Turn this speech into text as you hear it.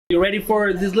You ready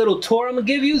for this little tour I'm gonna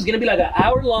give you? It's gonna be like an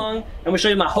hour long. I'm gonna show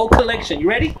you my whole collection. You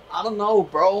ready? I don't know,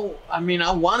 bro. I mean, I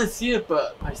want to see it,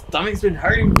 but my stomach's been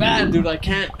hurting bad, dude. I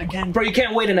can't. Bro, you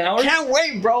can't wait an hour? I can't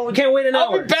wait, bro. You can't wait an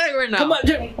hour. I'll be back right now. Come on,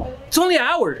 it's only an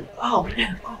hour. Oh,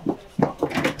 man.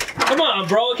 Come on,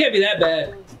 bro. It can't be that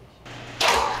bad.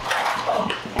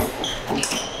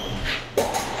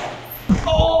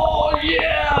 Oh,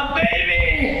 yeah,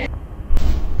 baby.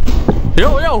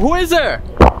 Yo, who is there?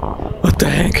 What the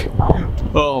heck?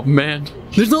 Oh, man.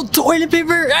 There's no toilet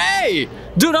paper. Hey,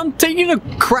 dude, I'm taking a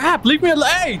crap. Leave me alone.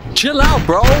 Hey, chill out,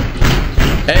 bro.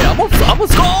 Hey, I'm gonna go.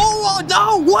 Oh,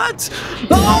 no, what?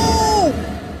 No.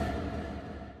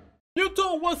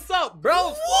 YouTube, what's up, bro?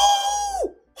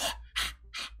 Woo!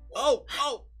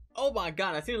 Oh my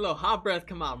god, I seen a little hot breath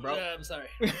come out, bro. Yeah, I'm sorry.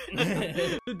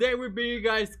 Today we're bringing you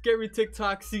guys Scary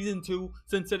TikTok Season 2,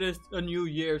 since it is a new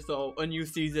year, so a new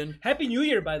season. Happy New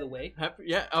Year, by the way.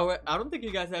 Yeah, I don't think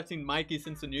you guys have seen Mikey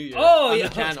since the new year. Oh, on yeah.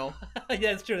 the channel. Yeah,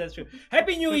 that's true, that's true.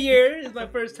 Happy New Year. It's my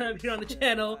first time here on the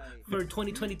channel for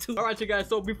 2022. Alright, you guys,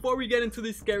 so before we get into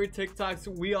these scary TikToks,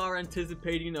 we are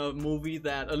anticipating a movie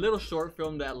a little short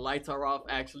film that Lights Are Off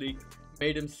actually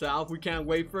made himself. We can't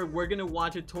wait for it. We're gonna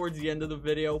watch it towards the end of the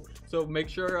video, so make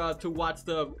sure to watch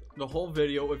the whole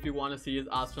video if you want to see his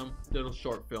awesome little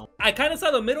short film. I kind of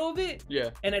saw the middle of it. Yeah,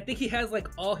 and I think he has like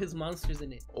all his monsters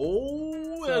in it.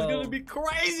 Oh, that's gonna be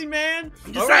crazy, man.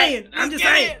 I'm just saying.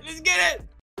 Let's get it.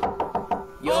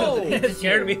 Yo, it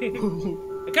scared me.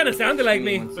 It kind of sounded like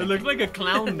me. It looked like a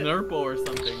clown Nerpo or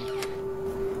something.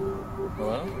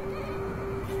 Hello?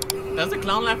 That's a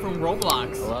clown laugh from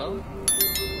Roblox. Hello?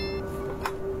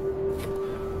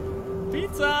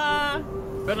 Pizza!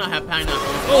 Better not have pineapple.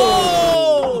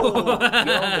 Oh!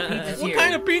 What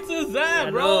kind of pizza is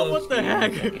that, bro? What the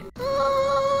heck?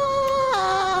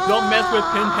 Don't mess with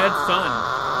Pinhead's son.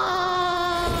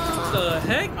 What the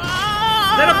heck? Is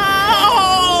that a...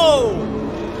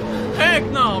 Heck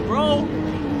no, bro.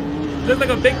 Looks like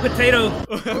a big potato.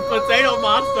 Potato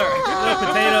monster.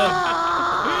 Potato.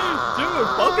 Dude,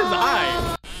 poke his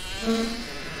eye.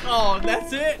 Oh,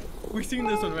 that's it? We've seen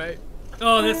this one, right?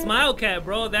 Oh, this Smile Cat,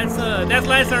 bro. That's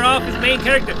Lights Are Off, his main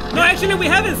character. No, actually, we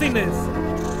haven't seen this.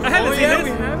 I haven't seen this. We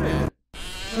haven't.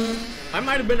 I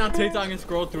might have been on TikTok and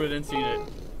scrolled through it and seen it.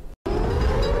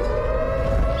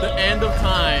 The end of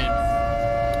time.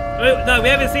 Wait, no, we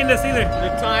haven't seen this either.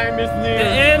 The time is near. The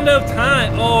end of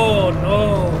time. Oh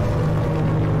no.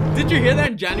 Did you hear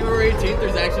that? January 18th,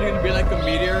 there's actually gonna be like a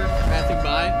meteor passing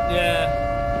by. Yeah.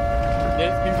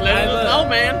 He's letting us know,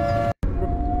 man.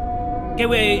 Okay,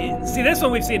 wait, see this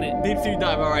one, we've seen it. Deep sea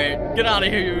dive, alright. Get out of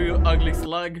here, you ugly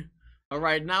slug.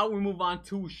 Alright, now we move on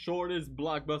to shortest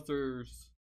blockbusters.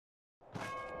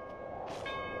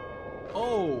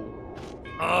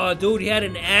 Oh, dude, he had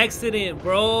an accident,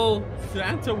 bro.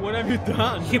 Santa, what have you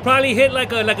done? He probably hit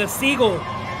like a seagull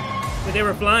when they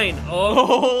were flying.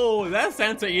 Oh, that's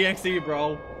Santa EXE,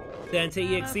 bro. Santa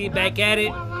EXE, back at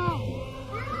it.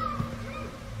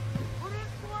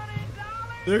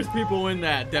 There's people in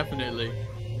that, definitely.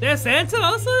 That's Santa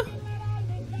also?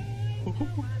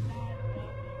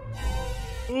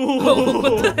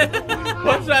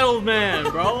 What's that old man,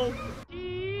 bro?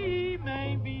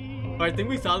 I think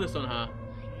we saw this one, huh?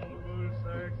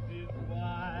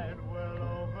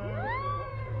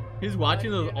 He's watching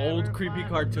those old creepy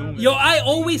cartoons. Yo, I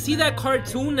always see that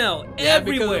cartoon now. Yeah,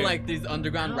 everywhere. because of like these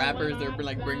underground rappers, they're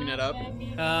like bringing it up.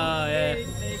 Yeah.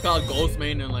 It's called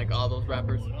Ghostman and like all those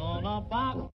rappers.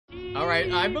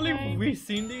 Alright, I believe we've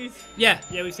seen these. Yeah,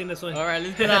 we've seen this one. Alright,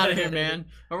 let's get out of here, man.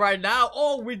 Alright, now,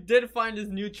 we did find this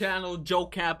new channel, Joe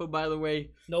Kappa, by the way.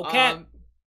 No cap.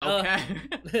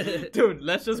 Okay. Dude,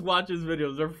 let's just watch his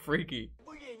videos. They're freaky.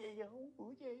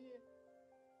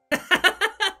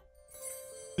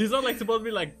 These are like supposed to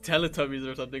be like Teletubbies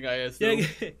or something, I assume.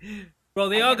 Yeah. Bro,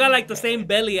 they all got like the same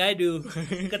belly I do.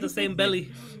 Got the same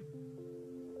belly.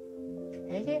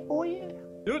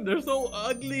 Dude, they're so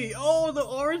ugly. Oh, the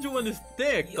orange one is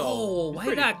thick. Yo, why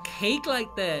you got cake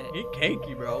like that? It's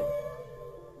cakey, bro.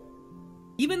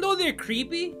 Even though they're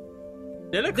creepy,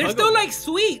 they're still like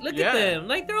sweet. Look at them.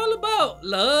 Like they're all about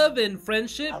love and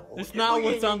friendship. It's not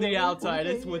what's on the outside.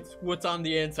 It's what's on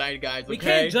the inside, guys. Okay? We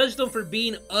can't judge them for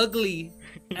being ugly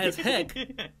as heck.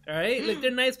 All right, like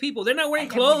they're nice people. They're not wearing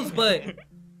clothes, but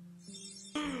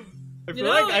I feel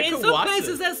like I in could some watch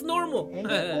places this. that's normal.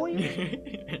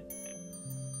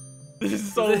 This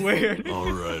is so weird.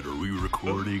 All right, are we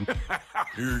recording?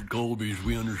 Here at Colby's,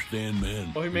 we understand,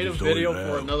 man. Oh, he made a video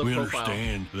for another we profile. We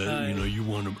understand that, you know, you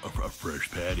want a fresh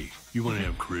patty. You want to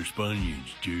have crisp onions,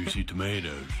 juicy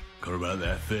tomatoes, cut about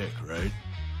that thick, right?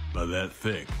 About that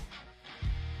thick.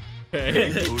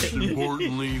 Most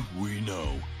importantly, we know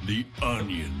the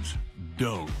onions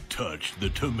don't touch the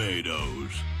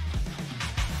tomatoes.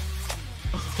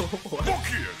 Fuck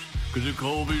yes! Because at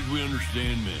Colby's, we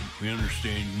understand men. We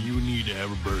understand you need to have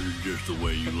a burger just the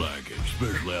way you like it.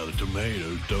 Especially how the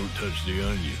tomatoes don't touch the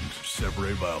onions.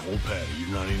 Separated by a whole patty. You're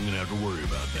not even going to have to worry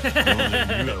about that. The only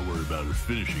thing you got to worry about is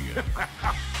finishing it.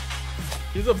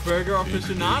 He's a burger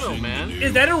aficionado, man.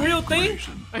 Is that a real thing?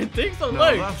 I think so. Now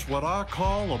Look. that's what I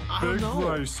call a big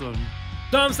racing.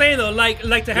 So I'm saying though, like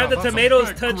to have the that's a tomatoes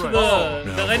big touch grace.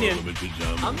 the onion.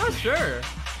 I'm not sure.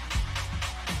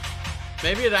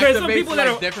 Maybe it There's some activates people that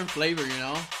like are- different flavor, you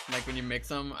know? Like when you mix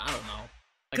them, I don't know. Like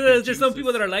Because the there's just some juices.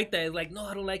 people that are like that. It's like, no,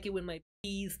 I don't like it when my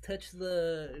peas touch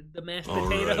the mashed All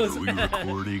right, potatoes. are we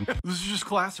recording? This is just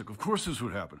classic. Of course this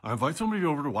would happen. I invite somebody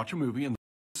over to watch a movie and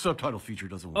the subtitle feature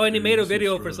doesn't work. Oh, and he made a I'm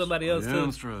video for stressed. somebody else Yeah, too. I'm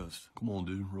Is stressed. Come on,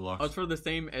 dude, relax. Oh, it's for the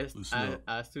same as Listen up.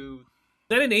 as to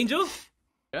that an angel?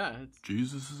 yeah, it's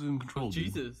Jesus is in control, dude.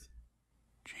 Jesus.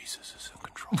 Jesus is in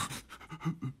control.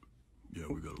 Yeah,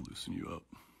 we gotta loosen you up.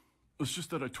 It's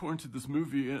just that I torrented this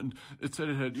movie and it said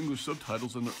it had English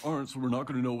subtitles and there aren't, so we're not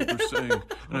going to know what they're saying.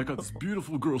 And I got this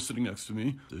beautiful girl sitting next to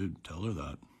me. Dude, tell her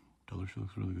that. Tell her she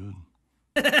looks really good.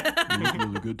 You look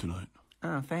really good tonight.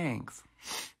 Oh, thanks.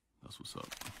 That's what's up.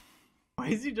 Why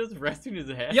is he just resting his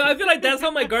head? Yeah, I feel like that's how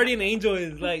my guardian angel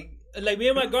is. Like me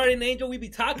and my guardian angel, we be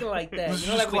talking like that. This You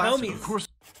know, is like we classic. homies. Of course.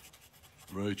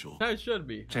 Rachel. That should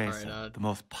be. Jason, All right, the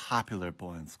most popular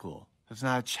boy in school. There's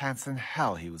not a chance in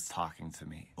hell he was talking to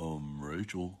me.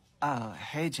 Rachel. Oh,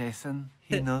 hey, Jason.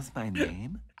 He knows my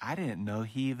name? I didn't know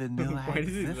he even knew I Why does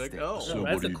he existed. like, oh. So Oh,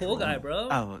 what that's are a you cool guy, drawing? bro.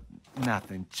 Oh,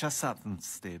 nothing. Just something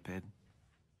stupid.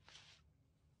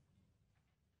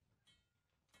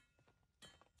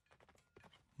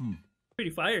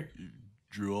 Pretty fire. You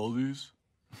drew all these?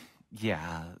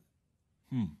 Yeah.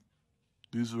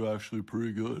 These are actually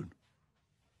pretty good.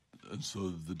 And so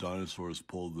the dinosaurs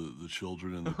pulled the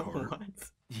children in the cart. What?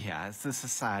 Yeah, it's a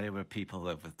society where people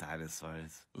live with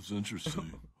dinosaurs. That's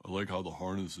interesting. I like how the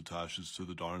harness attaches to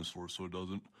the dinosaur so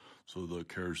the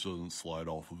carriage doesn't slide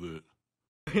off of it.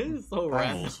 This is so I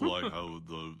random. also like how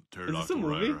the Is this a pterodactyl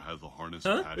movie? rider has a harness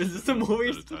Huh? attached Is this to a him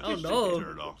movie? that attaches Oh, to no. the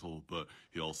pterodactyl, but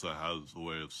he also has a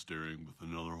way of steering with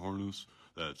another harness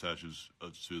that attaches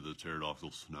to the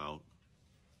pterodactyl snout.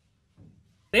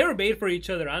 They were made for each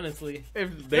other, honestly.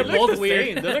 If They're they look both the weird.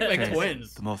 same. They look like Jason,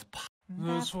 twins. The most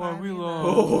That's why we love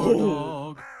Oh. our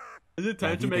dog. Is it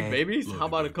time to Love you, make babe. babies? Love How you,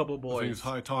 about a babe. couple I think boys? it's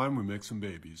high time we make some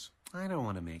babies. I don't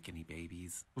want to make any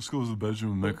babies. Let's go to the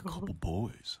bedroom and make a couple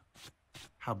boys.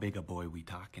 How big a boy we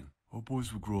talking? Our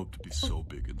boys will grow up to be so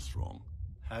big and strong.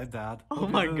 Hi, Dad. Oh Hope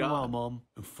my you're doing God. well, Mom.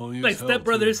 And funny Like as hell, Step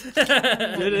Brothers. too.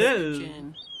 It is.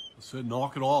 I said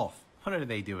knock it off. What are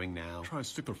they doing now? Try to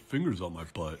stick their fingers on my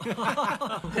butt.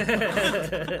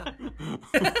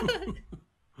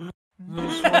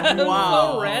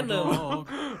 Wow. So random.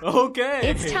 Okay.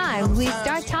 It's time we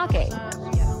start talking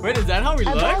Wait, is that how he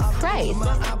about looks? Christ.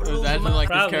 Or is that just like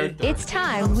his Probably. character? It's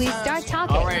time we start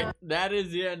talking. Alright, that is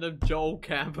the end of Joe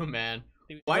Campa, man.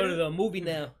 Go to the movie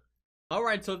now.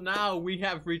 Alright, so now we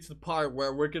have reached the part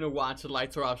where we're gonna watch the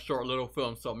Lights Are Off short little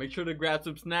film. So make sure to grab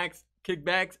some snacks,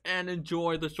 kickbacks, and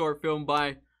enjoy the short film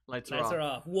by Lights Are Lights Off. are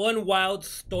off. One wild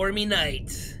stormy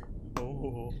night.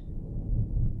 Oh.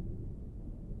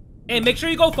 Hey, make sure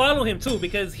you go follow him too,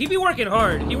 because he be working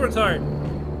hard. He works hard.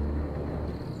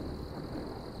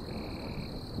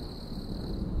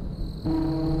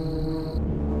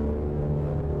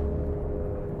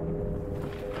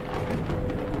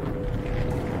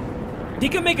 He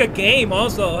can make a game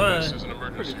also, huh? This is an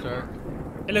emergency Pretty sure. alert.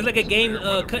 It looks like a game Severe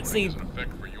weather warning is cutscene. in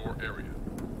effect for your area.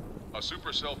 A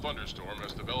supercell thunderstorm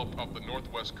has developed up the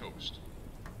northwest coast.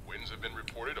 Winds have been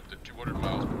reported up to 200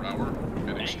 miles per hour,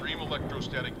 and extreme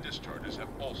electrostatic discharges have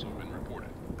also been reported.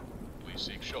 Please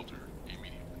seek shelter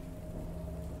immediately.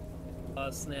 Oh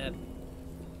snap.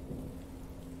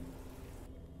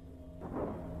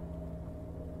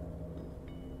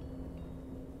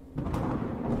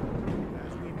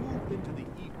 As we move into the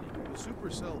evening, the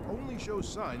supercell only shows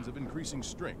signs of increasing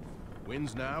strength.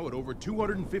 Winds now at over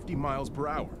 250 miles per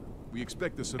hour. We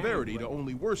expect the severity to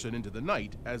only worsen into the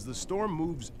night as the storm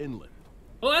moves inland.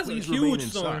 Oh, that's Please a remain huge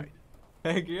storm. inside.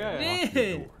 Heck yeah. Lock your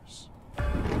Yeah. doors.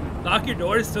 Lock your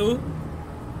doors too.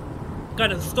 What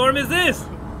kind of storm is this?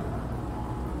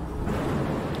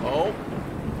 Oh.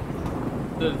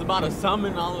 It's about to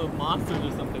summon all the monsters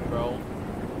or something, bro.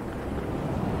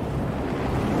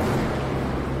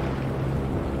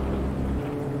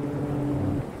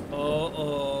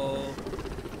 Oh,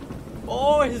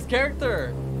 Oh, his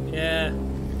character. yeah.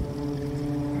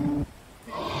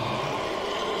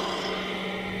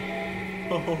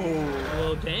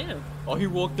 Oh, damn. Oh, he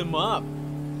woke them up.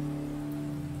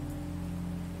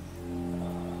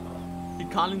 He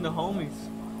calling the homies.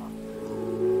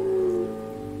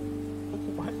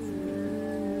 What?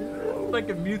 Like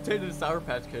a mutated Sour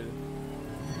Patch Kid.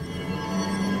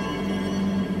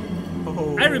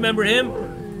 Oh. I remember him.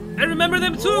 I remember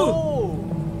them too. Oh.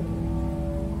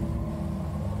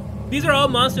 These are all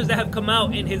monsters that have come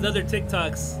out in his other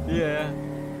TikToks. Yeah.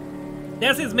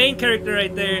 That's his main character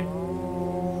right there.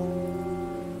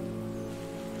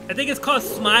 I think it's called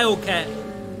Smile Cat.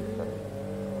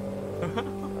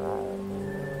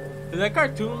 Is that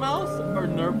Cartoon Mouse or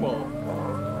Nurple?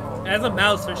 That's a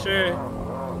mouse for sure.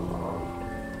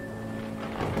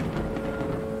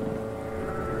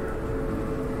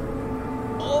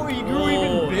 Oh, he grew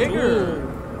even bigger.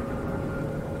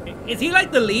 Dude. Is he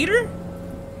like the leader?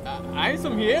 I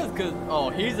assume he is, cause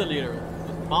he's the leader.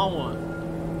 The small one.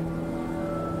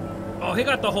 Oh, he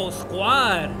got the whole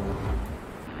squad.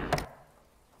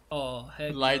 Oh,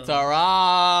 heck. Lights are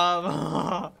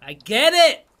off. I get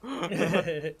it.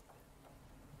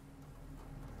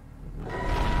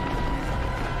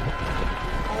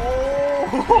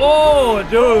 Oh,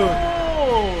 dude.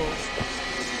 Oh.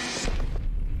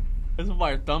 This is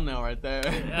my thumbnail right there.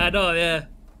 I know, yeah.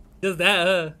 Just that,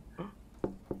 huh?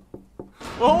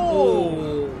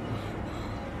 Oh.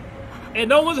 And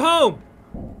no one's home.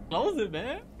 Close it,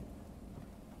 man.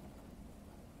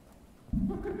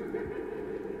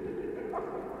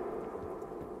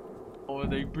 Oh,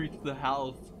 they breached the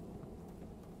house.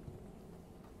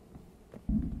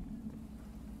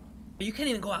 You can't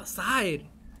even go outside.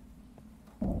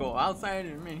 Go outside,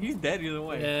 I mean, he's dead either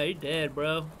way. Yeah, he's dead,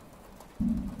 bro.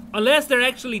 Unless they're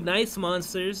actually nice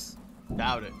monsters.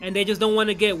 Doubt it. And they just don't want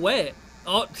to get wet.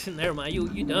 Oh, never mind.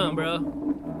 You done,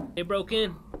 bro. They broke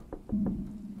in.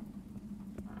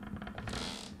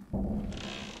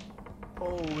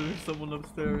 Oh, there's someone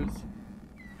upstairs.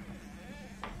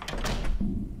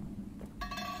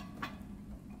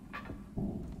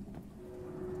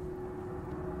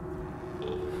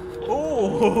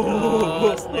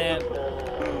 Oh, snap.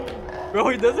 Bro,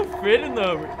 he doesn't fit in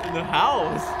the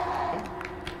house.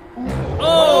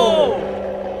 Oh!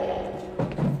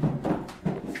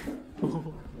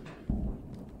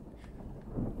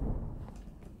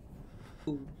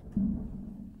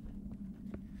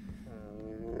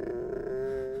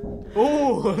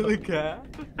 Oh, the cat.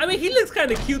 I mean, he looks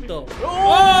kind of cute though.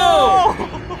 Oh!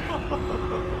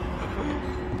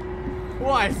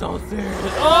 Why so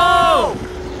serious? Oh!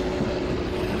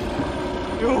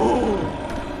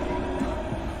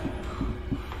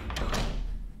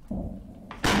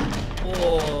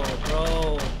 Oh,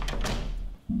 bro.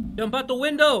 Jump out the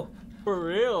window. For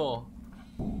real.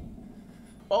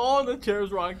 Oh, the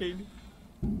chair's rocking.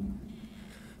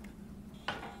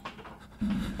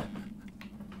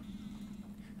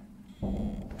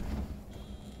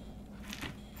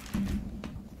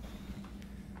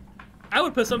 I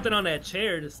would put something on that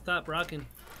chair to stop rocking.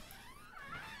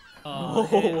 Oh,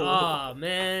 hey. Oh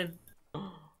man.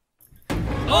 Oh!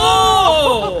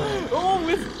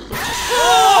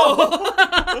 Oh!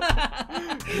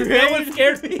 That one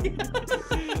scared me.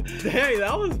 Dang,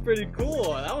 that was pretty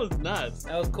cool. That was nuts.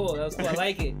 That was cool. That was cool. I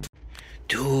like it.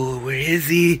 Dude, where is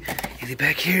he? Is he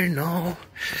back here? No.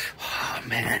 Oh,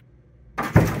 man.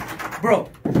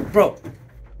 Bro.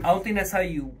 I don't think that's how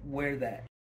you wear that.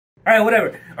 Alright,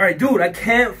 whatever. Alright, dude, I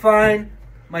can't find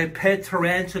my pet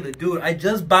tarantula, dude. I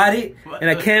just bought it, and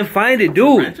I can't find it,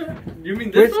 dude. You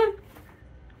mean this one?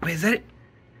 Wait, is that it?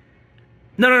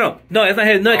 No, it's not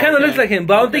him. No, it kind of looks like him,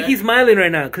 but I don't think he's smiling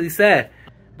right now, because he's sad.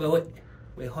 But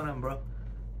wait, hold on, bro.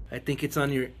 I think it's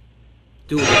on your...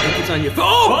 Dude, I think it's on your...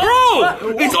 Oh, bro!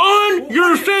 It's on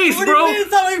your face, bro! What do you mean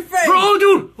it's on my face? Bro,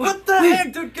 dude! What the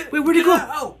heck, dude? Wait, where'd he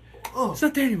go? Oh. It's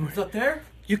not there anymore. It's up there?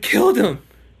 You killed him.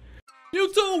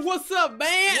 YouTube, what's up,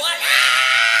 man? What?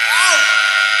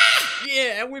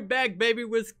 Yeah, and we're back, baby,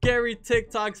 with Scary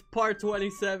TikToks part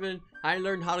 27. I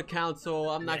learned how to count, so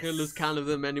I'm not gonna lose count of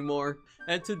them anymore.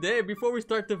 And today, before we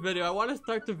start the video, I want to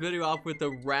start the video off with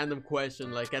a random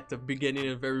question, like at the beginning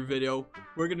of every video.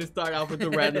 We're gonna start off with a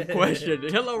random question.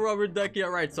 Hello, Robert Ducky.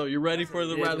 All right, so you ready for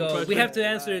the random question? We have to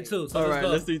answer it too. So all right,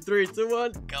 let's see. 3, 2,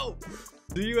 1, go.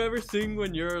 Do you ever sing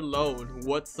when you're alone?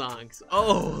 What songs?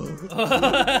 Oh,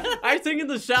 I sing in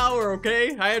the shower,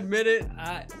 okay? I admit it.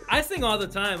 I sing all the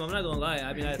time. I'm not gonna lie.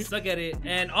 I mean, I suck at it.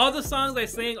 And all the songs I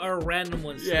sing are random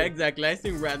ones. Yeah, exactly. I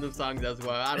sing random songs as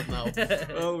well. I don't know.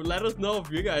 Oh, let us know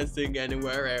if you guys sing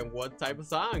anywhere and what type of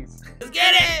songs. Let's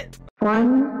get it.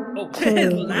 1,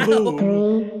 2,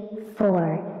 3,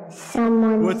 4.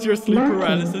 Someone. What's your sleep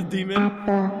paralysis demon? At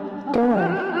the door.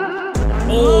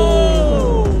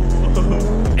 Oh.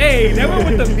 Hey, that one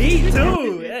with the meat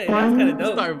too. Hey, that's kind of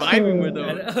dope. Start vibing with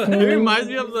them. It reminds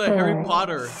me of the Harry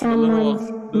Potter, the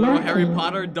little Harry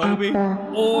Potter Dobby.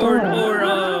 Or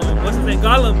what's his name?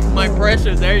 Gollum. My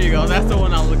Precious. There you go. That's the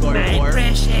one I was going for. My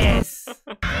Precious.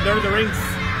 Lord of the Rings.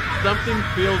 Something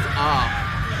feels off.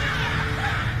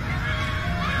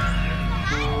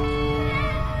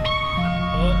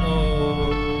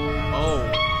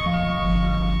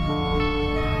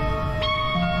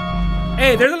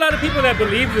 Hey, there's a lot of people that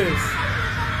believe this.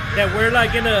 That we're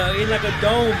like in like a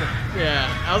dome. Yeah,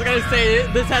 I was gonna say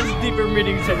this has a deeper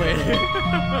meaning to it.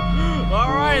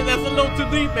 All right, that's a little too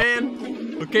deep,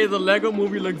 man. Okay, the Lego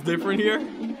movie looks different here.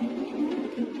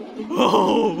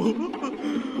 Oh.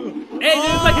 Hey,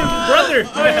 this is like his brother.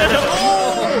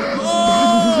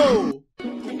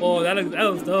 Oh, that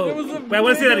was dope. Wait, I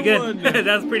want to see that again.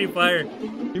 That's pretty fire.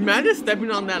 Imagine stepping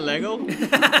on that Lego.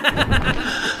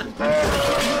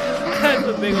 That's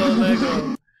a big old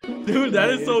Lego. Dude,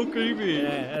 that is so creepy.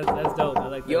 Yeah, that's dope. I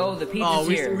like that. Yo, the pizza's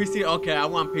here. We see. Okay, I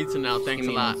want pizza now. Thanks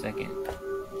a lot. Give me 1 second.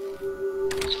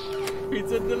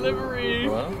 Pizza delivery.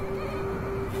 Hello?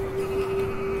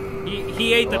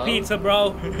 He ate the pizza,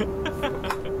 bro.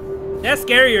 That's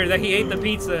scarier that he ate the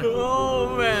pizza.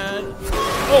 Oh man.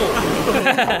 Oh.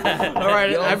 All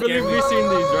right, I believe we've seen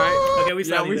these, right? Okay, we've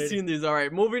seen these. All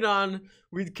right, moving on.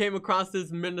 We came across this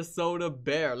Minnesota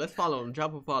bear. Let's follow him.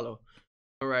 Drop a follow.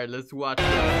 All right, let's watch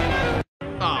this.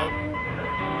 Oh.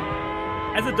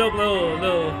 That's a dope little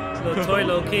toy,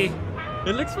 low key.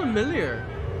 It looks familiar.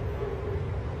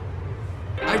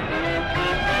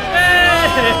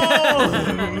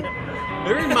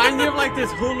 It reminds me of like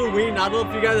this Halloween. I don't know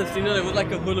if you guys have seen it. It was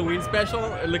like a Halloween special.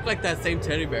 It looked like that same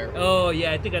teddy bear. Oh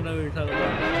yeah, I think I know what you're talking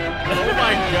about. Oh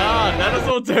my god, that is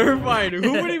so terrifying.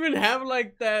 Who would even have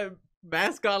like that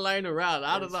mascot lying around?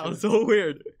 I don't know. It's so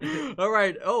weird. All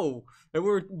right. Oh, and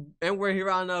we're here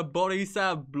on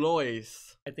Borisa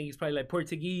Blois. I think he's probably like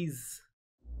Portuguese.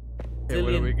 Okay,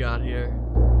 what do we got here?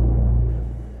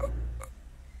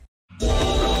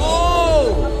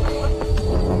 Oh!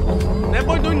 That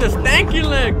boy doing the stanky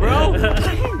leg, bro.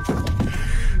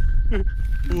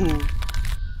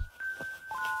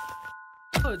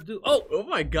 Oh, dude. Oh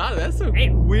my god, that's a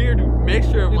weird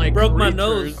mixture of like broke creatures. my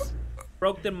nose.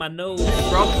 Broke my nose.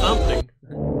 Broke something.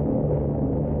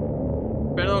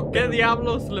 Pero qué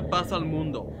diablos le pasa al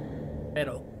mundo?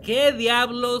 Pero qué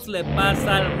diablos le pasa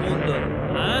al mundo?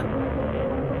 Huh?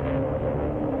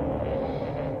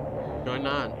 What's going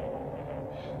on?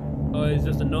 Oh, it's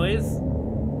just a noise?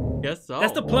 Guess so.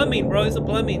 That's the plumbing, bro. It's the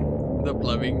plumbing. The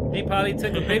plumbing. He probably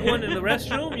took a big one in the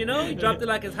restroom, you know? He dropped it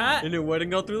like it's hot. And it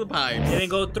wouldn't go through the pipes. It didn't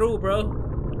go through, bro.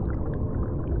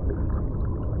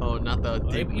 Oh, not the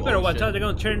deep You better watch out. They're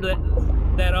going to turn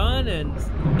that on and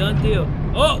done deal.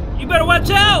 Oh, you better watch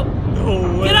out.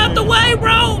 No way. Get out the way,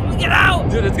 bro. Get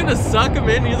out. Dude, it's going to suck him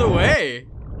in either way.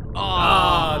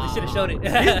 Oh, they should have showed it.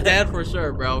 He's dead for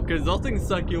sure, bro, because those things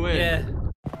suck you in. Yeah.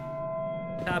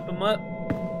 Top him up.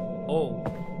 Oh.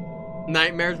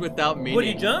 Nightmares without meaning. Would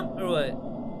he jump or what?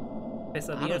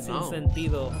 Pesadillas sin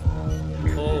sentido.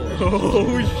 Oh.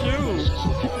 Oh, shoot.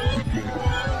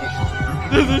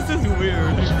 This is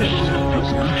weird.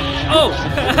 Oh!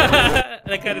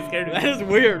 That kind of scared me. That is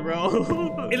weird,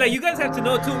 bro. It's like, you guys have to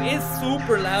know too, it's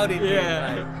super loud in here.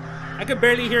 Like, I could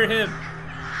barely hear him.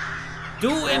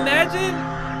 Dude, imagine.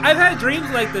 I've had dreams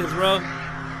like this, bro.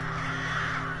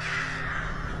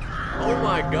 Oh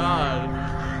my god.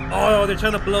 Oh, they're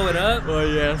trying to blow it up? Oh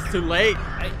yeah, it's too late.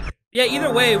 Yeah,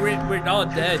 either way, we're all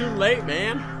dead. Too late,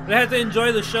 man. We have to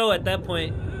enjoy the show at that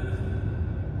point.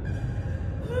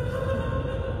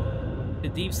 The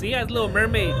deep sea has Little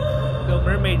Mermaid. Little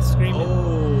Mermaid screaming,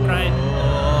 crying.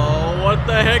 Oh, what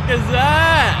the heck is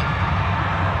that?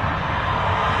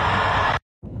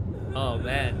 Oh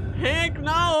man. Heck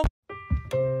no.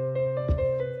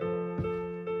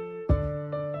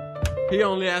 He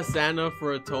only asked Santa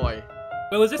for a toy.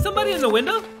 Wait, was there somebody in the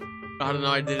window? I don't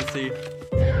know, I didn't see.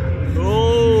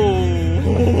 Oh!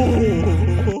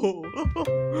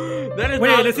 That is Wait,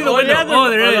 not, let's see the window. Oh,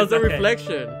 there is. That's a Okay.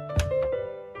 reflection.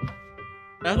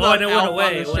 That's Oh, not and it went Elf away,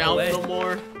 on it the went shelf away. no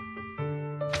more.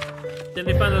 Then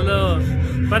they found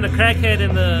a crackhead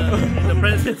in the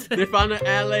presents. They found an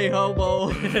LA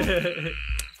hobo.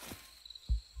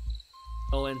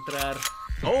 Oh, entrar.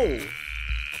 Oh!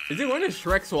 Is he going to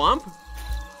Shrek Swamp?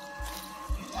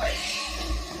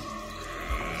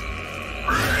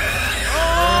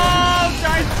 Oh,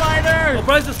 giant spider! Oh,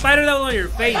 bro, it's the spider that was on your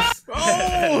face.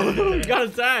 Oh, you got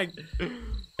attacked.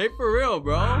 Hey, for real,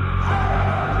 bro.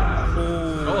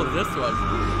 Oh, this one.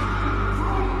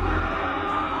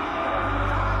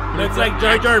 Looks like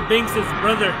Jar Jar Binks'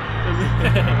 brother.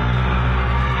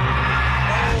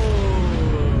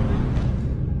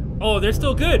 Oh, they're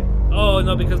still good. Oh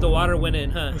no, because the water went in,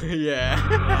 huh?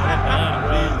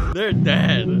 Yeah. They're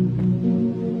dead.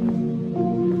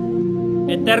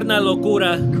 Eterna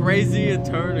locura. Crazy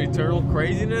eternal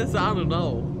craziness? I don't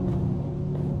know.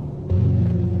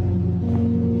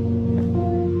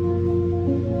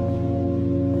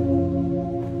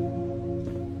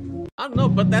 I don't know,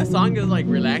 but that song is like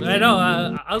relaxing. I know,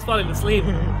 I was falling asleep.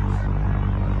 Do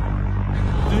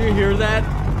you hear that?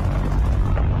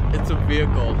 It's a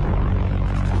vehicle.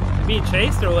 Being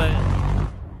chased or what?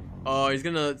 Oh, he's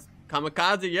gonna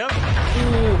kamikaze, yep.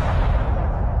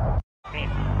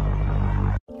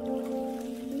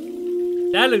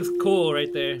 That looks cool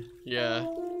right there. Yeah.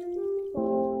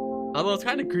 Although it's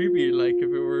kind of creepy, like if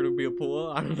it were to be a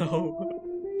pool, I don't know.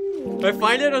 I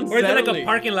find it unsettling. Or is it like a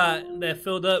parking lot that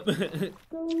filled up?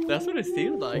 That's what it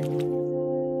seems like.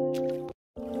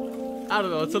 I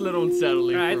don't know, it's a little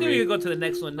unsettling. Alright, I think me. we can go to the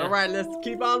next one now. Alright, let's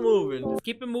keep on moving. Let's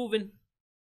keep it moving.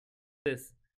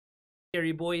 This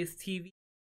Scary Boys TV.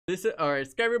 This is alright,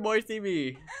 Scary Boys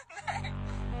TV.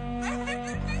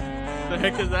 The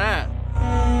heck is that?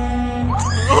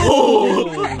 Oh!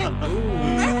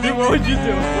 Dude, what would you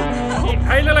do?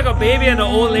 How you look like a baby and an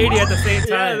old lady at the same time?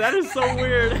 Yeah, that is so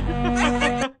weird.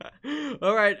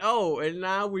 Alright, oh, and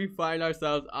now we find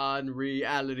ourselves on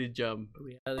Reality Jump.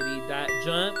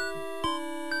 Reality.jump.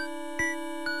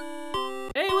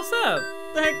 Hey, what's up?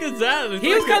 What the heck is that?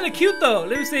 He was kind of cute though.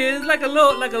 Let me see. It's like a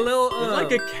little, it's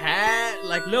like a cat,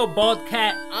 like little bald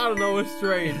cat. I don't know. It's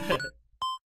strange.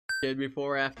 Did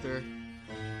before, after.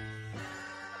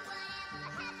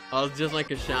 I was just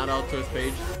like a shout out to his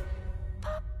page.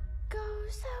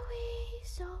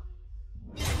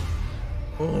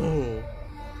 Oh.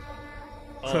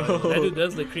 Oh, that dude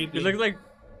does look creepy. It looks like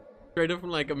straight up from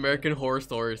like American Horror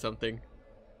Story or something.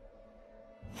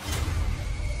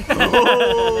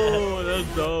 Oh,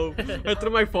 that's dope. I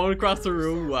threw my phone across the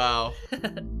room. Wow.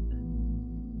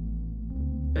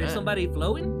 There's somebody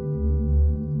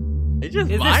floating? It's just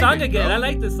Is vibing, this song again? bro. I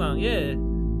like this song, yeah.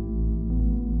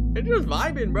 It's just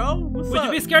vibing, bro. What's Would up?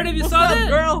 you be scared if you What's saw up, that?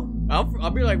 girl?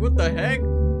 I'll be like, what the heck?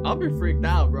 I'll be freaked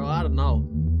out, bro. I don't know.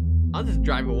 I'll just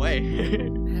drive away. Yeah,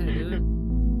 dude.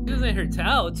 She was in her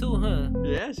towel too, huh?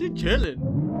 Yeah, she chilling.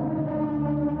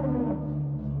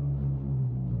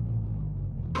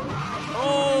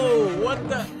 Oh, what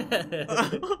the?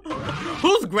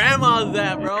 Whose grandma is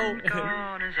that, bro?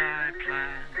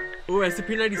 Ooh,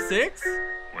 SCP-96?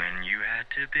 When you had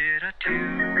to bid a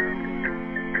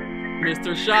tune,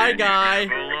 Mr. Shy Guy.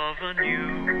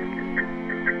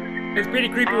 It's pretty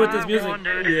creepy with this music.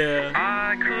 Yeah.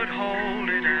 I could hold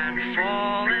it and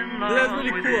fall in love. That's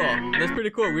pretty cool. That's pretty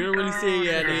cool. We don't really see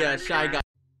any Shy Guy.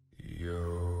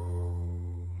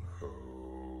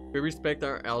 We respect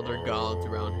our elder gods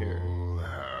around here.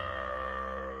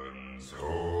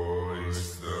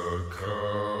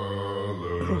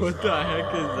 What the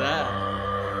heck is that?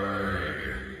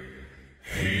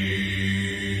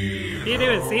 You didn't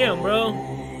even see him, bro.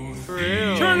 For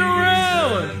real. Turn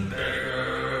around!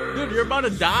 Dude, you're about to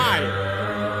die.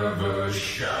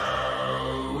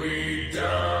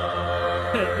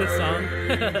 This song.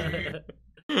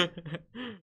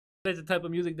 That's the type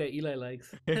of music that Eli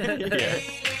likes. Yeah.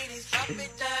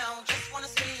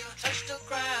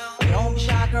 Don't be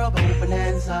shy, girl, go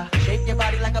bonanza. Shake your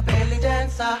body like a belly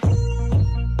dancer. I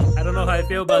don't know how I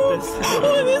feel about this. What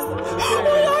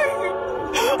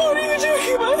are you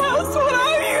doing in my house? What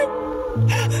are you?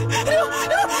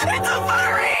 It's a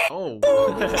furry! Oh.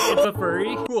 It's a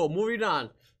furry? Cool, moving on.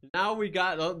 Now we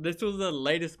got, this was the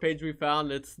latest page we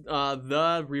found. It's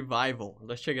the revival.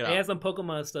 Let's check it out. It has some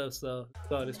Pokemon stuff, so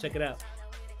let's check it out.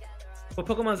 What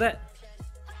Pokemon's that?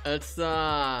 It's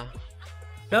I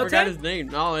Beltan? forgot his name.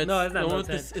 No, it's not the one with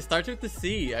Beltan. it starts with the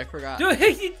C. I forgot. Dude,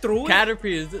 he threw it.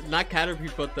 Caterpie is not Caterpie,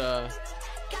 but the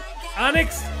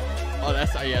Onyx. Oh,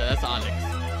 that's that's Onyx.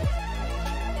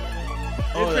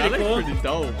 Oh, that looks cool. pretty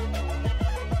dope.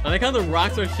 I like how the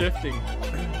rocks are shifting.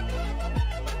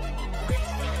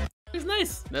 It's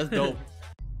nice. That's dope.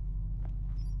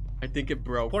 I think it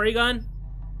broke. Porygon.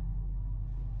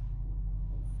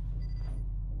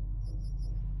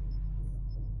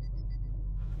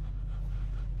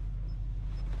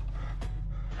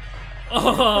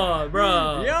 Oh,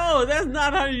 bro. Yo, that's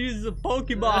not how you use a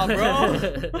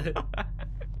Pokeball, bro.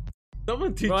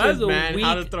 Someone teach this man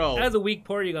how to throw. That's a weak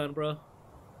Porygon, bro.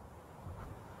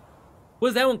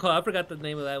 What's that one called? I forgot the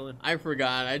name of that one. I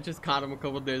forgot. I just caught him a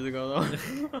couple days ago, though.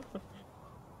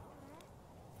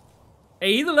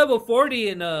 Hey, he's a level 40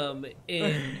 in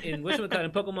whatchamacallit,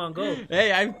 in Pokemon Go.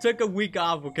 Hey, I took a week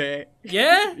off, okay?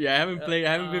 Yeah? Yeah, I haven't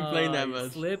been playing that you're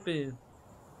much. Slipping.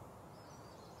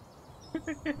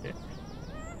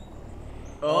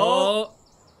 Oh.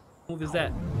 What move is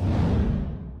that?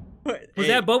 Was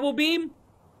that Bubble Beam?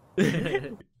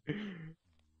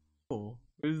 Oh,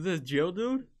 is this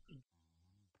Geodude?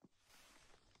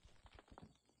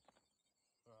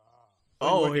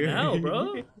 Oh, hell,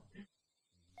 bro.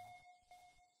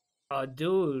 Oh,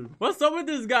 dude. What's up with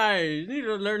this guy? You need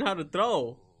to learn how to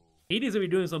throw. He needs to be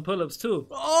doing some pull-ups too.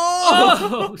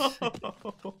 Oh!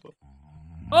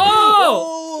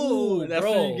 Oh! Ooh, that's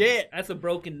bro. what you get. That's a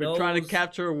broken We're nose. trying to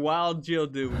capture a wild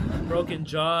Geodude. Broken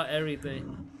jaw,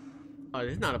 everything. Oh,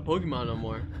 this is not a Pokemon no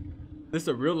more. This is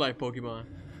a real-life Pokemon.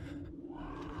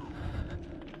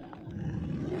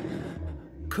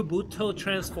 Kabuto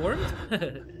transformed?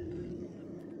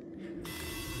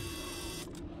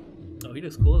 Oh, he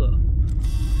looks cool though.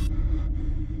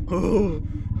 Oh,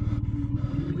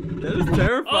 that is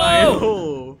terrifying.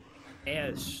 Oh!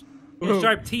 Yeah,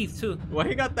 sharp teeth too. Why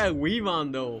he got that weave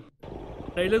on though?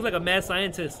 He looks like a mad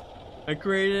scientist. I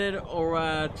created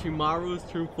Orochimaru's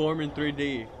true form in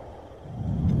 3D.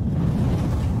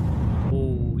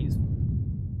 Oh, he's...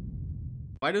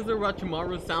 Why does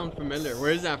Orochimaru sound familiar?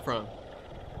 Where is that from?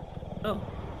 Oh.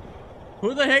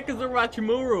 Who the heck is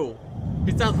Orochimaru?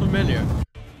 He sounds familiar.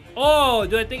 Oh,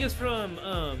 dude, I think it's from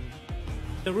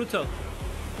Naruto.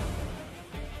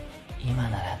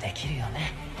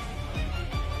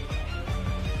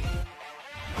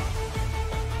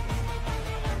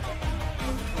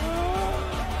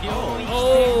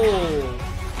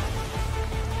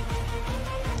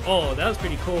 Oh, that was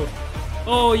pretty cool.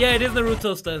 Oh yeah, it is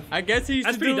Naruto stuff. I guess he used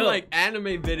That's to pretty do dope. like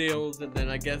anime videos, and then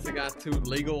I guess it got too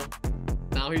legal.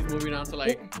 Now he's moving on to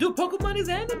like... Dude, Pokemon is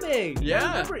anime.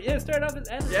 Yeah. Yeah, it started off as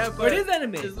anime. Yeah, Or but it is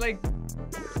anime. it's like...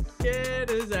 Yeah, it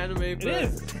is anime, but...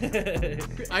 It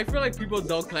is. I feel like people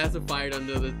don't classify it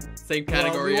under the same Well,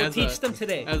 category we will as teach them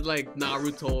today. As like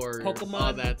Naruto or Pokemon.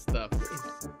 all that stuff.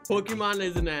 Pokemon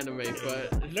is an anime,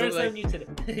 but... I feel Learn something new today,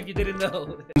 if you didn't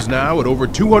know. Now at over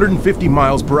 250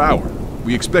 miles per hour.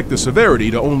 We expect the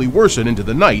severity to only worsen into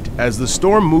the night as the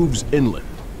storm moves inland.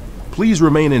 Please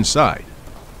remain inside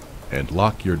and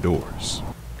lock your doors.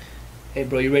 Hey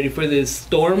bro, you ready for this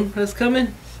storm that's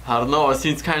coming? I don't know, it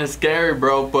seems kind of scary,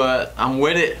 bro, but I'm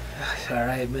with it.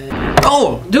 Alright, man.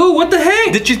 Oh! Dude, what the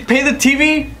heck? Did you pay the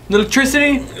TV? The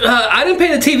electricity? I didn't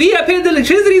pay the TV, I paid the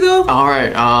electricity though.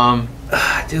 Alright,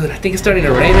 dude, I think it's starting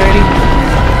to rain already.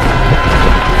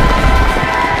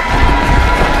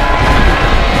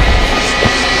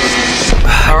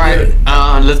 Alright,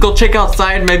 let's go check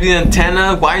outside, maybe the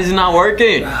antenna. Why is it not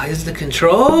working? Is the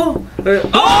control?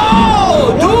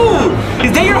 Oh, dude!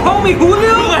 Is that your homie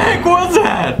Julio? Who the heck was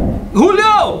that?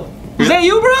 Julio! Is that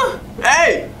you, bro?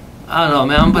 Hey! I don't know,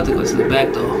 man. I'm about to go to the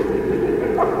back,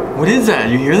 though. What is that?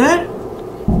 You hear that?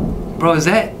 Bro, is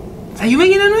that you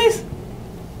making that noise?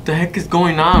 What the heck is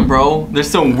going on, bro? There's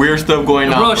some weird stuff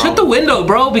going on, Bro, shut the window,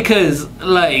 bro, because,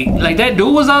 like that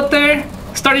dude was out there.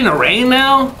 It's starting to rain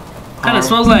now. Kind of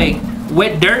smells like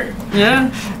wet dirt,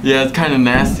 yeah? Yeah, it's kind of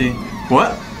nasty.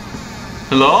 What?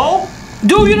 Hello?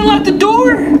 Dude, you didn't lock the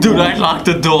door? Dude, I locked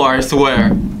the door, I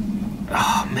swear.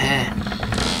 Oh, man.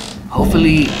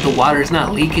 Hopefully the water's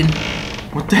not leaking.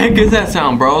 What the heck is that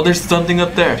sound, bro? There's something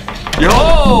up there. Yo!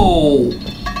 Oh!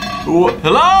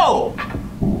 Hello!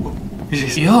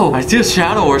 Yo! I see a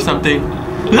shadow or something.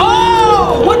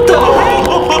 Oh! What the heck?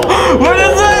 What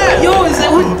is that? Yo, is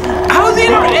that what? How is he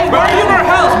in our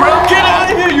house, bro? Get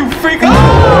out of here, you freak!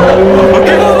 Oh!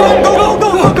 Okay, go!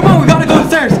 Come on, we gotta go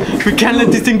upstairs. We can't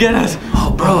let this thing get us.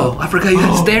 Oh, bro, I forgot you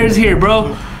had stairs here,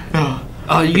 bro.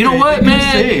 Oh, you know what,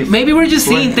 man? Maybe we're just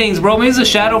seeing things, bro. Maybe it's a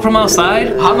shadow from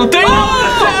outside. I don't think it's a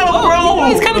shadow, bro.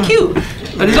 He's kind of cute.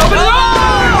 But he's open.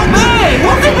 Oh, man!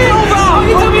 What's the deal, bro?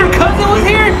 You told me your cousin was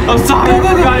here? I'm sorry, I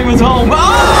forgot he was home.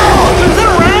 Oh! Is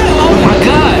that a rat? Oh my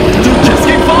god! Dude, just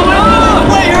keep following up.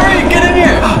 Wait, hurry, get in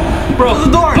here. Bro, close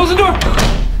the door. Close the door.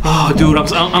 Oh, dude, I'm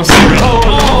scared.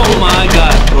 Oh my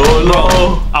god. Oh no.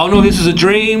 I don't know if this is a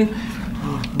dream,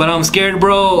 but I'm scared,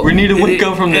 bro. We need to wake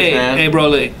up from this, man. Hey, bro,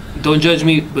 look, don't judge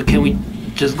me, but can we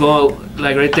just go out,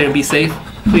 like, right there and be safe?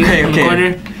 Please, Okay, in the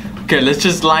corner? Okay, let's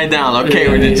just lie down. Okay,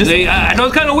 we're just... I know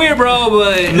it's kind of weird, bro,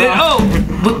 but... No.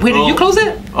 Wait, did you close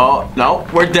it? Oh, no,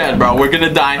 we're dead, bro. We're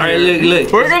gonna die here. Alright,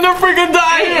 look. We're gonna freaking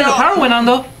die Hey, here. the power went on,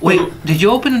 though. Wait, did you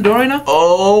open the door right now?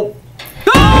 Oh.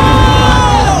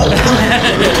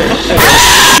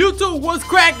 YouTube, what's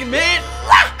cracking, man?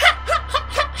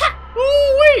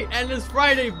 Woo-wee! And it's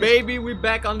Friday, baby. We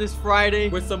back on this Friday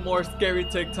with some more scary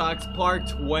TikToks, part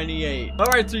 28.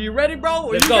 Alright, so you ready, bro?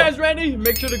 Are you guys ready?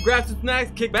 Make sure to grab some snacks,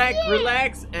 kick back,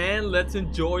 relax, and let's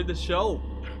enjoy the show.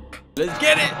 Let's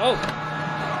get it! Oh.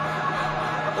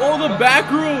 Oh, the back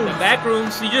room. The back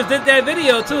rooms. You just did that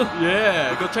video too.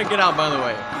 Yeah, go check it out, by the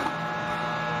way.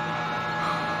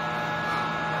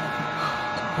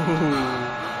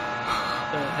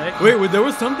 The heck? Wait, there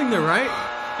was something there, right?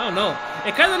 I don't know.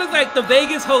 It kind of looks like the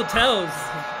Vegas hotels.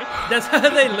 That's how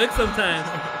they look sometimes.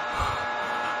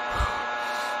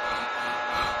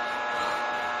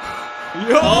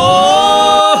 Yo!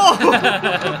 Oh!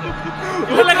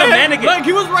 He looked like a mannequin. Like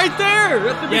he was right there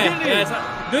at the beginning.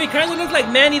 Dude, he kind of looks like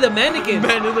Manny the mannequin.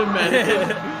 Manny the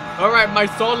mannequin. All right, my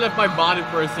soul left my body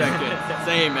for a second.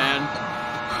 Same, man.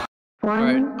 All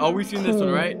right. Oh, we seen this one,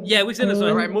 right? Yeah, we seen this one.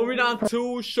 All right, moving on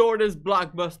to shortest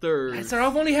blockbusters.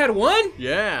 Sarov only had one?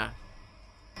 Yeah.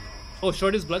 Oh,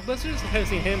 shortest blockbusters? I haven't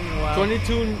seen him in a while.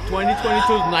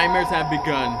 2022's Nightmares Have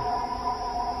Begun.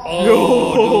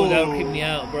 Oh, dude, that would creep me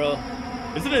out, bro.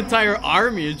 It's an entire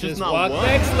army. It's just not walk one.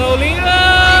 back slowly.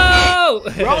 No!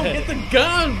 Bro, get the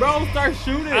gun, bro. Start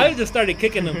shooting. I just started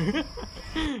kicking them.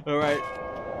 All right.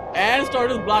 And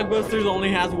Stardust Blockbusters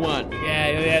only has one.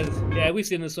 Yeah, we've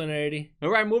seen this one already. All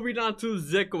right, moving on to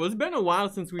Zico. It's been a while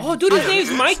since we. Oh, dude, his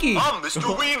name's Mikey. I'm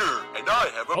Mr. Wiener, and I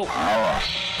have a power.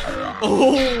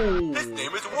 Oh. His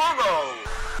name is Wormo.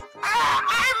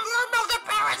 I'm Wormo the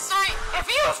Parasite. If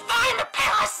you find a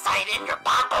parasite in your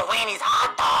Papa Weenie's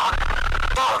hot dog,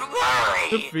 don't worry.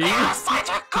 Parasites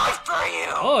are good for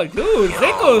you. Oh, dude,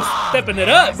 Zico's stepping it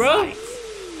up, bro.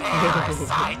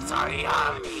 Parasites are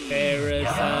yummy.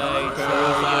 Parasites.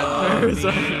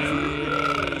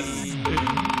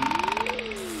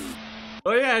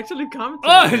 Oh yeah, actually comment.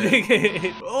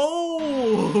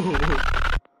 Oh.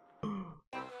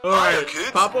 All right,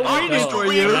 kids. Papa Weenie's for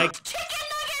you. Chicken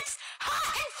nuggets,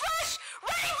 hot and fresh,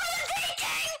 ready for the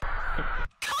baking.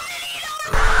 Come and eat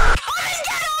them. Come and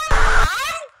get them.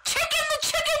 I'm Chicken the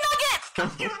Chicken Nugget.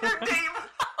 Your name.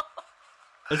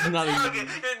 That's not a Nugget.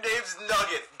 Your name's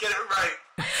Nugget. Get it right.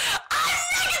 I'm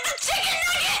Nugget the Chicken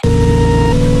Nugget.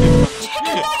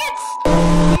 Chicken nuggets,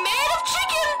 made of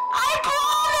chicken. I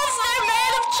promise they're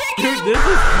made of chicken. Dude, this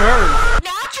is cursed.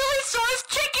 Naturally sourced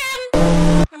chicken,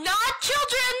 not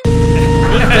children.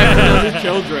 This is definitely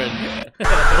children. Oh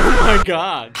my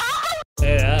god.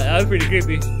 Yeah, that was pretty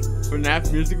creepy.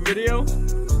 FNAF music video?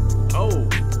 Oh,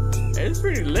 it's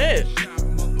pretty lit.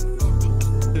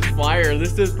 This is fire.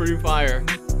 This is pretty fire.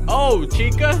 Oh,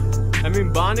 Chica? I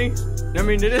mean Bonnie? I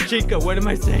mean, it is Chica. What am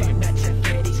I saying?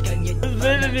 It's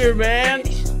lit in here, man.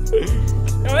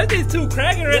 Oh, that thing's too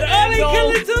cracking right now. Oh, they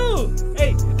killed it too.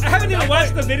 Hey, I haven't even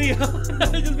watched the video.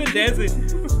 I've just been dancing.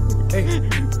 Hey.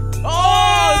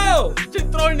 Oh! She's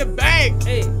throwing the bank.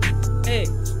 Hey.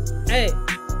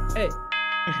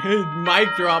 Mic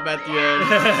drop at the end.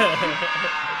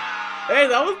 Hey,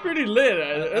 that was pretty lit.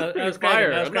 That's pretty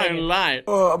fire. I'm not gonna lie.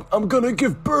 I'm gonna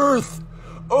give birth.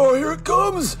 Oh, here it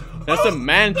comes. That's a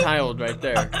man-child right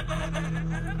there.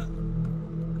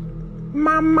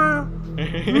 Mama.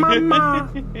 Mama.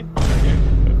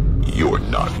 You're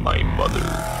not my mother.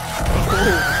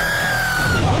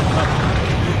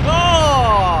 Oh!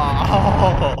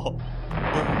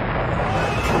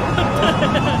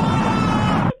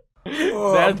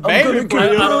 That's baby for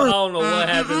you. I don't know what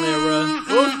happened there, bro.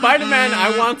 Oh, Spider-Man,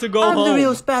 I want to go home. I'm the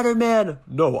real Spider-Man.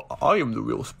 No, I am the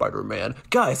real Spider-Man.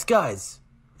 Guys.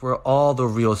 We're all the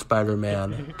real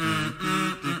Spider-Man.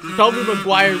 Tobey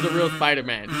Maguire's the real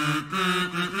Spider-Man.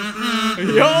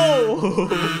 Yo!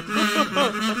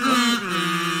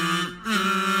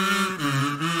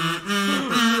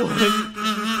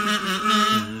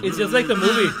 It's just like the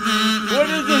movie. What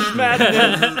is this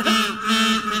madness?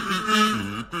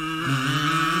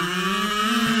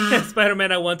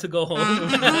 Spider-Man, I want to go home.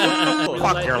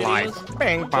 Fuck your life.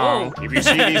 Bing bong. If you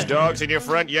see these dogs in your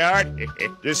front yard,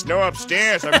 just know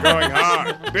upstairs I'm going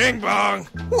hard. Bing bong.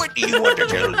 What do you want to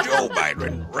tell Joe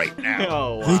Biden right now?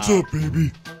 Oh, wow. What's up,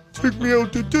 baby? Take me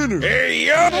out to dinner. Hey,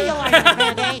 yo! Hey, you like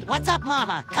Band-Aid? What's up,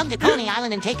 Mama? Come to Coney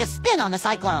Island and take a spin on the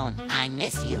cyclone. I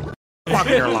miss you. Fuck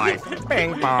your life.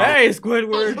 Bing bong. Hey,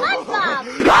 Squidward.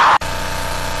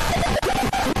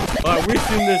 Alright, we've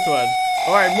seen this one.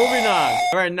 Alright, moving on.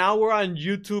 Alright, now we're on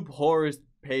YouTube Horror's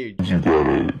page. You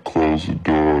gotta close the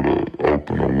door to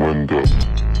open the window.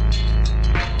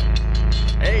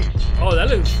 Hey. Oh, that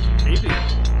looks creepy.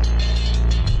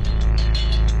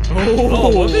 Oh,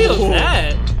 what video is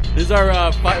that? These are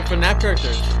FNAF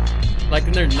characters. Like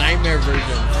in their nightmare version.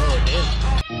 Oh, damn.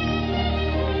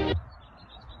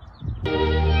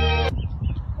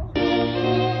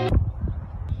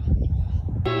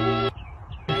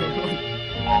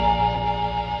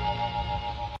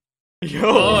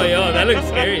 Yo, that looks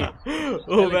scary.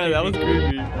 Oh man, that was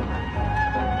creepy.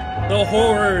 The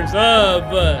horrors of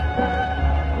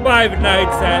Five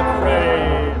Nights at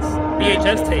Freddy's.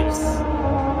 VHS tapes.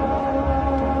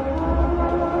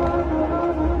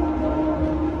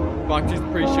 Foxy's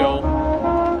pre-show.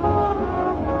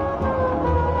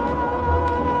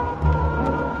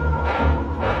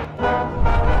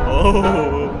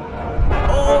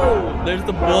 Oh, there's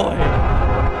the boy.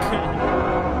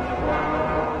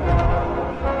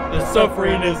 The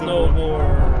suffering is no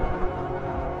more.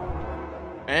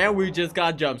 And we just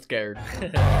got jump scared.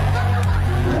 Not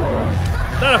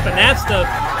a FNAF stuff.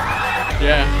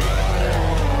 Yeah.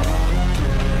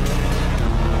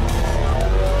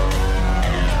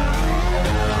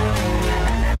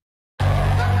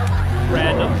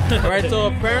 Random. Alright, so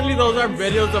apparently those are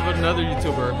videos of another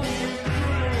YouTuber.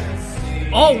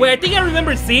 Oh, wait, I think I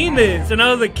remember seeing this when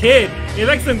I was a kid. It's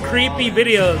like some creepy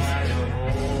videos.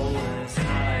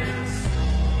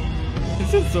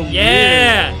 This is so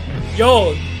weird.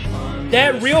 Yo,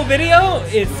 that real video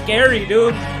is scary,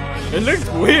 dude. It looks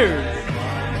weird.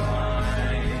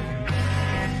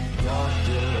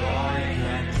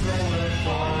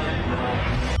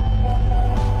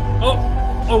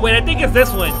 Oh, wait, I think it's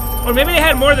this one. Or maybe they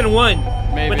had more than one.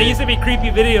 Maybe. But they used to be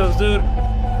creepy videos, dude.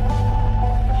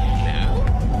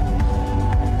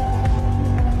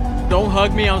 Don't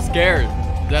hug me, I'm scared.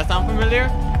 Does that sound familiar?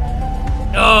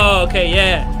 Oh, okay,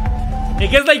 yeah.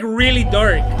 It gets like really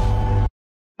dark.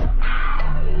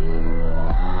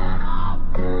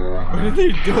 What are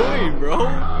they doing, bro?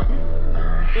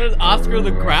 There's Oscar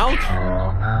the Grouch?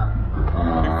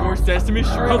 Before Sesame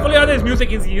Street? Hopefully all this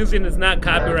music is using is not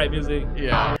copyright music.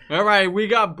 Yeah. Alright, we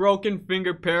got Broken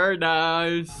Finger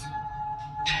Paradise.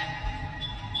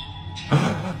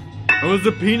 It was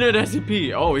the Peanut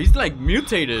SCP. Oh, he's like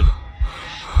mutated.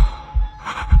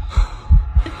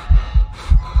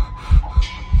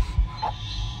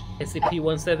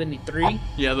 SCP-173?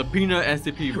 Yeah, the Peanut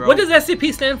SCP, bro. What does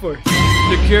SCP stand for?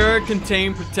 Secure,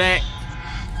 Contain, Protect.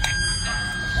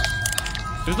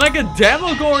 There's like a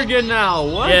Demogorgon now.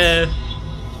 What? Yeah.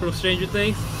 From Stranger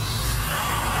Things.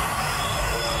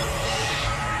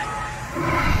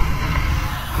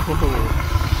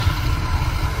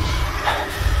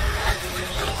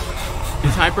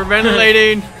 He's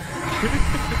hyperventilating.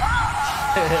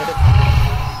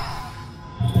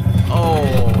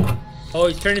 Oh,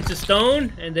 he's turned into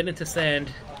stone and then into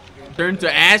sand. Turned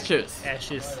to ashes.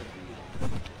 Ashes.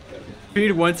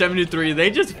 Speed 173.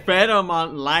 They just fed him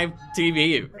on live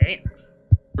TV.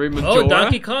 Oh,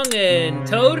 Donkey Kong and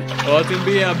Toad. Oh, it's gonna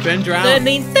be a Ben Drown. The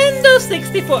Nintendo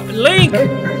 64. Link!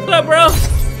 What's up, bro?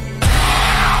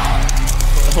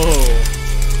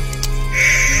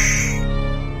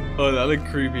 Oh, that looked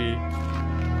creepy.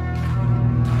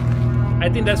 I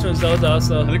think that's from Zelda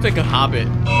also. It looks like a Hobbit.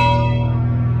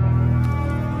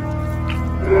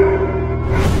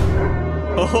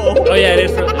 Oh yeah, it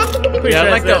is from. Yeah,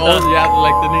 like the old, yeah,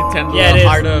 like the Nintendo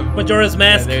Heart of Majora's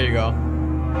Mask. Yeah, there you go.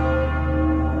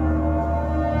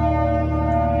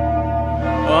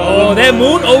 Oh, that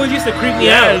moon always used to creep me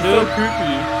out, it's dude. so creepy.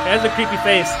 It has a creepy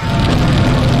face.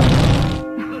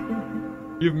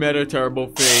 You've met a terrible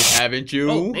fate, haven't you?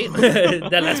 Oh,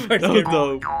 that last part scared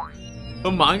me.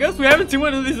 Among Us? We haven't seen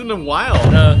one of these in a while.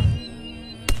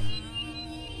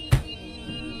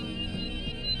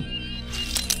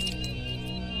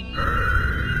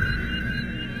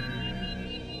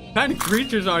 What kind of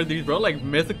creatures are these, bro? Like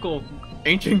mythical,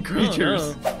 ancient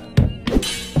creatures.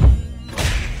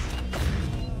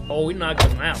 Oh, we knocked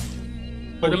him out.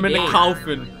 Put him in a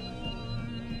coffin.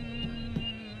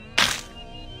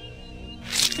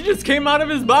 He just came out of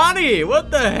his body.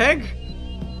 What the heck?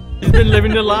 He's been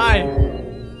living a lie.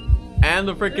 And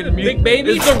the freaking big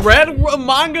baby. It's the red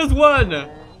Among Us one.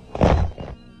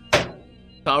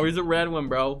 It's always a red one,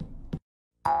 bro.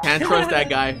 Can't trust that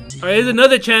guy. Alright, there's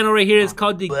another channel right here. It's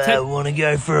called Detective. Wanna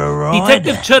go for a ride?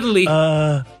 Detective Chudley.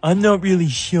 I'm not really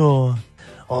sure.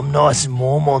 I'm nice and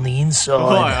warm on the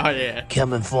inside. Oh, yeah.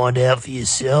 Come and find out for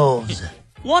yourselves.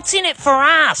 What's in it for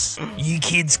us? You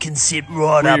kids can sit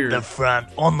right up the front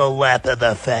on the lap of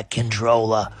the Fat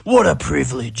Controller. What a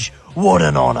privilege. What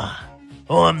an honor.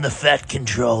 I'm the Fat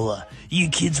Controller. You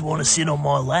kids want to sit on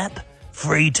my lap?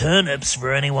 Free turnips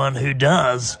for anyone who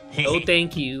does. Oh,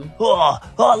 thank you. Oh,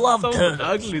 I love So turnips.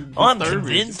 ugly, I'm disturbing.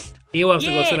 convinced. He wants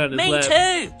to go sit on his me lap.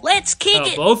 too. Let's kick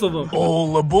it. Both of them.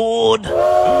 All aboard.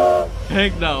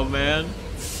 Heck no, man.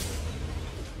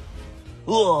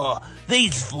 Oh,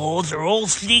 these floors are all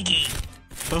sticky.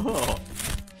 Oh.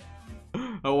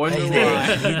 I wonder Hey there,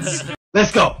 why. kids.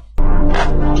 Let's go.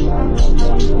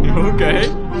 Okay.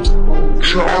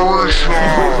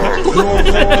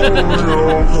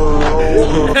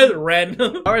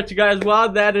 Random. Alright, you guys, well,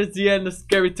 that is the end of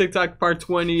Scary TikTok part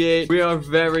 28. We are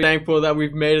very thankful that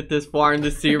we've made it this far in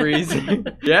this series.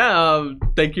 Yeah,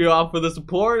 thank you all for the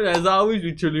support. As always,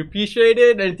 we truly appreciate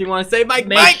it. Anything you want to say, Mike?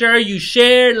 Make sure you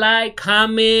share, like,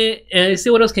 comment, and see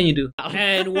what else can you do.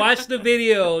 And watch the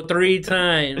video 3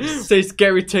 times. Say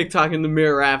Scary TikTok in the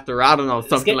mirror after. I don't know,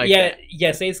 something like that.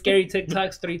 Yeah, say Scary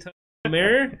TikToks 3 times in the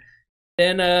mirror.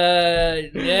 Then,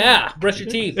 yeah, brush your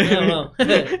teeth. I don't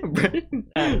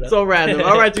know. So random.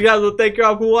 Alright, you guys, well, thank you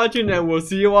all for watching, and we'll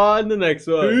see you all in the next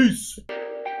one. Peace.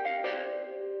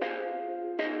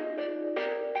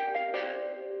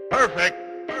 Perfect.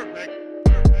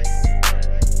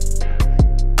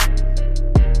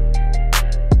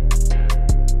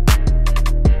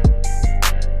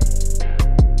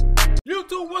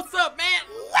 YouTube, what's up, man?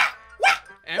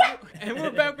 And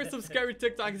we're back with some Scary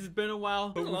TikToks. It's been a while.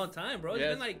 It's been a long time, bro. It's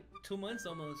been like 2 months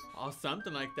almost. Oh,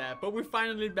 something like that. But we're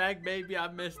finally back, baby. I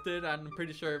missed it. I'm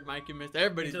pretty sure Mikey missed it.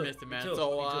 Everybody's missed it, man.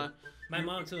 So, my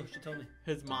mom too. She told me.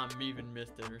 His mom even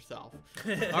missed it herself.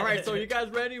 All right, so you guys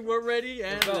ready? We're ready,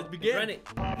 and let's begin. Run it.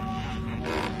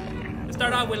 Let's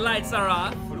start off with lights are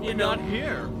off. You're not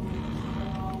here.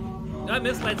 I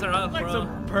miss lights are off, like bro.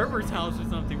 Some pervert's house or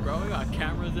something, bro. We got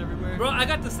cameras everywhere. Bro, I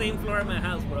got the same floor at my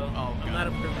house, bro. Oh, I'm not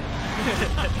a pervert.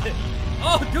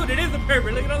 Oh, dude, it is a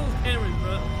pervert. Look at all those cameras,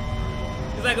 bro.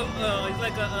 It's like a,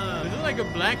 This is like a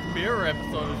Black Mirror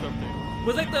episode or something.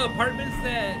 Was like the apartments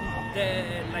that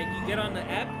like you get on the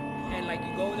app and like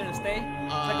you go over there and stay.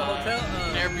 It's like a hotel.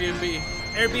 Airbnb.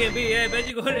 Airbnb, yeah. I bet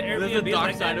you go to Airbnb. This is the dark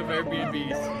like side of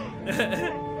Airbnbs.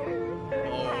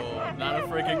 Oh, not a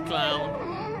freaking clown.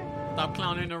 Stop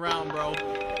clowning around, bro.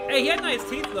 Hey, he had nice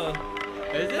teeth though.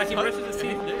 Is this like he brushes his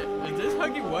teeth. Is this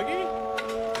Huggy Wuggy? Oh,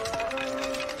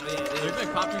 yeah, it looks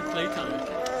like Poppy Playtime.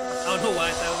 I don't know why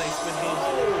I thought like Squid Game.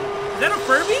 Is that a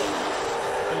Furby?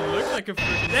 It looks like a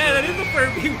Furby. Yeah, that is a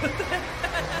Furby. What the heck?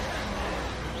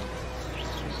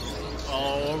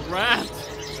 Oh, a rat.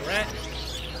 Rat.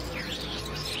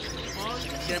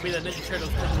 It's gonna be the Ninja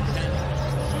Turtles.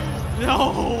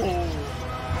 No.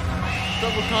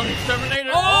 Double call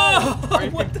exterminator. Oh! Or you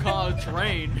can call it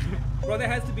train. Bro, that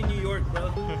has to be New York,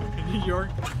 bro. New York.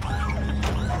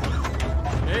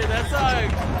 Hey, that's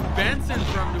Benson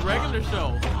from the regular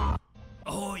show.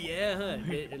 Oh yeah, huh?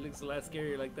 It looks a lot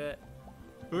scarier like that.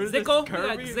 Who is Zickle? this?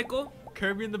 Kirby? Yeah, Zickle?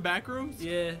 Kirby in the back rooms?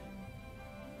 Yeah.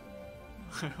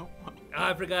 Oh,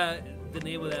 I forgot the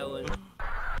name of that one.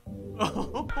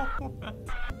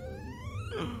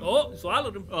 Oh,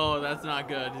 swallowed him. Oh, that's not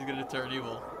good. He's gonna turn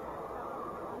evil.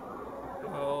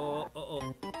 Oh,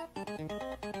 uh-oh.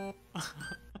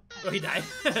 Oh, he died.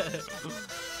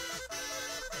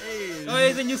 Hey. Oh,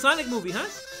 it's a new Sonic movie, huh?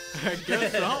 I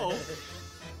guess so.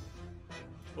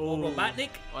 Oh, Robotnik?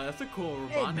 Oh, that's a cool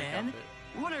Robotnik outfit.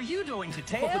 What are you doing to Oh,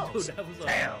 Tails? dude, that was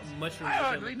a mushroom. I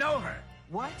hardly know her.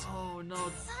 What? Oh, no.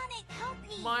 Sonic, help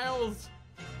me. Miles.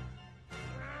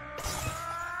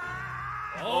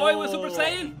 Oh, it was Super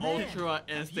Saiyan? Ultra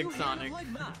Instinct Sonic.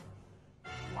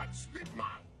 What's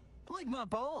like my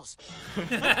balls?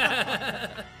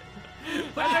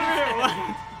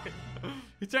 What?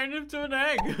 He turned into an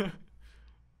egg.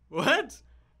 What?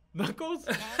 Knuckles?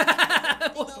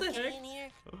 What the heck?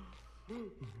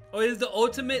 Oh, he's the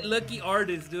ultimate lucky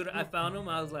artist, dude. I found him.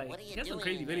 I was like, he has some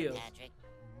crazy videos.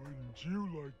 Wouldn't you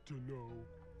like to know?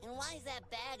 And why is that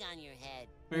bag on your head?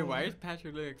 Wait, why is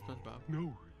Patrick looking SpongeBob?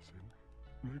 No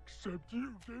reason. Except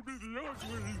you gave me the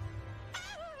ugly.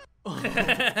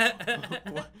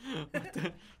 What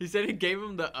he said he gave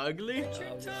him the ugly?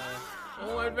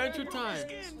 Oh, Adventure Time.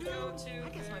 I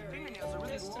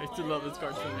used to love this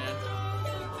cartoon, man.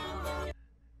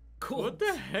 Cool. What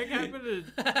the heck happened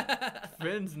to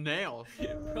Finn's nails?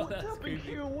 Bro, that's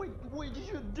creepy. Why did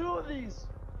you do this?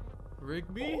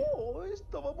 Rigby? Oh,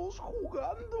 estábamos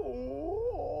jugando.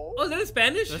 Oh, is that in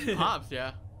Spanish? That's Pops,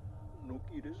 yeah. ¿No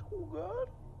quieres jugar?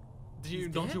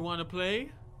 Don't you want to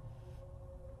play?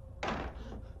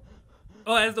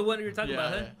 Oh, that's the one you were talking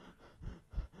about, huh?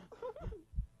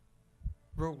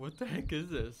 Bro, what the heck is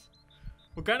this?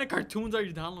 What kind of cartoons are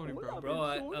you downloading, bro? Bro,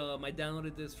 I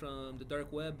downloaded this from the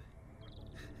dark web.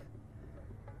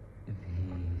 If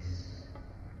he's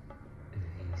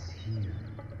here,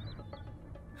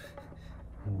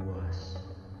 who was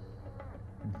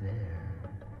there?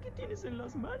 ¿Qué tienes en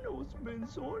las manos,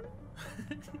 Benson?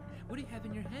 What do you have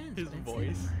in your hands? His Benson?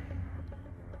 voice.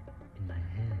 In my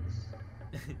hands.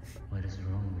 What is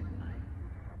wrong with my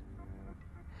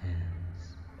hands?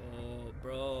 Oh,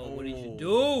 bro, what did you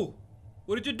do?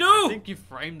 What did you do? I think you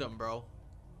framed them, bro.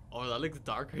 Oh, that looks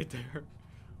dark right there.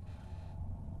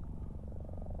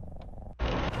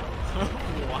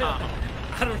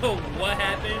 I don't know what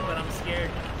happened, but I'm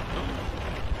scared.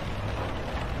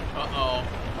 Uh-oh.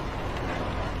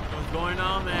 What's going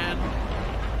on, man?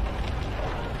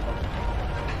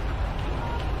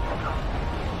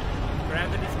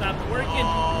 Gravity stopped working.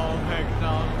 Oh, heck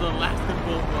no. The lasting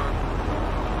bullworm.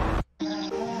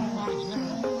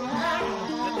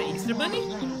 Is that the Easter Bunny?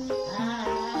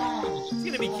 It's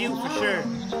gonna be cute for sure.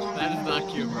 That is not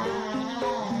cute, bro.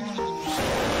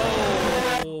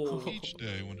 Oh. Each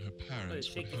day when her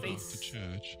parents would head off to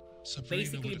church, Sabrina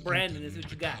Basically, would Brandon open is what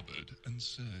her you got. cupboard and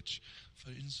search,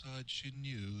 for inside she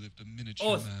knew lived a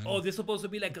miniature man. Oh, this is supposed to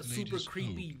be like a with super ladies'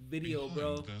 creepy hope video,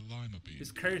 bro. behind their lima bean.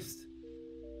 It's cursed.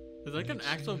 It's like an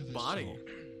actual body.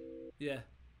 Yeah.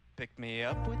 Pick me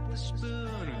up with the spoon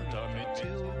and tie me to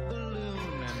a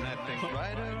balloon. And I think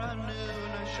right around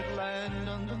noon I should land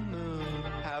on the moon.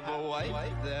 Have a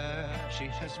wife there, she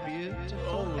has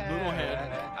beautiful hair. Little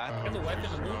head. Have a wife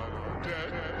in the moon?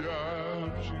 Dead,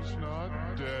 yeah, she's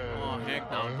not dead. Oh,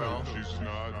 heck no, bro. She's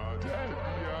not dead,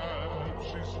 yeah,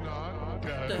 she's not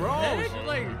dead. Bro, she's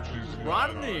like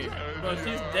Rodney. Bro,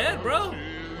 she's dead, bro.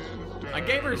 I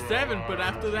gave her 7, but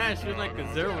after that, she's like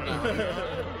a 0 now.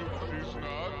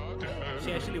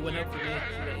 She actually went up for me.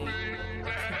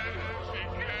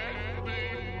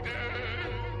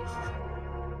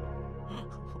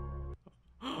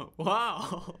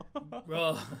 Wow.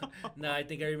 Bro, nah, I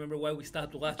think I remember why we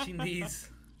stopped watching these.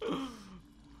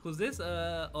 Who's this?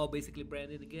 Oh, basically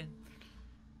Brandon again.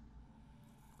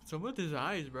 Some with his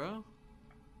eyes, bro.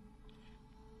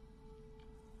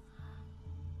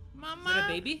 Mama. Is that a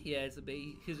baby? Yeah, it's a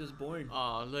baby. He's just born.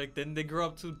 Oh, look, then they grow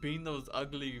up to being those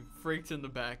ugly freaks in the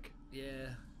back.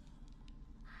 Yeah.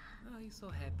 Oh, he's so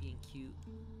happy and cute.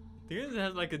 I think it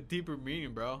has like a deeper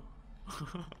meaning, bro.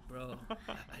 Bro,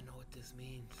 I know what this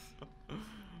means. What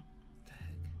the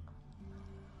heck?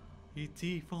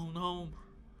 E.T. phone home.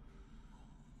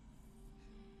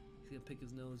 He's gonna pick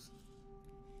his nose.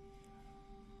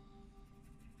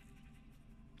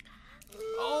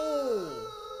 Oh!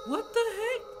 What the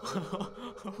heck?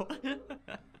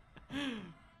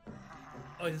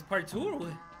 Oh, is this part 2 or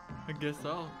what? I guess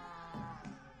so.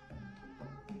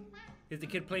 Is the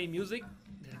kid playing music?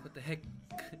 What the heck?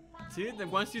 See,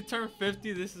 then once you turn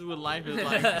 50, this is what life is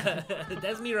like.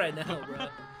 That's me right now, bro.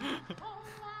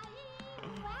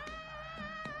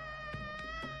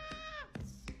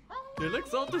 They look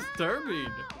so disturbing.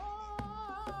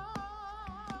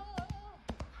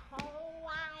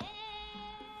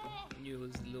 You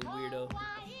was a little weirdo.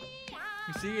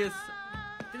 You see, it's...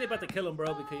 I think they about to kill him,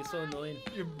 bro, because he's so annoying.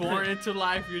 You're born into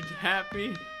life, you're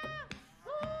happy.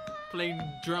 Playing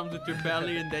drums with your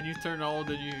belly, and then you turn old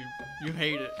and you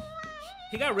hate it.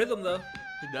 He got rhythm, though.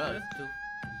 He does.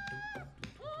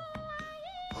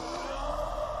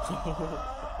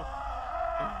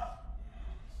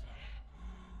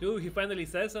 Dude, he finally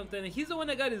said something. He's the one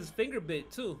that got his finger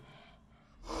bit, too.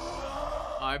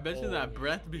 Oh, I bet you that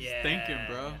breath be stinking,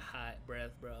 bro. Hot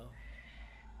breath, bro.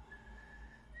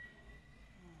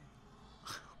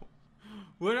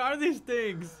 What are these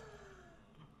things?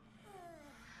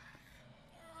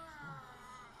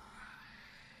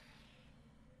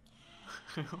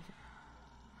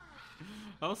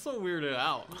 I was so weirded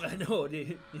out. I know,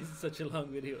 dude. This is such a long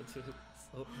video, too.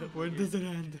 So when does it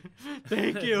end?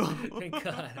 Thank you. Thank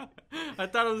God. I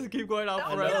thought it was keep going out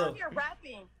Don't forever. get on here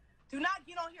rapping. Do not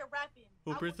get on here rapping.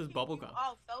 Who Princess Bubblegum?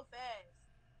 Oh, so fast.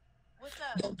 What's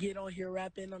up? Don't get on here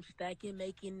rapping. I'm stacking,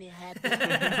 making it happen.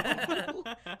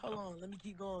 Hold on, let me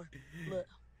keep going. Look.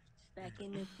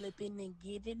 Stacking and flipping and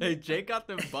getting. Hey, Jake got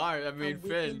them bars. I mean,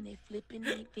 Finn. And flipping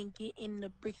and getting the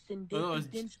bricks and Oh,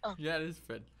 dividends up. yeah, it is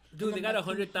Finn. Dude, they got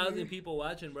 100,000 people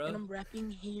watching, bro. And I'm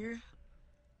rapping here.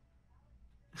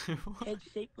 Head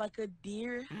shaped like a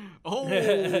deer. Oh,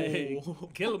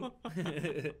 kill him.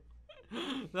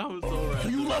 That was so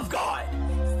random. You love God.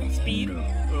 Speed. A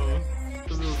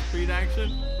little speed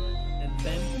action. And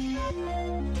then.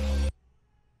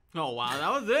 Oh wow,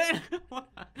 that was it.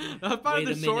 That was probably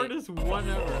the shortest one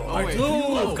ever. Oh Part wait, 2.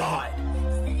 Oh God.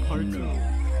 Part 2.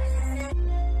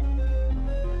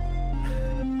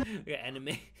 Yeah,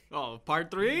 anime. Oh,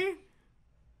 part 3?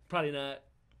 Probably not.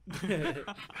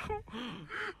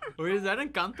 Wait, is that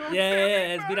Encanto?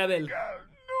 Yeah, it's Mirabel.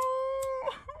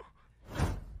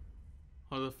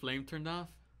 Oh, the flame turned off?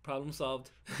 Problem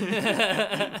solved.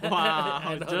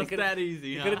 Wow, just that easy.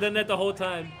 You Huh? could have done that the whole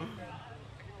time.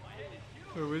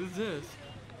 Wait, what is this?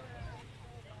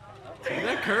 Is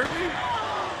that Kirby?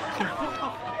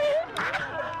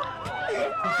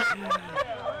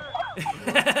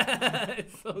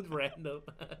 It's so random.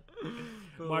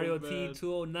 Oh, Mario man. T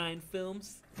 209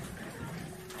 films.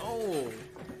 Oh.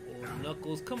 Oh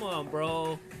Knuckles, come on,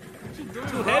 bro. Too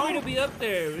Too heavy to be up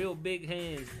there. Real big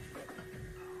hands.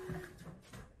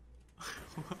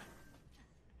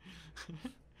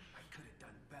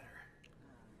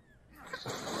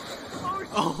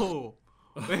 Oh.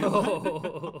 Wait,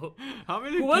 Oh. how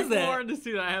many Who was people that? are in the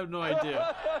scene? I have no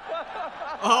idea.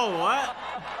 Oh, what?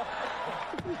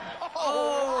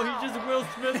 Oh, he just Will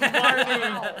Smith Marty.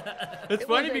 It's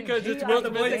funny because it's Will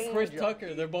Smith and Chris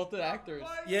Tucker. They're both the actors.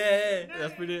 Yeah.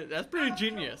 That's pretty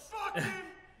genius.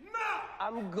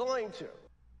 I'm going to.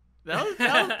 That was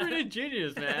pretty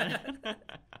genius, man.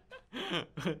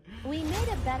 We made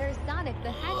a better Sonic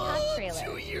the Hedgehog trailer.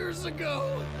 2 years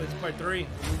ago, It's part 3.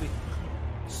 The movie.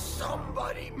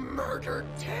 somebody murdered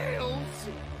Tails.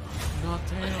 Not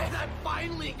And Tails. I'm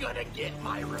finally gonna get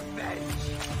my revenge.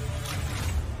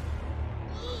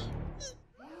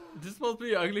 Is this supposed to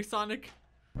be Ugly Sonic?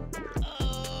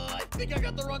 I think I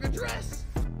got the wrong address.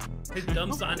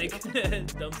 Dumb Sonic.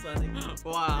 Dumb Sonic.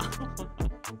 Wow.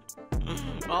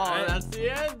 Oh, that's the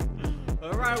end.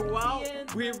 All right, well,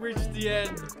 we've reached the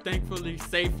end, thankfully,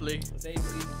 safely.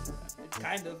 Safely.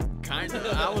 Kind of. Kind of.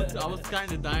 I was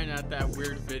kind of dying at that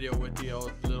weird video with the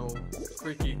old little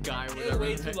freaky guy,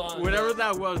 way too long, whatever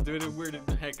that was, dude. It weirded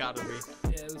the heck out of me.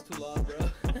 Yeah, it was too long,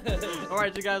 bro. All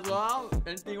right, you guys. Well,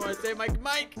 anything you want to say,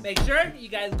 Mike? Make sure you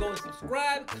guys go and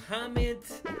subscribe,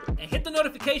 comment, and hit the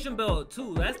notification bell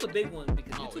too. That's the big one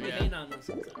because YouTube is hating on us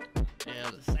sometimes. Yeah,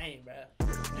 It's the same, bro.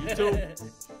 YouTube.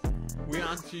 We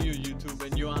onto you, YouTube,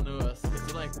 and you onto us.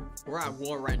 It's like we're at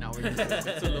war right now.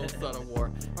 It's a little subtle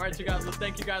war. All right, you guys. Well,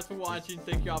 thank you guys for watching.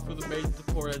 Thank you all for the amazing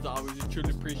support as always. We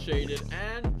truly appreciate it,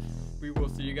 and we will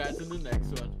see you guys in the next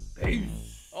one.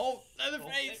 Peace. Oh, another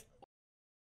face.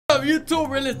 What's up, YouTube?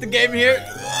 Realistic Game here.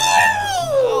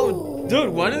 Oh, dude,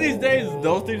 one of these days,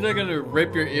 those things are gonna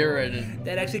rip your ear in.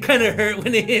 That actually kind of hurt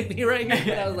when it hit me right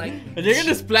here. I was like, and you're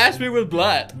gonna splash me with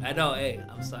blood. I know. Hey,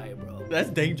 I'm sorry, bro. That's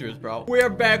dangerous, bro. We are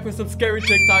back with some scary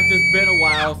TikTok. It's been a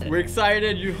while. We're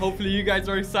excited. Hopefully you guys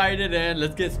are excited, and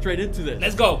let's get straight into this.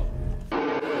 Let's go. All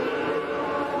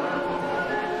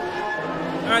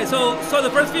right, so the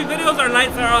first few videos, our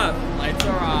lights are off. Lights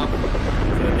are off. So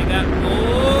they got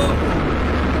oh,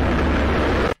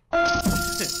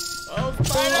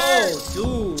 spider! Oh,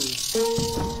 dude.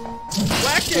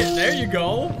 Whack it. There you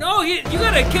go. No, you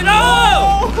gotta get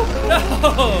off.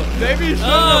 No. Maybe you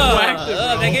shouldn't have whacked it,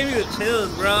 bro. That gave me the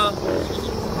chills, bro.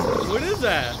 What is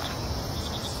that?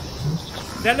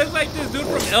 That looks like this dude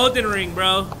from Elden Ring,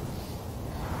 bro.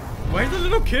 Why is the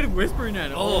little kid whispering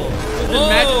at him? Oh. His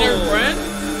imaginary friend?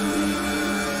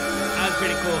 That was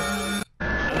pretty cool.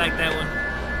 I like that one.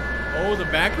 Oh, the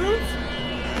back rooms?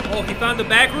 Oh, he found the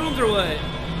back rooms or what?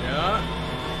 Yeah.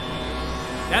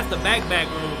 That's the back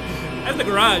room. That's the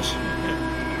garage.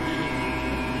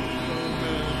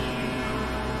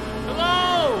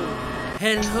 Hello!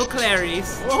 Hello,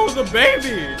 Clarice. Oh, the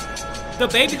baby! The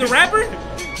baby, the rapper?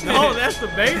 No, that's the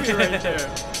baby right there.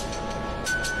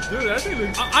 Dude, that thing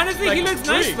looks honestly, like he looks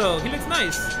nice though. He looks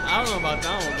nice. I don't know about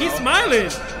that one, bro. He's smiling.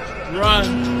 Run.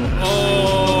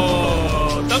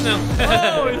 Oh, thumbnail.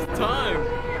 Oh, it's time.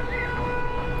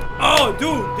 Oh,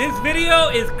 dude, this video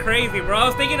is crazy, bro. I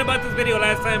was thinking about this video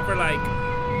last time for like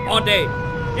all day.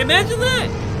 Imagine that.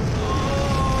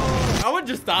 I would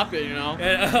just stop it, you know?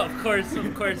 Of course. I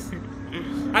just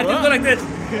go like this.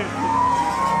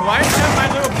 Why is that my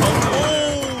little pony?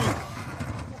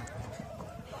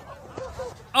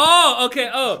 Oh, okay.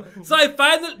 Oh, so I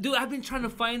find the dude. I've been trying to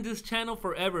find this channel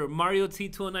forever. Mario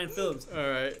T209 Films. All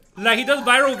right. Like he does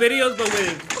viral videos, but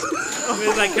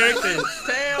with like characters.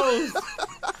 Tails.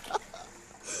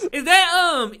 Is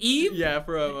that Eve? Yeah,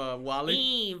 from Wally.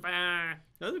 Eve.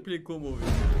 That's a pretty cool movie.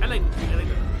 I like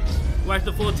that. Watch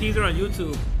the full teaser on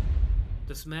YouTube.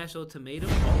 The Smash Ultimatum.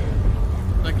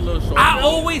 Like a little short. I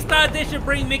always thought they should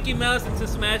bring Mickey Mouse into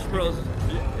Smash Bros.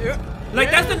 Yeah. Like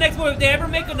that's the next one. If they ever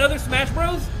make another Smash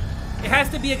Bros, it has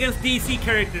to be against DC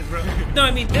characters, bro. No,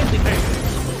 I mean Disney characters.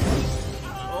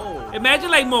 Oh. Imagine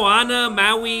like Moana,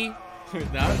 Maui. They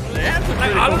have some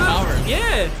Like pretty all cool of them. powers.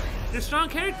 Yeah, they're strong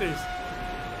characters.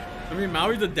 I mean,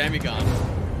 Maui's a demigod.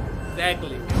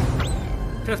 Exactly.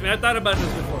 Trust me, I thought about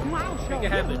this before. Make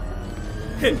it happen.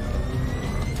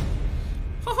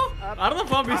 I don't know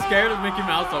if I'll be scared of Mickey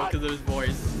Mouse though because of his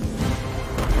voice.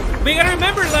 But you gotta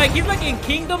remember, like he's like in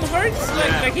Kingdom Hearts,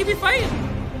 like he be fighting.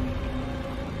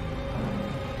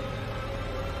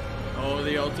 Oh,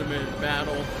 the ultimate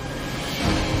battle.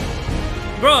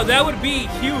 Bro, that would be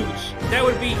huge. That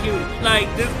would be huge. Like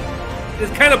this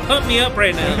kind of pumped me up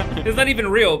right now. It's not even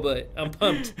real, but I'm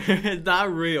pumped. It's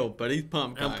not real, but he's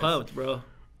pumped, guys. I'm pumped, bro.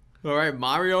 All right,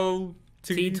 Mario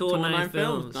T209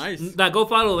 Films. Nice. Now go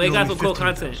follow. They got some cool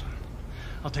content.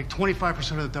 I'll take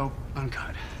 25% of the dope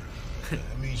uncut. That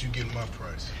means you get my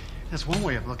price. That's one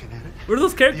way of looking at it. Where are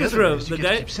those characters The other from? is The you get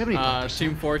guy? to keep 75%.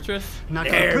 Team Fortress. Not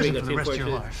go to There we prison go, for the Team rest of your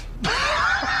Fortress. life.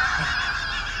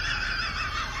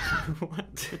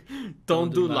 What?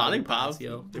 Don't do lollipops.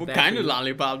 yo. They're What bad kind for of you.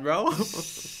 lollipop, bro?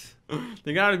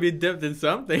 They gotta be dipped in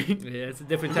something. Yeah, it's a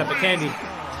different type of candy. 2, 1,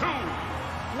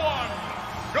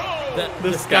 go!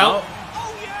 The scout.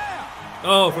 Oh, yeah!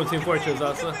 Oh, from Team Fortress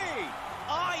also. Look at me.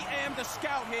 I am the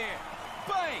scout here.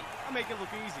 Bang! I make it look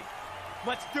easy.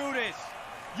 Let's do this.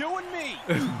 You and me.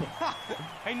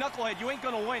 Hey, knucklehead, you ain't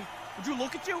gonna win. Would you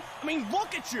look at you? I mean,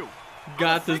 look at you.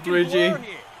 Got this, Freaking blur 3G. here.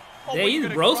 Oh, Yeah, what, he's you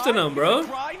gonna roasting cry? him, bro. You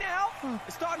gonna cry now?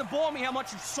 It's starting to bore me how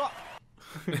much you suck.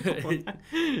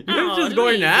 You're just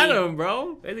going at him,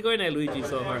 bro. Why is he going at Luigi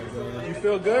so hard, bro? You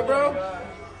feel good, bro?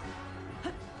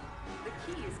 The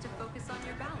key is to focus on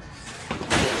your balance.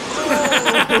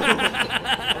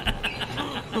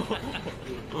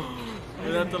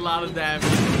 That's a lot of damage.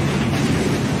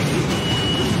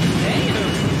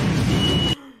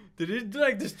 Damn. Did he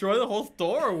like destroy the whole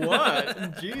store or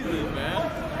what? Jesus,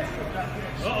 man.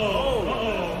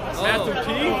 Master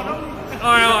Chief.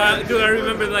 Oh no, dude, I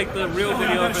remember like the real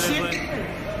video of it. Like,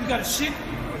 You got a shit?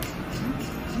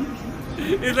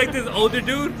 it's like this older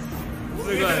dude. Look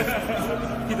at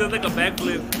that. He does like a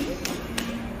backflip.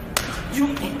 You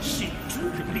ain't shit.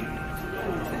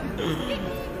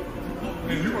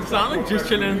 Sonic just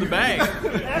chilling in the bag. That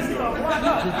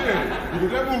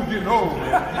move getting old.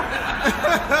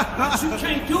 But you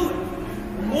can't do it.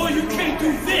 Or you can't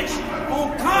do this.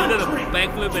 On He does a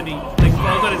backflip and he like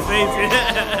falls on his face.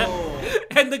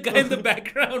 And the guy in the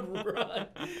background run.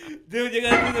 Dude, you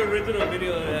gotta see the original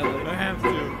video of that one. I have to.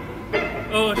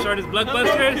 Oh, shortest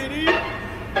blockbusters?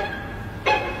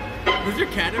 Does your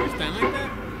cat ever stand like that?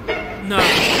 No. I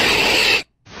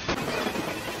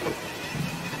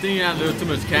think you have a little too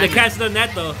much cat. The cat's done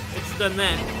that though. It's done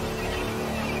that.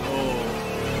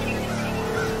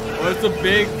 Oh, it's a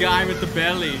big guy with the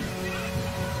belly.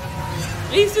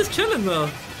 He's just chilling though.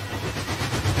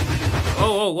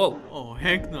 Oh, whoa, whoa. Oh,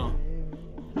 heck no.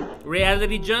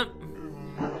 Reality jump?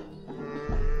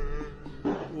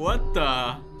 What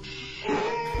the?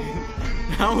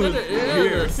 That was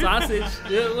weird. Sausage.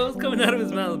 Yeah, what was coming out of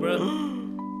his mouth, bro?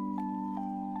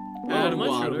 Add mushroom.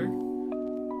 water.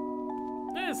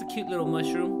 Yeah, it's a cute little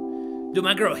mushroom. Dude,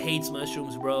 my girl hates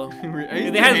mushrooms, bro. I used If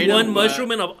to they have hate one them, but-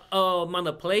 mushroom in a, on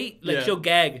a plate, like Yeah. she'll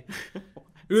gag.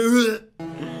 Wait,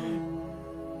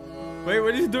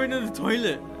 what is he doing in the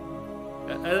toilet?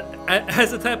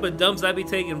 That's the type of dumps I be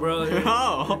taking, bro.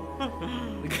 Oh.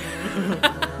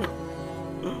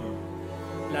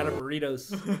 A lot of burritos.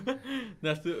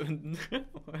 That's a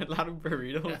lot of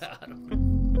burritos.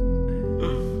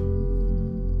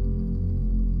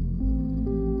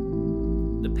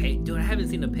 The pay, dude, I haven't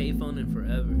seen a payphone in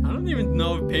forever. I don't even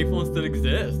know if payphones still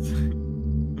exist.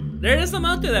 There is some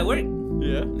out there that work.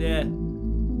 Yeah. Yeah.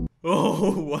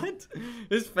 Oh, what?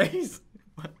 His face.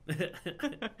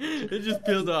 It just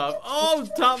peeled off. Oh,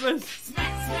 Thomas.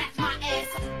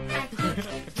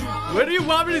 What do you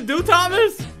want me to do,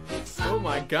 Thomas? Oh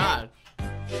my God.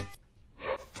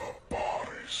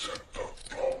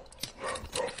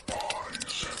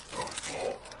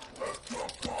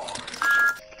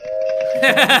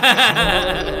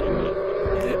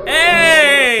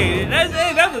 Hey,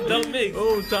 that's a dope mix.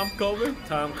 Oh, Tom Coburn.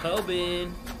 Tom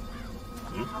Coburn.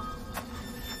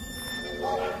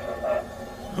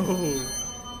 Oh.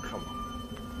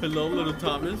 Hello, little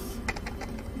Thomas.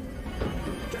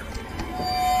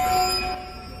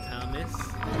 Thomas.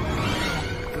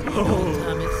 Oh.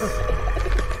 Thomas.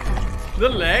 The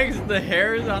legs, the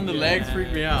hairs on the legs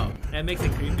freak me out. That makes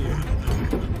it creepier.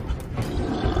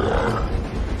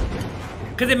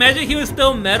 Cause imagine he was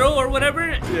still metal or whatever,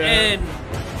 and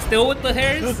still with the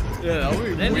hairs. Yeah, that would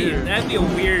be That'd weird. that'd be a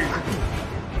weird.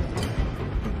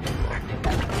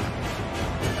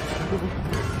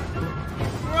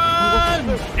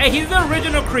 Run! Hey, he's the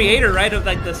original creator, right, of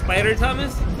like the Spider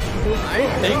Thomas? I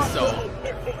think so.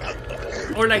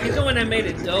 Or like he's the one that made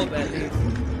it dope at least.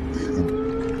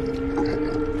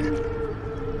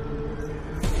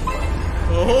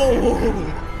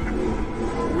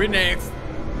 Oh, we're next.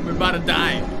 We're about to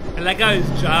die. I like how his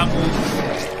jaw moves.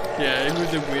 Yeah, it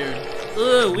was weird.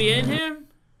 Ugh, we in here?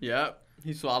 Yep,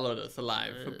 he swallowed us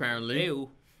alive, apparently. Ew.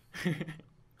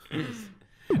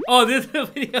 Oh, this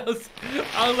videos.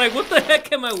 I was like, what the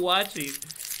heck am I watching?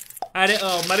 I didn't.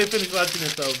 Oh, I didn't finish watching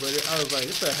it though, but I was like,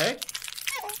 what the heck?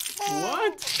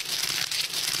 What?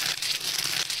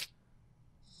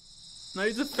 Now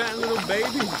he's a fat little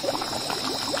baby.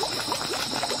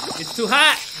 It's too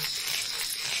hot.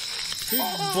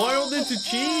 He's boiled into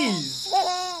cheese.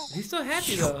 He's so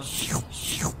happy though. So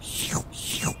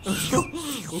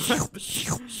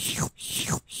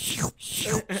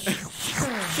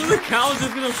the cow's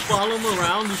just gonna follow him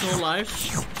around his whole life?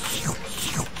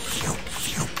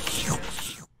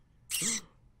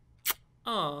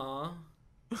 Aww.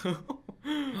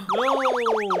 No!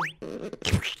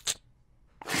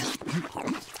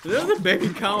 There's a baby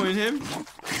cow in him.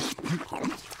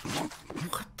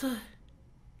 What the?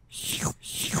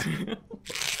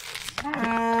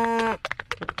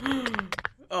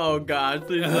 Oh God,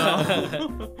 please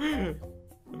no.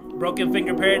 Broken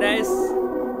Finger Paradise?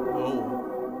 Oh.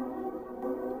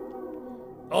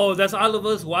 Oh, that's all of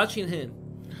us watching him.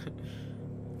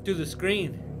 Through the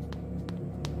screen.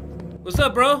 What's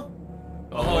up, bro?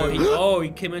 Oh, he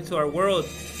came into our world.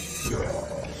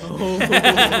 Oh.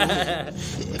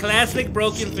 Classic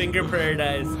Broken Finger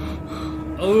Paradise.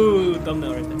 Oh,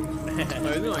 thumbnail right there. Oh,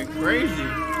 he's going crazy.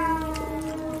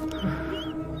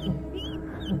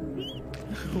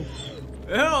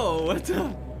 Oh, what's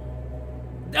up?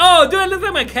 Oh, dude, it looks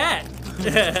like my cat.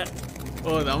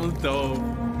 Oh, that one's dope.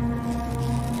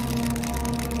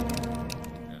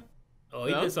 Oh,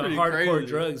 he did some hardcore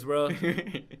drugs, bro.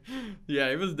 Yeah,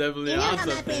 he was definitely on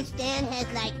something.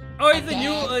 Oh, he's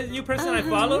a new person I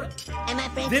followed.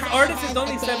 This artist is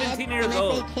only 17 years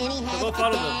old. So go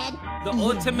follow him. The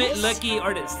ultimate lucky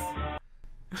artist.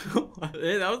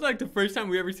 That was like the first time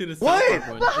we ever seen a Wait,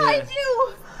 one. behind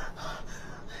you!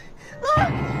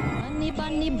 Bunny,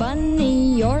 bunny,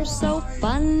 bunny, you're so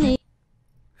funny.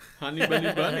 Honey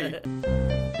bunny bunny.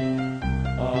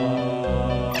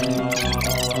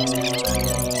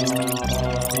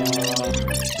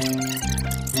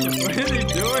 What are they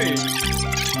doing?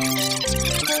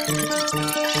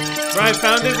 Bro, I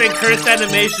found this in Cursed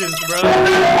Animations, bro.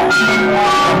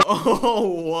 Oh,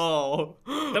 wow.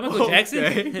 Is that Michael Jackson?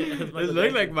 Okay. It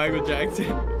looked like Michael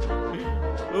Jackson.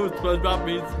 Oh, SpongeBob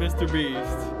meets Mr.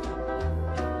 Beast.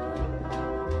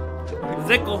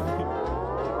 Zickle.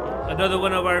 Another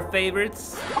one of our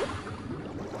favorites.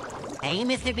 Hey,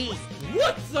 Mr. Beast.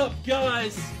 What's up,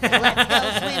 guys?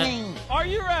 Let's go swimming. Are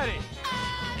you ready?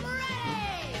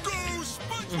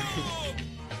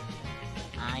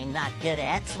 I'm not good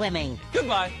at swimming.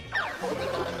 Goodbye.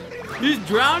 He's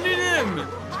drowning him.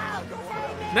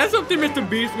 That's something Mr.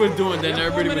 Beast was doing, then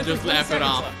everybody would just laugh it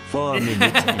off. 4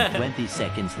 minutes and 20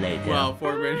 seconds later. Wow,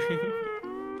 4 minutes.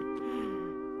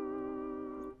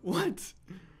 What?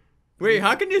 Wait,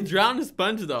 how can you drown a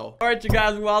sponge though? Alright you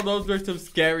guys, well those were some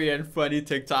scary and funny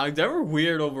TikToks. They were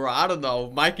weird overall, I don't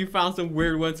know. Mikey found some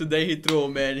weird ones today, he threw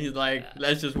them in. He's like,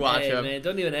 let's just watch them. Man,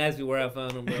 don't even ask me where I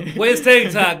found them, bro. Well, it's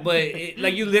TikTok, but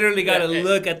like you literally gotta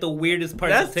look at the weirdest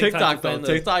parts That's of TikTok. though.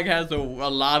 TikTok has a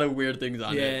lot of weird things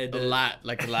on it. A lot.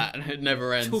 It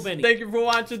never ends. Too many. Thank you for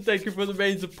watching. Thank you for the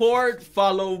main support.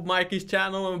 Follow Mikey's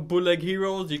channel and Bootleg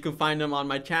Heroes. You can find them on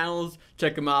my channels.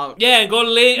 Check them out. Yeah, and go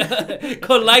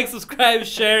like, subscribe,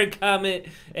 share, comment,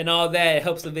 and all that. It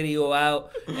helps the video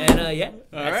out. And yeah,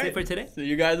 that's it for today. See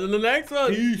you guys in the next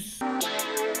one. Peace.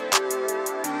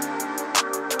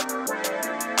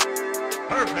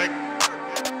 Perfect.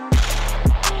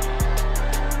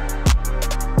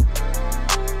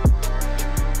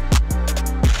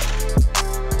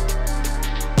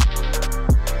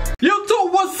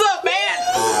 YouTube, what's up, man?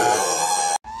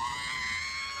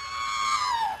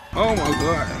 Oh my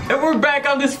god. And we're back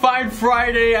on this fine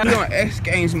Friday. I'm doing X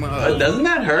Games mode. Doesn't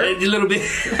that hurt? A little bit.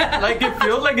 Like it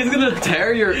feels like it's gonna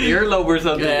tear your earlobe or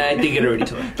something. Yeah, I think it already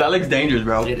tore. That looks dangerous,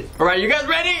 bro. Alright, you guys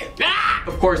ready? Ah!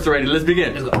 Of course they're ready. Let's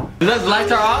begin. Let's go. Is that the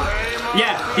lights are off?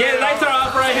 Yeah, the lights are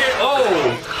off right here.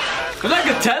 Oh! It's like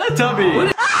a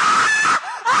Teletubby.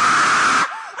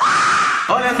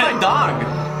 Oh, that's my dog.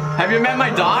 Have you met my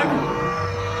dog?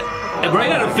 Hey, bro, you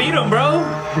gotta feed him, bro.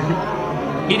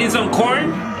 Eating some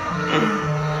corn?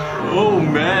 Oh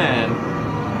man.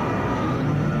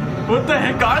 What the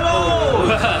heck are those?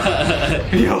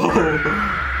 Yo.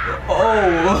 Oh.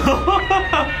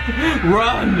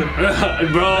 Run.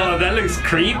 Bro, that looks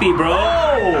creepy, bro.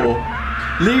 Oh.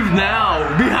 Leave now.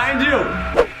 Behind you.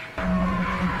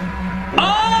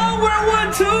 Oh, we're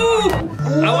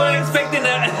 1-2. I wasn't expecting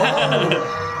that.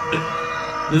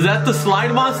 Is that the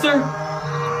slide monster?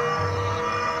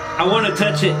 I want to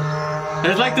touch it.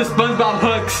 It's like the SpongeBob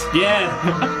hooks. Yeah.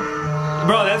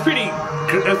 Bro, that's pretty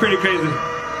crazy.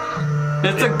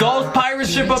 It's a ghost pirate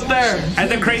ship up there.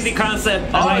 That's a crazy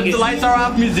concept. Oh, it's the lights are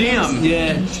off museum.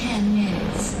 Yeah. 10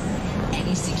 minutes.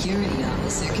 Any security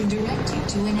officer can direct you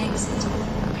to an exit.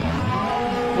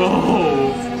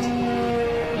 Oh.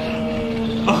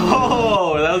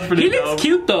 Oh, that was pretty He dope. looks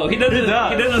cute though. He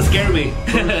doesn't scare me.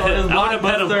 I want to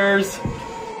pet him.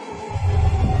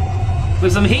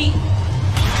 with some heat.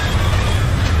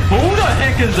 Who the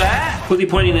heck is that? Who's he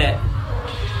pointing at?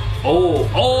 Oh,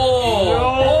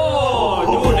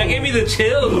 dude, that gave me the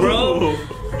chills, bro.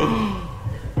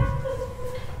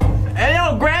 Hey,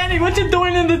 yo, Granny, what you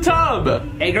doing in the tub?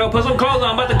 Hey, girl, put some clothes on.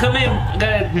 I'm about to come in.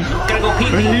 Gotta go pee.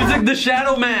 He's like the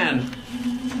Shadow Man.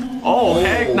 Oh,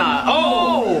 heck nah.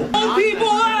 Oh, people!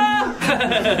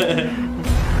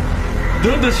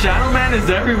 Dude, the Shadow Man is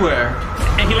everywhere.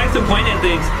 And he likes to point at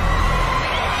things.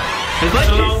 It's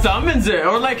like he summons it,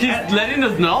 or like he's letting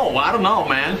us know. I don't know,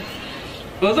 man.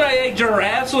 Those are like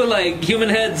giraffes with like human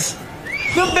heads.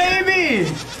 The baby!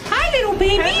 Hi, little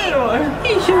baby. Hello.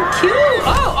 He's so cute.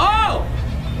 Oh!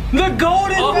 The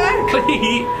golden back!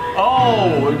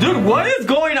 Oh, dude, what is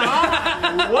going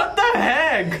on? What the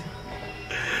heck?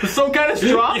 It's so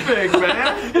catastrophic,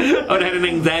 man. I would have had an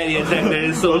anxiety attack there.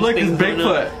 It's so like his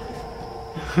Bigfoot.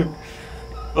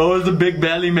 Oh, it's a big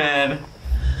belly man.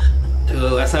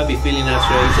 Dude, that's how I be feeling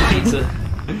after I eat some pizza.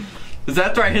 It's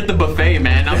after I hit the buffet,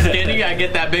 man. I'm skinny, I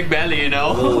get that big belly, you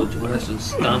know? Oh, dude, that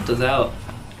just stomped us out.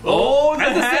 Oh,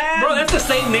 that's the same, bro, that's the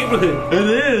same neighborhood. It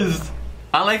is.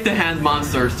 I like the hand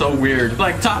monster. It's so weird.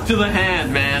 Like, talk to the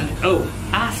hand, man. Oh,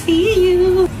 I see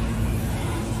you.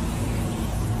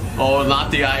 Oh, not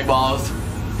the eyeballs.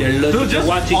 They're looking, dude, just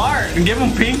watching. fart and give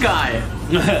him pink eye.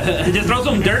 Just throw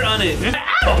some dirt on it.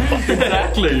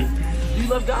 Exactly. You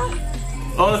love God?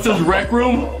 Oh, this is Rec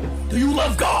Room? Do you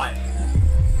love God?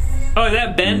 Oh, is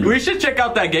that Ben? We should check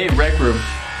out that game, Rec Room.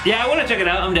 Yeah, I want to check it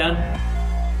out. I'm down.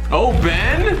 Oh,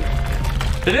 Ben?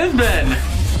 It is Ben.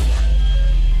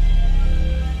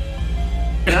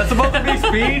 That's supposed to be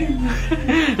Speed?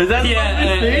 Is that supposed to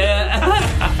be Speed? Yeah.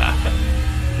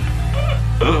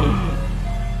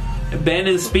 Ben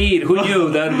and Speed. Who knew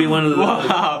that would be one of the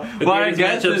wow. The well, I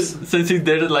guess since he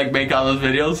did it, like, make all those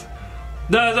videos.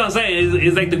 No, that's what I'm saying.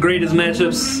 It's like the greatest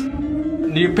matchups.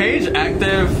 New page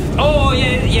active. Oh,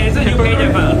 yeah, it's a new page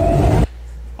I found.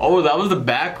 Oh, that was the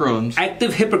back rooms.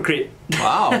 Active hypocrite.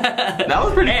 Wow. That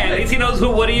was pretty Hey, at least he knows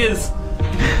what he is.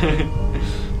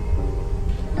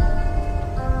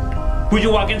 Would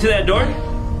you walk into that door?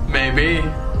 Maybe.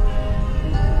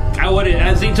 I wouldn't.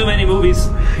 I've seen too many movies.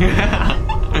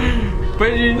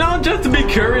 But you know, just to be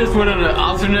curious what an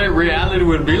alternate reality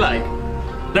would be like.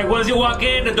 Like once you walk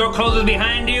in, the door closes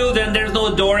behind you, then there's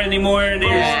no door anymore, and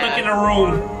you're stuck in a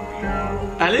room.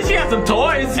 At least you got some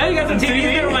toys. Yeah, you got some TV.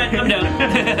 Never mind, I'm down.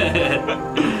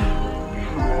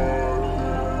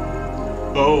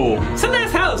 Oh. It's a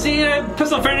nice house. See, I put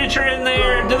some furniture in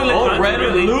there. Doesn't look fancy, red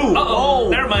really. and blue. Uh-oh,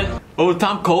 never mind. Oh,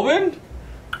 Tom Coben?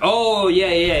 Oh,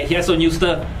 yeah. He has some new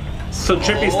stuff. Some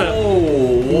trippy stuff.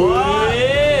 Oh, what?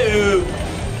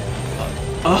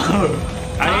 I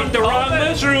ate the wrong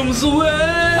mushrooms. Tom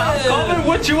Coben,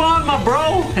 what you want, my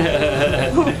bro?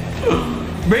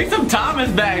 Bring some Thomas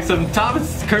back. Some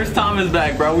Curse Thomas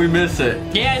back, bro. We miss it.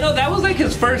 Yeah, I know. That was like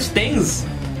his first things.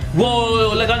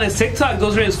 Whoa, like on his TikTok,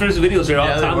 those were his first videos. They're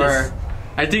all Thomas. Were.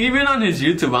 I think even on his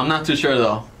YouTube, I'm not too sure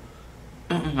though.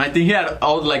 I think he had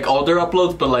older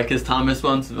uploads, but like his Thomas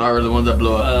ones are the ones that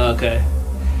blew up. Okay.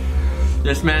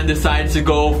 This man decides to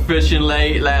go fishing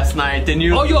late last night. Then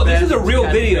you. Oh, yo, this is a real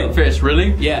video. Fish,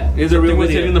 really? Yeah, it's a real was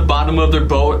video. hitting the bottom of their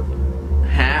boat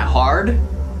hard.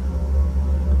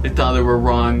 They thought they were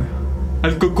wrong.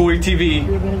 That's Kukui TV.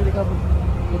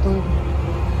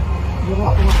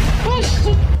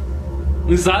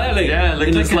 You saw that? Like, yeah,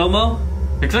 in the slow mo.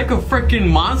 It's like a freaking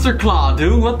monster claw,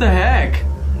 dude. What the heck?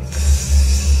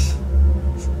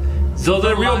 So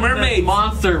they're real mermaids.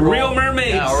 Monster. Real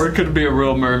mermaids. Yeah, or it could be a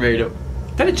real mermaid. Is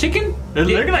that a chicken? It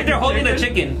looks like they're holding a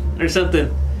chicken or something.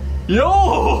 Yo!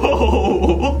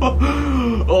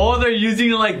 Oh, they're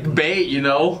using like bait, you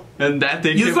know, and that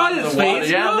thing. You saw his face?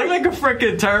 Yeah, they're like a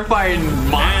freaking terrifying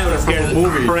monster from a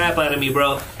movie. Crap out of me,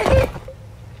 bro.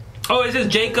 Oh, it's just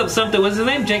Jacob something. What's his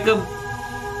name? Jacob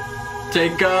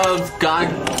Glasgow?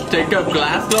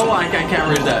 I can't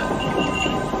read that.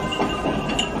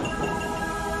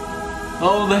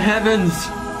 Oh, the heavens.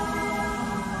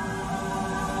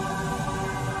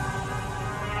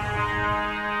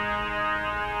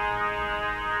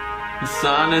 The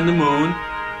sun and the moon.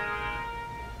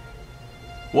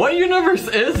 What universe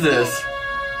is this?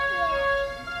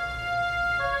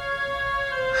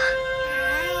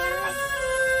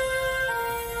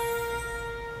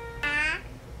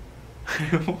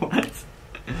 What?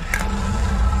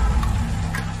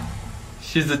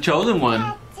 She's the chosen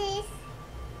one.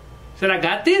 Said I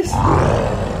got this?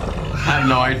 I have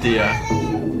no idea.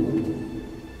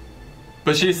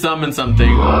 But she summoned something.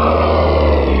 Oh.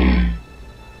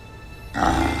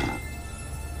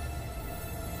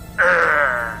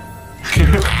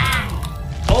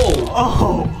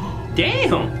 Oh. Damn.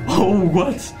 Damn. Oh,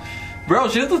 what? Bro,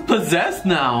 she's just possessed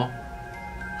now.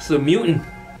 It's a mutant.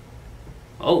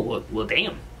 Oh, well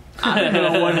damn. I don't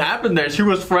know what happened there. She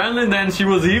was friendly and then she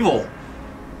was evil.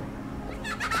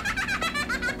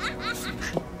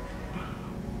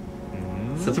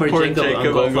 Support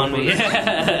Jacob on GoFundMe.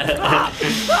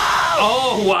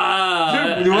 Oh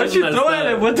wow! Dude, what'd you throw at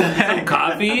him? What the heck? Some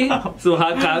coffee? Some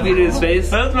hot coffee to his face?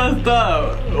 That's messed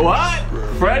up. What?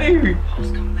 Freddy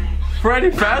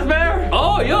Fazbear?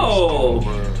 Oh, yo!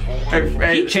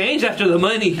 Hey, he changed after the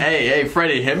money. Hey,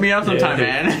 Freddy, hit me up sometime,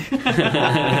 man.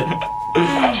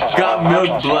 Got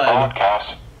milk blood.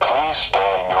 Please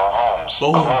stay in your homes.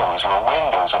 Oh. Close your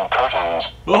windows and curtains.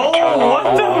 Oh, what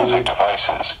the? Music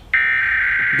devices.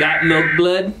 Got milk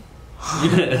blood?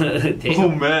 Oh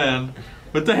man.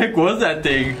 What the heck was that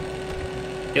thing?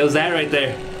 It was that right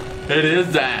there. It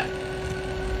is that.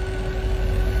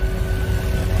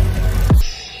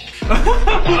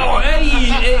 Oh,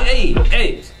 hey.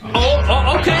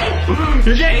 Oh, okay.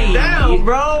 You're getting down,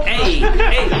 bro. Hey.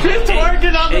 She's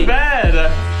twerking on the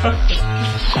bed.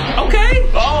 Okay.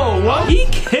 Oh, what? He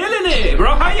killing it,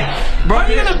 bro. How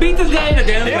you gonna beat this guy in the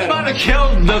damn He's bed? about to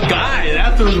kill the guy.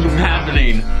 That's what's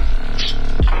happening.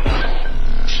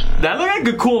 That looked like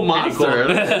a cool monster.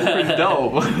 That's pretty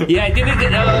dope. Yeah, I didn't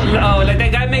get. Like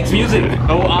that guy makes music.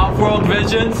 Oh, off-world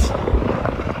visions.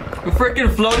 A freaking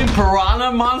floating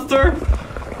piranha monster.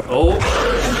 Oh.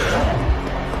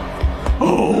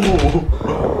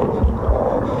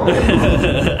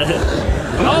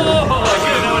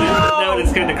 That would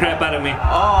scared the crap out of me.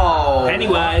 Oh.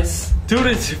 Pennywise. Dude,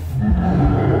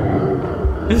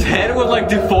 his head was like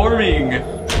deforming.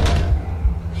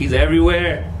 He's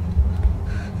everywhere.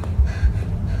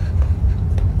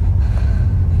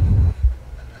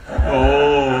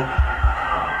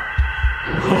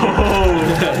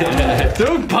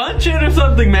 Dude, punch it or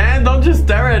something, man. Don't just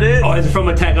stare at it. Oh, it's from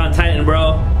Attack on Titan,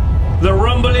 bro. The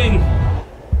rumbling.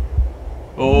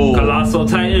 Oh. Colossal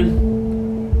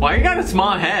Titan. Why you got a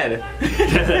small head?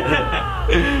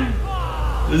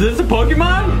 Is this a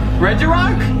Pokemon?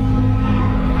 Regirock?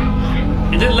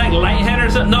 Is it like Lighthead or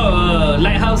something? No,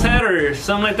 Lighthouse Head or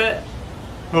something like that.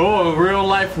 Oh, a real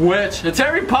life witch. It's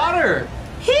Harry Potter.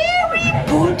 Harry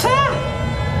Potter.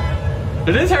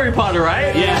 It is Harry Potter,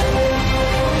 right? Yeah.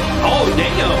 Oh,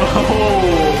 damn.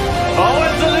 Oh,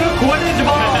 it's a little Quidditch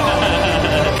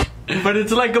ball. But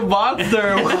it's like a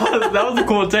monster. That was a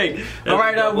cool take.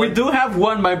 Alright, we do have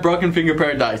one by Broken Finger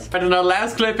Paradise. And our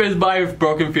last clip is by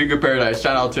Broken Finger Paradise.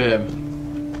 Shout out to him.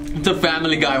 It's a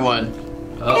Family Guy one.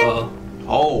 Uh-oh.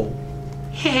 Oh.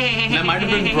 That might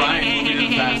have been Brian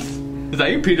moving in fast. Is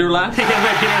that you, Peter laugh?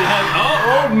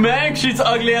 Oh, Meg, she's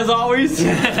ugly as always.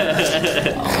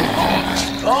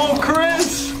 Oh,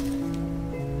 Chris.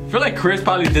 I feel like Chris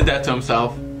probably did that to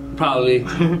himself. Probably.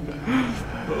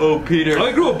 Oh, Peter. Oh,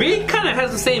 he grew a beard. Kind of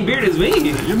has the same beard as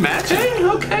me. You matching?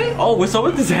 Okay. Oh, what's up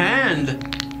with his hand?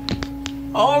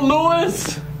 Oh,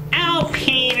 Lewis. Ow,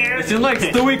 Peter. It seems like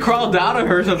Stewie crawled out of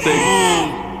her or something.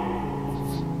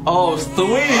 Oh,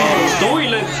 Stewie. Oh, Stewie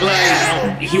looks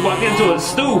like he walked into a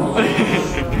stew.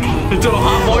 Into a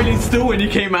hot boiling stew when he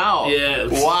came out. Yeah.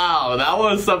 Wow, that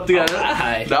was something.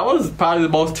 That was probably the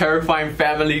most terrifying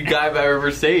Family Guy I've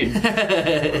ever seen.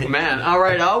 Man,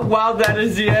 alright, oh wow, that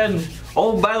is the end.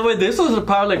 Oh, by the way, this was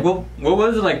probably like, what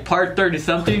was it, like part 30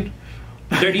 something?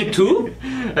 32?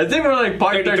 I think we're like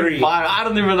part 35. I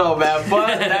don't even know, man.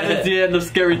 But that is the end of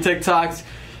Scary TikToks.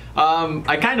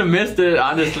 I kind of missed it,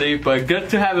 honestly, but good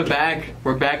to have it back.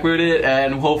 We're back with it,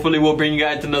 and hopefully we'll bring you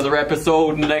guys another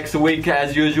episode next week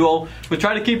as usual. We'll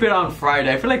try to keep it on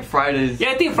Friday. I feel like Fridays...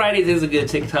 Yeah, I think Fridays is a good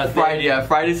TikTok day. Friday, yeah,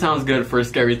 Friday sounds good for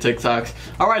Scary TikToks.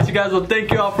 Alright, you guys, well,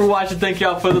 thank you all for watching. Thank you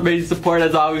all for the amazing support.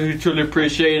 As always, we truly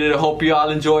appreciate it. I hope you all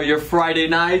enjoy your Friday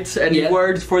nights. Any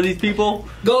words for these people?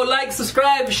 Go like,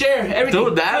 subscribe, share, everything.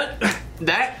 Dude,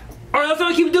 that... Or else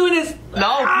I'll keep doing this.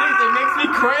 No, please, it makes me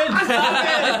cringe. Stop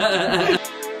it.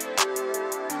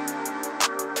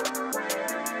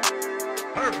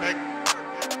 Perfect.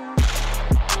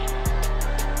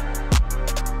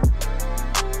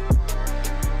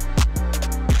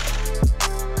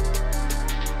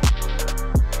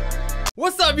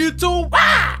 What's up, YouTube?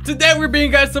 Ah! Today we're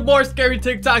bringing you guys some more Scary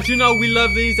TikToks. You know we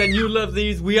love these and you love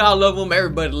these. We all love them.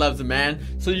 Everybody loves them, man.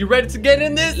 So you ready to get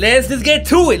in this? Let's just get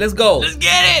to it. Let's go. Let's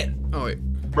get it. Oh, wait.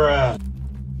 Bruh.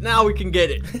 Now we can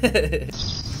get it.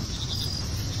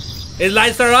 His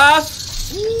lights are off.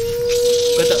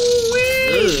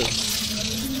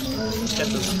 Got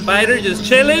the spider just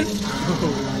chilling.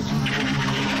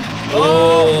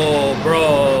 Oh,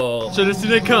 bro. Should have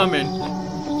seen it coming.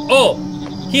 Oh,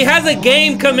 he has a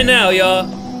game coming out, y'all.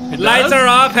 Lights are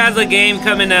off has a game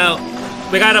coming out.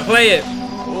 We gotta play it.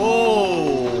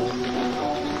 Oh.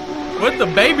 What's the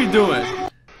baby doing?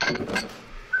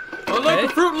 Oh, look, Okay.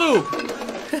 the Fruit Loop.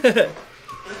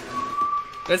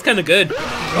 That's kind of good.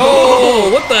 Oh,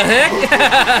 what the heck?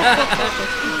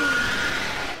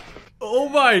 Oh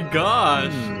my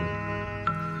gosh.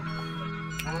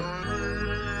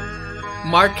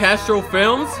 Mark Castro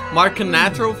Films? Mark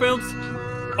Canatro Films?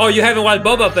 Oh, you haven't watched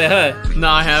Boba Fett, huh? No,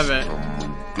 I haven't.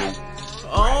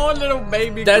 Oh, little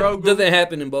baby That Grogu. doesn't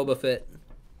happen in Boba Fett.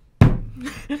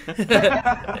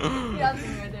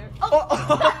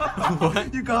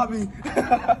 What? You got me.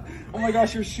 Oh my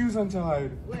gosh, your shoe's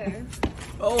untied. Where?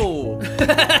 Oh.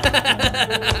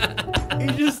 He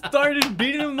just started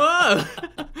beating him up.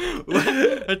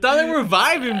 I thought they were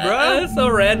vibing, bro. That's so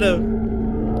random.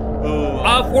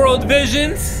 Off-world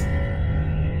visions.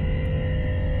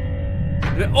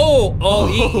 Oh,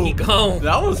 he gone.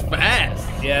 That was fast.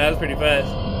 Yeah, that was pretty fast.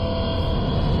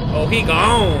 Oh, he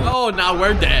gone. Oh, now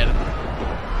we're dead.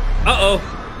 Uh-oh.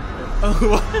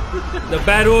 The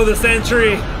battle of the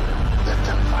century.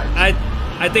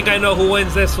 I think I know who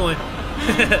wins this one.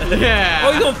 Yeah.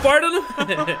 Oh, you gonna fart on him?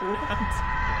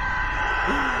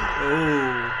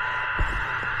 Oh.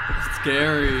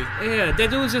 Scary. Yeah, that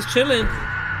dude was just chilling.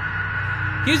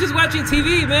 He was just watching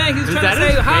TV, man. He was Is trying to that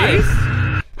say his hi. face?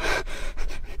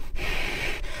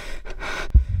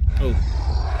 Oh.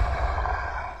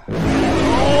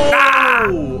 Ah!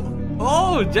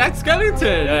 Oh, Jack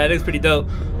Skellington. Yeah, that looks pretty dope.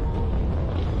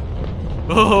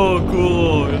 Oh,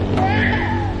 cool.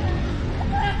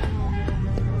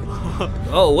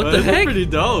 Oh, what the This is heck? pretty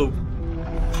dope.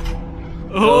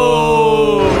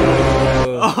 Oh.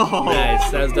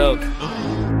 Nice, that's dope.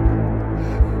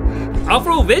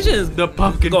 Off-road visions, the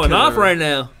pumpkin going killer. off right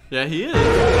now. Yeah, he is.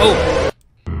 Oh.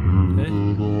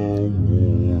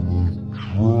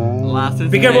 Last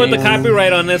Be careful with the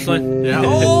copyright on this one. Yeah.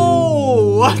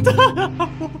 Oh, what the?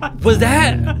 Was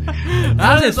that?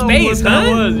 That was in space, huh?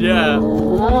 That was, yeah.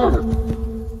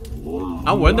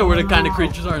 I wonder what the kind of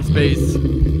creatures are in space.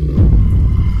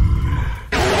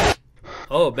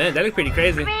 Oh man, that looks pretty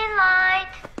crazy. Green light.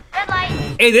 Red light.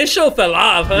 Hey, this show fell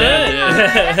off, huh?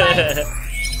 Yeah.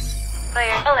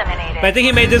 Player eliminated. But I think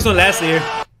he made this one last year.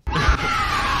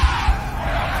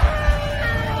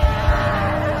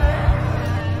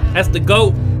 That's the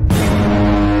GOAT.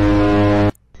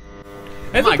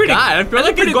 Oh my god, I feel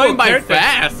like it's going by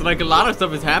fast. Like a lot of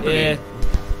stuff is happening. Yeah.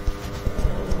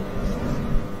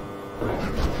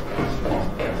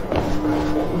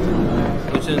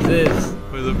 Which is this?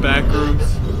 With the back rooms.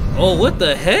 Oh, what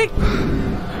the heck?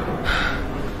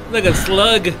 Like a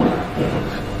slug.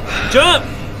 Jump!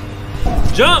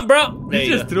 Jump, bro! There He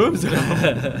you just go. threw himself.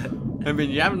 I mean,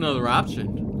 you have another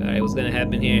option. Alright, what's gonna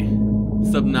happen here?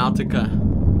 Subnautica.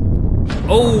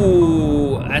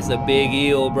 Oh, that's a big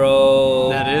eel, bro.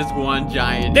 That is one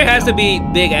giant. There has eel. to be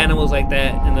big animals like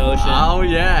that in the ocean. Oh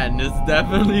yeah, and it's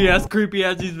definitely as creepy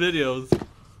as these videos.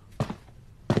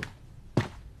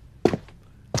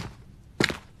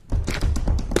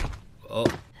 Oh.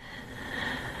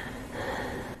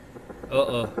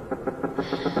 Uh-oh.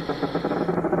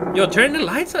 Yo, turn the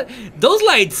lights on. Those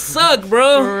lights suck,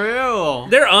 bro. For real.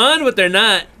 They're on, but they're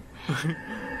not.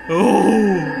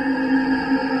 Oh.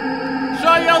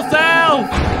 Show yourself.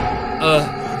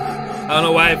 I don't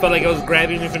know why I felt like I was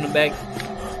grabbing me from the back.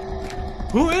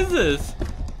 Who is this?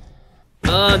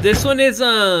 This one is,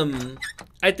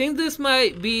 I think this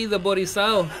might be the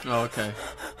Borisao. Oh, okay.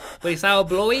 Borisao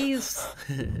Blois.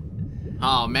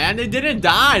 Oh man, they didn't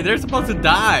die. They're supposed to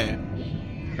die.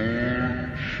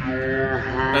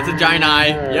 That's a giant eye.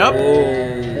 Yep.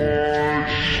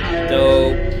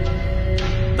 Dope.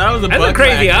 That was a That's a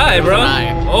crazy eye, bro.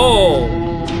 Oh.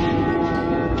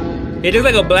 It looks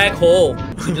like a black hole.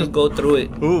 You just go through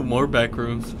it. Ooh, more back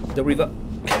rooms. The river.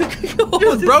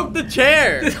 Just broke the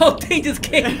chair. This whole thing just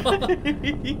came off.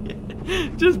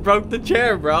 Just broke the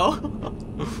chair, bro.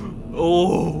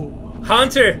 Oh.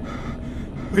 Hunter.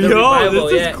 The Yo, revival,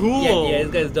 this yeah. is cool. Yeah,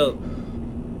 this guy's dope.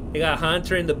 They got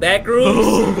Hunter in the back rooms.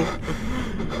 Oh.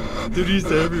 Dude,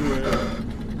 he's everywhere.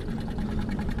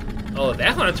 Oh,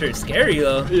 that Hunter is scary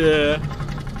though. Yeah.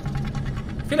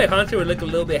 I feel like Hunter would look a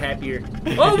little bit happier.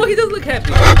 Oh, well, he does look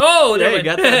happy. Oh, Yeah, there he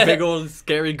got that big old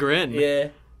scary grin. Yeah.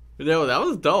 Yo, that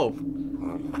was dope.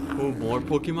 Oh, more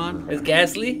Pokemon? It's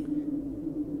Ghastly.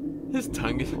 His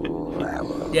tongue is...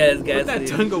 Yeah, it's Put Ghastly. that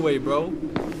tongue away, bro.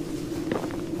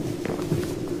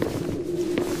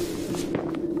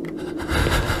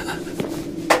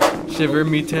 Shiver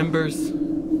me timbers.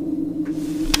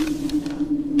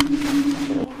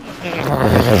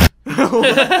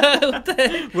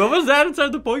 What was that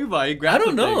inside the Pokeball? He grabbed I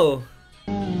don't know.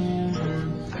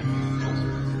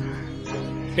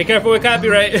 Be careful with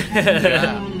copyright.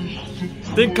 Yeah.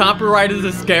 I think copyright is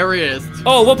the scariest.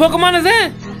 Oh, what Pokemon is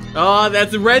that? Oh,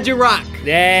 that's Regirock.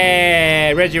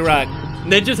 Yeah, Regirock.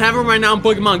 They just have him right now in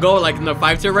Pokemon Go, like in the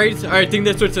 5-star race. Or I think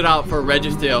they switched it out for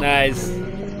Registeel. Nice.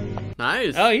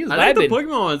 Nice. Oh, he's I like the vibing.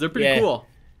 Pokemon ones. They're pretty cool.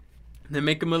 They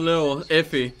make them a little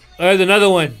iffy. Oh, there's another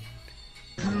one.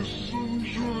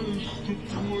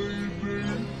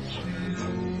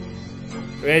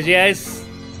 Regice.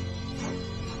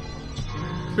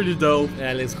 Pretty dope.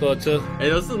 Yeah, looks cool too. Hey,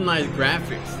 those are some nice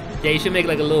graphics. Yeah, you should make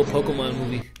like a little Pokemon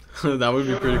movie. That would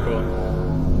be pretty cool.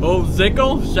 Oh,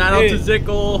 Zickle! Shout out to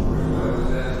Zickle.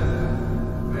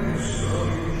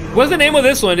 What's the name of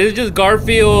this one? Is it just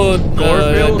Garfield?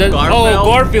 Garfield? Oh,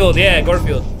 Garfield. Yeah,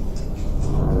 Garfield.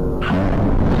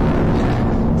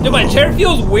 Dude, my chair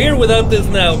feels weird without this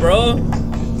now, bro.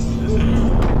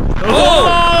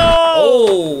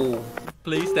 Oh!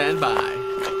 Please stand by.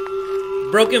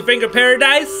 Broken Finger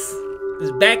Paradise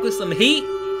is back with some heat.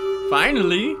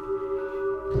 Finally.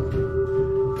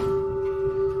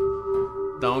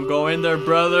 Don't go in there,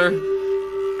 brother.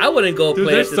 I wouldn't go Dude,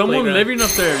 play. there's someone living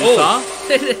up there. You saw?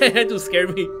 That just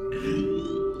scared me.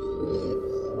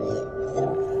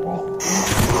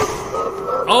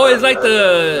 Oh, it's like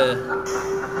the.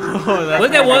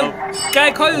 What's that one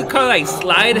guy called like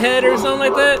Slide Head or something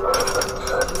like that?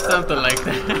 Something like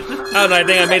that. I don't know. I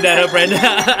think I made that up right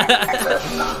now.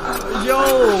 Yo,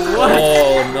 what?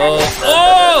 Oh no!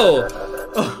 Oh!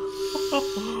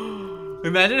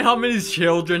 Imagine how many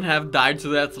children have died to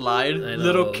that slide.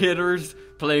 Little kidders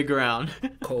playground.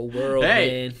 Cold world,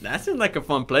 hey, man. that seems like a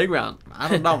fun playground. I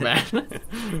don't know, man.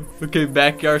 Okay,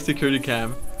 backyard security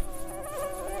cam.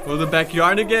 Oh, the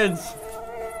backyardigans.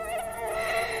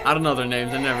 I don't know their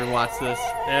names. I never watched this.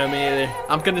 Yeah, me either.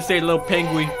 I'm gonna say little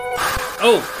penguin.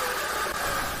 Oh!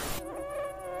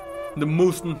 The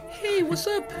moosin. Hey, what's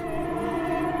up?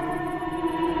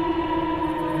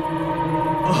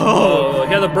 Oh,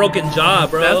 he has a broken jaw,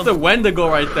 bro. That's the Wendigo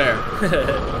right there.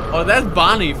 Oh, that's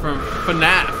Bonnie from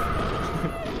FNAF.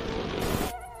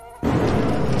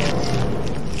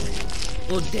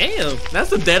 Well, damn.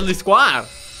 That's the Deadly Squad.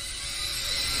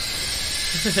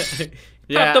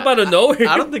 Popped up out of nowhere.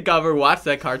 I don't think I ever watched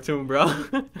that cartoon, bro.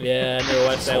 Yeah, I never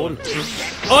watched that one.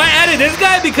 Oh, I added this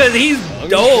guy because he's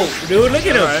dope, dude. Look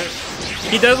at him. Right.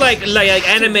 He does like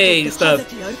anime stuff.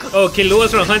 Oh,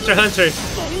 Killua's from Hunter x Hunter.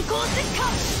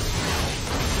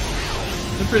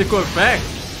 That's a pretty cool effect.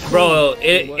 Bro,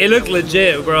 it looks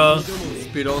legit, bro.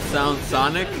 Speedo sound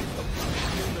Sonic.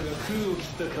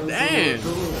 Damn.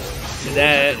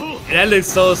 That looks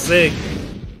so sick.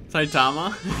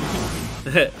 Saitama.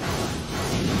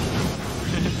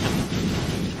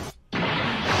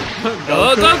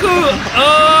 Oh, Goku!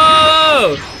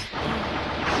 Oh!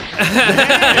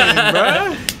 Damn,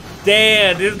 bro.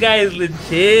 Damn, this guy is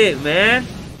legit, man.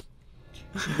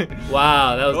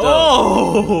 Wow, that was dope.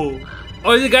 Oh!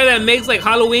 Oh, he's the guy that makes like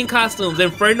Halloween costumes,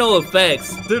 Inferno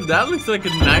effects. Dude, that looks like a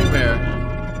nightmare.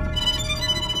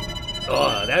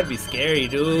 Oh, that'd be scary,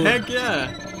 dude. Heck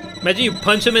yeah. Imagine you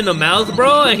punch him in the mouth,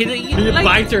 bro, and he like,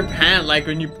 bites your pant like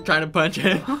when you try to punch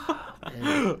him.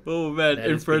 Oh man,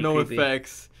 Inferno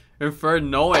effects.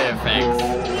 Inferno effects.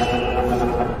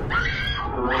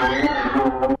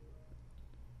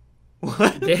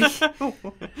 What?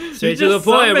 Straight to the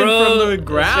point, bro. From the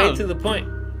ground. Straight to the point.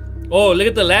 Oh, look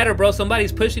at the ladder, bro.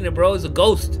 Somebody's pushing it, bro. It's a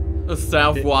ghost. A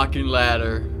self-walking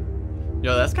ladder.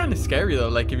 Yo, that's kind of scary though.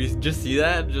 Like if you just see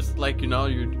that, just like, you know,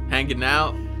 you're hanging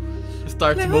out, it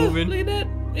starts moving. Look at that.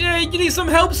 Yeah, you need some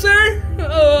help, sir?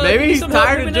 Maybe he's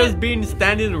tired of just being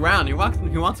standing around. He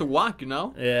wants to walk, you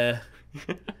know? Yeah.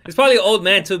 He's probably an old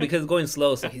man too because it's going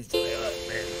slow, so he's just like, oh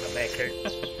man, my back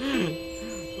hurts.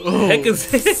 Oh. Heck is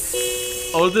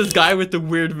oh, this guy with the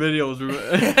weird videos.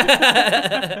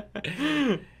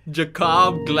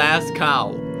 Jacob Glass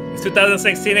Cow. It's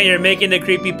 2016 and you're making the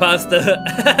creepy pasta.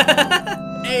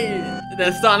 Hey,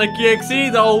 that Sonic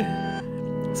EXE though.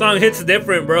 Song hits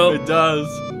different, bro. It does.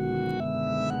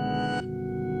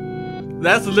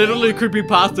 That's literally creepy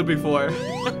pasta before.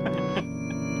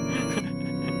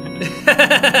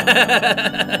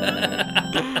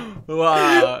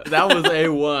 Wow, that was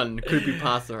A1 creepy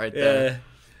pasta right there.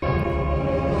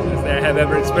 Best I have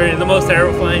ever experienced. The most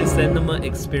terrifying cinema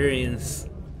experience.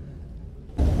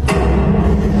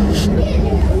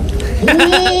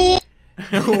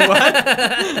 What?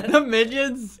 The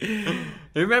minions?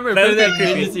 Remember playing that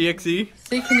Minions EXE?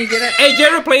 See, can you get it? Hey, did you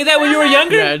ever play that when you were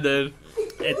younger? Yeah, I did.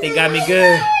 That thing got me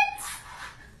good.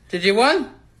 Did you win?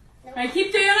 I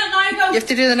keep doing it, Nigel. You have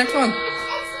to do the next one.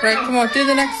 Right, come on, do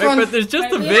the next one. But there's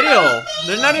just a video.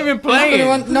 They're not even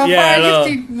playing. No, yeah, just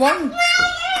do one.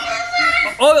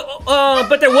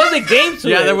 but there was a game to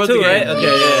it. Yeah, there was too, a game. right?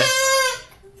 Okay, yeah.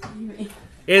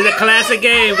 It's a classic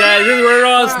game, guys. This is where it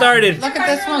all started. Look at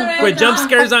this one. Where jump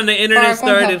scares on the internet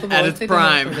started. At its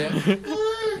prime.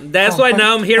 That's why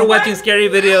now I'm here watching scary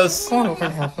videos.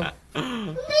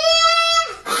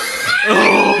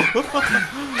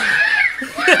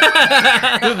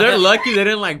 Dude, they're lucky they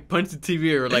didn't like punch the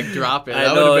TV or like drop it. I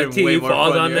That know, would have been way TV more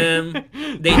falls on funnier. them.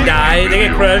 They die. They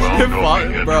get crushed.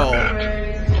 Bro.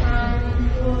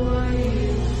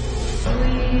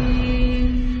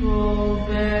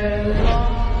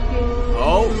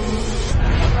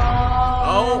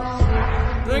 Oh,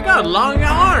 they got long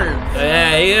arms.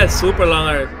 Yeah, he has super long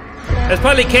arms. That's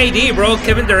probably KD, bro.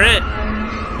 Kevin Durant.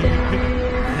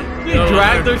 They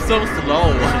dragged her so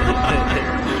slow.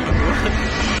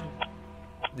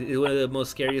 It's one of the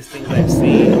most scariest things I've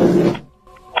seen.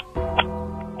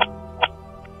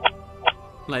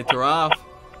 Lights are off.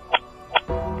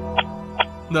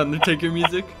 The Undertaker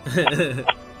music.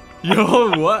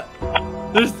 Yo, what?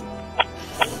 There's.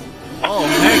 Oh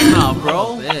heck no, bro.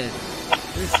 Oh, man.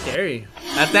 It's scary.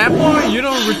 At that point, you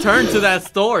don't return to that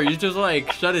store. You just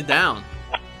like shut it down.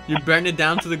 You burn it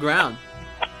down to the ground.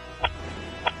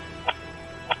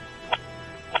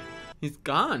 He's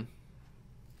gone.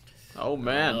 Oh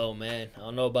man. Oh man. I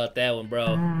don't know about that one,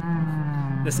 bro.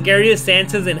 The scariest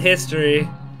Santas in history.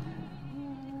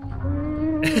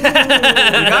 You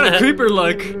got a creeper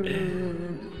look.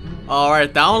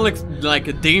 Alright, that one looks like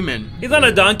a demon. He's on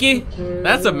a donkey?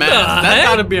 That's a mask. That's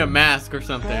gotta be a mask or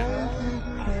something.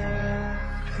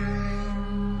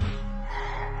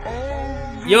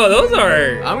 Yo, those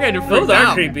are... I'm getting freaked Those are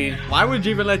out. creepy. Why would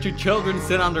you even let your children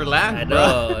sit on their lap, I bro?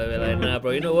 know. I mean, like, nah,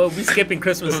 bro. You know what? We skipping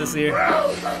Christmas this year.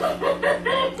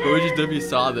 Who would you do if you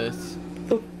saw this?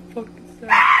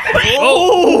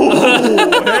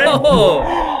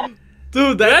 Oh!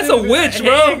 Dude, that's a witch,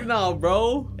 bro. No,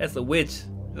 bro. That's a witch.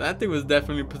 That thing was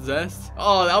definitely possessed.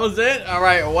 Oh, that was it?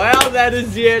 Alright, well, that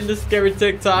is the end of Scary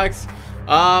TikToks.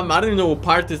 I don't even know what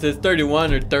part this is,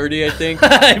 31 or 30, I think. Bro,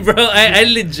 I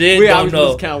legit we don't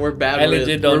know. Lose count. We're bad I with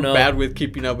legit don't know. bad with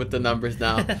keeping up with the numbers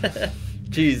now.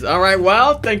 Jeez. Alright,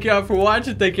 well, thank y'all for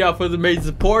watching. Thank y'all for the amazing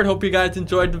support. Hope you guys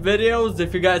enjoyed the videos.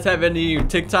 If you guys have any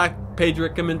TikTok page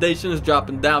recommendations, drop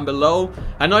them down below.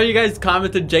 I know you guys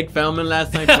commented Jake Feldman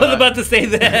last night. I was about to say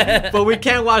that. But we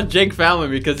can't watch Jake Feldman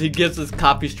because he gives us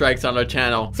copy strikes on our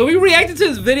channel. So we reacted to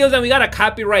his videos and we got a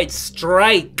copyright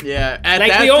strike. Yeah.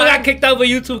 Like we all got kicked out of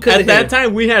YouTube because at that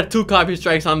time we had 2 copy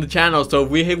strikes on the channel. So if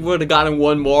we would have gotten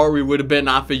one more, we would have been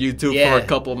off of YouTube for a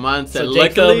couple months. So and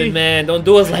Jake luckily, Feldman, man, don't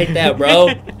do us like that, bro.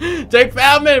 Jake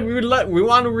Feldman, we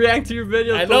want to react to your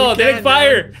videos. I know, they look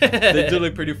fire. They do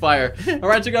look pretty fire.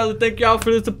 Alright, you guys, thank y'all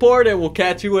for the support, and we'll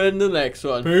catch you in the next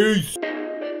one. Peace.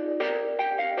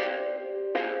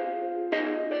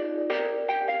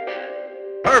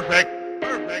 Perfect.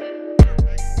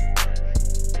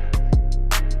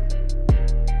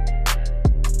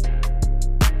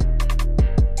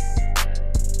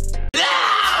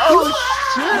 Oh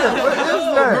shit! What is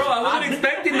that? Bro, I wasn't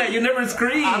expecting that. You never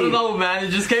screamed. I don't know, man. It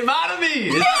just came out of me.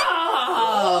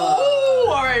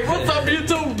 Alright, what's up,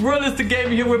 YouTube? Realistic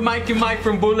Gaming here with Mike and Mike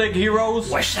from Bootleg Heroes.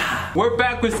 What's up? We're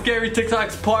back with Scary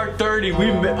TikToks Part 30.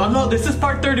 Oh no, this is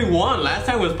Part 31. Last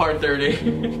time was Part 30. I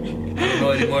don't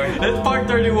know anymore. It's Part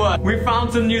 31. We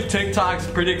found some new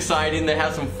TikToks. Pretty exciting. They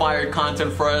have some fire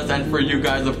content for us and for you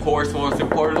guys, of course, most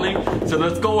importantly. So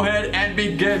let's go ahead and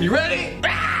begin. You ready?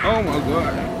 Oh my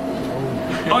god.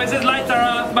 Oh, it says lights are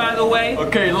off, by the way.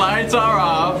 Okay, lights are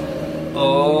off.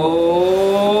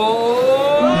 Oh.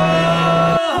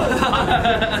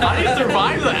 How do you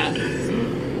survive that?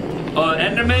 Oh,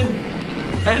 Enderman?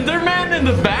 Enderman in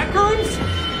the back rooms?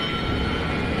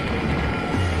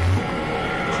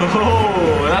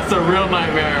 Oh, that's a real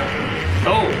nightmare.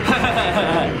 Oh.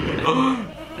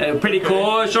 Pretty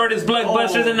cool. Shortest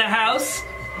blockbusters in the house.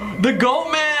 The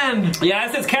Goat Man! Yeah,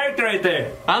 that's his character right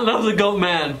there. I love the Goat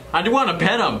Man. I do want to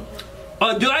pet him.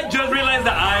 Oh, dude, I just realized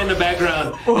the eye in the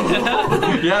background.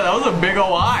 Yeah, that was a big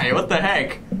ol' eye. What the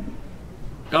heck?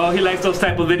 Oh, he likes those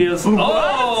type of videos. What?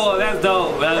 Oh, that's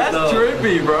dope. That's dope.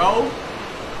 Trippy, bro.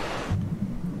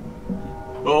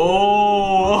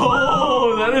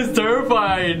 Oh, that is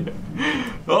terrifying.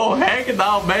 Oh, heck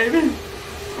no, baby.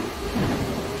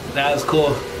 That was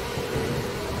cool.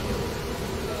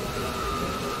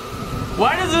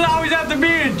 Why does it always have to be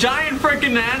a giant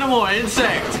freaking animal or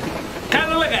insect? Kind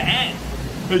of like an ant.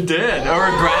 It did, or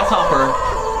a grasshopper.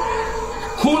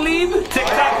 Hulib?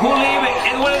 TikTok Hulib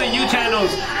is one of the new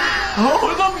channels.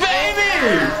 Oh, the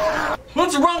baby!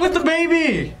 What's wrong with the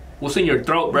baby? What's in your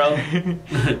throat, bro?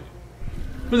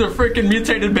 There's a freaking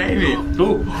mutated baby.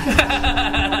 Ooh.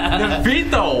 the feet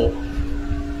though.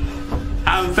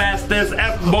 I'm fast as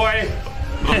F, boy.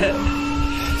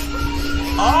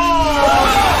 Oh!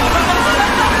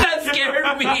 That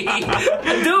scared me.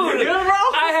 Dude,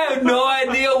 I have no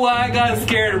idea why I got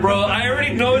scared, bro. I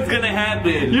already know it's gonna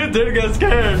happen. You did get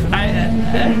scared.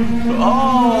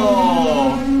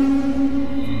 Oh!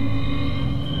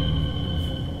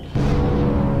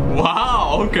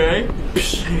 Wow, okay.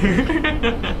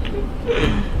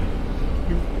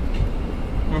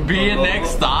 Be a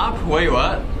next stop? Wait,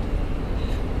 what?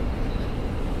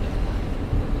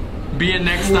 Be a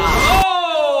next stop.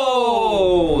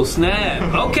 Oh,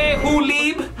 snap. Okay, who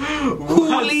leave?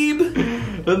 Who leave?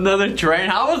 Another train?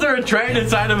 How was there a train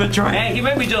inside of a train? Hey, he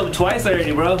made me jump twice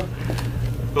already, bro.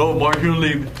 Oh, Mark, who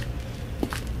leave?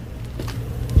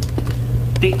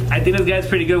 I think this guy's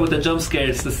pretty good with the jump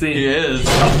scares to see. He is.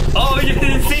 Oh, you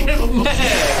didn't see him?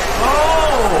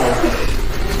 Oh!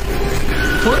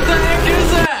 What the heck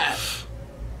is that?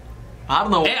 I don't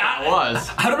know what that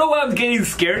was. I don't know why I'm getting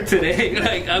scared today.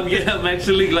 Like I'm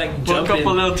actually like jumping. Woke up a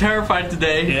little terrified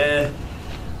today. Yeah.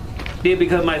 Yeah,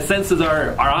 because my senses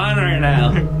are on right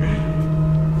now.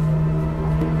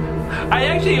 I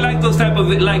actually like those type of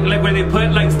like when they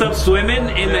put like stuff swimming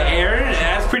in the air.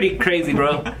 That's pretty crazy,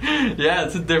 bro. Yeah,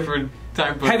 it's a different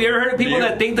type of. Have you ever heard of people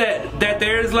that think that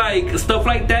there's like stuff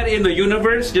like that in the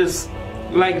universe, just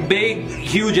like big,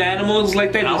 huge animals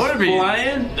like that just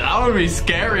flying? That would be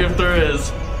scary if there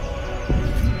is.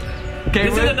 Okay,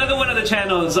 this is another one of the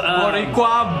channels.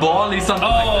 Boricua Bolly something.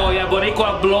 Oh yeah,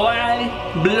 Boricua Bloy.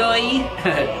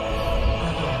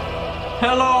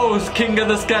 Hello, King of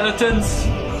the Skeletons.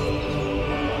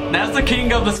 That's the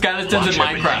King of the Skeletons in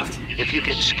Minecraft. If you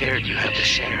get scared, you have to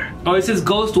share. Oh, it says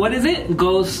Ghost. What is it?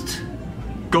 Ghost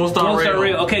are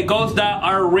real. Okay, Ghosts that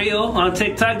are real on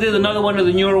TikTok. This is another one of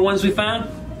the newer ones we found.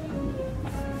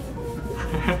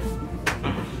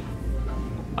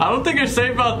 I don't think you're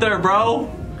safe out there, bro.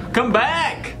 Come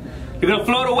back. You're gonna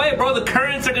float away, bro. The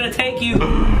currents are gonna take you.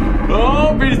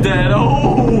 Oh, he's dead.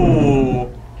 Oh.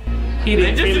 He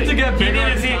didn't see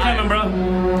it coming, bro.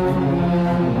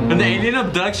 An alien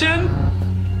abduction?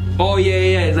 Oh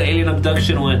yeah, it's an alien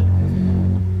abduction one.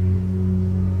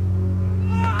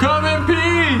 Come in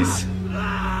peace!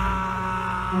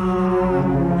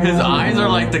 His eyes are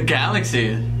like the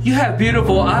galaxy. You have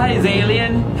beautiful eyes,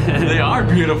 alien. They are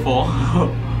beautiful.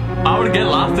 I would get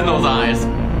lost in those eyes.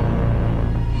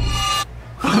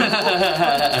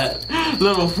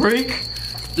 Little freak.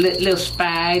 Little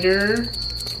spider.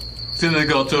 It's gonna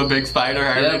go to a big spider.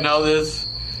 I already know this.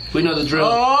 We know the drill.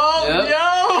 Oh,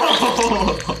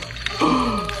 yo!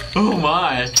 Oh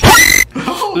my.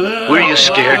 Were you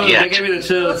scared yet? They gave me the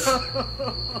chills.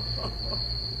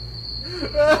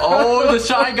 Oh, the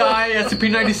shy guy,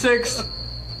 SCP-96.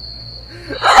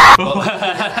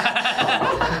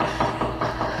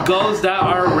 Ghosts that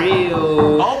are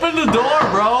real. Open the door,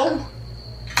 bro.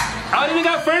 I don't even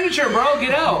got furniture, bro.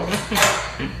 Get out.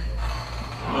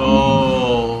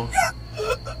 Oh.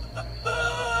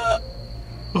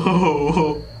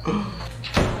 Oh.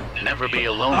 Never be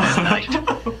alone at night.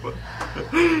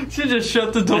 She just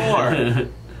shut the door.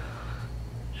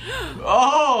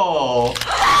 Oh.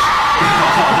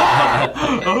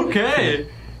 Okay.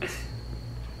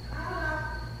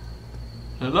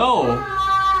 Hello.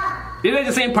 You're at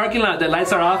the same parking lot. The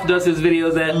lights are off. Does his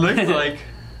videos at? Looks like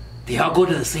they all go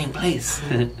to the same place.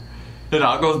 It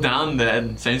all goes down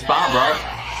the same spot, bro.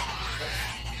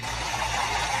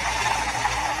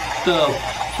 The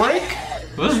frick?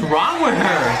 What's wrong with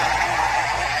her?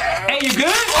 Hey, you good?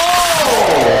 Oh!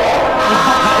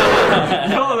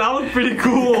 Yo, that was pretty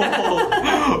cool.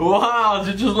 Wow,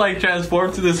 she just like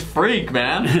transformed to this freak,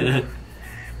 man.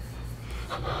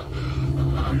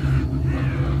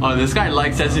 Oh, this guy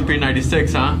likes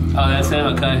SCP-96, huh? Oh, that's him.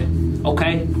 Okay.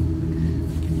 Okay.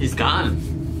 He's gone.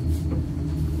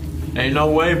 Ain't no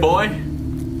way, boy.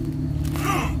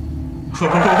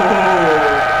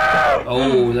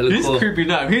 Oh, that looks he's cool.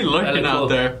 creeping up. He's lurking out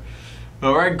there.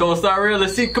 All right, Ghost Star Real.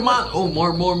 Let's see. Come on. Oh,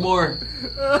 more.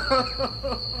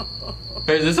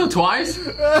 Hey, is this a twice?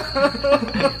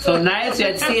 So nice, you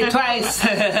had to see it twice.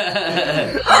 Because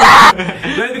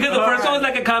the first one was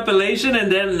like a compilation, and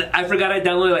then I forgot I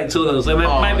downloaded like 2 of those. So it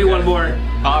might be one more.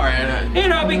 All right. You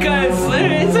know, because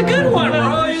it's a good one,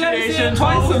 bro. You gotta see it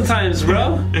twice sometimes,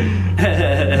 bro.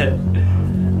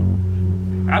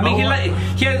 I mean,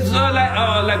 he has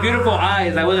like beautiful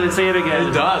eyes. I wasn't gonna say it again.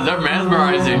 It does. They're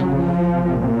mesmerizing.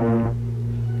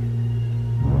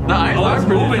 The eyes are it's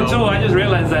moving too. I just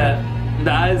realized that.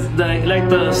 The eyes, like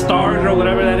the stars or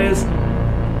whatever that is.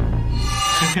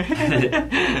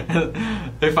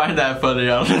 They find that funny.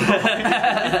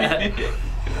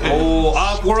 Oh,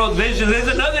 Off-World Vision. There's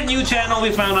another new channel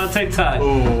we found on TikTok.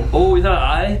 Oh, is that an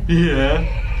eye? Yeah.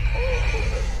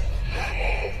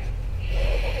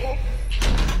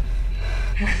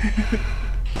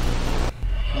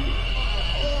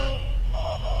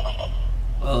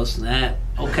 Oh, snap.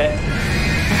 Okay.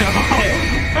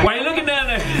 Why are you looking down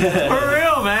there? For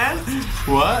real, man.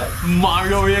 What?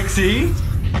 Mario EXE?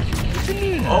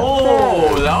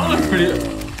 Oh, that was pretty.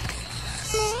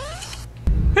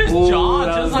 His jaw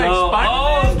just like Spider-Man.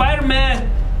 Oh, Spider-Man.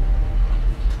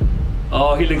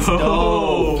 Oh, he looks dope.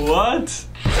 Oh, what?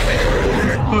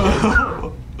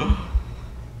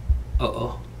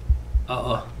 Uh-oh.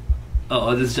 Uh-oh.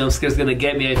 Uh-oh, this jump scare's gonna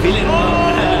get me. I feel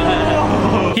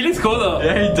it. He looks cool though.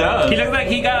 Yeah, he does. He looks like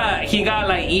he got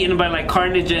like eaten by like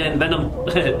Carnage and Venom.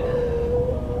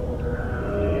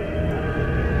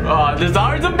 Oh, there's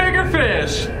always a bigger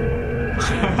fish.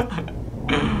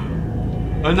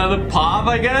 Another pop,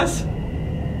 I guess.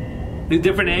 A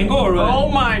different angle or what? Oh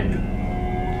my.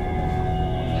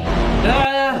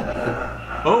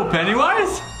 Oh,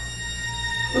 Pennywise.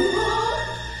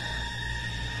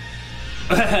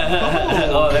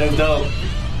 Oh, that is dope.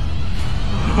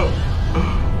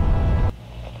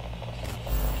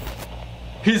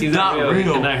 He's not real. He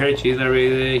cannot hurt you. He's not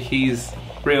real. He's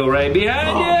real right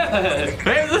behind you.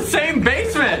 They're in the same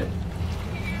basement.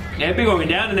 Yeah, be going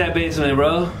down in that basement,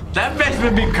 bro. That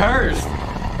basement be cursed.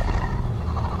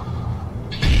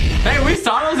 Hey, we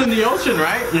saw those in the ocean,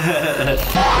 right?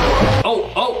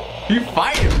 Oh. You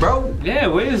fighting, bro. Yeah,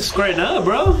 we're squaring up,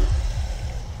 bro.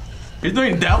 He's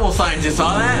doing devil signs, you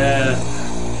saw that? Yeah.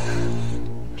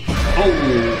 Oh.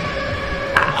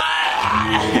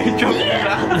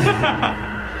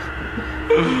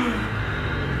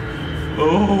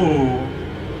 Oh.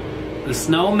 The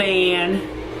snowman.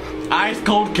 Ice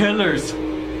cold killers.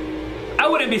 I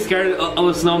wouldn't be scared of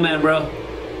a snowman, bro.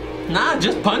 Nah,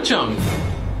 just punch him.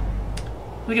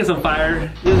 Let me get some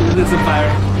fire. Let's get some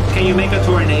fire. Can you make a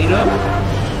tornado?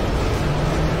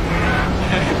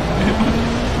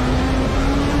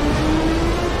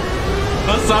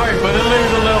 I'm sorry, but it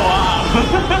lives a little while.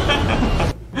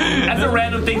 That's a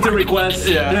random thing to request.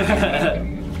 Yeah.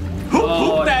 Who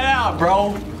pooped that out,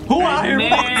 bro? Who out here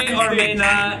may or may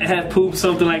not have pooped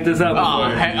something like this out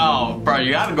before. Oh, bro,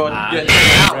 you gotta go get it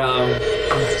out.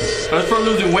 That's for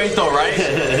losing weight, though, right?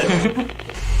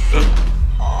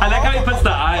 I like how he puts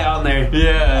the eye on there.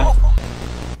 Yeah.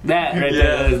 That right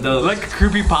there is dope. Like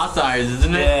creepy pasta eyes,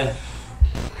 isn't it? Yeah.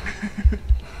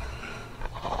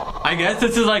 I guess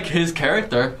this is like his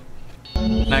character.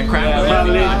 That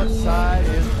cranberry.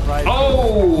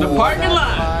 Oh! The parking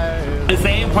lot! The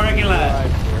same parking lot.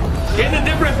 It's a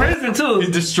different person too. He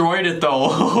destroyed it though.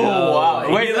 Oh,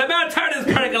 wow. Wait, let me turn this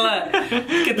parking lot.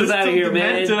 Get this out of here,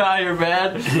 man. Get it out of here,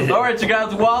 man. Alright, you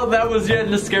guys. Well, that was it.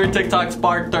 The Scary TikTok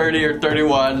Spark 30 or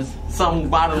 31.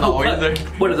 Some, I don't know either.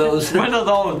 What are those? One of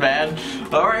those, man.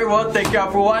 Alright, well, thank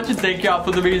y'all for watching. Thank y'all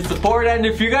for the media support. And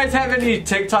if you guys have any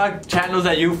TikTok channels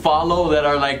that you follow that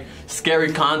are like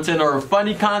scary content or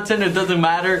funny content, it doesn't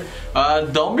matter.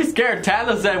 Don't be scared. Tell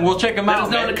us and we'll check them out. Let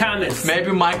us know in the comments.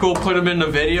 Maybe Michael will put them in the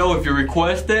video if you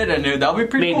request it, and that'll be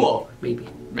pretty cool.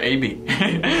 Maybe.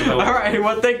 Alright,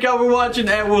 well, thank y'all for watching,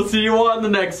 and we'll see you on the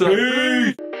next one.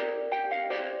 Peace.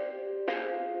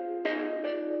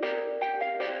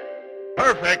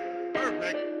 Perfect.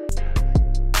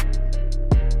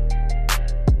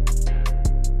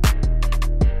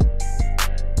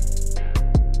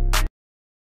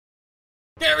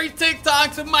 Scary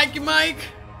TikToks with Mikey Mike.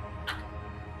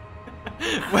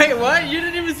 Wait, what? You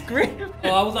didn't even scream? Oh,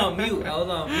 I was on mute.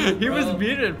 He was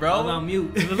muted, bro. I was on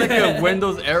mute. It was like a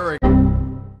Windows error.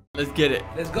 Let's get it.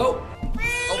 Let's go.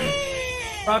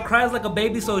 Frog cries like a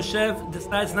baby, so chef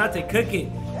decides not to cook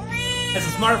it. That's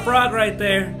a smart frog right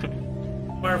there.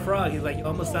 Smart frog. He's like, you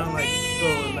almost sound like,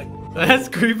 that's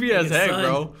creepy as heck, son.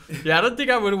 bro. Yeah, I don't think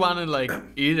I would want to like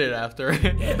eat it after.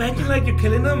 Yeah, imagine like you're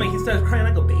killing him and he starts crying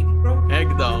like a baby, bro.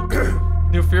 Heck though.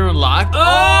 New fear unlocked.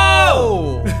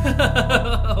 Oh!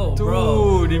 Oh!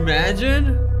 Bro. Dude,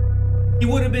 imagine. He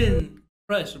would have been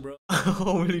crushed, bro.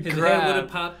 Holy His crap. head would have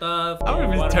popped off. I would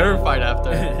have been terrified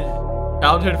after.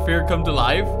 Childhood fear come to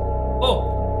life.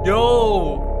 Oh.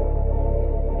 Yo.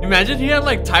 Imagine he had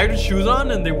like tighter shoes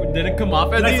on and they didn't come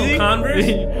off as like easy. Some Converse?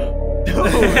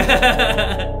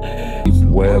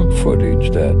 Web footage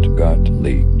that got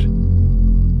leaked.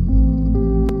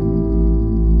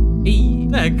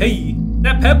 Hey,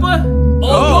 that Peppa?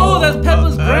 Oh, that's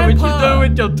Peppa's grandpa. What you doing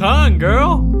with your tongue,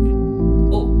 girl?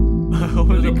 Oh,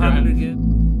 holy crap.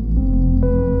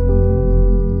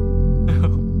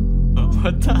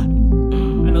 What the? I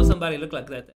know somebody probably look like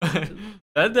that.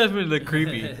 That definitely look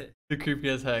creepy. The creepy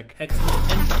as heck.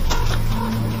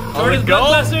 Oh, let's go.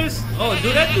 Oh,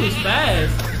 dude, that dude's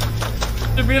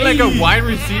fast. To be like a wide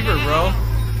receiver, bro.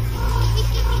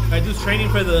 That dude's training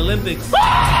for the Olympics.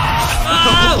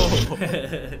 Oh!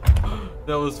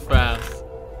 That was fast.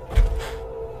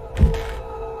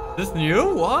 This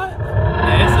new? What?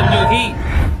 Yeah, it's some new heat.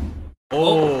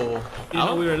 Oh. You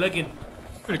know, we were looking.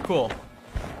 Pretty cool.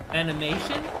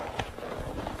 Animation?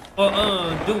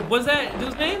 Oh, dude, what's that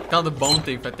dude's name? Called the Bone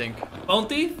Thief, I think. Bone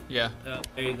Thief? Yeah. Oh,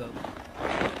 there you go.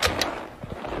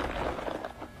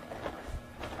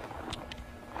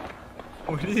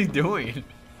 What is he doing?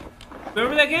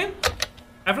 Remember that game?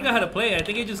 I forgot how to play. I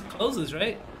think it just closes,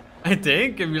 right? I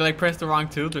think if you like press the wrong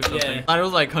tooth or something. Yeah. I thought it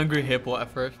was like Hungry Hippo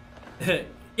at first.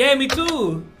 Yeah, me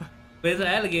too. But it's an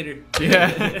alligator.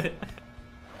 Yeah.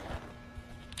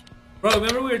 Bro,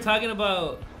 remember we were talking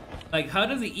about like how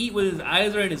does he eat with his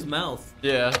eyes or in his mouth?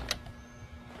 Yeah.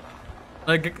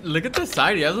 Like look at the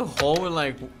side. He has a hole with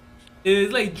like.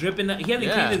 It's like dripping. He hasn't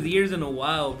Yeah. cleaned his ears in a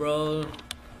while, bro.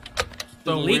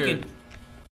 So leaking. weird.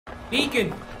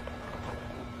 Leaking.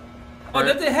 Oh,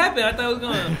 that didn't happen. I thought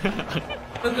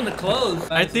it was gonna close.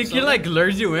 I think he like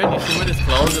lures you in. You see with his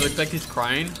clothes, it looks like he's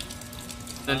crying.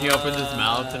 Then he opens his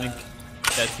mouth and he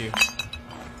gets you.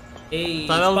 Hey,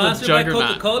 Thought that was a sponsored by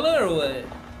juggernaut. Coca-Cola or what?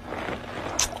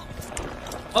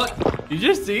 Oh, he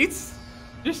just eats.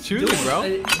 Just choose it, bro.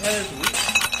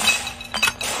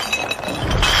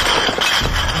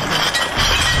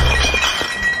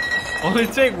 Only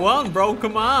take one, bro.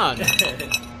 Come on.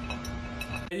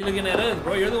 You looking at us,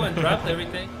 bro? You're the one who dropped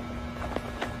everything.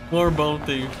 More Bone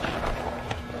Thief.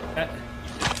 Got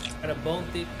a Bone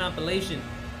Thief compilation.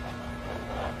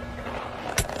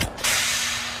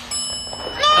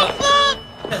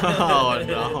 Oh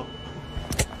no.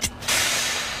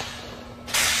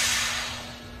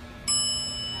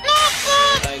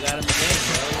 I got him again,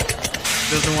 bro.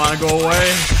 Doesn't want to go away.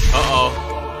 Uh-oh.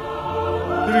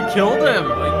 Dude, he killed him.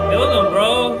 Killed him,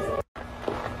 bro.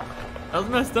 That was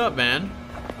messed up, man.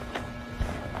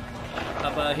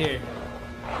 How about here?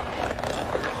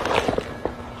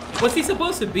 What's he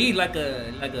supposed to be? Like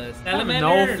a salamander?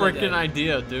 No or freaking like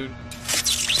idea, dude.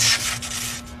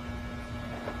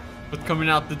 What's coming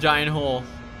out the giant hole?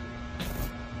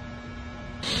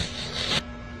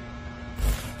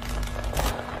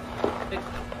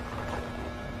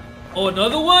 Oh,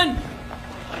 another one?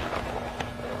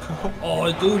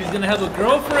 Oh, dude, he's gonna have a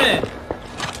girlfriend.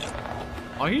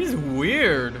 Oh, he's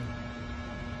weird.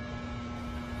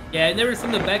 Yeah, I never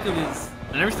seen the back of his.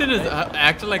 I never seen his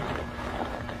act like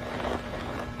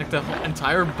the whole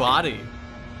entire body.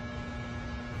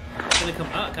 It's gonna come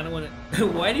out. Kind of want to.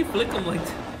 Why do you flick him like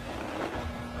that?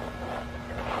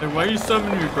 Hey, why are you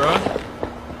summoning me, bro?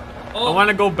 Oh. I want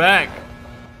to go back.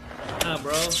 Nah,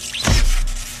 bro.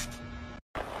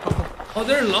 Oh,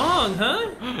 they're long,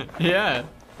 huh? Yeah.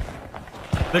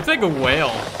 Looks like a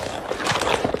whale.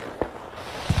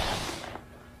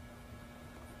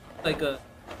 Like a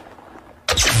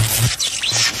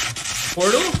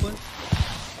portal? What?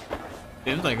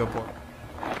 Seems like a portal.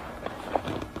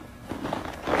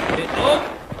 Oh!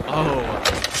 Oh.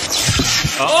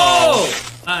 Oh!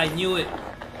 I knew it.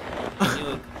 I knew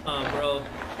it. Come on, bro.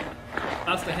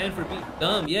 Lost the hand for being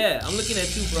dumb. Yeah, I'm looking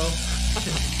at you, bro.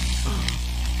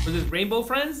 Was this Rainbow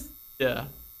Friends? Yeah.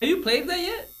 Have you played that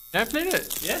yet? Yeah, I played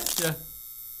it. Yeah? Yeah.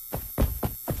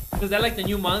 Was that like the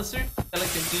new monster? Is that like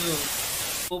the new...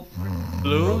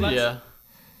 Blue? Roblox? Yeah.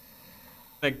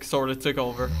 Like, sort of took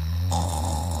over.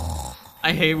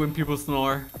 I hate when people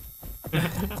snore.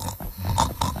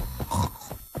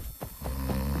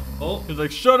 Oh. He's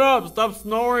like, shut up, stop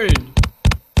snoring.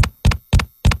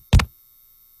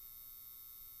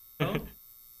 Oh.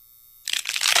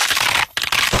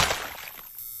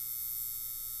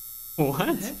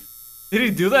 What? Did he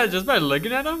do that just by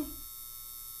looking at him?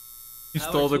 He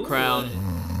stole the crown.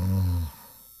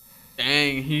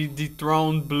 Dang, he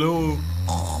dethroned Blue.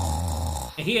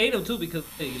 And he ate him too because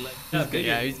he like got bigger.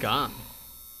 Yeah, he's gone.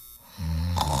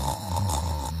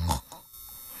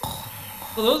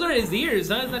 So those are his ears,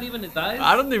 huh? It's not even his eyes?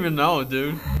 I don't even know,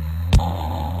 dude.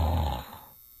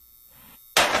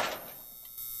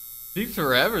 Takes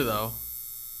forever though.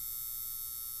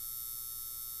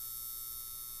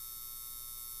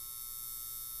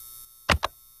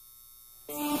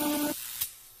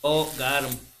 Oh, got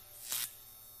him.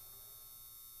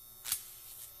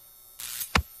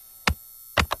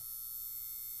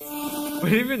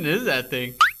 What even is that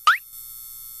thing?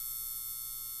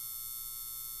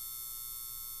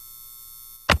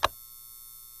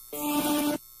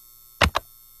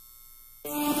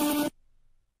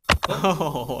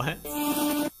 Oh, what?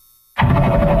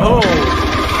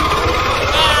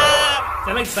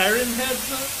 like siren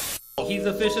heads? He's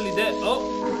officially dead.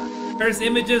 Oh, cursed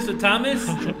images for Thomas.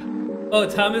 Oh,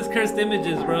 Thomas cursed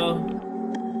images, bro.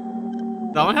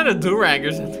 That one had a do-rag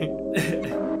or something.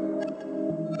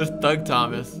 It's Thug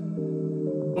Thomas.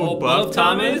 Oh, Buff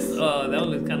Thomas? Oh, that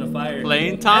one looks kind of fire.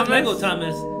 Plain Thomas? That's Lego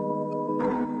Thomas.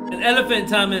 An elephant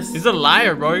Thomas. He's a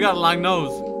liar, bro. He got a long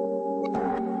nose.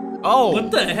 Oh,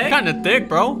 what the heck? Kind of thick,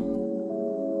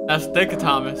 bro. That's thick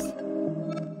Thomas.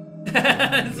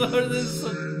 So this.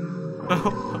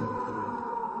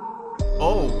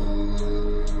 Oh.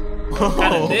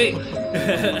 Kind of thick.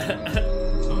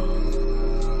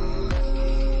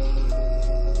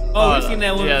 Oh, we've seen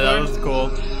that one yeah, before. That was cool.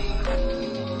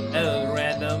 That was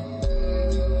random.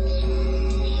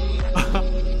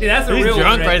 See, that's a He's real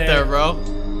drunk one right there, bro.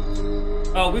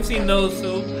 Oh, we've seen those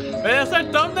too. Hey, that's our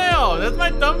thumbnail. That's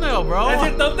my thumbnail, bro. That's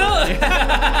your thumbnail?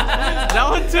 That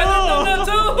one too.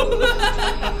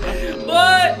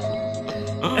 What?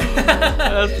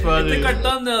 That's funny. Take our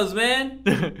thumbnails, man.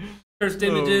 Cursed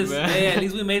images. Man. Hey, at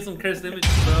least we made some cursed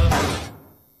images, bro.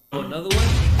 Oh, another one?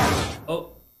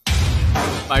 Oh.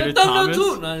 Spider thumbnail Thomas.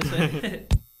 too. No, I'm saying.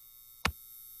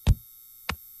 Is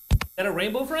that a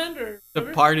rainbow friend or The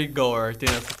party goer. I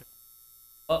think that's.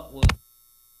 Oh, well.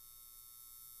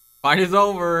 Party's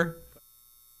over.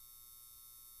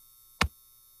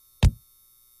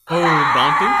 Oh,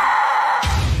 Bounty?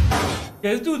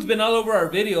 Yeah, this dude's been all over our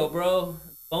video, bro.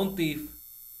 Bone thief.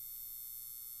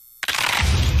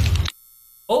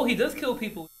 Oh, he does kill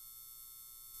people.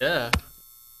 Yeah.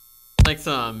 Like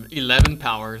some 11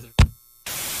 powers.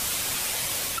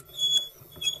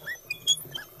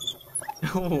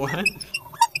 What?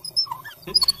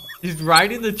 He's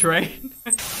riding the train?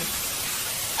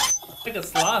 Like a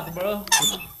sloth, bro.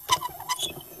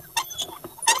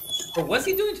 Or what's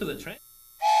he doing to the train?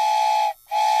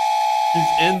 He's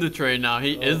in the train now.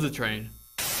 He is the train.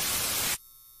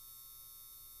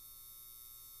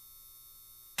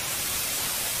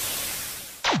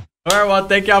 Alright, well,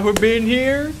 thank y'all for being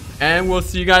here. And we'll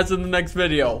see you guys in the next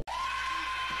video.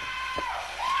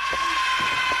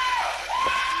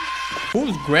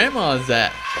 Whose grandma is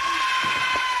that?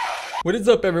 What is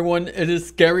up, everyone? It is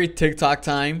scary TikTok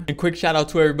time. And quick shout out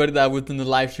to everybody that was in the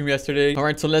live stream yesterday.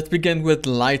 Alright, so let's begin with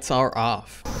lights are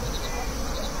off.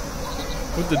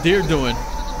 What's the deer doing?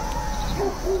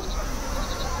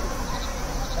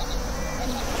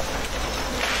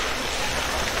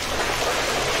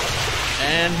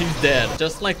 And he's dead.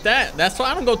 Just like that. That's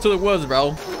why I don't go to the woods,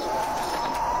 bro.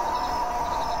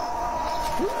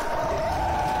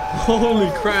 Holy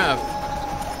crap.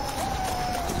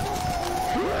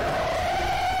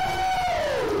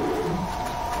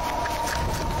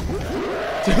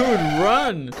 Dude,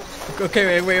 run!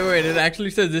 Okay, wait. It actually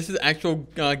says this is actual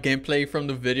gameplay from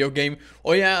the video game.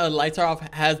 Oh yeah, Lights Are Off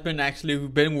has been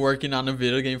working on a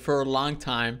video game for a long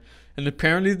time. And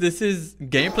apparently this is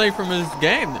gameplay from his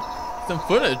game. Some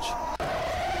footage.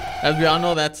 As we all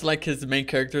know, that's like his main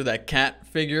character, that cat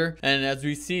figure. And as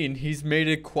we've seen, he's made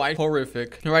it quite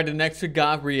horrific. Alright, the next we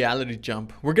got Reality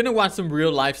Jump. We're gonna watch some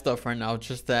real life stuff right now.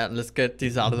 Just that, let's get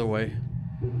these out of the way.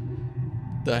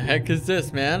 The heck is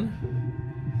this, man?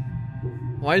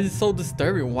 Why is it so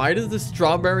disturbing? Why does the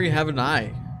strawberry have an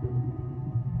eye?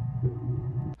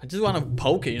 I just want to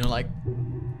poke it, you know, like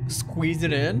squeeze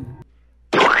it in.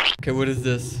 Okay, what is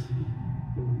this?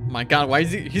 My god, why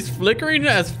is he's flickering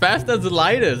as fast as the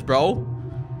light is, bro?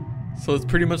 So it's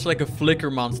pretty much like a flicker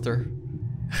monster.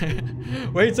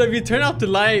 Wait, so if you turn off the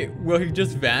light, will he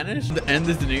just vanish? The end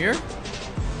is near?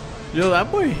 Yo,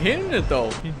 that boy hitting it though.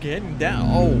 He's getting down.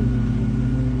 Oh.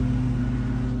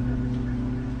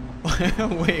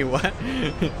 Wait, what?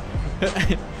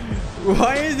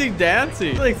 Why is he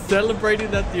dancing? He's like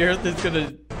celebrating that the earth is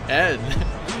gonna end.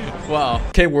 Wow.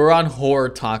 Okay, we're on horror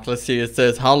talk. Let's see. It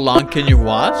says, how long can you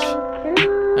watch?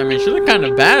 I mean, she look kind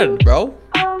of bad, bro.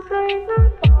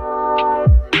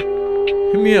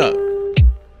 Hit me up.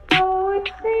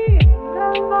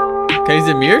 Okay, is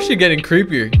it me or she getting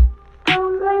creepier?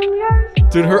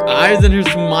 Dude, her eyes and her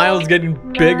smile is getting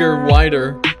bigger and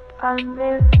wider.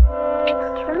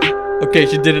 Okay,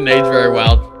 she didn't age very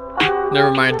well.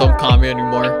 Never mind, don't call me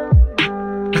anymore.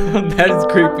 That is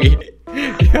creepy.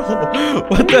 Yo,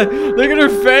 what the? Look at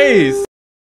her face.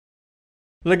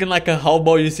 Looking like a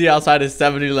hobo you see outside of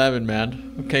 7-Eleven,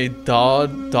 man. Okay, doll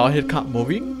hit cop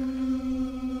moving?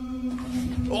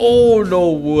 Oh,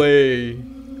 no way.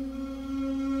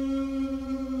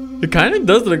 It kind of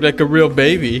does look like a real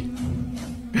baby.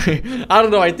 I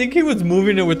don't know, I think he was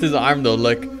moving it with his arm though,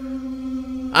 like.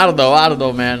 I don't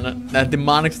know, man. That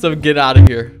demonic stuff, get out of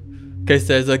here. Okay,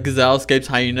 says a gazelle escapes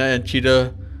hyena and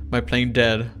cheetah by playing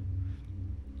dead.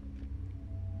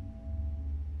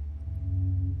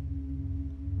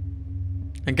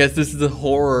 I guess this is the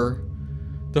horror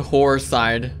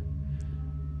side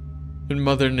in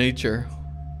Mother Nature.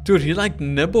 Dude, he like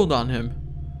nibbled on him.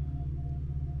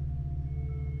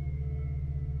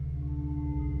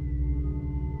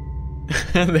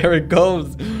 There it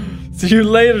goes. See you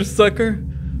later, sucker.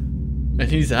 And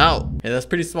he's out. Yeah, that's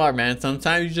pretty smart, man.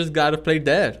 Sometimes you just gotta play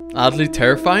dead. Oddly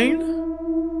terrifying?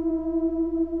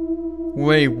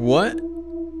 Wait, what?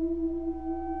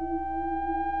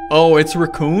 Oh, it's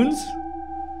raccoons?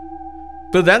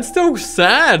 But that's still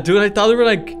sad, dude. I thought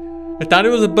it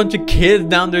was a bunch of kids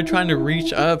down there trying to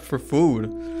reach up for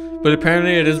food. But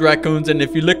apparently it is raccoons, and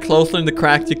if you look closely in the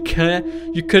cracks,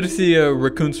 you could see a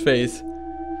raccoon's face.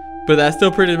 But that's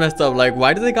still pretty messed up. Like,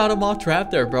 why do they got them all trapped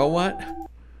there, bro? What?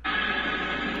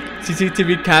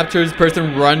 CCTV captures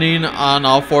person running on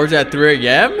all fours at 3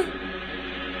 a.m.?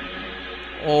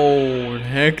 Oh,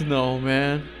 heck no,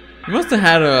 man. He must have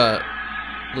had a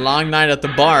long night at the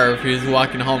bar if he's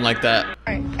walking home like that.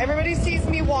 Alright, everybody sees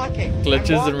me walking.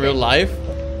 Glitches in real life?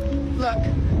 Look.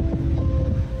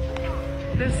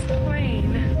 This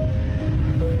plane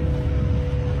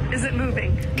isn't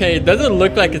moving. Okay, it doesn't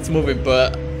look like it's moving,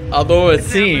 but although it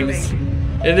seems,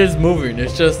 it is moving.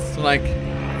 It's just like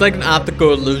an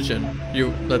optical illusion,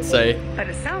 let's say. But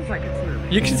it sounds like it's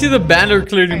moving. You can see the banner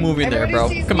clearly moving there, bro.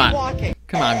 Come on. Walking.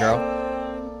 Come on, girl.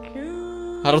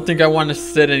 I don't think I want to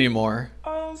sit anymore.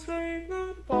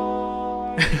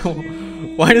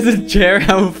 Why does the chair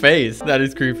have a face? That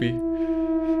is creepy.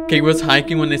 Kate was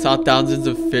hiking when they saw thousands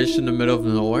of fish in the middle of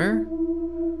nowhere.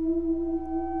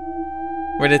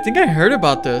 Wait, I think I heard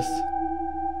about this.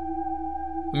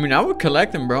 I mean, I would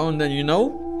collect them, bro, and then you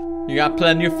got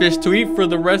plenty of fish to eat for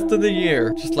the rest of the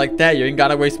year. Just like that, you ain't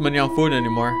gotta waste money on food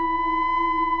anymore.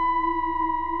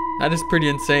 That is pretty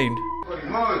insane.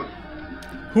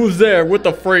 Who's there? What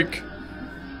the freak?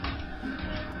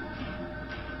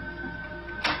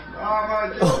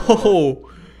 Oh,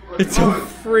 it's a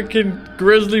freaking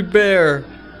grizzly bear.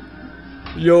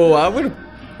 Yo, I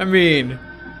mean,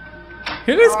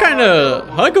 it is kind of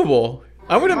huggable.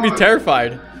 I wouldn't be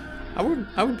terrified. I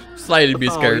would slightly be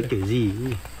scared.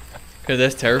 Cause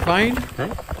that's terrifying.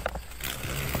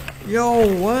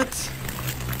 Yo, what?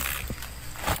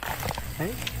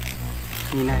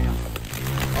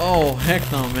 Oh,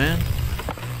 heck no, man.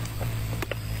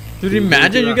 Dude,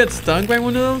 imagine you get stung by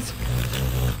one of those.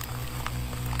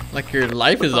 Like your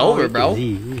life is over, bro.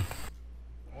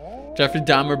 Jeffrey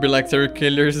Dahmer be like serial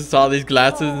killers saw these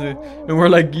glasses and we're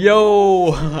like, yo.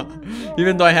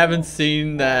 Even though I haven't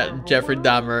seen that Jeffrey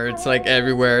Dahmer, it's like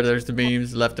everywhere there's the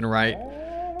memes left and right.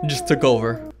 It just took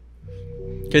over.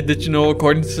 Okay, did you know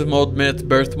according to some old myths,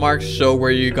 birthmarks show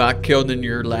where you got killed in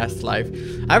your last life?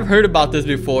 I've heard about this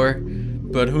before,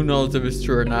 but who knows if it's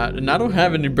true or not. And I don't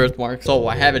have any birthmarks, so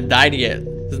I haven't died yet.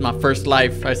 This is my first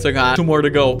life. I still got 2 more to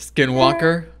go.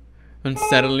 Skinwalker,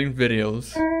 unsettling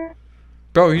videos.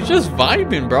 Bro, he's just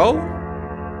vibing, bro.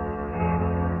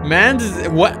 Man's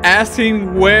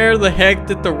asking where the heck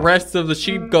did the rest of the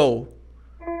sheep go?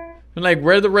 And like,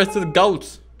 where are the rest of the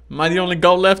goats? Am I the only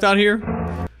goat left out here?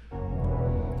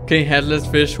 Okay, headless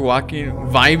fish walking,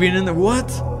 vibing in the what?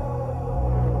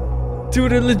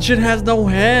 Dude, it legit has no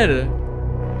head.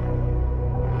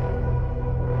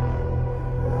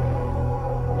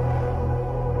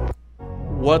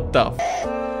 What the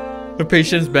f? The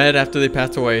patient's bed after they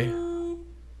passed away.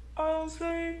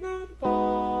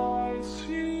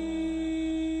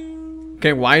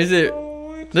 Okay, why is it?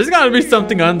 There's gotta be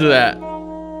something under that.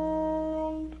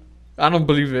 I don't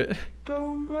believe it.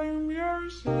 Don't blame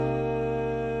yourself.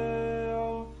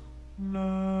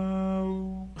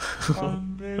 No. I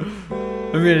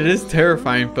mean, it is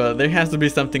terrifying, but there has to be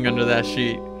something under that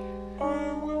sheet.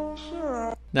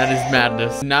 That is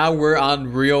madness. Now we're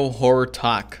on real horror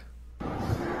talk.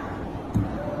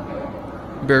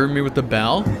 Bury me with the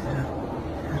bell.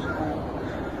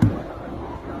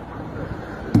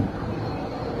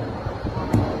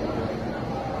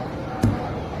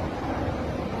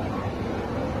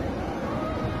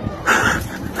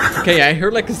 Okay, I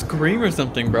heard like a scream or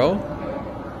something, bro.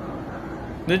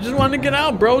 They just want to get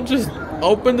out, bro. Just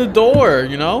open the door,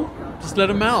 you know? Just let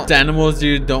them out. The animals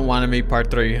you don't want to meet,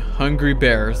 part 3. Hungry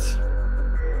bears.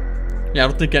 Yeah, I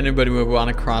don't think anybody would want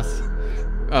to cross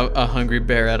a hungry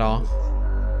bear at all.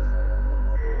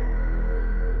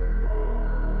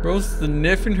 Bro's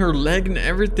sniffing her leg and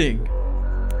everything.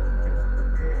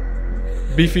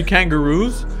 Beefy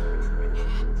kangaroos?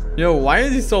 Yo, why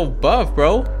is he so buff,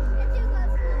 bro?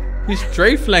 He's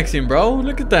straight flexing, bro.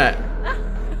 Look at that.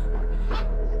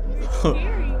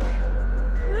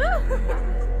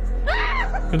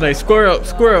 He's like, square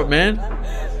up, man.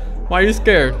 Why are you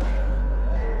scared?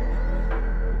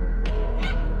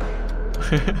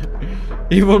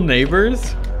 Evil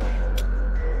neighbors?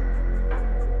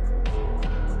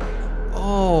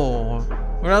 Oh,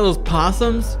 what are those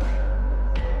possums?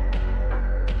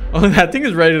 Oh, that thing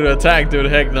is ready to attack, dude.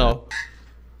 Heck no.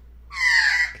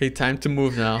 Okay, time to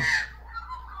move now.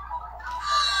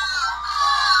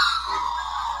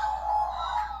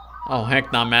 Oh,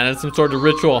 heck no, man. It's some sort of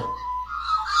ritual.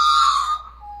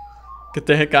 Get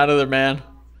the heck out of there, man.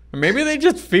 Or maybe they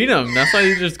just feed them. That's why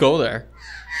you just go there.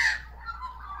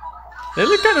 They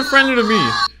look kind of friendly to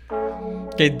me.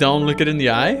 Okay, don't look it in the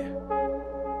eye.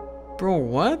 Bro,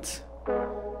 what? Is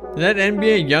that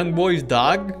NBA Youngboy's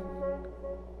dog?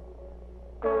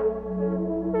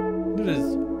 Look at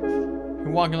this.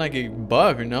 He's walking like a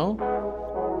bug, you know?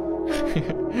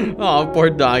 Oh, poor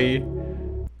doggy.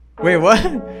 Wait, what?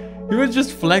 He was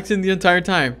just flexing the entire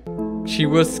time. She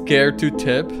was scared to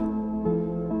tip.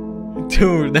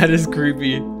 Dude, that is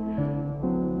creepy.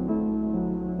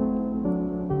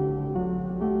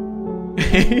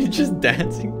 He's just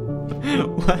dancing.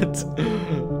 What?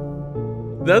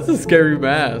 That's a scary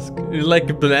mask. It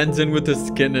like blends in with the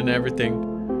skin and everything.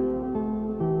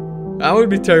 I would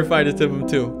be terrified to tip him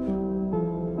too.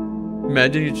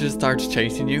 Imagine he just starts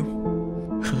chasing you.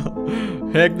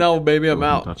 Heck no, baby, I'm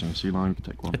out. Touching sea line,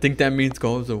 take one. I think that means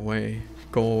goes away.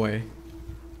 Go away.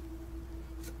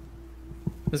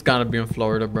 It's gotta be in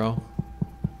Florida, bro.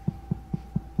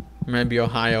 Maybe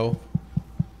Ohio.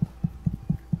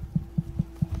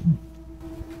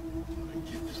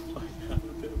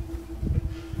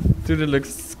 Dude, it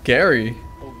looks scary.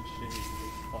 Holy shit,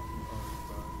 fucking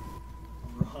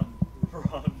run,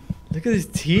 run. Look at his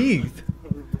teeth.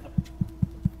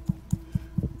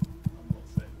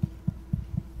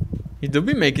 He do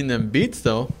be making them beats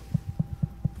though.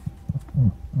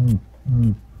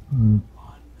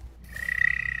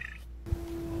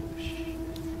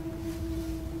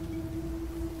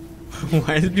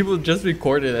 Why did people just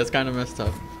record it? That's kind of messed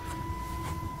up.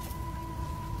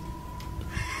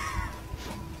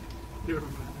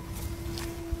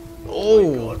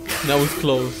 Oh, that was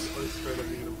close.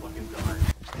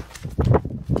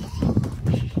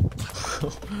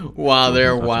 Wow,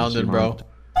 they're wildin', bro.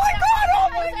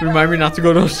 Remind me not to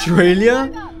go to Australia?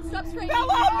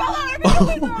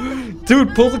 Oh,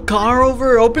 dude, pull the car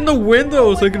over. Open the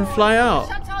window so it can fly out.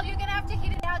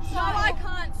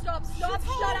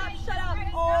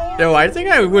 Yo, I think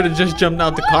I would have just jumped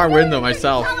out the car window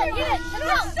myself.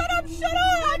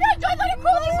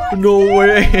 No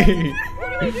way.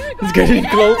 It's getting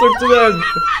closer to them.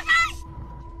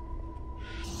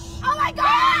 Oh my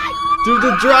god! Dude,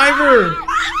 the driver.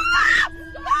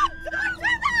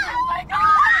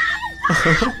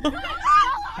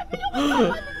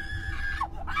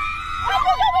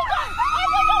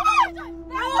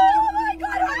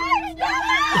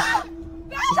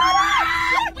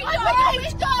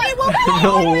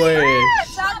 No way.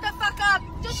 Shut the fuck up.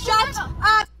 Just shut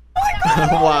up.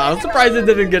 Wow, I'm surprised it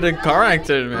didn't get a car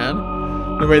accident,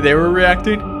 man. The way they were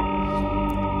reacting.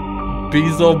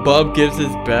 Beelzebub gives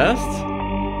his best.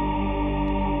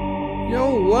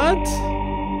 Yo, what?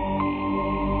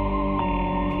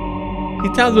 He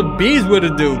tells what bees what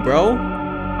to do, bro.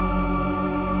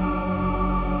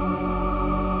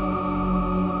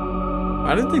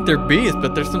 I don't think they're bees,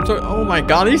 but there's some sort. Oh my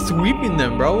god, he's sweeping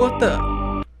them, bro. What the?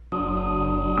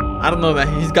 I don't know that.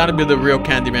 He's got to be the real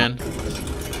Candyman.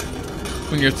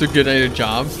 When you're so good at your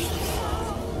job.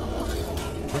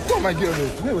 Oh my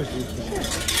goodness.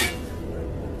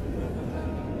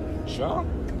 Sean?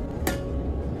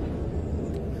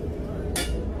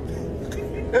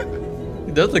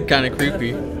 It does look kind of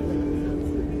creepy.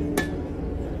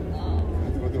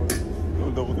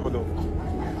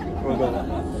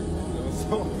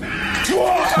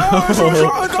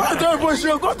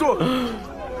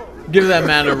 Give that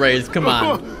man a raise, come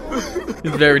on.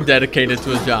 He's very dedicated to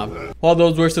his job. Well,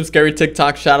 those were some scary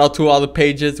TikToks. Shout out to all the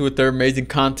pages with their amazing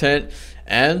content.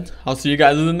 And I'll see you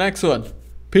guys in the next one.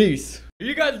 Peace. Are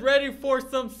you guys ready for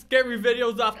some scary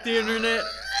videos off the internet?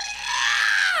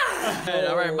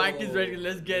 Alright, Mike is ready.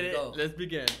 Let's get it. Let's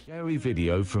begin. Scary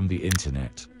video from the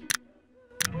internet.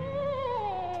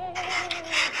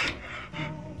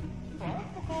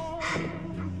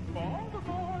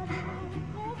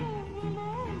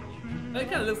 That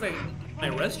kind of looks like my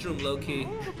restroom, low key.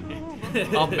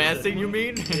 Oh, messing, you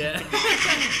mean? Yeah.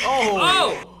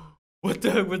 Oh! What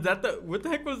the was that? What the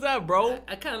heck was that, bro?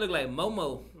 I kind of look like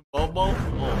Momo. Momo?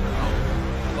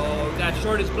 Oh, got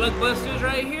shortest blockbusters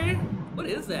right here. What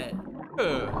is that?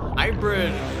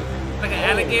 Hybrid. Like an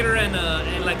alligator and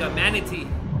like a manatee.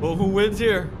 Well, who wins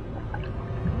here?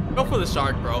 Go for the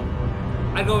shark, bro.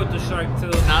 I go with the shark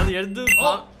too. Now the end.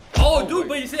 Oh, dude,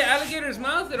 but you say alligator's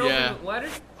mouth? It Yeah. open wider?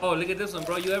 Oh, look at this one,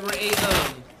 bro. You ever ate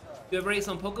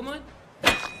some Pokemon?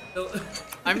 So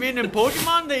I mean, in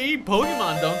Pokemon, they eat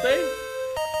Pokemon, don't they?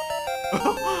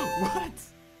 What?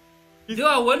 Dude,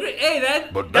 I wonder. Hey,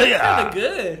 that's kind of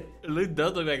good. It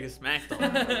does look like a smacked on.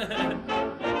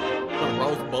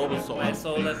 Roast Bulbasaur. My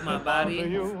soul left my body.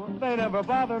 They never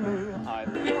bother me.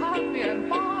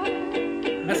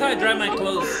 That's how I dry my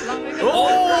clothes.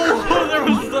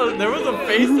 Oh, there was a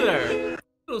face there.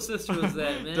 Little sister was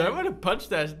that, man. I would have punched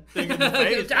that thing in the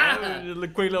face. Man. A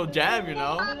quick little jab, you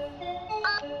know.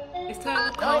 It's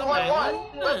time to call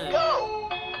 911. Let's go.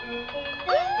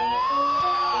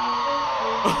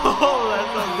 Oh,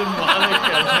 that's so demonic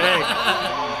as heck.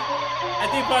 I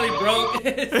think probably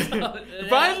broke.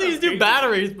 Probably these new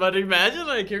batteries, but imagine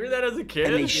like hearing that as a kid.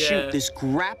 And they shoot this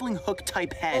grappling hook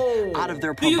type head out of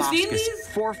their Have you seen proboscis. these?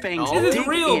 4 fangs This dig is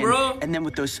real, in, bro. and then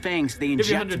with those fangs, they Give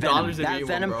you inject $100 venom. if you That eat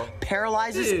venom one, bro.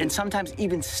 paralyzes and sometimes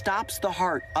even stops the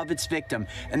heart of its victim.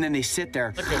 And then they sit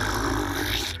there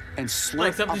and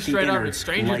slurp up the straight out of innards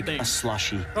Stranger like Things. a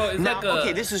slushy. Bro, it's Now, like a,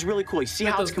 okay, this is really cool. You see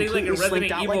like how it's those things completely like a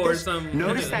slinked Resident out Evil like or this? some-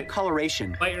 Notice that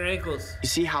coloration. Bite your ankles. You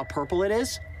see how purple it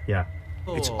is? Yeah.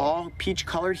 It's all peach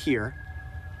colored here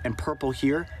and purple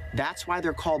here. That's why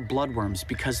they're called bloodworms,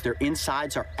 because their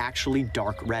insides are actually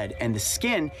dark red and the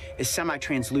skin is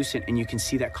semi-translucent and you can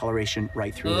see that coloration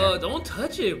right through there. Don't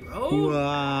touch it, bro.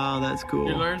 Wow, that's cool.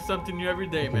 You learn something new every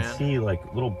day, You can man. see like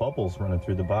little bubbles running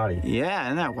through the body. Yeah,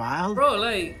 isn't that wild? Bro,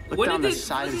 like, Look when down did the they,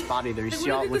 side of his body there. You like, see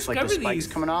when how did it they looks like the discover spikes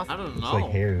these? coming off? I don't know. It's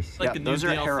like hairs. Like Yeah, the new those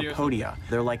are DLC or hairopodia.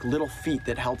 They're like little feet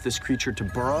that help this creature to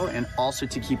burrow and also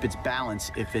to keep its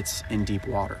balance if it's in deep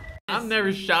water. I'm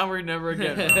never showering ever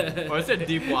again, bro. Oh, I said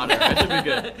deep water. That should be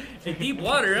good. In deep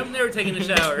water, I'm never taking a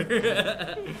shower.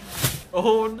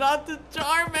 Oh, not the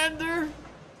Charmander.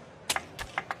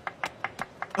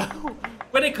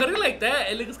 When they cut it like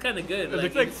that, it looks kind of good. It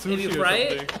looks like if sushi you or fry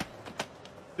something. it.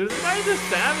 This guy's a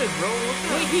savage, bro. What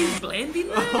the Wait, he's blending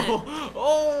that?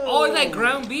 Oh, it's like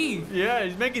ground beef. Yeah,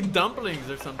 he's making dumplings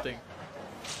or something.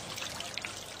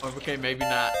 Or okay, maybe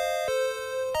not.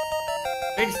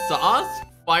 Big sauce?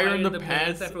 Fire in the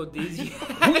pants. Aphrodisiac.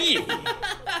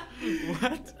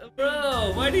 What?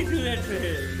 Bro, why did you do that to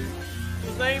him?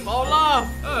 His name Olaf.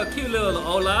 Oh, cute little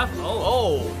Olaf.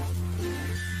 Oh.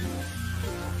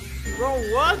 Bro,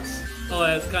 what? Oh,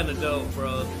 that's kind of dope,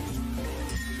 bro.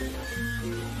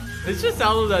 It's just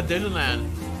out of that Disneyland.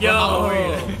 Yo,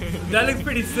 that looks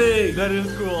pretty sick. That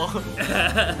is cool.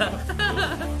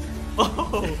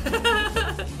 Oh.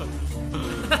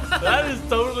 That is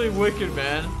totally wicked,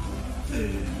 man.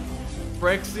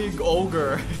 Brexig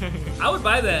Ogre. I would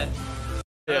buy that.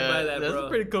 I would buy that, that's bro. a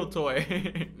pretty cool toy.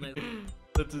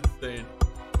 That's insane.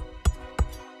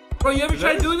 Bro, you ever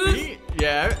tried doing this?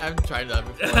 Yeah, I've tried that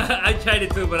before. I tried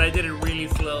it too, but I did it really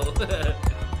slow.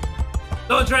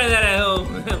 Don't try that at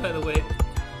home, by the way.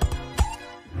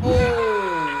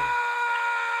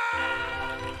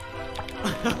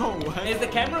 Oh, what? Is the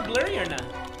camera blurry or not?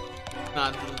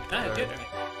 Not good.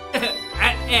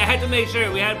 I had to make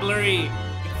sure we had blurry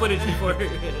footage before.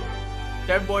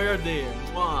 That boy are dead.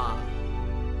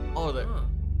 Oh, there.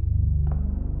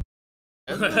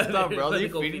 That's messed up, bro. They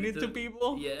feeding it to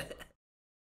people? Yeah.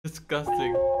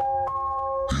 Disgusting.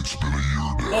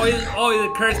 Oh, the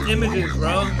cursed images,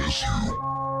 bro.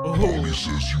 Mommy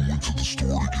says you went to the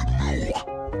store to get milk.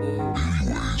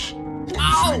 Anyways,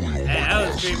 Ow! Hey,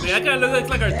 that was creepy. That kind of looks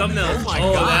like our thumbnail. Oh my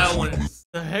God. god. That one.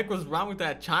 The heck was wrong with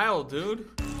that child, dude?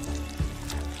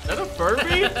 Is that a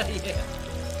Furby? Yeah.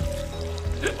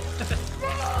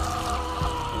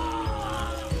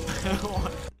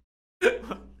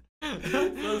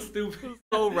 So stupid.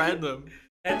 So random.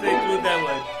 Had to include that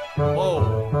one.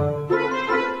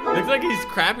 Whoa. Looks like he's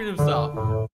crapping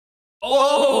himself.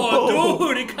 Oh,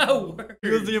 dude, it got worse. He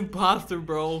was the imposter,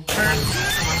 bro.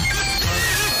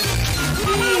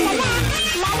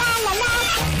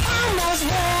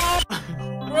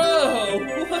 Bro,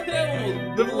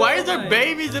 what? Why is there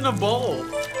babies in a bowl?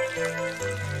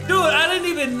 Dude, I didn't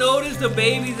even notice the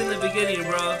babies in the beginning,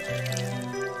 bro.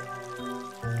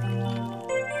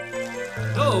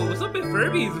 Yo, what's up with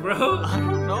Furbies, bro? I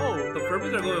don't know. The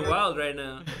Furbies are going wild right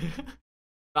now.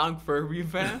 Long Furby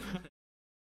fan?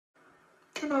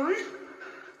 Can I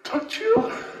touch you?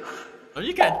 Oh,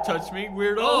 you can't touch me,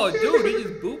 weirdo. Oh, dude, he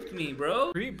just booped me,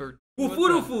 bro. Creeper.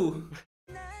 Foo-foo-foo.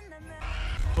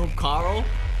 Oh, Carl?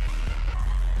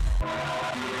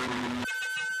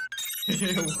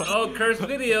 Oh, cursed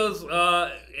videos.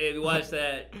 If you watch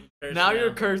that. Now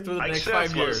you're cursed for the next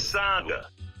 5 years. Saga.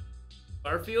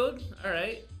 Garfield?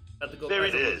 Alright. About to go There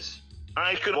it past is.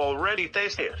 I could already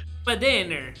taste it. My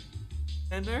dinner.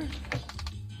 Dinner?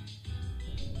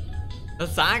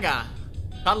 Lasagna.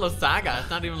 It's not lasagna. It's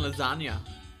not even lasagna.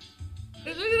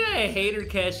 Look at that hater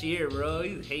cashier, bro.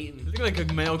 He's hating. Look like a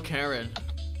male Karen.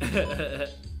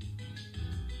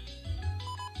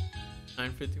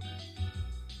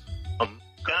 951.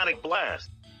 Sonic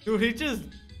blast. Dude,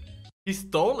 he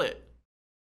stole it.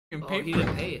 He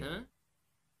didn't pay, huh?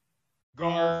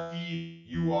 Garfield,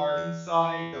 you are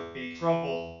inside of big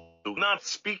trouble. Do not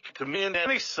speak to me in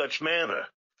any such manner.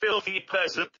 Filthy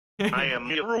peasant. I am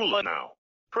your ruler now.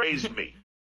 Praise me.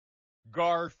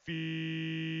 Garfield.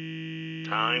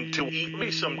 Time to eat me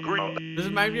some ground. This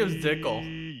reminds me of Zickle.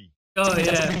 Oh,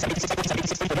 yeah.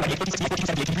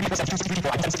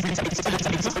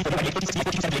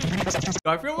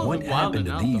 What happened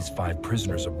to these 5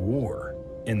 prisoners of war?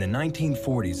 In the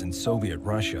 1940s in Soviet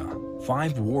Russia,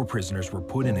 5 war prisoners were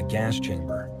put in a gas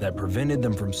chamber that prevented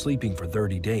them from sleeping for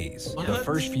 30 days. The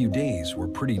first few days were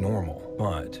pretty normal,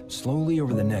 but slowly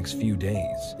over the next few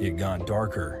days, it got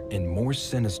darker and more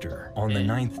sinister. On the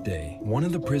 9th day, one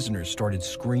of the prisoners started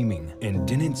screaming and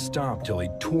didn't stop till he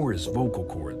tore his vocal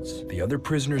cords. The other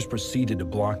prisoners proceeded to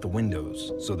block the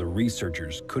windows, so the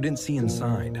researchers couldn't see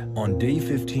inside. On day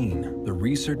 15, the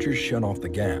researchers shut off the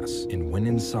gas and went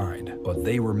inside, but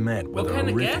they were met with a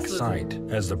horrific sight,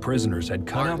 as the prisoners had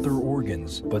cut out their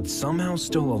organs, but somehow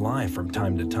still alive from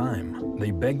time to time.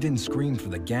 They begged and screamed for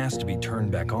the gas to be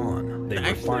turned back on. They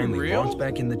were finally locked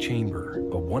back in the chamber,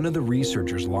 but one of the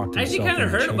researchers locked himself in the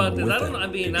chamber with them. I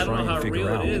don't know how real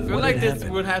it is. I feel like this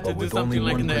would have to do something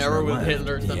like in the era with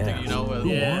Hitler or something, you know?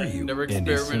 Who are you? Never And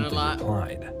he experimented a simply lot.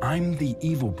 replied, I'm the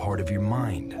evil part of your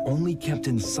mind, only kept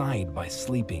inside by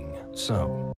sleeping.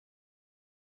 So...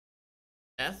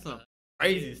 That's some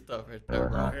crazy stuff right there,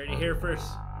 bro. Heard it here first.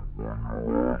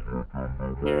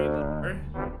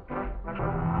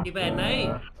 Keep at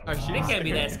night. Oh, she It can't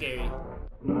be that scary.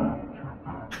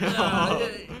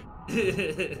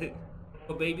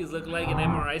 What babies look like in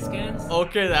MRI scans?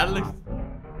 Okay, that looks...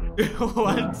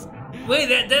 What? Wait,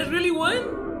 that's really one?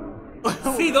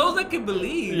 See, those I can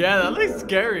believe. Yeah, that looks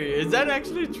scary. Is that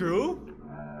actually true?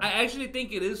 I actually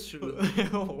think it is true.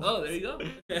 Oh, there you go.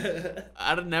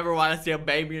 I'd never want to see a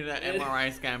baby in an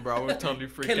MRI scan, bro. We'd totally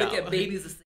freak out. Can't look at babies the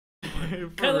same.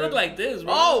 Kind of look like this,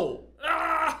 bro. Oh!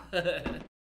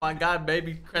 My God,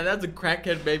 baby, that's a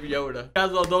crackhead baby Yoda.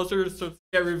 Guys, well, those are some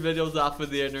scary videos off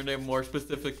of the internet, more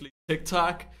specifically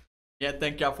TikTok. Yeah,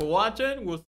 thank y'all for watching.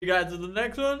 We'll see you guys in the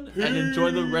next one, and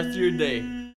enjoy the rest of your day.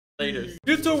 Later.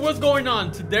 YouTube, what's going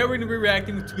on? Today we're gonna be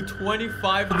reacting to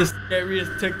 25 of the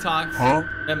scariest TikToks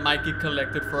that Mikey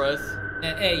collected for us.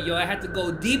 And hey, yo, I had to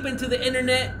go deep into the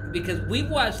internet because we've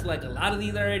watched like a lot of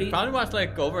these already. Probably watched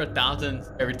like over 1,000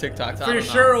 every TikTok. For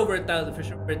sure over 1,000. For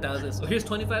sure over 1,000. So here's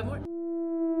 25 more.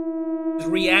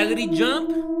 Reality jump.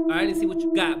 All right, let's see what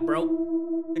you got, bro.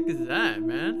 What the heck is that,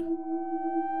 man?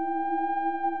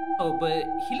 Oh, but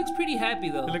he looks pretty happy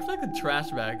though. It looks like a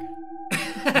trash bag.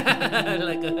 It's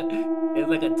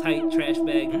like a tight trash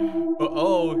bag.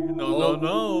 Oh,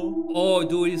 no. Oh,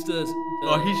 dude, he's the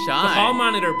oh, he's shy. The hall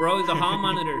monitor, bro. He's the hall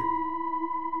monitor.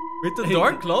 With the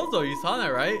door closed though, you saw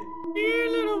that, right? Here,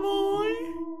 little boy.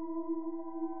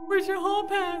 Where's your hall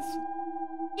pass?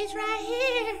 He's right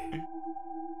here.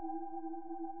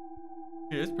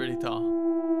 He is pretty tall.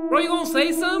 Bro, you gonna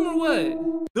say something or what?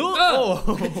 Dude, oh.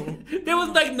 There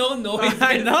was like no noise.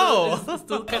 I know. It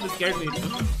still kind of scared me.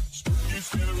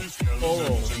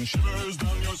 Oh.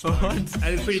 What?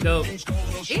 That is pretty dope.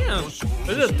 Damn. This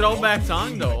is a throwback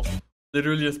song though.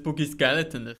 Literally a spooky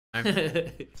skeleton this time.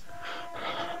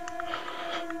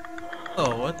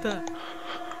 Oh, what the?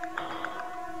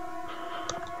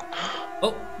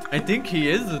 Oh. I think he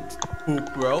is a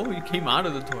poop, bro. He came out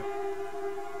of the toilet.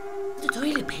 The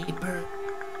toilet paper.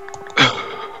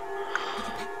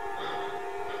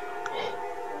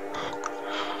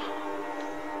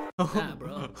 Nah,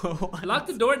 bro. Lock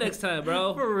the door next time,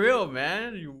 bro. For real,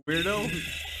 man. You weirdo.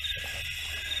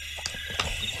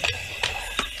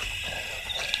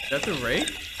 That's a rape?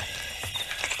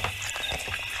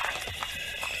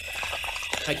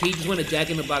 Like he just went to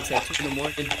Jack in the Box at 2 in the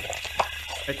morning.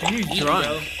 I think he's drunk.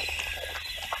 Bro.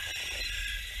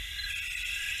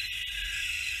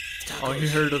 Oh, he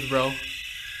heard us, bro.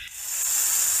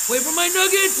 Wait for my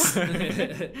nuggets!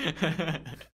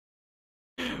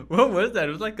 What was that?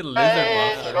 It was like a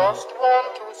lizard monster.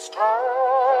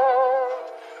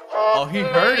 Oh, he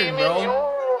heard it, bro.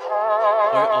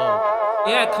 Oh.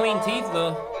 Yeah, clean teeth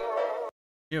though.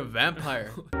 You're a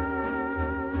vampire.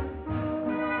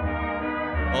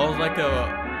 Oh, it's like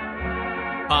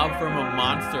a pop from a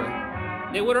monster.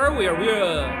 Hey, what are we? Are we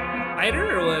a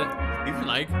fighter or what? He's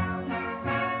like.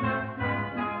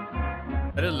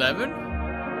 At 11?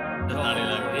 That's not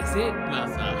 11. Is it? No,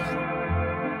 it's not.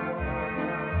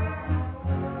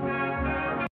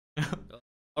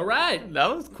 All right.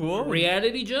 That was cool.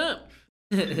 Reality jump.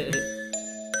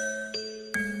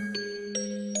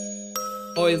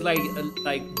 Oh, it's like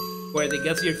where they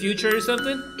guess your future or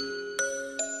something.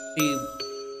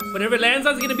 Whenever it lands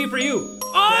on, it's gonna be for you.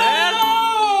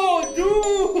 Oh,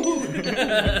 dude!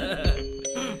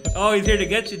 Oh, he's here to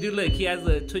get you, dude. Look, he has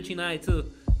a twitching eye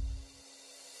too.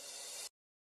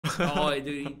 Oh,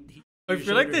 dude. I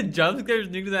feel like the jump scares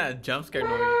need that jump scare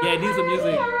noise. Yeah, it needs some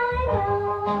music.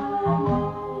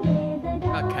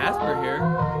 Got Casper here.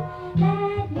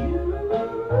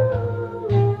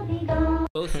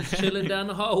 Ghost is chilling down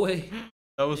the hallway.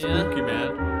 That was spooky,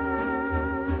 man.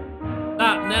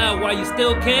 Stop now while you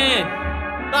still can.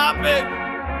 Stop it.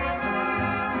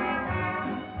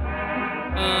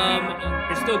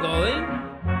 You're still going?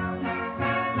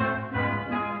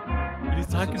 He's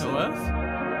talking to us?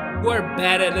 We're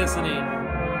bad at listening.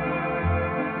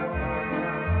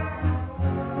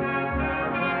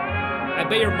 I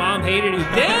bet your mom hated you.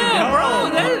 Damn, bro,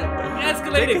 that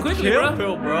escalated quickly, bro.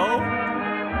 Pill, bro.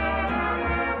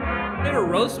 They don't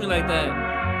roast me like that.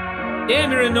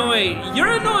 Damn, you're annoying.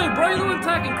 You're annoying, bro. You're the one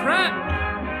talking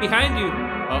crap behind you.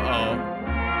 Uh-oh.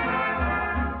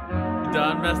 You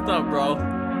done messed up, bro.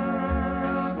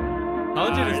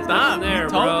 Told you to stop. There, you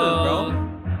told bro. us, bro.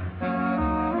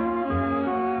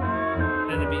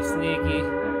 Trying to be sneaky.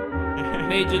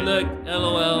 Made you look,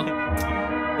 LOL.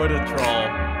 What a troll.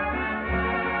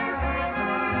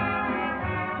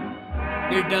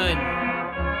 You're done.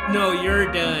 No, you're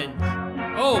done.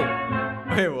 Oh.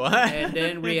 Wait, what? And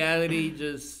then reality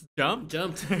just jumped.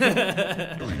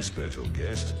 Special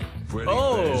guest.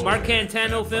 Oh. Mark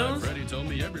Cantano films. Freddie told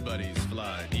me everybody's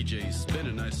fly. DJ's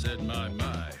spinning. I said, my.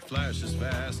 Flash is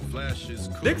fast. Flash is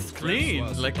cool. Looks clean.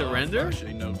 Like the render. Flash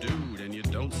ain't no dude, and you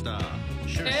don't stop.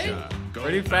 Sure shot.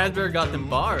 Freddie Fazbear got them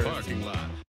bars. Parking lot.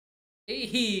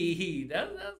 Hey,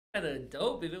 that's kind of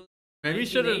dope. If it was Maybe we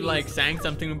should have like sang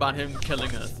something about him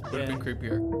killing us. Would have been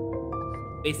creepier.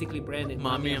 Basically, Brandon.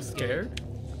 Mommy, I'm scared.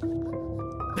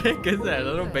 Heck is that,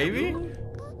 little baby?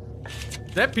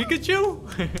 Is that Pikachu?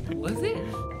 Was it?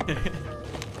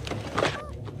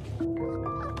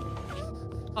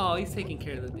 Oh, he's taking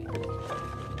care of the baby.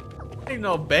 Ain't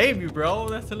no baby, bro.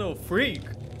 That's a little freak.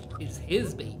 It's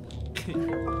his baby.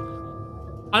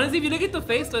 Honestly, if you look at the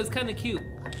face, though, it's kind of cute.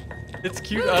 It's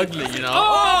cute, ugly, you know.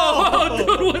 Oh,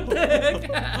 dude, what the heck?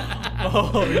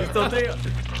 Oh, you still think?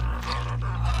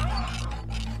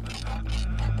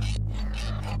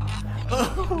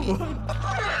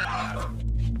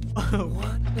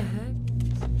 What the heck?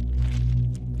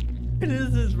 What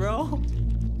is this, bro?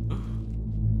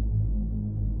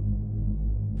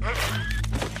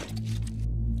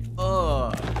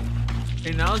 Oh,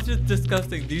 hey, now it's just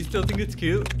disgusting. Do you still think it's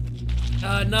cute?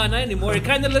 No, not anymore. It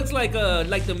kind of looks like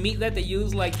the meat that they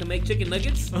use like to make chicken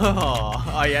nuggets.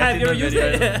 Oh yeah. Have you ever used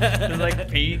it? It's like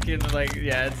pink and like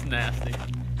yeah, it's nasty.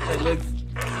 It looks.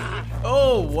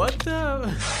 Oh, what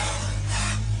the?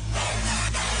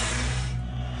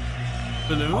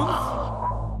 Balloons?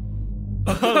 Oh,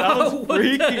 that was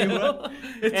freaky.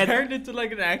 It turned into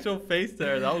like an actual face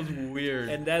there. That was weird.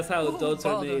 And that's how adults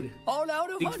are made. All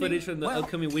out of Big honey. footage from the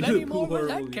upcoming Winnie Plenty the Pooh more where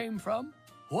horror that movie. came from.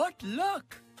 What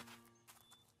luck!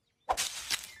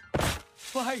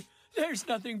 Why, there's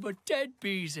nothing but dead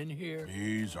bees in here.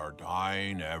 Bees are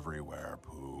dying everywhere,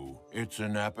 Pooh. It's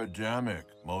an epidemic,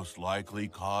 most likely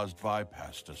caused by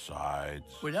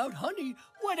pesticides. Without honey,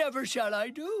 whatever shall I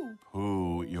do?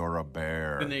 Pooh, you're a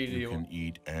bear. You can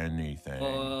eat anything.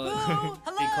 Hello?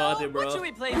 He called it, bro. What should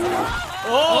we play?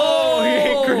 Oh,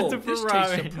 hey, Christopher This tastes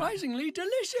Robin. surprisingly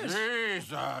delicious.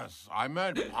 Jesus, I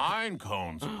meant pine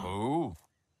cones, Pooh.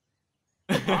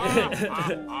 He just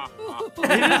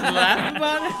laughed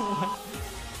about it?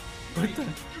 What the?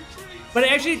 But I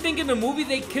actually think in the movie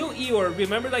they kill Eeyore.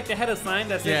 Remember, like they had a sign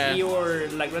that said Yeah.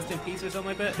 Eeyore, like rest in peace or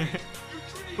something like that.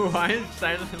 Why is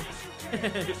silent?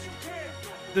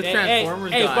 The Hey,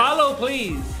 Transformers hey, guy. follow,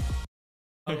 please.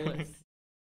 Follow us.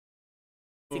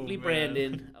 Simply man.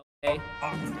 Brandon. Okay.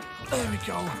 There we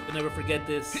go. You'll never forget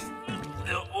this.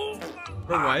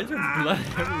 Bro, why is there blood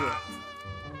everywhere?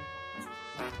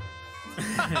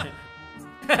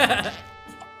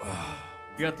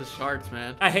 You got the sharks,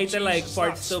 man. I hate that like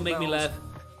farts still make me laugh.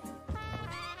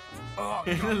 Oh,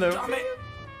 Hello. damn it.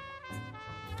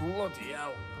 Bloody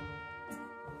hell.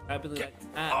 Happily Get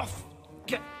like, off.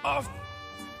 Get off.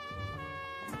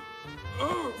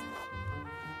 Ugh.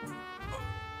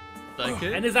 Like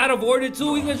it? And it's out of order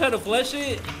too. He's gonna try to flush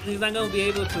it. He's not gonna be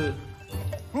able to.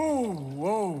 Oh,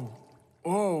 whoa.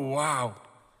 Oh, wow.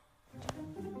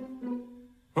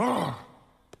 Oh.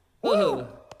 Ugh.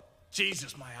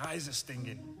 Jesus, my eyes are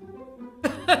stinging.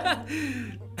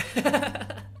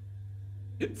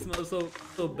 It smells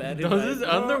so bad. Those is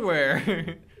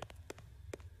underwear.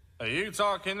 Are you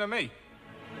talking to me?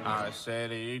 I said,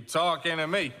 are you talking to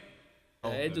me?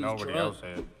 Oh, nobody else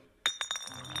said.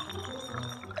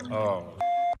 Oh.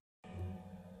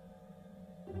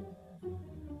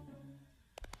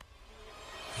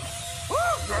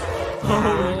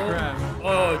 Holy crap.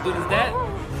 Oh, dude, is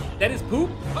that is poop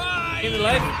in the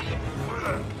life?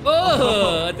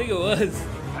 Oh, I think it was.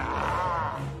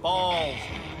 Balls.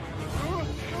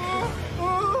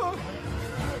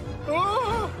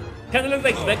 Kind of looks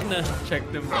like Vecna.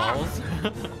 Check them balls.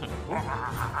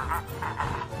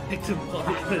 Check them balls.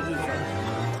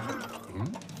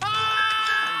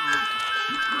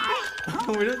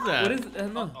 What is that? What is? I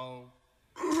don't know.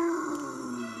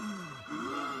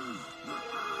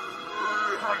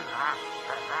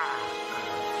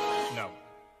 No.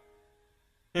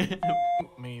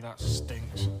 Me, that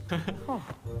stinks.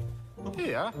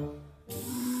 Here.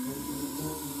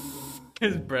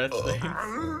 His breath stinks.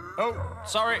 Oh,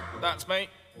 sorry, that's me.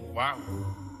 Wow.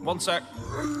 One sec.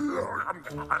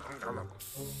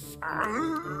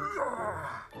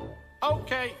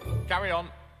 Okay, carry on.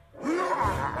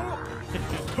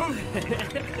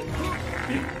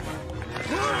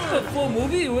 Full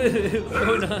movie? What's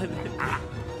going on?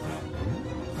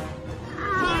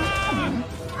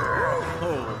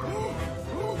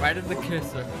 Oh. Right at the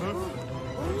kisser.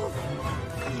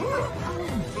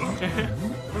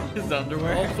 His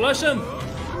underwear. Oh, flush him!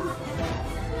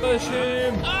 Flush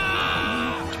him!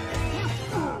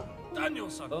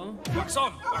 Danielson. Oh. Wax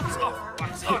on, wax off,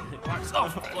 wax on, wax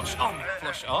off, flush on,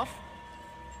 flush off.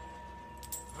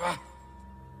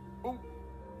 Ooh.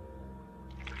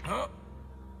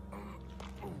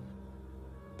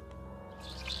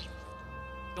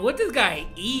 What does this guy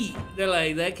eat? They're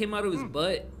like, that came out of his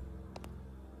butt.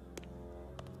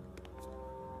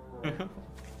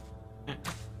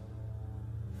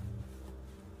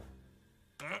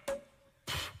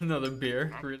 Another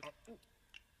beer.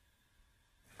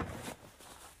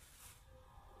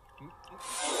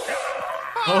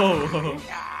 Oh.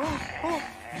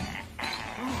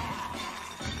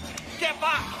 Get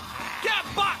back! Get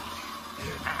back!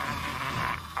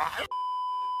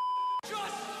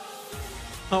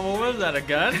 Oh, what was that? A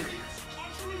gun?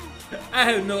 I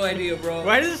have no idea, bro.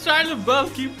 Why does Shia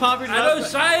LaBeouf keep popping up? I don't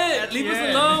shy it. Leave us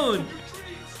alone.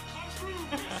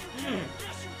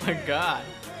 My God.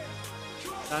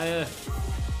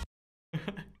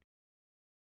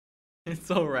 It's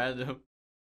so random.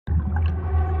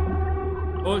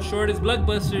 Oh, short is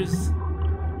Blockbusters.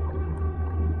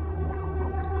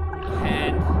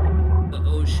 And the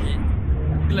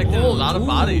ocean. Like there's a lot of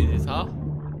bodies, huh?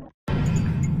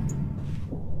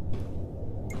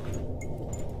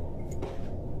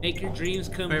 Make your dreams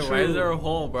come true. Wait, why is there a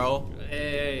hole, bro?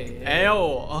 Hey.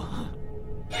 Ew.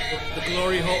 The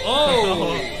glory hole.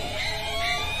 Oh!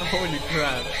 Holy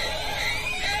crap.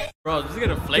 Bro, just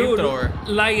get a flamethrower.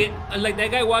 Like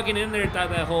that guy walking in there thought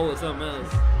that hole was something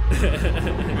else.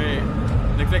 Wait,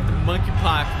 looks like the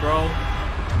monkeypox, bro.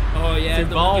 Oh yeah, it's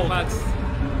the monkeypox.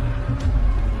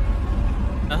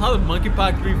 That's how the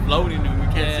monkeypox be floating and we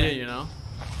can't see it, you know?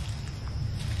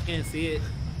 Can't see it.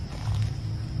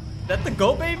 Is that the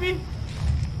goat baby?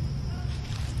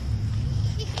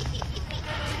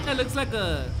 That looks like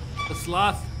a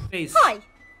sloth face. Hi,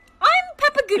 I'm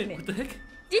Peppa Goodman. What the heck?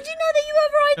 Did you know that you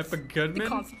have rights? Peppa Goodman? The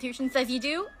Constitution says you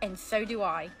do, and so do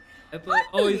I. Peppa, I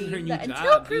always her believe new that job,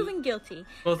 until dude. proven guilty,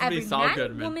 Supposed to be every Saul man,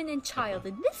 Goodman. woman, and child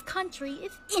in this country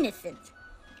is innocent.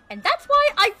 And that's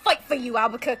why I fight for you,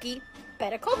 Albuquerque.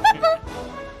 Better call Peppa.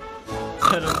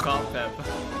 Better call Peppa.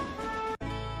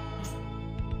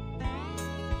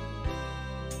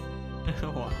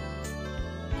 Wow.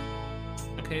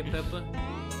 Okay, Peppa.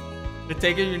 I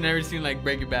take it you've never seen like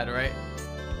Breaking Bad, right?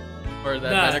 Or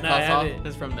that Nah, Better nah, Call I Saul? haven't.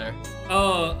 It's from there.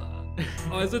 Oh,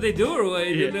 that's what they do, or what?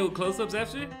 Yeah. Little close-ups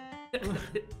after?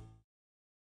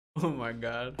 Oh my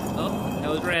God. Oh, that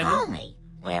was random. Tell me,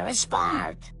 where is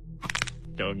Bart?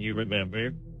 Don't you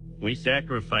remember? We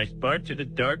sacrificed Bart to the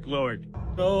Dark Lord.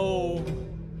 No.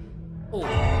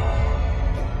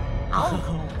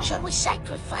 Oh, should we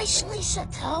sacrifice Lisa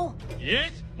too?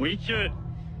 Yes, we should.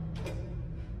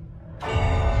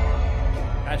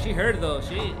 She heard though.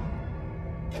 She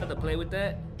had to play with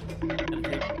that.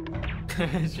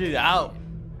 She's out.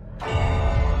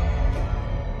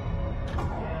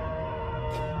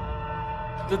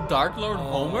 The Dark Lord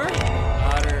Homer?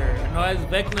 Otter. No, it's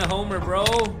Vecna Homer, bro.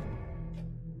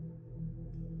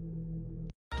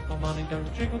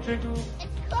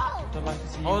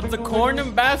 Oh, it's the corn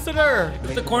ambassador.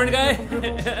 It's the corn guy.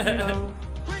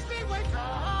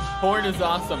 Corn is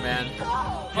awesome, man.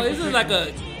 Oh, this is like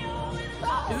a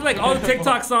This is like all the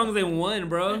TikTok songs in one,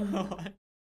 bro.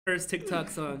 First TikTok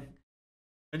song.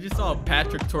 I just saw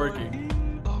Patrick twerking.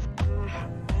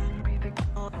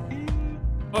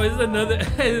 Oh, this is another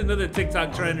this is another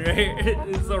TikTok trend, right?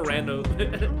 It's so random.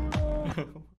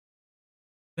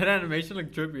 That animation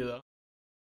looked trippy though.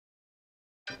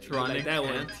 Like that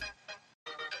one.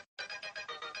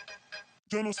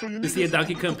 You see a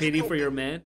Donkey Kong pity for your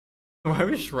man? Why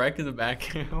was Shrek in the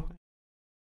background?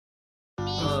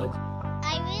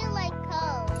 I really like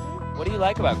corn. What do you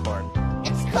like about corn?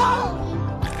 It's corn.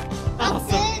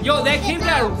 Awesome. Yo, that kid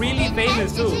got really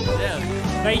famous too.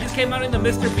 Yeah. Like, he just came out in the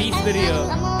Mr. Beast video.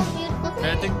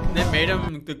 I think they made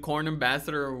him the corn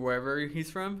ambassador or wherever he's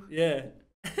from. Yeah.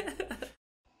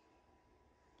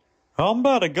 I'm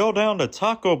about to go down to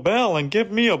Taco Bell and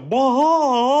get me a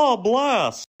Baja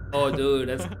Blast. Oh, dude,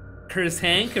 that's Chris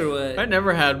Hank or what? I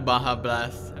never had Baja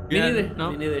Blast. Me neither.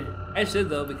 No? Me neither. I should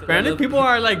though because apparently people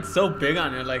are like so big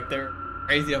on it, like they're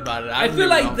crazy about it. I feel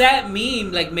like that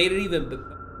meme like made it even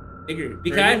bigger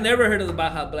because Really? I've never heard of the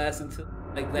Baja Blast until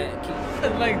like that.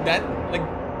 Like that, like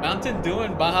Mountain Dew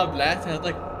and Baja Blast has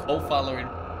like cult following,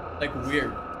 like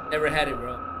weird. Never had it,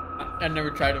 bro. I never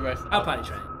tried it myself. I'll probably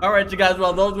try it. All right, you guys.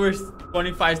 Well, those were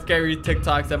 25 scary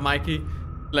TikToks that Mikey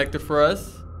collected for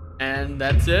us. And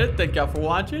that's it. Thank y'all for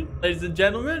watching, ladies and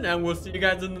gentlemen. And we'll see you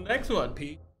guys in the next one.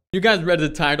 Peace. You guys read the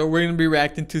title. We're going to be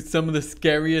reacting to some of the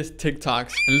scariest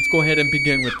TikToks. And let's go ahead and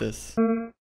begin with this.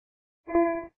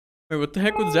 Wait, what the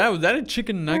heck was that? Was that a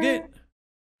chicken nugget?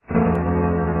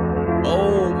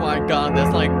 Oh my god.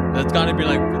 That's got to be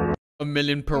like a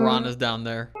million piranhas down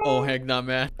there. Oh, heck no,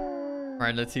 man. All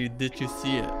right, let's see. Did you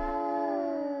see it?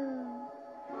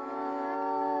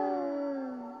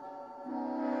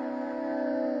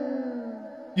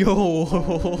 Yo,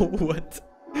 what?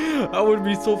 I would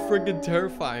be so freaking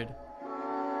terrified.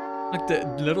 Like the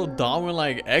little doll in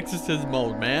like exorcist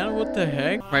mode, man. What the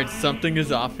heck? Right, something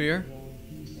is off here.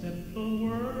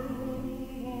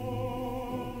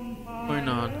 What's going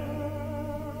on?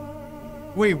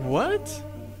 Wait, what?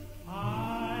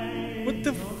 What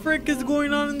the frick is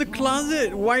going on in the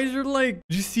closet? Why is there like,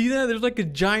 did you see that? There's like a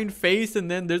giant face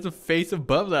and then there's a face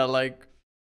above that. Like,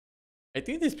 I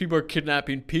think these people are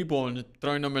kidnapping people and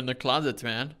throwing them in the closets,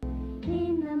 man.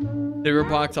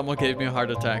 ROBLOX almost gave me a heart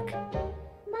attack.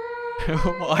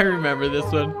 I remember this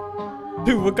one.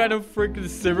 Dude, what kind of freaking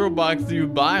cereal box do you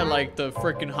buy? Like the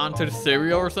freaking haunted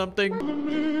cereal or something?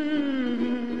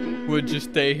 Would you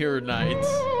stay here tonight?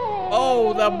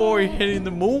 Oh, that boy hitting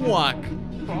the moonwalk.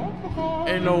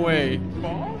 Ain't no way.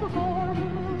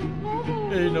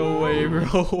 Ain't no way, bro.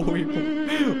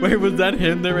 Wait, was that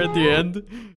him there at the end?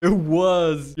 It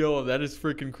was. Yo, that is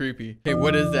freaking creepy. Hey,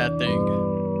 what is that thing?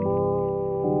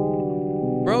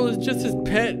 Bro, it's just his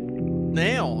pet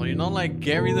snail. You know, like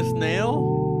Gary the snail?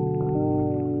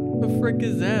 What the frick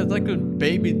is that? It's like a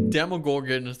baby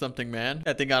Demogorgon or something, man.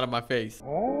 That thing out of my face.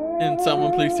 And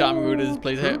someone please tell me who this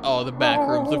place is. Oh, the back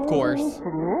rooms, of course.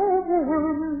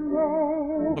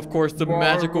 Of course, the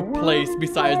magical place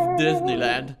besides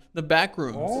Disneyland. The back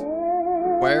rooms.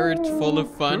 Where it's full of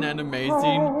fun and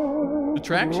amazing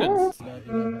attractions.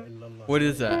 What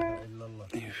is that?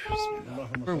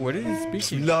 Bro, what is he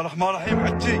speaking? What?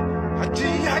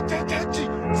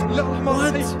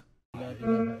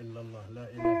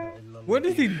 What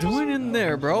is he doing in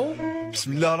there, bro?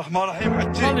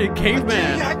 Probably a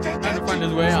caveman trying to find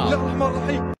his way out.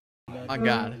 My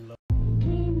god.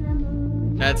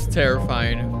 That's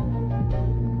terrifying.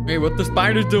 Hey, what the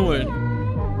spider's doing?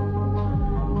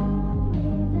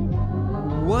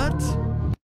 What?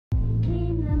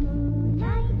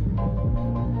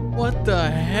 What the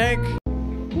heck?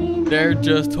 They're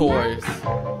just toys.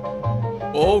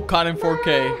 Oh, caught in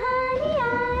 4K.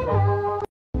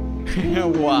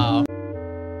 Wow.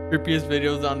 Creepiest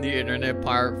videos on the internet,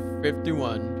 part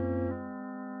 51.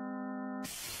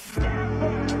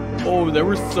 Oh, there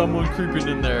was someone creeping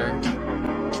in there.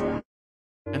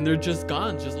 And they're just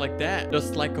gone, just like that.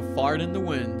 Just like a fart in the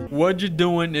wind. What you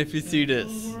doing if you see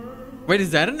this? Wait,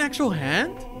 is that an actual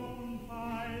hand?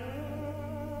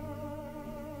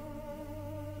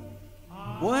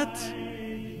 What?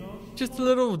 Just a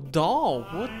little doll.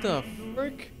 What the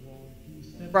frick?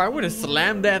 Bro, I would have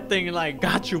slammed that thing and like,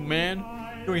 got you, man.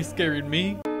 You ain't scaring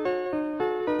me.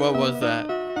 What was that?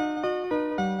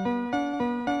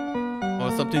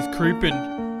 Oh, something's creeping.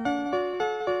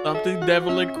 Something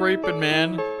definitely creeping,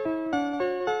 man.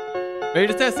 Wait,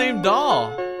 it's that same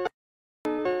doll.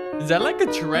 Is that like a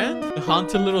trend? The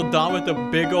haunted little doll with the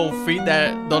big old feet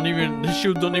that don't even, the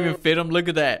shoes don't even fit him. Look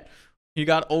at that. He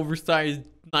got oversized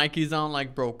Nikes on.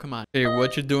 Like, bro, come on. Hey,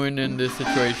 what you doing in this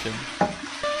situation?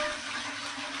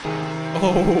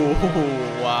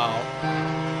 Oh, wow.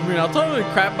 I mean, I'll totally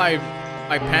crap my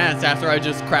pants after I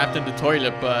just crapped in the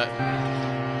toilet, but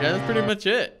yeah, that's pretty much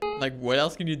it. Like, what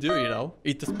else can you do, you know?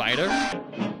 Eat the spider?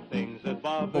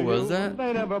 What was that?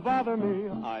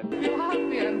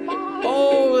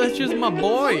 Oh, that's just my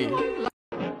boy.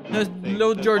 That's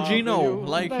little Georgino.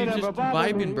 Like, he's just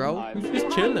vibing, bro. He's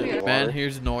just chilling. Man,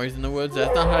 here's noise in the woods.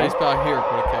 That's not how you spell here,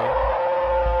 but okay.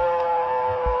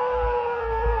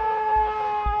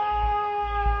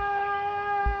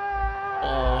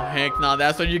 Oh, heck no.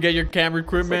 That's when you get your camera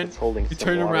equipment. You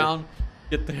turn around.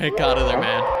 Get the heck out of there,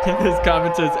 man. This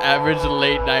comment says average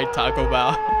late night Taco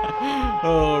Bell.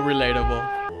 Oh, relatable.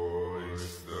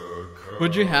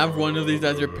 Would you have one of these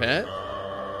as your pet?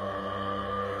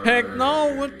 Heck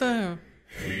no, what the?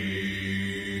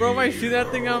 Bro, if I see that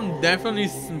thing, I'm definitely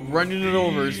running it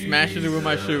over, smashing it with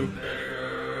my shoe.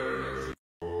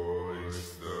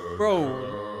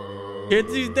 Bro,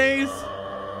 kids these days,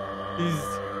 these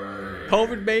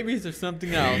COVID babies or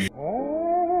something else.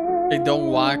 They don't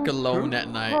walk alone at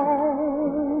night.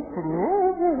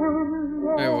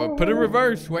 Hey, well, put it in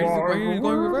reverse. Why are you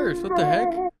going reverse? What the heck?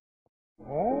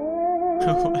 What?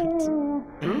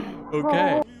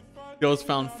 Okay. Ghost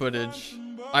found footage.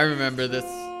 I remember this.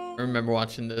 I remember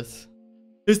watching this.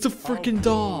 It's the freaking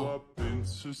doll.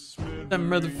 That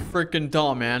mother freaking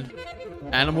doll, man.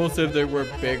 Animals if they were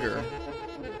bigger.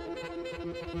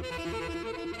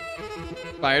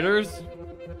 Spiders?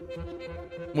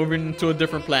 Moving to a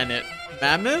different planet.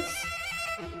 Mammoths?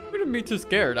 I'm gonna be too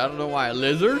scared. I don't know why.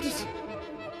 Lizards?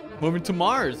 Moving to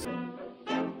Mars.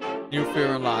 New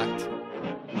fear unlocked.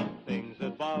 Things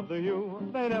that bother you,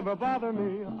 they never bother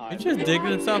me. It's just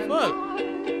digging itself up.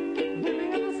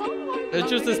 It's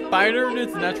just a spider in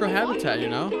its natural habitat, you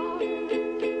know?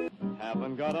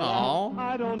 Oh,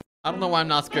 I don't know why I'm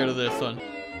not scared of this one.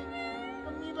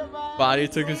 Body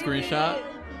took a screenshot.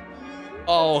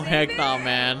 Oh, heck no,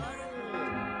 man.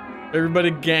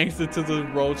 Everybody gangsta to the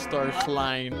road starts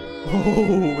flying.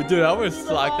 Oh, dude, I would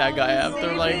sock that guy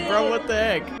after. Like, bro, what the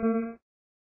heck?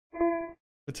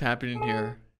 What's happening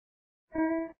here?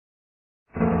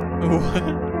 What?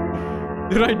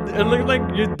 Dude, it looked like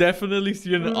you definitely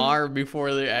see an arm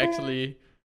before they actually...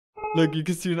 Look, you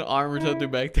can see an arm or something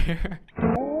back there.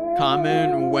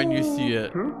 Comment when you see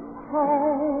it.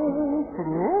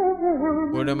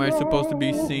 What am I supposed to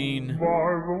be seeing?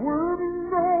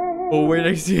 Oh wait,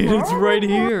 I see it. It's right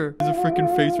here. There's a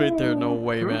freaking face right there. No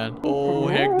way, man. Oh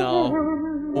heck no.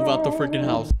 Move out the freaking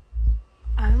house.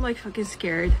 I'm like fucking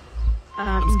scared.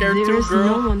 I'm scared too, girl.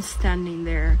 There's no one standing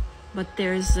there, but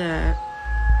there's a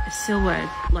silhouette,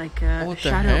 like a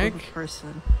shadow of a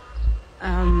person.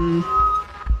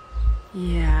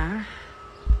 Yeah.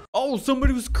 Oh,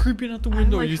 somebody was creeping out the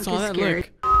window. Like, you saw that? Scared.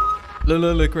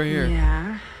 Look right here.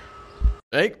 Yeah.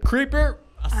 Hey, creeper!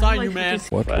 I saw you, man.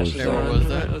 What was that? What was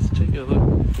that? Let's take a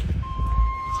look.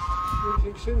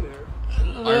 Everything's in there.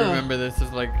 I remember this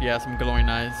is like, yeah, some glowing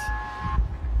eyes.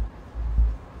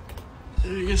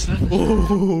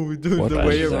 Oh, dude, the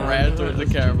way it ran towards the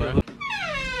camera.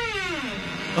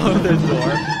 Oh, the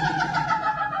door.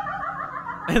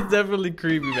 That's definitely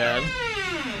creepy, man.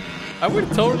 I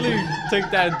would totally take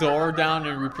that door down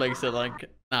and replace it. Like,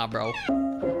 nah, bro.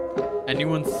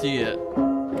 Anyone see it?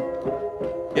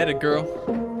 Get it, girl.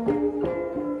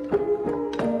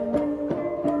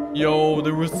 Yo,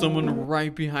 there was someone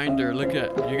right behind her. Look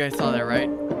at, you guys saw that, right?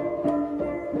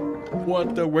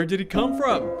 What the, where did he come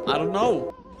from? I don't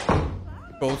know.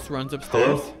 Ghost runs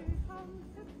upstairs.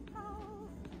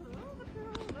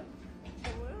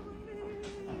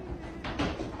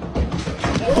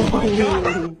 Oh my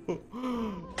god.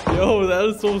 Yo, that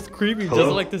is so creepy. Hello?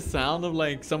 Just like the sound of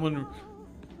like someone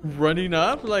running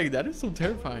up. Like, that is so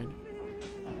terrifying.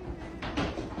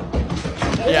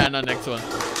 Yeah, no, next one.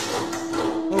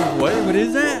 Oh, what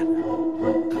is that?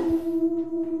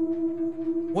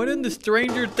 What in the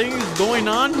Stranger Things is going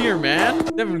on here, man?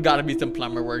 There's gotta be some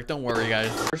plumber work. Don't worry, guys.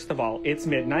 First of all, it's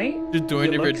midnight. Just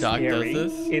doing it if your dog scary.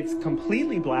 does this. It's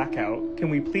completely blackout.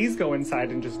 Can we please go inside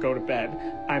and just go to bed?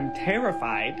 I'm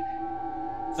terrified.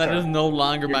 That Sir, is no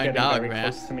longer my you're dog, very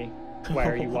man. Close to me. Why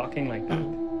are you walking like that?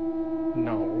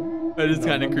 No. That is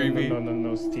kind of creepy.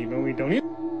 No, Steven, we don't need...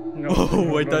 No,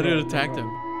 Oh, I thought it attacked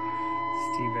him.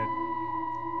 Steven,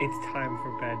 it's time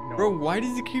for bed. No. Bro, why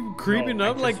does he keep creeping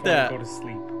up like that? Go to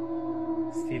sleep.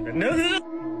 Steven, no.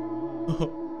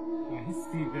 Why,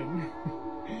 Steven?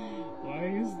 Why are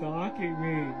you stalking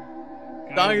me?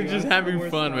 Dog is just having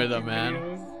fun with him,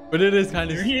 man. But it is kind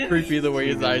of creepy the way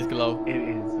his eyes glow. It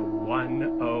is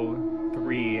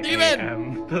 1:03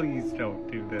 a.m. Please don't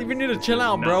do this. You need to chill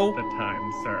out, bro. Not the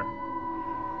time, sir.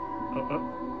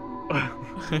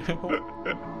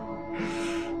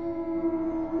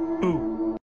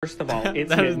 Ooh. First of all, it's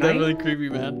that is midnight. definitely creepy,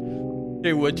 man.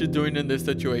 Hey, what you doing in this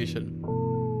situation?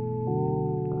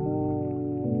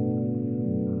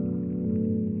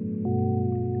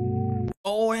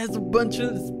 Oh, it has a bunch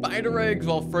of spider eggs.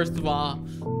 Well, first of all,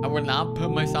 I would not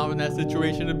put myself in that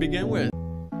situation to begin with.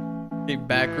 Okay,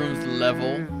 backrooms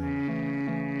level.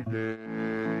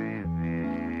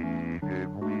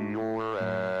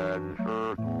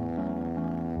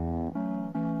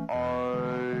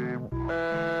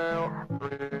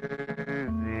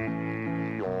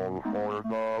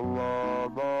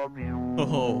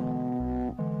 Oh.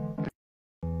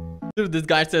 Dude, this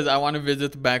guy says, I want to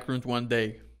visit the backrooms one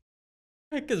day.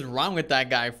 What the heck is wrong with that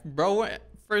guy? Bro,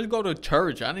 first go to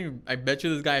church. I bet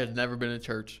you this guy has never been to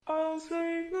church.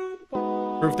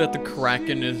 Proof that the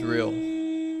Kraken is real.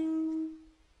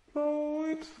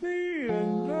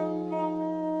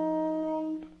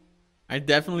 I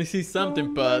definitely see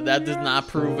something, but that does not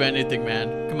prove anything,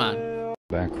 man. Come on.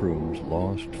 Backrooms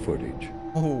lost footage.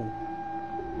 Oh.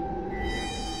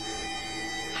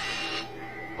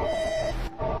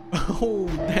 Oh,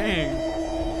 dang.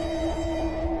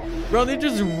 Bro, they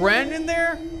just ran in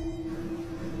there?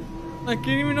 I can't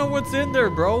even know what's in there,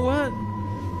 bro. What?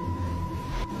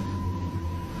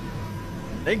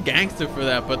 They gangster for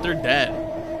that, but they're dead.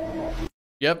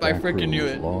 Yep, I freaking knew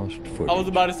it. I was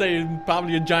about to say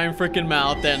probably a giant freaking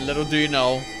mouth, and little do you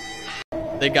know,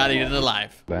 they got eaten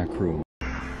alive. Backroom.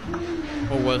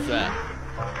 What was that?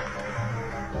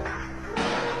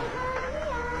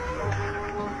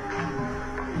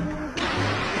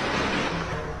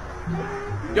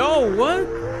 Yo, what?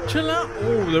 Chill out.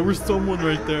 Oh, there was someone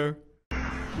right there.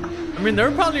 I mean,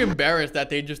 they're probably embarrassed that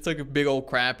they just took a big old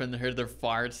crap and heard their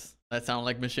farts that sound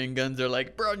like machine guns. They're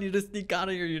like, bro, I need to sneak out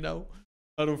of here, you know?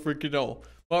 I don't freaking know.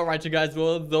 Well, alright, you guys.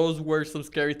 Well, those were some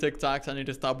scary TikToks. I need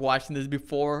to stop watching this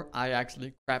before I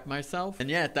actually crap myself. And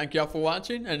yeah, thank y'all for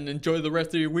watching and enjoy the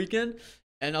rest of your weekend.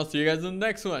 And I'll see you guys in the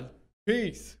next one.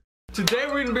 Peace. Today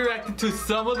we're gonna be reacting to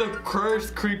some of the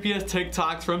cursed, creepiest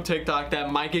TikToks from TikTok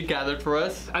that might get gathered for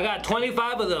us. I got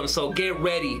 25 of them, so get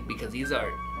ready because these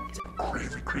are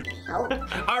crazy creepy. All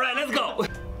right, let's go.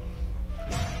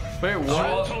 Wait,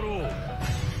 what?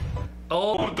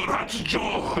 Oh,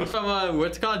 from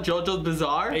what's it called, JoJo's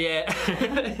Bizarre? Yeah.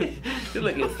 You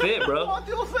looking fit, bro.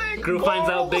 Crew finds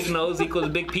out big nose equals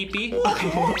big pee-pee.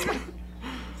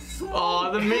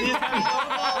 Oh, the minions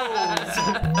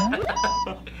have no.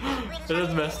 It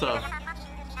is messed up.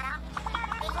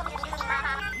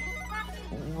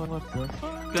 I'm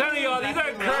telling y'all, these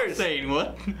are cursed. Saying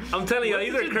what? I'm telling y'all,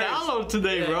 these are cursed. Download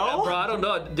today, bro. Bro, I don't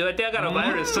know. Dude, I think I got a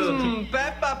virus too.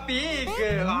 Peppa Pig. What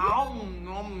the hell?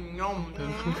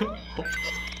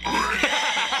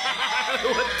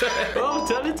 Oh,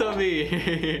 tell it to me.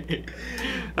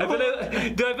 I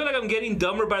feel like I'm getting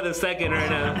dumber by the second right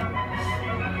now.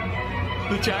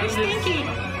 The chat is stinky.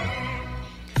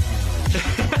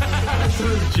 To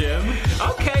the gym.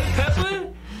 Okay,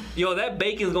 Peppa. Yo, that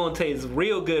bacon's gonna taste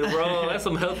real good, bro. That's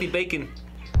some healthy bacon.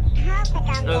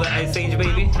 Oh, the Ice Age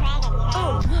baby.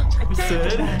 Oh, I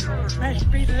said, let's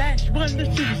be the last one to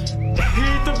see.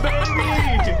 Eat the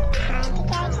baby.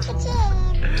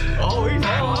 Oh, he's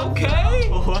okay.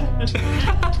 What?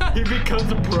 He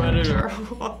becomes a predator.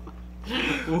 What?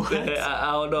 I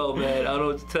don't know, man. I don't know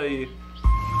what to tell you.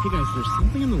 Hey guys, there's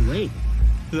something in the lake.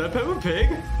 Is that Peppa Pig?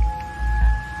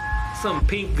 Some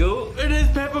pink goo. It is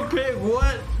Peppa Pig.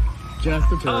 What?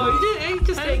 Just a turtle. Oh, you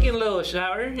just taking a little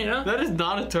shower, you know? That is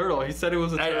not a turtle. He said it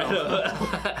was a turtle.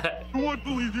 You won't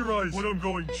believe your eyes what I'm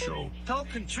going to show.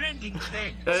 Talking trending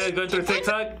thing. Going through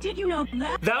TikTok? Did you know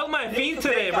that? That was my feed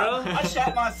today, bro. I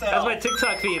shat myself. That's my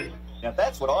TikTok feed. Now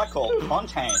that's what I call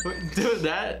content. Dude,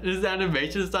 his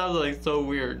animation sounds like so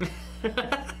weird.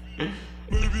 Maybe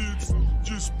it's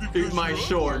just because Eat my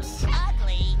shorts.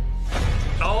 Ugly.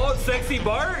 Oh, sexy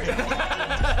Bart.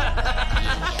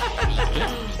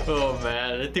 Oh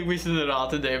man, I think we seen it all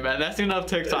today, man. That's enough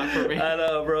TikTok for me. I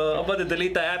know, bro. I'm about to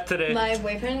delete the app today. My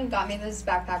boyfriend got me this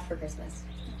backpack for Christmas.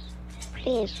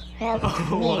 Please help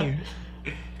me.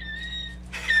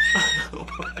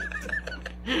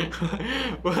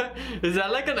 What? Is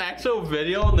that like an actual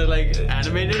video and they like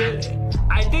animated it?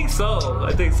 I think so.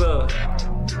 I think so.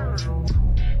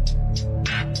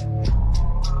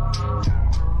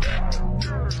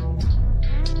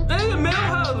 This is a middle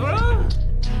house, bro.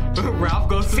 Ralph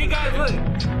goes to see, guys, look.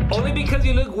 Only because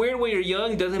you look weird when you're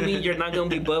young doesn't mean you're not gonna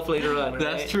be buff later on.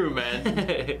 That's true, man.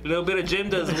 A little bit of gym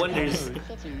does wonders.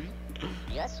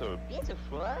 You're so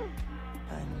beautiful. I know.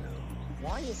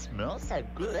 Why you smell so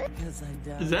good?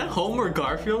 Is that Homer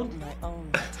Garfield?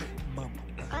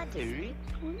 I do.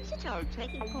 We should start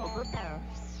taking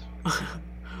photographs.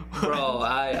 Bro,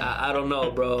 I don't know,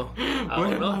 bro. I What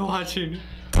don't am know. I watching?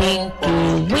 Tinky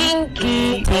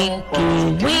Winky,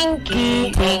 Tinky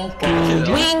Winky,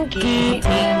 Tinky Winky,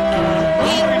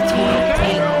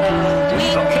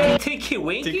 Okay, Tinky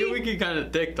Winky? Tinky Winky kind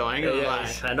of thick though, I ain't gonna lie.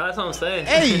 I know, that's what I'm saying.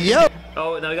 Hey, yo!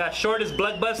 Oh, now we got Shortest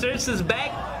Blockbusters is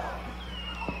back.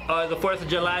 Oh, the 4th of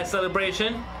July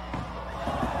celebration.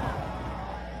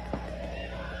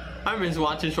 I miss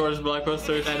watching Shortest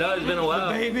Blockbusters. I know, it's been a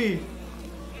while. The baby!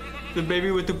 The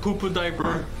baby with the poo-poo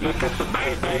diaper. Look at the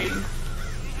baby!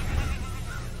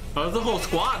 That was the whole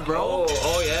squad, bro.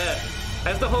 Oh yeah.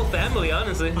 That's the whole family,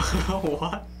 honestly.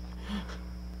 What?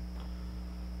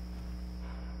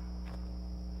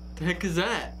 The heck is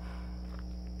that?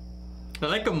 Is that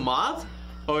like a moth?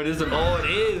 Oh, it is a moth. Oh, it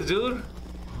is, dude.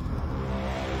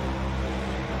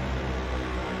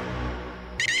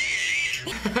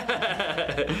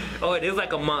 Oh, it is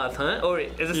like a moth, huh? Or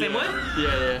is it the same one?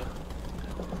 Yeah.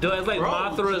 Dude, it's like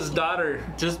Mothra's daughter.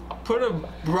 Just put a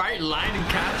bright light and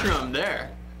capture him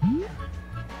there.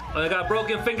 Oh, I got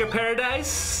Broken Finger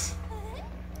Paradise.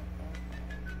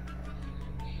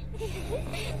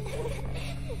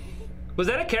 Was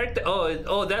that a character?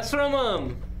 Oh, that's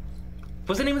from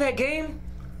what's the name of that game?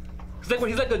 It's like where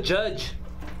he's like a judge.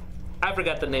 I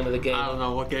forgot the name of the game. I don't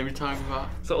know what game you're talking about.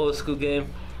 It's an old school game.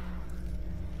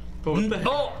 But what the heck?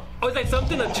 Oh, it's like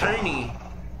something attorney.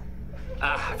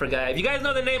 I forgot. If you guys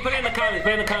know the name, put it in the comments.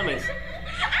 Put it in the comments.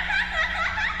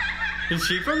 Is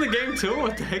she from the game too?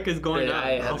 What the heck is going on?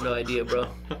 I have no idea, bro.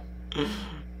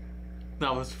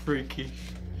 That was freaky.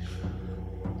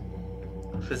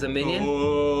 Is a minion?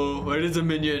 Oh, it is a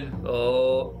minion.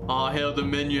 Oh, hail the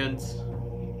minions.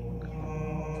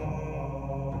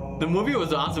 The movie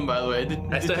was awesome, by the way.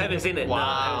 I still haven't seen it. Wow, No,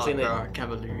 I haven't seen it. bro, I can't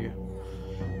believe you.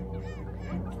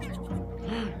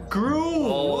 Gru!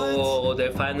 Oh, what? they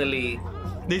finally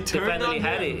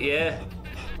had it. Yeah.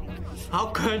 How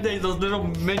could they? Those little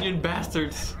minion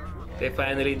bastards. They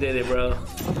finally did it, bro.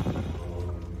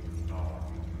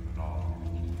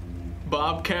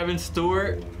 Bob, Kevin,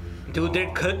 Stewart. Dude,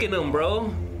 they're cooking them,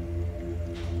 bro.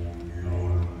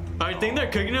 I think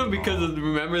they're cooking them because of,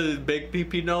 remember the big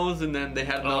pee-pee nose and then they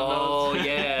had no Oh, nose?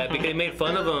 yeah, because they made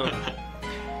fun of them.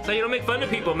 So you don't make fun of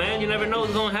people, man. You never know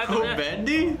what's gonna happen. Oh,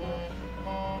 Bendy?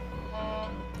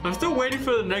 I'm still waiting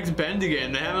for the next Bendy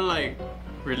game. They haven't, like,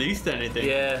 released anything.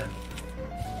 Yeah.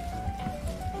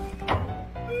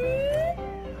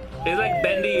 It's like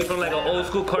Bendy from like an old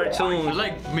school cartoon. It's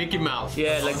like Mickey Mouse.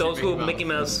 Yeah, like the old school Mickey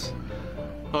Mouse.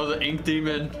 Oh, the Ink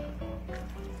Demon.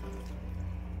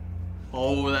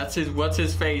 Oh, that's his, what's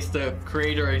his face? The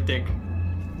creator, I think.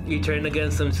 You turned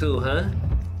against him too, huh?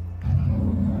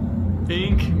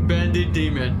 Ink Bandit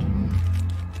Demon.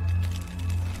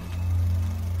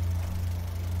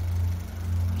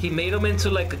 He made him into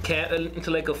like a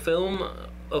film.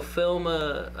 I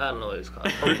don't know what it's called.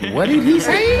 What did he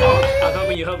say? I'm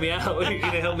hoping you help me out. You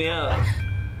can help me out.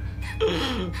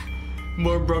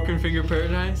 More Broken Finger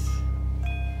Paradise.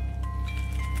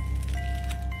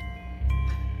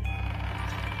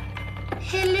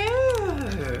 Hello.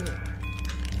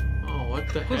 Oh, what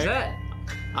the heck? Who's that?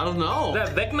 I don't know. Is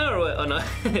that Vecna or what? Oh no.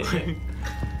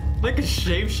 Like a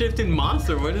shape-shifting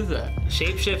monster. What is that?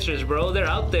 Shapeshifters, bro. They're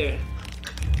out there.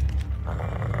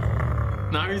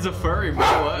 Now he's a furry, bro.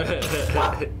 What?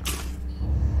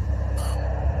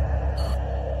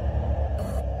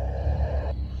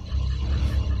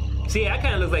 See, I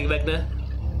kind of look like Vecna.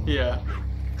 Yeah.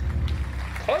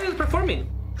 Oh, he was performing.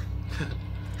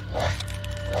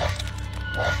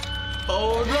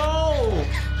 Oh no!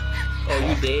 Oh,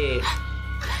 you dead.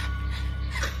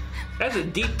 That's a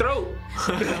deep throat.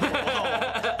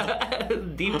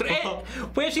 Deep throat.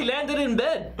 Where she landed in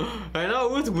bed. I know,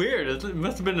 it was weird. It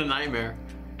must have been a nightmare.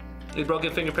 You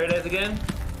Broken Finger Paradise again?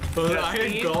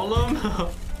 Iron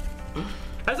Golem?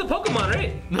 That's a Pokemon,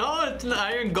 right? No, it's an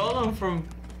Iron Golem from...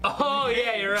 Oh,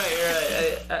 yeah, you're right, you're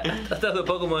right. I thought it was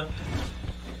a Pokemon.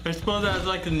 I suppose that's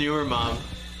like the newer mob.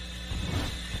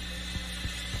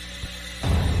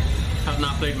 Have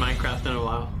not played Minecraft in a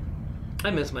while.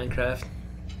 I miss Minecraft.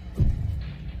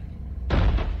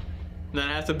 That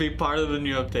has to be part of the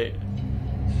new update.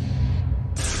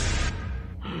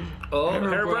 Oh,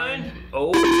 Herobrine?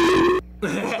 Oh.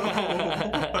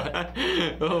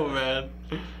 Oh man.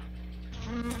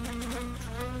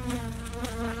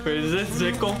 Wait, is this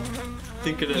Zickle? I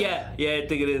think it is. Yeah, I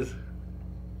think it is.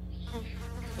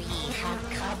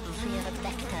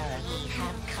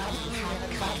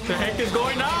 What the heck is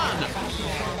going on?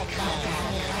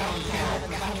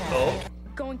 Oh.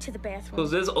 Going to the bathroom.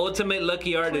 Who's this ultimate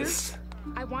lucky artist?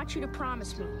 I want you to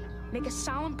promise me make a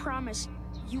solemn promise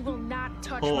you will not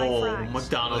touch my fries.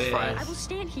 McDonald's fries. I will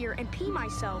stand here and pee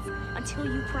myself until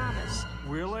you promise.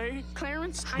 Really?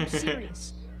 Clarence, I'm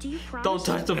serious. Do you promise? Don't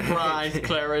touch the fries,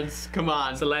 Clarence. Come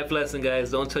on. It's a life lesson,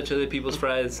 guys. Don't touch other people's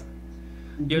fries.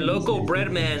 Your local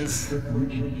bread man's.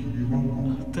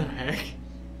 What the heck?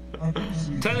 I'm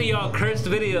telling y'all, cursed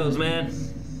videos, man.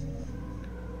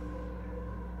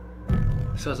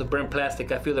 So it's a burnt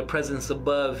plastic. I feel the presence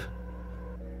above.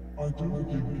 What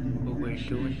we're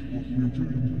doing.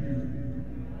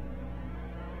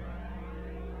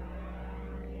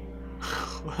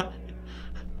 What?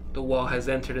 The wall has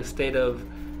entered a state of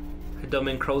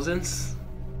incrosence.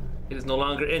 It is no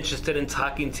longer interested in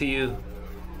talking to you.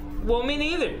 Well, me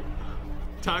neither.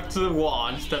 Talk to the wall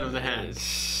instead of the hand.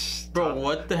 Bro,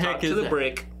 what the heck is that? Talk to the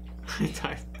brick.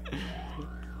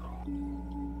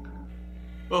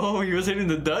 Oh, he was hitting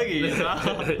the Dougie.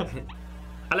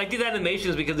 I like these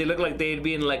animations because they look like they'd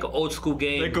be in like an old school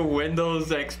game. Like a Windows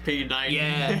XP 90.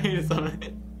 Yeah.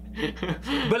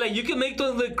 But like you can make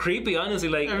those look creepy, honestly.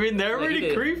 Like I mean, they're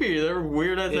really creepy. They're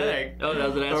weird as heck. Oh, that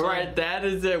was the last one. Alright, that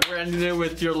is it. We're ending it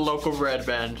with your local bread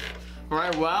band.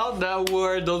 Alright, well, those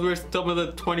were some of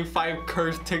the 25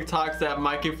 cursed TikToks that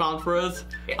Mikey found for us.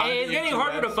 It's getting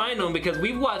harder to find them because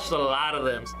we've watched a lot of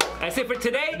them. That's it for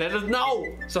today. Let us know.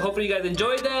 So hopefully you guys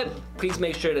enjoyed that. Please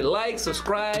make sure to like,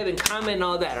 subscribe, and comment and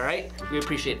all that, alright? We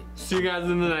appreciate it. See you guys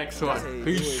in the next one.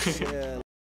 Peace.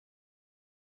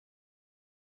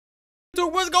 So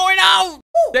what's going on?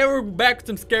 Then we're back with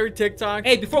some scary TikTok.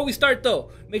 Hey, before we start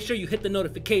though, make sure you hit the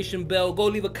notification bell. Go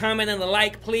leave a comment and a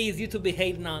like, please. YouTube be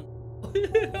hating on.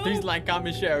 Please like,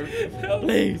 comment, share.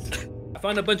 Please. I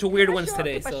found a bunch of weird ones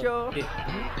today, so.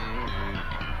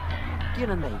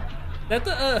 That's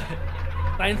the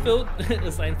Seinfeld?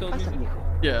 The Seinfeld music?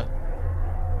 Yeah.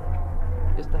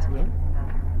 What's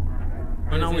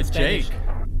on with Jake?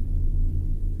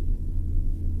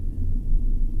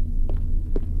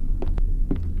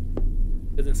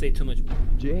 Doesn't say too much.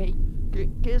 Jake,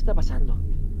 ¿qué está pasando?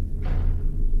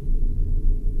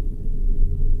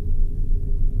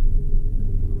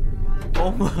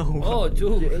 Oh my. Oh,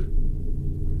 dude.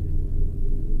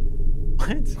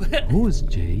 What? Who's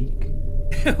Jake?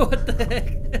 What the heck?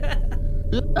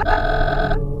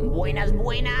 Buenas,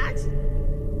 buenas.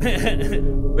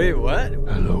 Wait, what?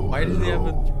 Hello. Why does he have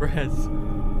a dress? I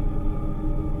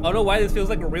don't know why this feels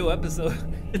like a real episode.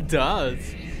 It does.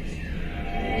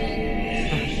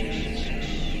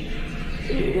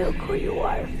 Look who you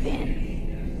are,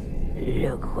 Finn.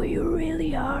 Look who you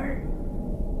really are.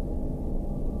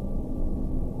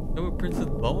 No, Princess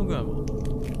Bubblegum.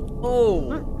 Oh.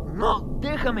 No,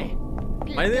 déjame.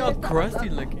 Why are they all crusty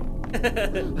looking?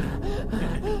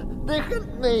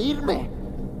 Déjenme irme.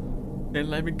 Then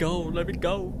let me go, let me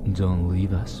go. Don't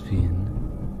leave us, Finn.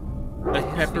 That's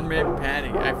Peppermint Patty.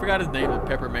 I forgot his name, the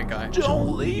Peppermint guy.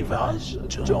 Don't leave us.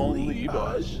 Don't leave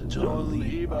us. Don't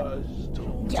leave us.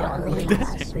 Don't leave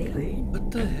us, Finn.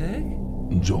 What the heck?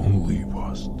 Don't leave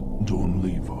us. Don't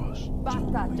leave us.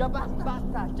 Basta, ya basta,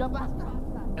 basta, ya basta.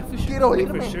 I for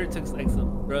sure took like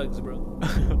some drugs, bro.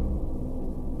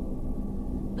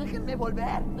 Déjenme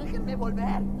volver, déjenme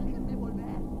volver, déjenme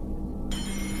volver.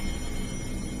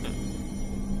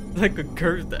 Like a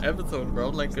cursed episode, bro.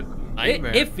 Like a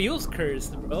nightmare. It feels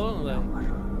cursed, bro. Like.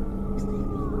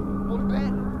 Volver,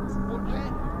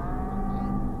 volver.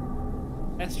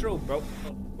 Astro, bro.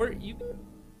 Where you?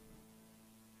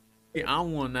 Yeah, I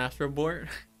want an Astro board.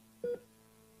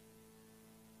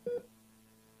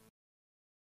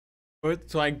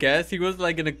 So I guess he was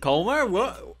like in a coma or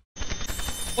what?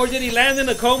 Or did he land in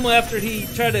a coma after he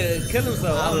tried to kill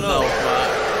himself? I don't know.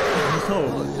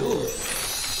 Oh,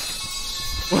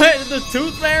 what? The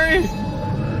Tooth Fairy?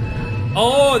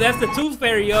 Oh, that's the Tooth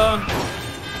Fairy, y'all.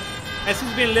 That's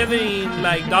who's been living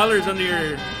like dollars under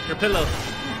your pillow.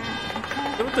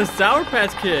 Look at the Sour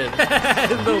Patch Kid.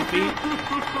 His little feet.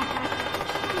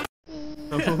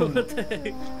 What the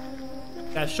heck?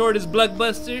 Got short as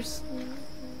Blockbusters.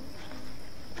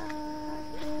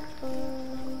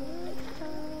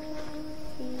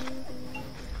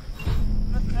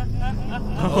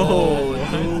 Oh,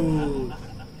 dude.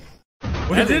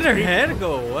 Where did her head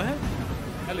go? What?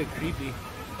 That looked creepy.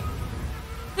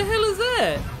 What the hell is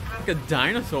that? Like a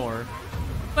dinosaur.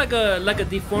 Like a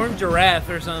deformed giraffe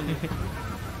or something.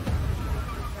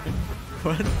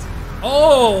 What?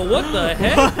 Oh, what the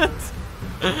heck?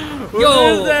 What? Yo,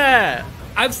 What is that?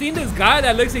 I've seen this guy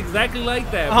that looks exactly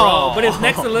like that, bro. Oh. But his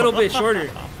neck's a little bit shorter.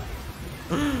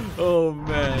 Oh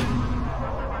man.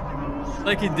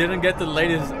 Like he didn't get the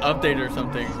latest update or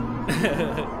something.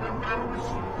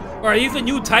 Or are these the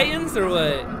new Titans or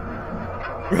what?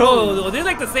 Bro, they're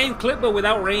like the same clip but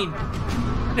without rain.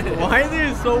 Why are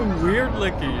they so weird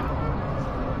looking?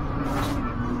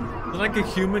 They're like a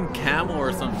human camel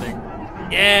or something.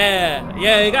 Yeah,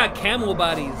 they got camel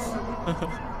bodies.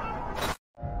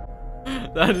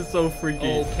 That is so freaky.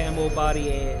 Oh, camel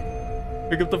body ass.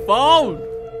 Pick up the phone.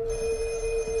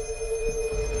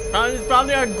 It's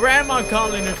probably our grandma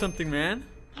calling or something, man.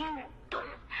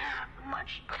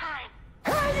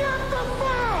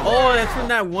 Oh, that's from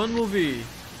that one movie.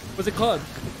 What's it called?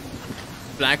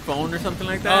 Black Phone or something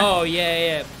like that? Oh,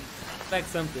 yeah. Black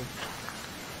something.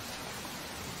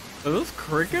 Are those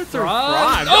crickets or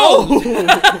frogs? frogs? Oh!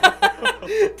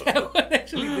 That one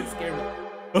actually did scare me.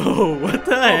 Oh, what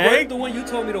the heck? Bro, the one you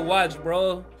told me to watch,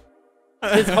 bro.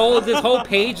 This whole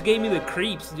page gave me the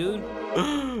creeps, dude.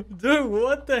 Dude,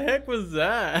 what the heck was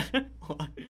that?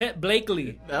 Pet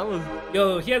Blakely. That was...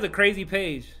 Yo, he has a crazy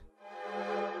page.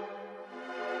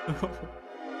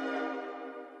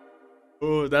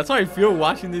 Oh, that's how I feel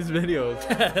watching these videos.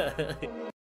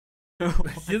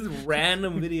 It's just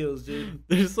random videos, dude.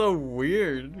 They're so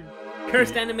weird.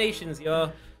 Cursed animations,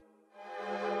 y'all.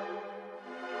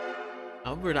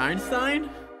 Albert Einstein?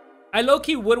 I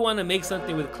low-key would want to make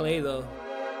something with clay, though.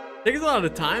 Takes a lot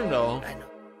of time, though. I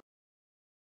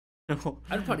know.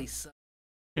 I'd probably suck.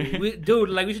 Dude,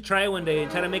 like, we should try it one day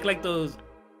and try to make, like, those...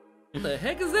 What the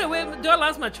heck is that? Wait, dude, I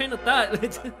lost my train of thought.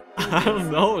 I don't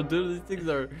know, dude. These things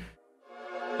are...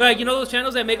 Like, you know those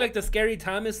channels that make, like, the Scary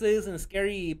Thomases and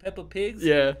Scary Peppa Pigs?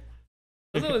 Yeah.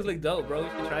 Those always look dope, bro. We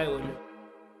should try it one day.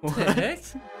 What the heck?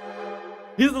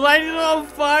 He's lighting it on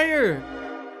fire!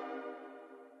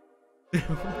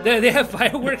 They have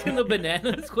fireworks in the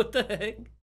bananas? What the heck?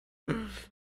 Dude,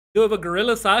 if a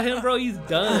gorilla saw him, bro, he's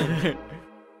done.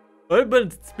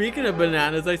 But speaking of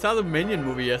bananas, I saw the Minion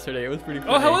movie yesterday. It was pretty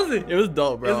funny. Oh, how was it? It was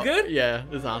dope, bro. It was good? Yeah, it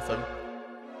was awesome.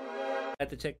 I have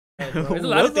to check that out, bro. There's a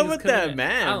lot of What's up things with that coming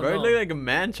man, in. bro? He looked like a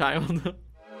man-child.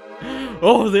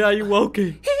 Oh, are you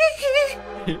okay?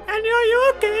 And are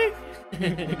you okay?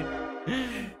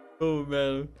 Oh,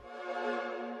 man.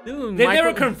 They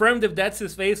never confirmed if that's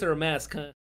his face or a mask,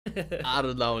 huh? I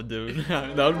don't know, dude.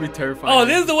 That would be terrifying. Oh,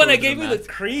 this is the one that gave me the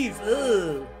crease.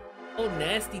 Ugh. Oh,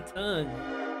 nasty tongue.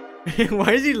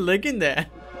 Why is he licking that?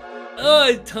 Oh,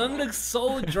 his tongue looks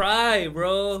so dry,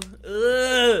 bro.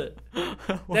 Ugh.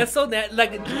 That's so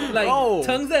like Oh.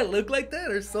 tongues that look like that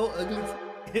are so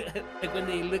ugly. Like when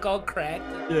they look all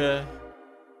cracked. Yeah.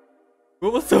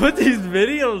 What's up with these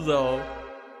videos, though?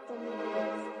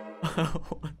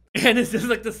 And it's just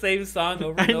like the same song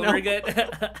over and over again.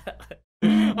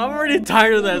 I'm already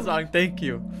tired of that song. Thank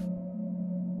you.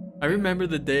 I remember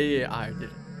the day I did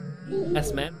it.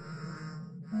 Yes, man.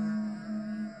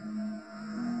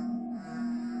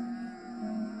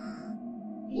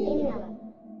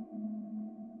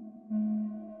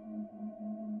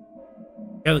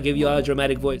 I will give you all a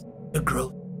dramatic voice. The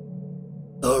growth.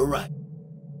 Alright.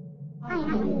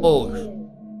 Oh,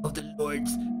 of the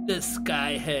lords, the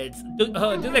sky heads. Just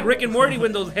like Rick and Morty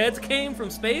when those heads came from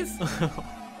space.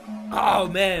 Oh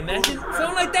man, imagine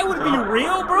something like that would be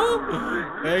real, bro.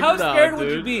 How scared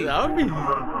would you be? That would be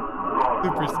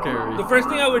super scary. The first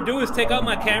thing I would do is take out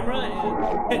my camera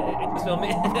and just film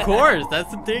it. Of course,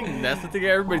 that's the thing. That's the thing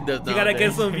everybody does. You gotta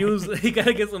get some views. You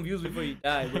gotta get some views before you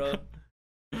die, bro.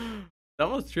 That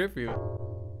must trip you.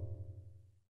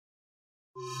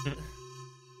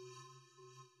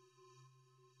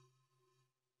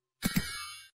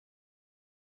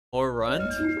 Or run.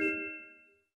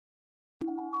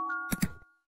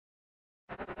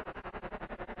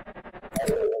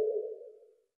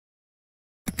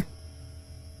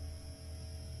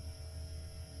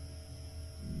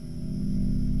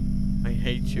 I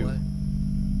hate you. What?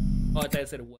 Oh, I thought I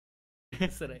said what? I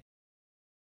said I.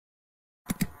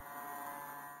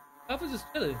 I was just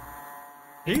chilling.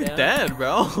 He's dead,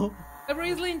 bro. Bro,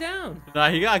 he's laying down. Nah,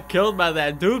 he got killed by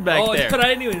that dude back there. Oh, but I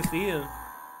didn't even see him.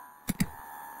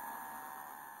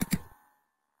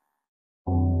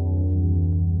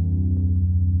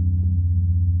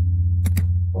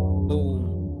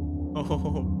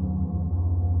 Oh.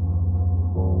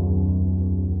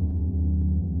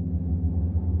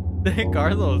 The heck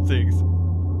are those things?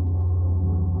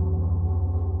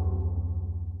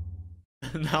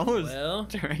 That was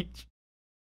strange.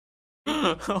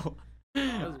 Oh.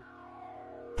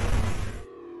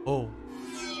 Oh.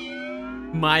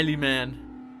 Miley man.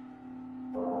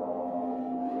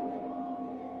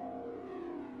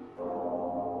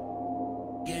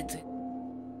 Get it.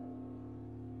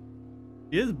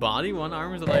 His body, one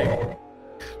arm is like.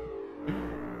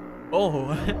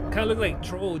 Oh. Kind of look like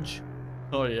Troj.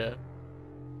 Oh yeah.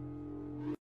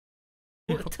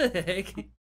 What the heck?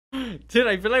 Dude,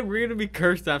 I feel like we're gonna be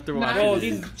cursed after watching Bro,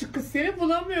 this. these... Bro, stop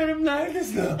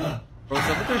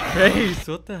with their face.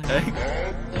 What the heck?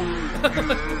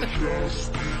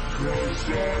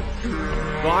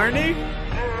 Barney?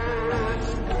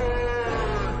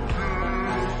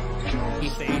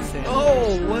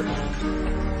 Oh, what?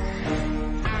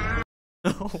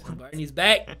 Oh, Barney's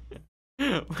back.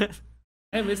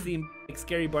 I miss the like,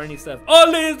 scary Barney stuff. Oh,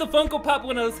 look, it's the Funko Pop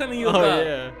one I was telling you about. Oh,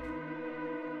 yeah.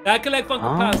 I collect Funko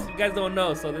Pops. You guys don't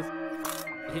know, so this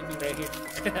hit me right here.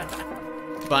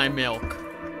 Buy milk.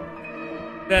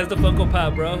 That's the Funko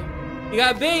Pop, bro. You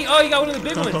got big. Oh, you got one of the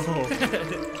big ones.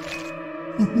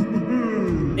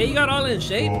 Hey, you got all in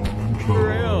shape. For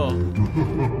real.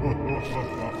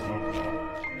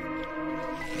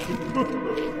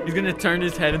 He's gonna turn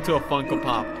his head into a Funko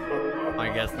Pop. I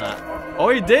guess not. Oh,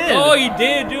 he did. Oh, he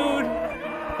did, dude.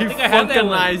 He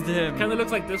Funkonized him. Kind of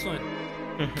looks like this one.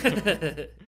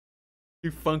 He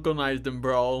Funkonized him,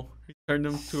 bro. He turned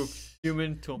him to a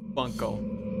human to a Funko.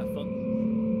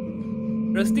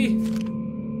 Rusty?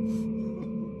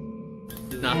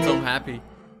 Not so happy.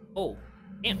 Oh,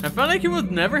 damn. I felt like he was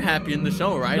never happy in the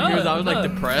show, right? No, he was always like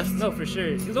depressed. No, for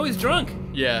sure. He was always drunk.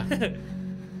 Yeah.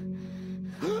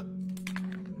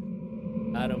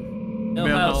 Adam.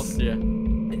 Millhouse, yeah.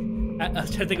 I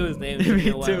was trying to think of his name.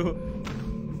 Me too.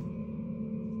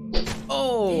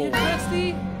 Oh. Damn,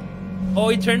 Rusty. Oh,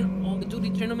 he turned. Oh, dude, he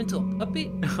turned him into a puppet.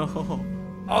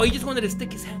 Oh, he just wanted to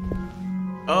stick his hand.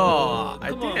 Oh,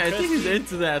 I think he's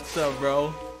into that stuff,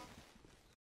 bro.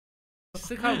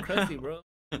 Sick how crusty, bro.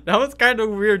 That was kind of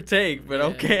a weird take, but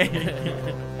okay.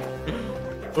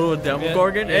 Oh,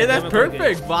 Demogorgon. Yeah, Hey, that's Demogorgon.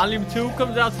 perfect. Volume 2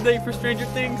 comes out today for Stranger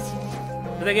Things.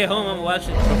 When I get home, I'm gonna watch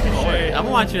it. Oh, Sure. I'm gonna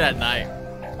watch it at night.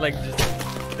 Like,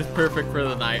 just perfect for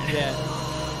the night. Yeah.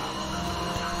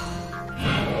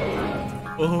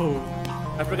 Oh.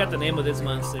 I forgot the name of this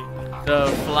monster. The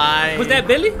fly. Was that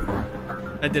Billy?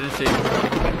 I didn't see.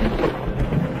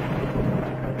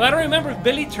 But I don't remember if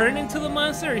Billy turned into the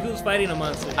monster or he was fighting a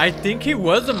monster. I think he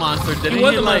was a monster, didn't he? He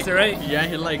was a monster, right? Yeah,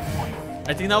 he like.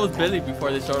 I think that was Billy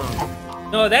before they showed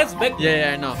him. No, that's Vecna.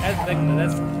 Yeah, I know. That's Vecna.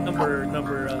 That's number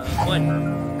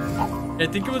 1. I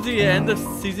think it was the end of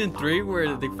season 3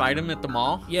 where they fight him at the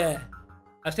mall. Yeah.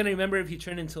 I was trying to remember if he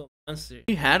turned into a monster.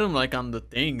 He had him like on the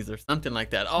things or something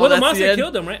like that. Oh, well, the that's monster end.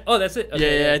 killed him, right? Oh, that's it.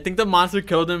 Okay, Yeah, I think the monster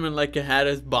killed him and like it had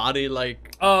his body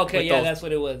like. Oh, okay, with yeah, those that's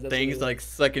what it was. That's things what it was. like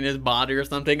sucking his body or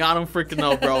something. I don't freaking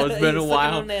know, bro. It's been a He's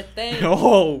while. sucking on that thing.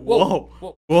 Oh, Whoa.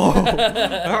 whoa. All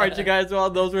right, you guys.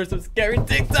 Well, those were some scary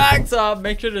TikToks.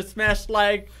 Make sure to smash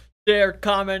like, share,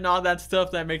 comment, all that stuff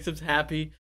that makes us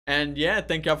happy. And yeah,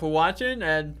 thank y'all for watching,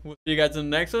 and we'll see you guys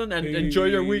in the next one. And enjoy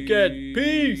your weekend.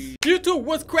 Peace. YouTube,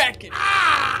 what's cracking?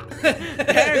 Ah!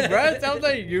 Dang, bro, it sounds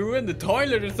like you were in the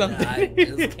toilet or something.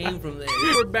 It just came from there.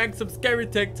 We're back, some scary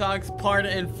TikToks, part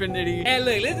of infinity. Hey,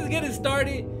 look, let's just get it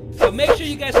started. But make sure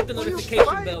you guys hit the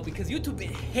notification bell because YouTube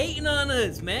been hating on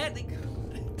us, man.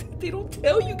 They don't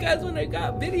tell you guys when they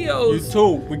got videos.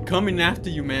 YouTube, we coming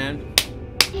after you, man.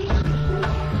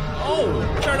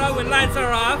 Oh, turn on when lights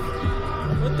are off.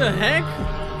 What the heck?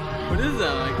 What is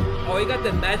that like? Oh, he got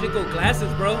the magical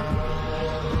glasses, bro.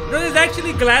 You know, there's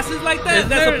actually glasses like that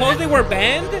that supposedly were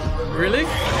banned. Really?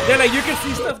 They're like, you can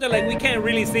see stuff that like we can't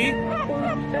really see,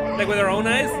 like with our own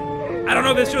eyes. I don't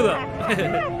know if it's true though.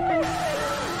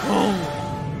 Oh,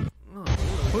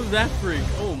 who's that freak?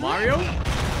 Oh, Mario?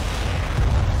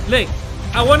 Look,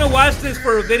 I want to watch this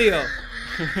for a video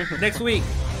next week.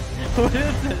 What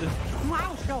is this?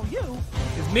 I'll show you.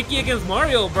 It's Mickey against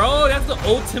Mario, bro. That's the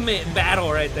ultimate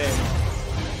battle right there.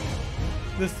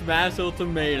 The Smash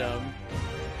Ultimatum.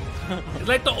 It's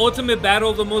like the ultimate battle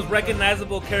of the most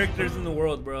recognizable characters in the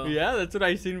world, bro. Yeah, that's what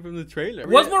I seen from the trailer.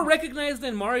 What's more recognized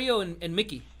than Mario and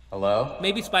Mickey? Hello?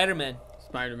 Maybe Spider-Man.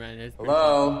 Spider-Man is.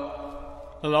 Hello?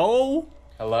 Hello?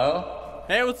 Hello?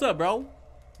 Hey, what's up, bro?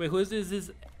 Wait, who is this? This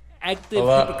active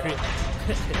Hello? hypocrite.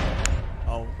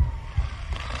 Oh.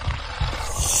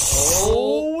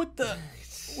 Oh,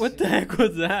 what the heck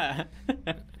was that?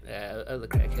 Yeah, that was a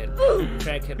crackhead.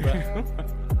 Crackhead, bro.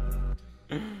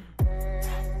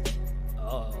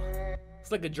 Oh,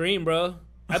 it's like a dream, bro.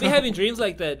 I be having dreams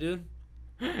like that, dude.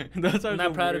 I'm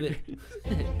not proud of it.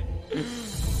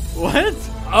 What?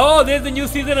 Oh, there's the new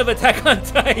season of Attack on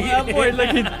Titan. That boy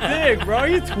looking thick, bro.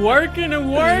 He's twerking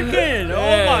and working. Yeah.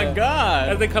 Oh my god.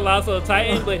 That's a colossal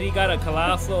Titan, but he got a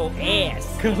colossal ass.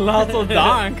 Colossal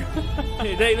donk.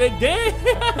 they did.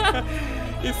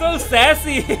 He's so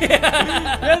sassy. He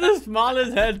has the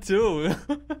smallest head too.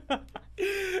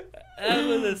 That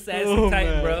was a sassy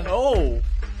Titan, man. bro.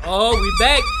 Oh, we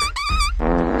back.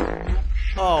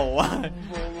 Oh, what?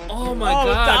 Oh my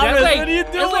god. Thomas, That's like, what are you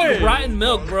doing? It's like rotten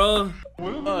milk, bro.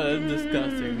 Oh, that's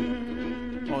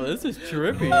disgusting. Oh, this is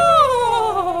trippy.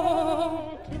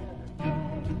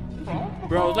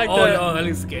 Bro, it's like no, that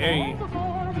looks scary.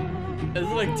 It's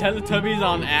like Teletubbies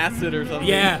on acid or something.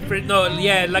 Yeah,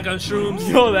 like on shrooms.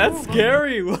 Yo, that's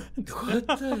scary. What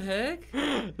the heck?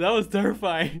 That was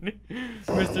terrifying.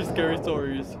 Mr. Scary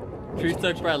Stories. Tree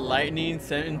struck by lightning,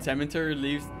 in cemetery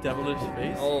leaves devilish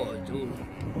face. Oh, dude.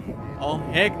 Oh,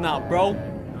 heck nah, bro.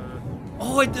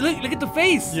 Oh, look at the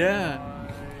face. Yeah.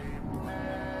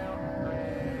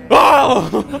 Oh!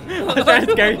 I'm trying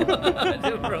to scare you.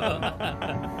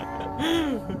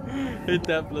 Hit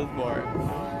that plus bar.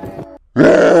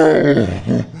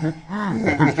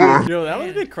 Yo, that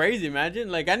would be crazy. Imagine,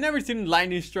 like, I've never seen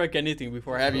lightning strike anything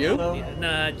before. Have you?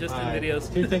 Nah, just in videos.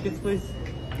 2 tickets, please.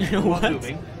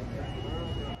 What?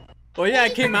 Oh yeah,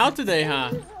 it came out today,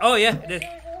 huh? Oh yeah, it did.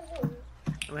 I'm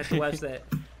gonna have to watch that.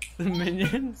 The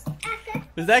Minions?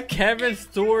 Is that Kevin,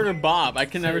 Stuart, or Bob? I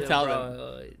can never tell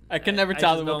them. I can never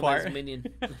tell them apart. Minions.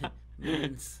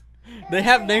 They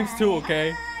have names too,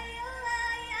 okay?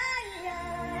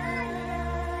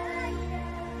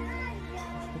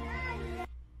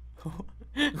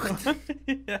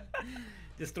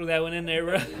 Just threw that one in there,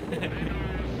 bro.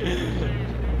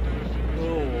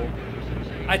 Oh.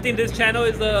 I think this channel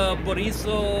is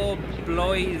Boriso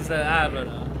Blois. I don't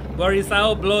know.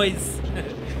 Borisao Blois.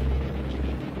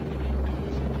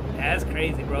 That's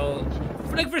crazy, bro.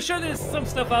 Like, for sure, there's some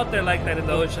stuff out there like that in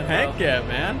the ocean. Heck yeah,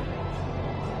 man.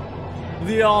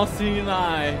 The all-seeing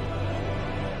eye.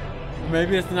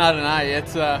 Maybe it's not an eye.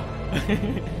 It's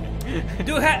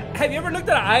Dude, have you ever looked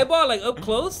at an eyeball like up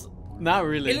close? Not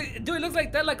really. Dude, it looks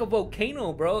like that, like a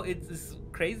volcano, bro. It's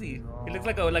crazy. It looks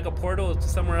like a portal to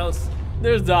somewhere else.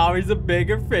 There's always a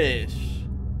bigger fish.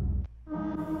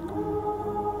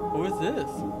 What is this?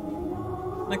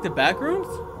 Like the back rooms?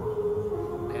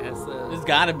 There's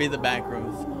gotta be the back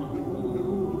rooms.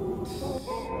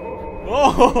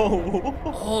 Oh!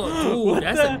 Oh, dude,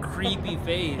 that's a creepy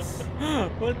face.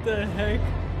 What the heck?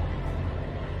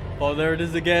 Oh, there it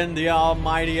is again, the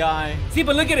almighty eye. See,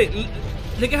 but look at it.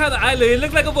 Look at how the eye looks. It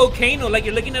looks like a volcano, like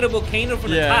you're looking at a volcano from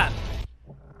the top.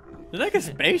 It's like a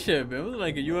spaceship. It was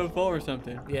like a UFO or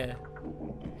something. Yeah.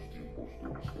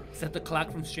 Is that the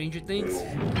clock from Stranger Things?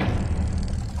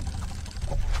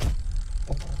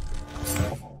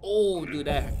 Oh, dude,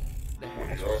 that.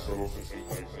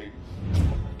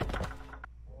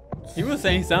 He was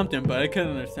saying something, but I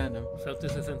couldn't understand him. Something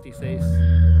 66.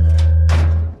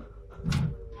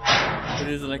 It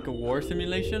is like a war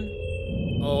simulation?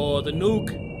 Oh, the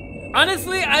nuke.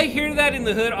 Honestly, I hear that in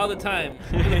the hood all the time.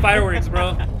 The fireworks,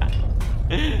 bro.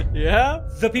 Yeah?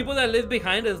 The people that live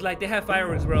behind us, like, they have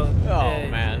fireworks, bro. Oh,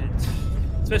 man.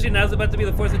 Especially now it's about to be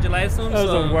the 4th of July soon. That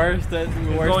was the worst. That's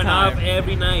the worst going time. off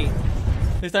every night.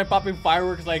 They start popping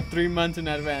fireworks like 3 months in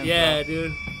advance. Yeah,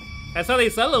 dude. That's how they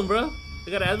sell them, bro.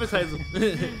 They gotta advertise them.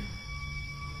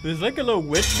 There's like a little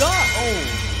witch dot.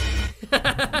 Oh.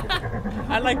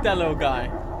 I like that little guy.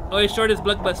 Oh, his short is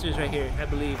Blockbusters right here, I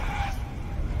believe.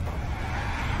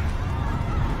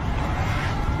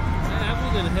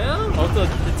 What the hell? Also,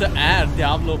 it's an ad,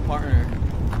 Diablo partner.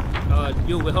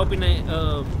 Dude, we're helping him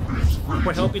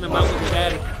out with his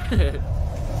daddy.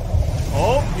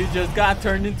 Oh, he just got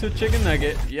turned into a chicken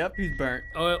nugget. Yep, he's burnt.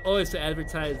 Oh, it's to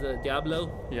advertise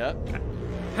Diablo. Yep.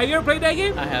 Have you ever played that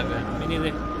game? I haven't. Me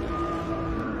neither.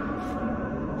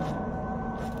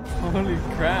 Holy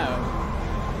crap.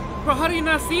 Bro, how do you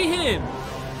not see him?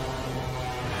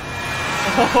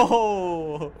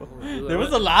 Oh, there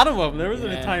was a lot of them. There was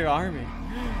an entire army.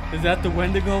 Is that the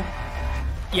Wendigo?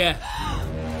 Yeah.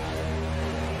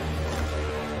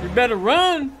 You better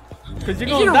run, cause you're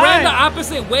gonna die. die. Ran the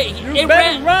opposite way. You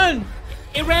better run.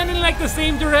 It ran in like the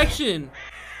same direction.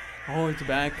 Oh, it's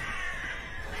back.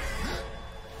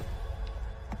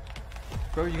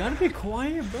 Bro, you gotta be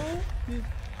quiet, bro.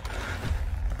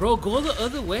 Bro, go the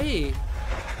other way.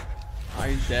 Oh,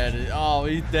 he's dead. Oh,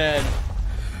 he's dead.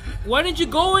 Why didn't you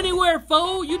go anywhere,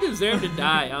 fool? You deserve to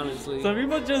die, honestly. Some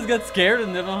people just get scared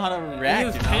and they don't know how to react.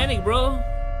 You just panic, bro.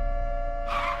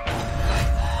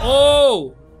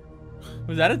 Oh!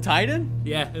 Was that a Titan?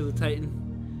 Yeah, it was a Titan.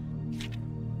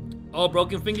 Oh,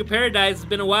 Broken Finger Paradise. It's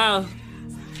been a while.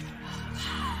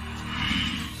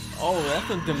 Oh, that's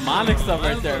some demonic stuff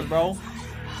right there, bro.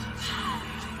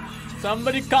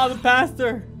 Somebody call the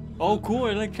pastor. Oh, cool.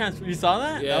 It like transfer. You saw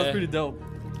that? Yeah. That was pretty dope.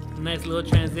 Nice little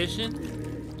transition.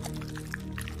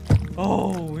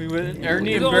 Oh, we went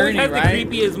Ernie and Bernie, Bernie, has right?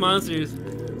 The creepiest monsters.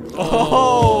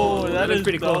 Oh, that is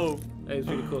pretty dope. cool. That is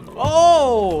pretty cool.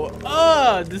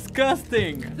 Oh,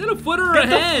 disgusting. Is that a foot or a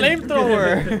hand? Get the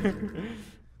flamethrower.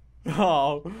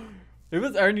 Oh, It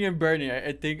was Ernie and Bernie,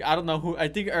 I think. I don't know who. I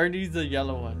think Ernie's the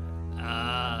yellow one.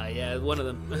 Ah, yeah, one of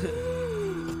them.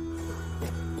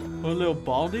 A little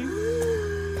Baldy?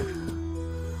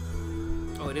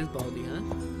 Oh, it is Baldy, huh?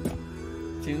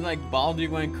 Seems like Baldy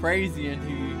went crazy and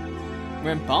he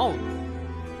went bald.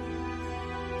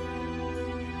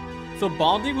 So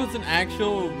Baldy was an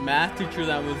actual math teacher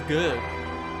that was good.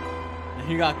 And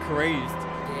he got crazed.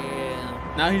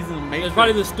 Damn. Now he's in the Matrix. There's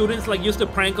probably the students like used to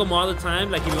prank him all the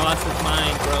time, like he lost his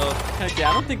mind, bro. Heck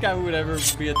yeah, I don't think I would ever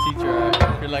be a teacher.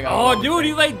 I feel like oh, dude,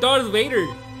 he's like Darth Vader.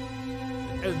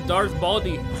 It's Darth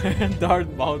Baldy.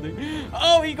 Darth Baldy.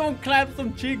 Oh, he gonna clap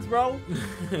some cheeks, bro.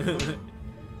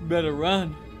 Better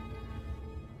run.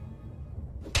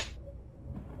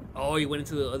 Oh, he went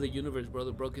into the other universe, bro.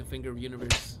 The Broken Finger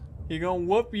universe. He gonna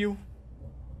whoop you.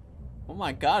 Oh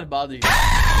my God, Baldy.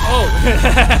 Oh.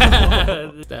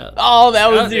 Oh,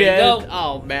 that was the end.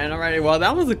 Oh man, alrighty. Well,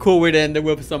 that was a cool way to end it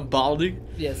with some Baldy.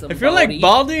 Yeah, some I feel Baldy. like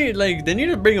Baldy, like they need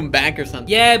to bring him back or something.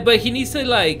 Yeah, but he needs to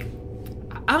like,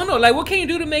 I don't know, like what can you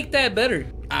do to make that better?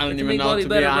 I don't Like, even know, Baldy to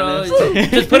better, be honest. bro.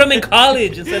 Just put him in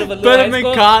college instead of a little Put him high in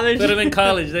school. college. Put him in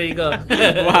college. There you go.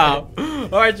 Wow.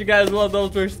 Alright, you guys. Well,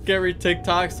 those were scary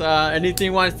TikToks. Anything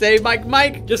you want to say,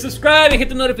 Mike? Just subscribe and hit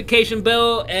the notification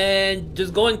bell and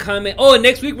just go and comment. Oh, and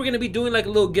next week we're going to be doing like a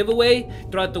little giveaway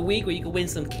throughout the week where you can win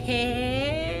some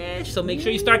cash. So make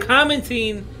sure you start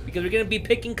commenting because we're going to be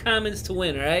picking comments to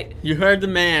win, alright? You heard the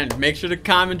man. Make sure to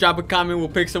comment, drop a comment. We'll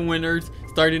pick some winners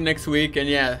starting next week. And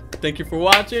yeah, thank you for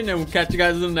watching and we'll catch you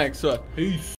guys in the next one.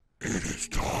 Peace. It is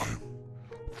time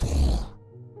for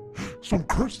some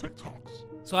curse TikToks.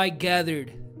 So I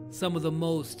gathered some of the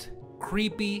most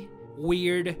creepy,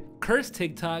 weird, curse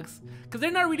TikToks because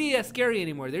they're not really that scary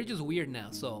anymore. They're just weird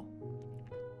now, so.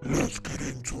 Let's get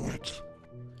into it.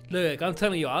 Look, I'm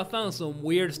telling you, I found some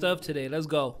weird stuff today. Let's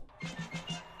go.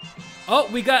 Oh,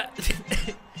 we got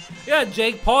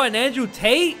Jake Paul and Andrew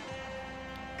Tate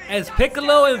as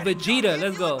Piccolo and Vegeta.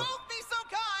 Let's go.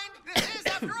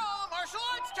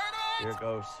 Here it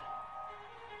goes.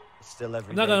 It's still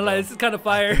every I'm not day, gonna lie, though. this is kind of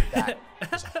fire. That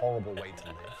is a horrible way to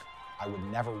live. I would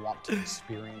never want to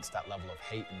experience that level of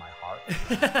hate in my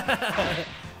heart.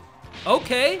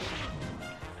 Okay.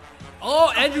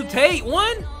 Oh, Andrew Tate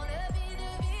won?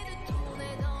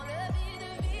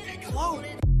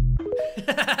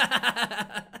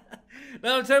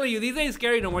 No, I'm telling you, these ain't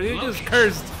scary no more. They're just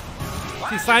cursed.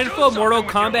 See, Seinfeld Mortal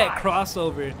Kombat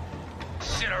crossover.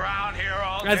 Sit around here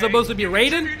all That's day. supposed to be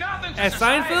Raiden as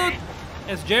Seinfeld,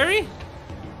 as Jerry.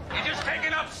 You're just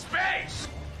taking up space.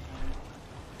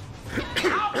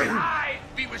 How can I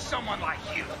be with someone like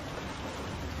you?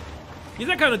 These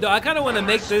are kind of dope. I kind of want to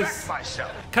make this.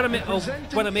 Myself. Kind of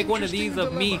want to make one of these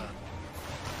of me.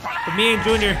 For me and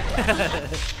Junior.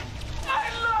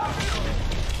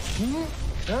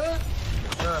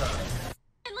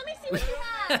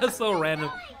 That's so random.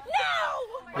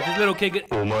 No! This little kid,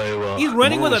 he's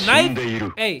running with a knife?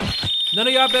 Hey, none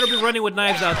of y'all better be running with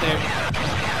knives out there.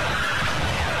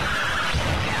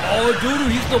 Oh,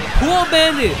 dude, he's the pool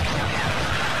bandit.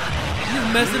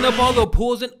 He's messing up all the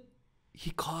pools and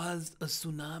he caused a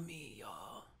tsunami,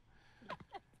 y'all.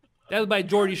 That was by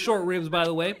Jordy Short Ribs, by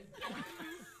the way.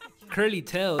 Curly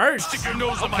tail. Stick your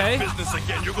nose on my business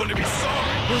again. You're going to be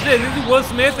sorry. Who's this? This is Will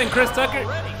Smith and Chris Tucker.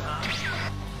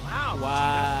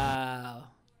 Wow.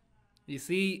 You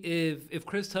see, if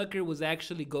Chris Tucker was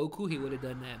actually Goku, he would have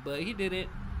done that, but he didn't.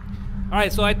 All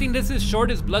right, so I think this is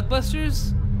Shortest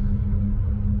Blockbusters.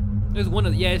 There's one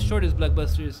of it's Shortest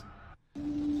Blockbusters.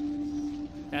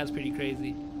 That's pretty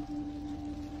crazy.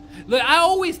 Look, I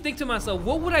always think to myself,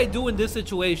 what would I do in this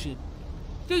situation?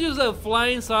 There's just a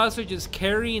flying saucer just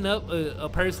carrying up a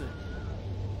person.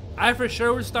 I for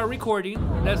sure would start recording.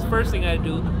 That's the first thing I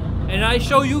do, and I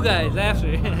show you guys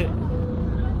after.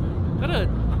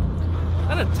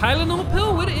 That a Tylenol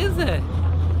pill? What is that?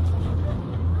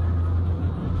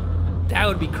 That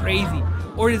would be crazy.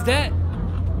 Or is that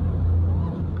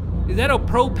a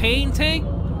propane tank?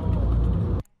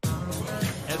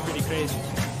 That's pretty crazy.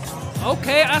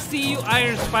 Okay, I see you,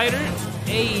 Iron Spider.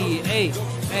 Hey.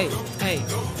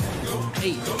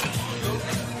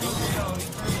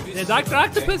 Yeah, Dr.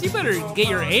 Octopus, you better get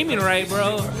your aiming right,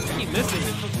 bro. You keep missing.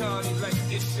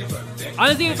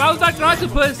 Honestly, if I was Dr.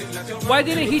 Octopus, why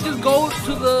didn't he just go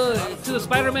to the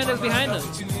Spider-Man that's behind him?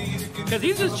 Because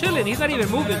he's just chilling. He's not even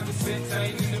moving.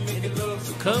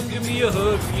 Come give me a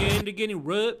hug, friend, to getting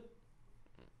rubbed.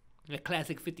 A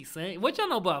classic 50 Cent. What y'all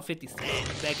know about 50 Cent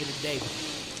back in the day?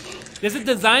 This is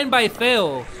designed by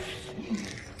Phil.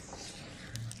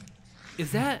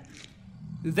 Is that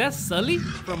Sully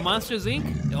from Monsters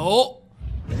Inc?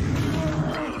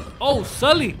 Oh,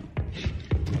 Sully.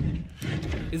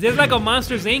 Is this like a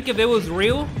Monsters Inc. if it was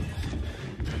real?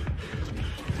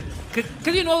 Cause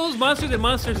you know those monsters in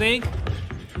Monsters Inc.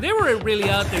 They were really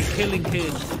out there killing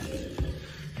kids.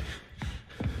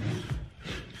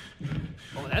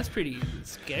 Oh, that's pretty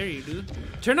scary, dude.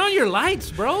 Turn on your lights,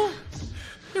 bro.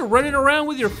 You're running around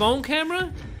with your phone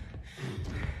camera?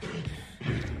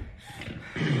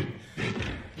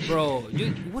 Bro,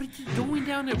 what are you doing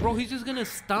down there, bro? He's just gonna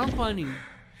stomp on you.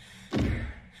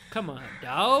 Come on,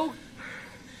 dog.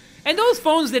 And those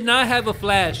phones did not have a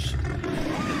flash.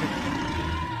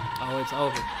 Oh, it's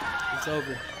over. It's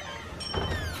over.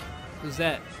 Who's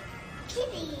that?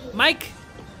 Mike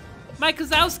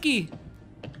Wazowski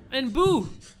and Boo.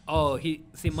 Oh,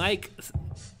 Mike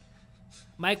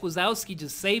Wazowski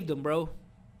just saved him, bro.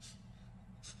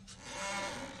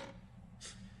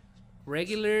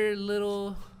 Regular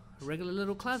little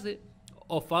closet.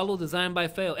 Oh, follow Design by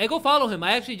Fail. Hey, go follow him.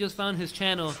 I actually just found his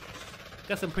channel.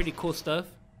 Got some pretty cool stuff.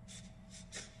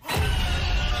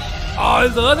 Oh,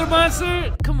 there's the other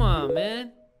monster? Come on,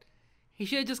 man. He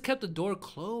should have just kept the door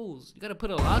closed. You gotta put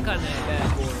a lock on that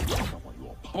bad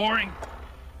boy. Boring.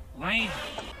 Lame.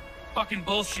 Fucking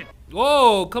bullshit.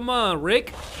 Whoa, come on,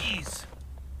 Rick. Jeez.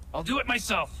 I'll do it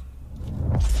myself.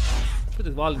 Put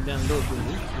this volume down a little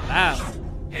bit. It's loud.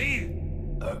 Hey.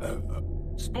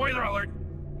 Spoiler alert.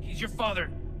 He's your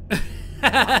father.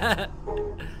 I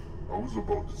was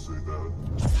about to say that.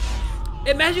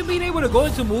 Imagine being able to go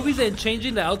into movies and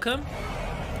changing the outcome.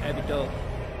 That'd be dope.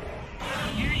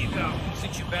 Here you go.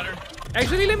 Suit you better.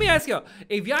 Actually, let me ask y'all.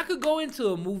 If y'all could go into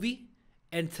a movie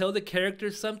and tell the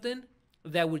characters something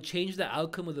that would change the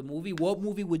outcome of the movie, what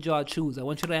movie would y'all choose? I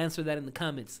want you to answer that in the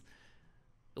comments.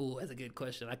 Oh, that's a good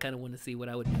question. I kind of want to see what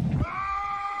I would do.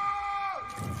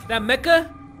 That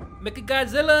Mecha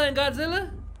Godzilla and Godzilla?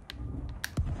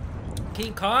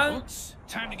 King Kong? Oops.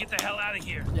 Time to get the hell out of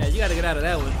here. Yeah, you gotta get out of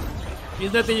that one.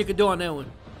 There's nothing you can do on that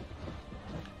one.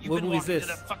 You've What been movie is walking this?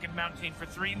 to the fucking mountain for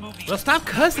 3 movies. Well, stop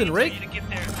cussing, Rick. To get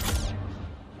there.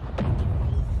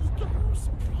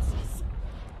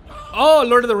 Oh,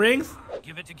 Lord of the Rings?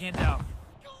 Give it to Gandalf.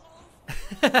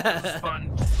 That was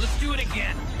fun. Let's do it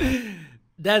again.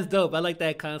 That's dope. I like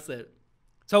that concept.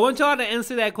 So I want y'all to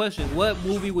answer that question. What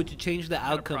movie would you change the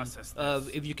outcome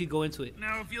of if you could go into it?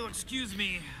 Now, if you'll excuse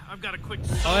me, I've got a quick.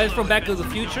 Oh, it's from Back to the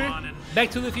Future? Back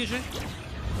to the Future?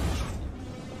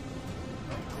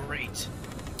 Great.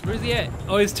 Where's he at?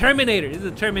 Oh, it's Terminator. This is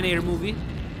a Terminator movie.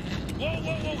 Whoa,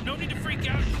 whoa, whoa. No need to freak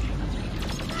out.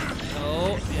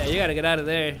 Oh, yeah, you gotta get out of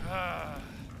there.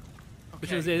 Which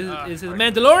one is it? This is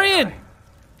Mandalorian! Hi.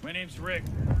 My name's Rick.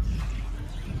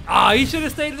 Ah, you should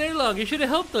have stayed there long. You should have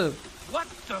helped them. What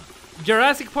the?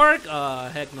 Jurassic Park? Oh,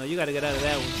 heck no. You gotta get out of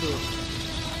that one, too.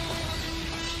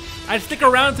 I'd stick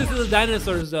around to see the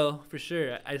dinosaurs, though, for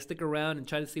sure. I'd stick around and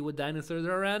try to see what dinosaurs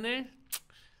are around there.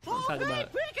 What I'm talking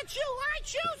about. Pikachu, I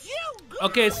choose you.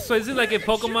 Okay, so is it like if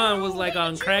Pokemon was like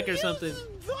on crack or something?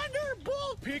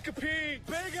 Thunderbolt. Pika-Pig.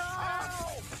 Big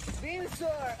Ow.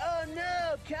 Venusaur. Oh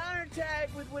no, counterattack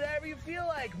with whatever you feel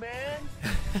like, man.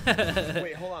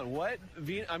 Wait, hold on. What?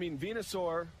 I mean,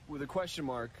 Venusaur with a question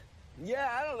mark.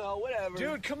 Yeah, I don't know, whatever.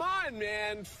 Dude, come on,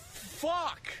 man.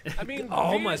 Fuck. I mean,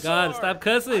 oh my God, stop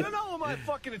cussing. I don't know what my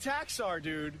fucking attacks are,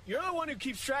 dude. You're the one who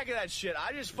keeps track of that shit.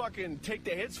 I just fucking take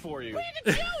the hits for you.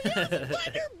 Pikachu, thunder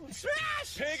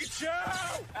smash. Pikachu.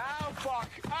 Ow, fuck.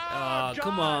 Oh, God.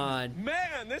 Come on.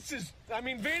 Man, this is, I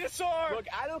mean, Venusaur. Look,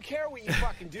 I don't care what you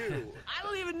fucking do. I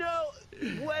don't even know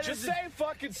what just say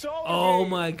fucking solar oh beam.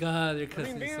 my God, they're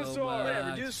cussing Venusaur. so much.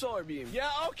 Whatever, do solar beam. Yeah,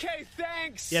 okay,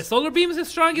 thanks. Yeah, solar beam is his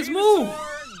strongest move.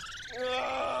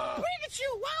 Pikachu,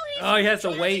 while he's oh, he has to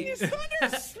wait. his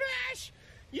thunder smash,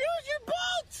 use your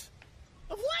bolt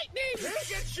of lightning.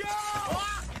 Pikachu!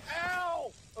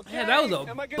 Ow! Okay. Yeah, that was a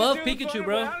buff Pikachu,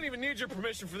 bro. I don't even need your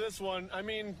permission for this one. I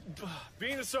mean,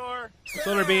 Venusaur.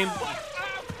 Solar beam.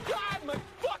 Oh, God, my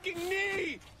fucking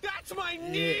knee! That's my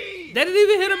knee! That didn't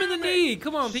even hit him in the knee.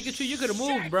 Come on, Pikachu, you could have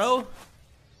moved, bro.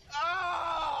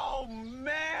 Oh,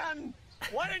 man!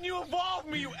 Why didn't you evolve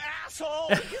me, you asshole?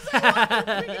 Because I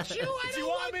love Pikachu. Do you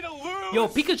want me to lose? Yo,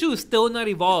 Pikachu is still not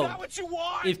evolved. Is that what you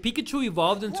want? If Pikachu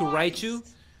evolved into Raichu,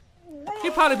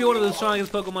 he'd probably be one of the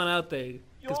strongest Pokemon out there.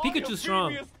 Because Pikachu's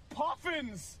strong.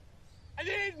 Puffins. I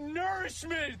need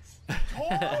nourishment.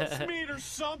 Toast meat or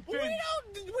something.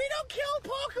 We don't kill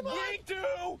Pokemon. We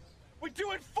do. We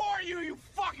do it for you, you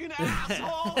fucking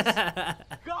assholes.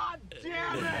 God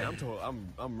damn it.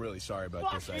 I'm really sorry about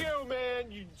Fuck this. you, man.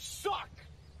 You suck.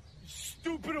 You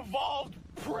stupid evolved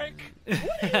prick. What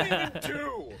do you even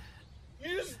do?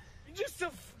 You're just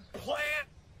a plant.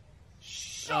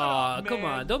 Shut up, man. Come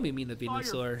on. Don't be mean to All your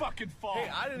Venusaur. fucking fault. Hey,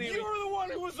 I didn't even. You were the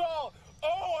one who was all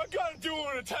Oh, I gotta do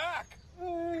an attack.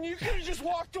 You could have just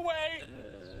walked away.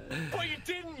 But you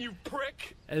didn't, you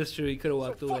prick. That's true. He could have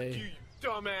walked away. Fuck you, you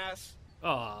dumbass.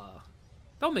 Aw.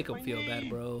 Don't make him feel bad,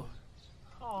 bro.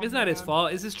 It's not his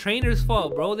fault. It's his trainer's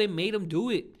fault, bro. They made him do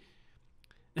it.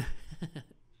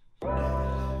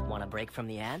 Want a break from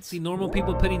the ants? See normal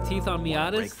people putting teeth on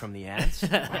Miatas? Break from the ants?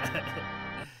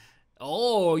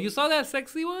 Oh, you saw that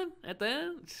sexy one at the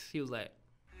end? He was like,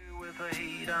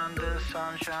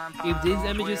 if these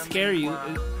images scare you,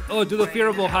 oh, do the fear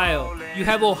of Ohio. You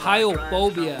have Ohio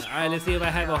phobia. All right, let's see if I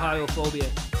have Ohio phobia.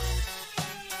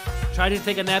 Try to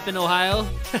take a nap in Ohio.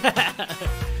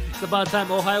 It's about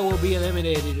time Ohio will be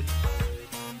eliminated.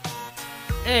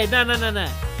 Hey, nah.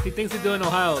 He thinks he's doing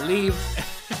Ohio. Leave.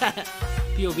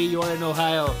 POV, you are in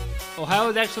Ohio. Ohio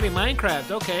is actually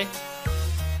Minecraft. Okay.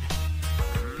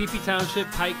 PP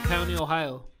Township, Pike County,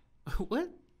 Ohio. What?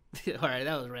 Alright,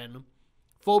 that was random.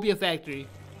 Phobia Factory.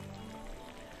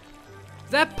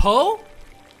 Is that Poe?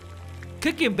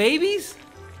 Cooking babies?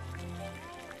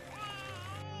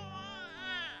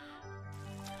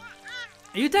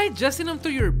 Are you digesting them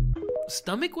through your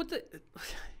stomach? What the?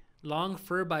 Long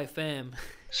fur by fam.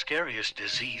 Scariest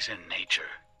disease in nature.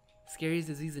 Scariest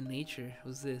disease in nature.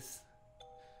 What's this?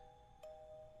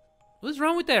 What's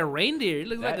wrong with that reindeer? It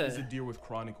looks like That is a deer with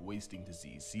chronic wasting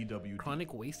disease, CWD.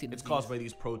 Chronic wasting It's disease. caused by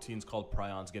these proteins called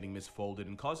prions getting misfolded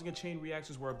and causing a chain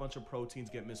reactions where a bunch of proteins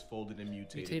get misfolded and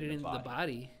mutated into the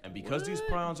body. And because these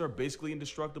prions are basically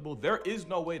indestructible, there is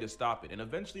no way to stop it. And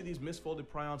eventually these misfolded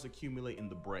prions accumulate in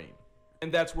the brain.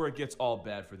 And that's where it gets all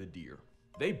bad for the deer.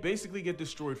 They basically get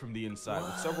destroyed from the inside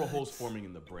with several holes forming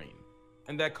in the brain.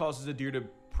 And that causes a deer to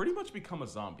pretty much become a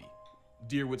zombie.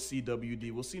 Deer with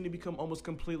CWD will seem to become almost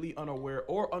completely unaware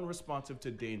or unresponsive to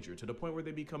danger, to the point where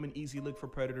they become an easy lick for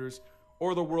predators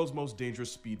or the world's most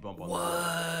dangerous speed bump on the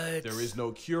road. There is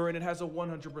no cure, and it has a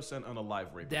 100%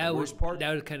 unalive rate. That the would worst part,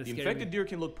 kind of the scare infected me. deer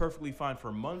can look perfectly fine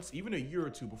for months, even a year or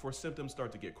two, before symptoms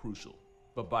start to get crucial.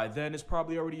 But by then, it's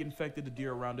probably already infected the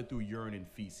deer around it through urine and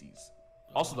feces.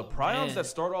 Also, the prions man. that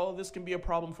start all of this can be a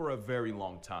problem for a very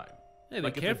long time. Yeah, be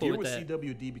Like if a careful deer with with that.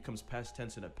 CWD becomes past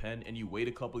tense in a pen and you wait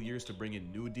a couple years to bring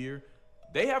in new deer,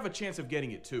 they have a chance of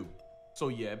getting it too. So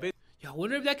yeah, Yo, I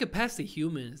wonder if that could pass to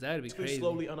humans. That would be basically crazy.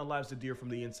 slowly unalives the deer from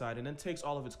the inside and then takes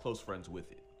all of its close friends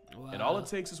with it. Wow. And all it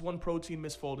takes is one protein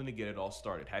misfolding to get it all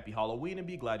started. Happy Halloween and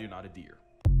be glad you're not a deer.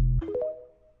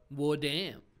 Well,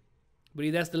 damn.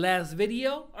 But that's the last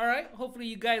video. All right. Hopefully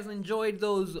you guys enjoyed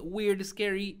those weird,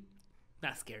 scary,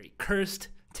 not scary, cursed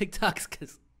TikToks,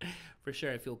 because for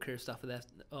sure I feel cursed off of that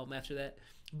after that.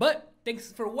 But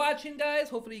thanks for watching, guys.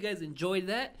 Hopefully you guys enjoyed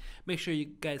that. Make sure you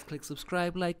guys click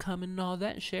subscribe, like, comment, and all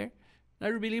that, and share. I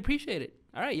really appreciate it.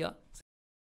 All right, y'all.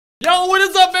 Yo, what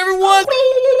is up, everyone?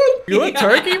 You a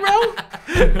turkey, bro?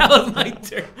 That was my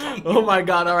turkey. Oh my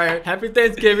god, all right. Happy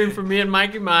Thanksgiving from me and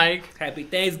Mikey Mike. Happy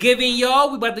Thanksgiving,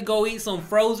 y'all. We about to go eat some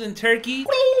frozen turkey.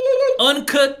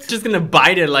 Uncooked. Just gonna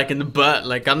bite it like in the butt.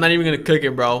 Like, I'm not even gonna cook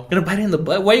it, bro. Gonna bite it in the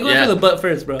butt? Why are you going for the butt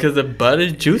first, bro? Because the butt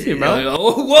is juicy, bro.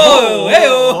 Oh, whoa,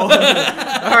 hey-oh.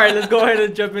 All right, let's go ahead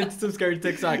and jump into some scary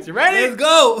TikToks. You ready? Let's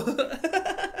go.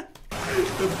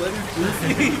 The butt is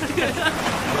juicy.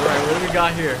 All right, what do we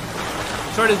got here?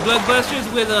 Shortest Blockbusters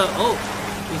with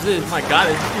what's this? Oh my god,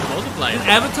 it just keeps multiplying. Is it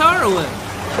Avatar or what?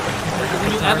 It's a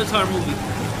new Avatar movie.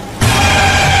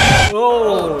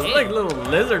 Oh, it's like little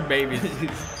lizard babies.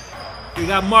 We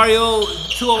got Mario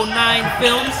 209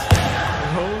 Films.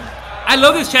 I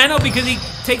love this channel because he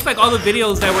takes like all the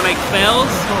videos that were like fails.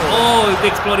 Oh, the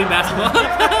exploding basketball.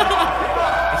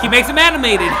 He makes them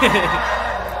animated.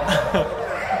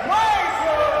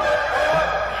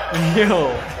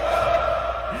 Yo.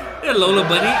 Yeah, Lola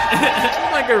Bunny.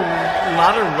 Like a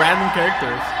lot of random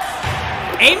characters.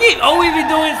 Amy always be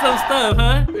doing some stuff,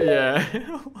 huh? Yeah.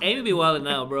 Amy be wilding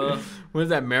out, bro. What is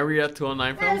that, Marriott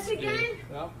 209 Films?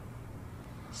 Yeah.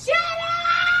 Shut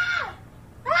up!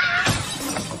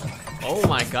 Oh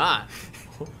my god.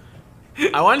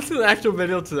 I want to see the actual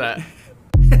video to that.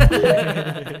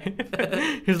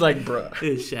 He's like, bruh.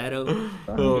 His shadow.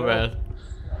 Oh man.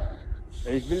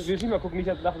 Ich will nicht mal gucken, nicht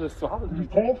als dachte, das ist zu hart ist.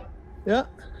 Ja.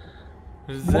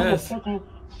 What is this?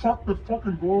 Fuck the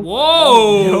fucking goal.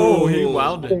 Whoa! Yo, he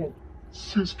wilded.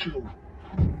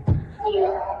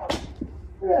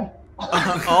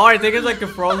 Oh, I think it's like a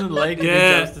frozen lake and he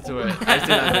jumps into it. I see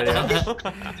that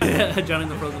video. Drowning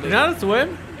in the frozen lake. You know how to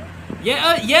swim?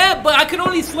 Yeah, but I can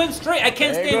only swim straight. I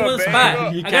can't stay in one spot.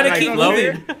 I gotta keep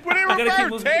moving. I gotta keep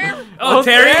moving. Oh,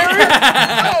 Terry!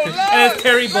 And it's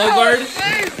Terry Bogard.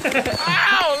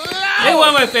 It's one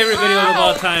of my favorite videos of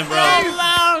all time, bro.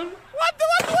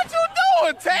 What you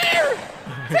doing, Terry?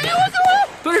 Terry, what's wrong?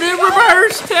 Put it in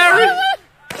reverse, Terry.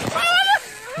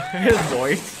 His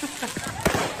voice.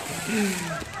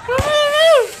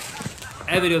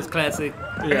 That video's classic.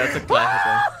 Yeah, it's a classic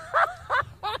one.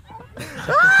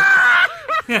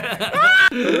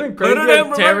 Crazy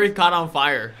that Terry caught on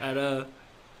fire. At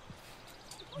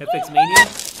FX Mania.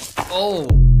 Oh.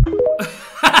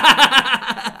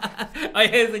 Oh,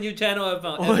 here's the new channel I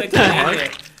found. What FX the Mania.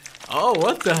 heck? Oh,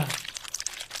 what the?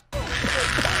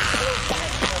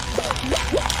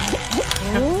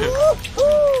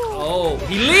 Oh,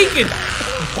 he leaking!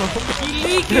 He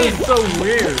leaking! It's so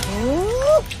weird.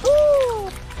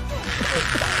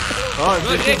 Oh,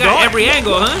 look, they got every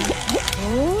angle, huh?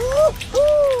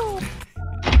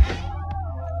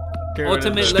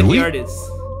 Ultimate Lucky Artist.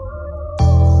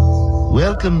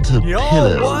 Welcome to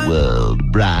Pillow World,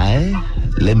 Bri.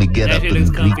 Let me get up and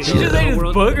greet you. He just ate his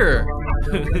booger.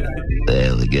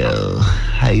 There we go.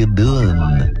 How you doing?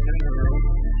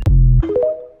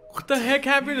 What the heck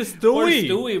happened to Stewie? Poor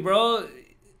Stewie, bro.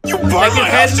 You like his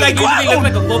head like usually looks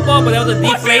like a football, but that was a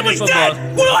deflated football.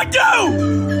 What do I do?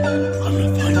 Oh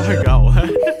my god,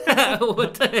 what?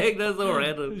 What the heck? That's so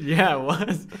random. Yeah, it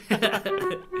was.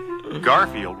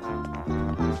 Garfield,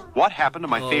 what happened to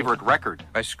my favorite record?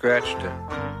 I scratched it.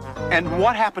 And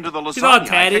what happened to the lasagna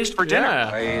I fixed for dinner?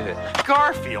 Yeah. I ate it.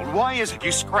 Garfield, why is it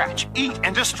you scratch, eat,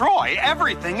 and destroy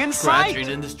everything in Scratch, sight? eat,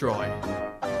 and destroy.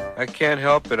 I can't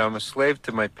help it. I'm a slave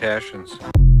to my passions.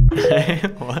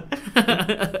 What?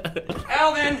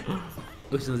 Alvin!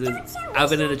 Which is this?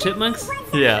 Alvin and the Chipmunks?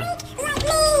 Yeah.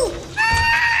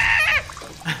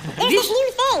 There's this new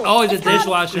thing. Oh, it's a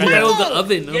dishwasher. I thought it was the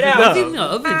oven. Get out. What's in the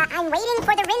oven? I'm waiting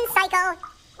for the rinse cycle.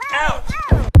 Out!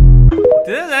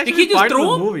 Did that actually he just part of throw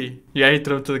the him? movie? Yeah, he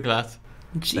threw him to the glass.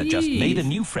 I just made a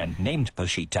new friend named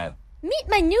Pochito. Meet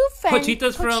my new friend.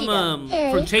 Pochito's from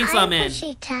Chainsaw Man.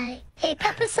 Pochito. Hey,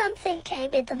 Papa, something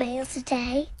came in the mail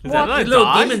today. Is that like a little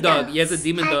dog? demon dog. He has a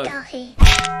demon dog.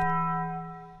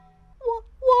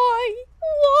 Why?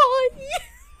 Why would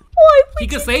He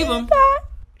could you save do him. that?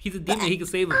 He's a demon. He can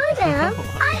save him. I know.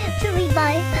 I have to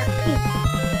revive people.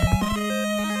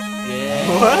 Yeah.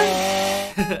 What?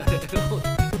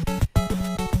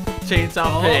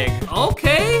 Chainsaw Pig.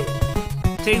 Okay.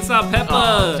 Chainsaw Peppa.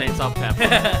 Oh, Chainsaw Peppa.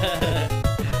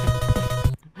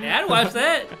 Yeah, I'd watch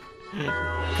that.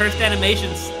 Cursed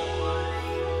Animations.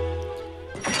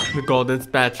 The Golden Hey,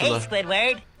 Spatula.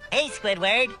 Squidward. Hey,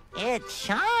 Squidward. It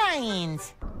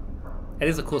shines. That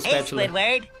is a cool Hey, spatula.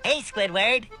 Squidward. Hey,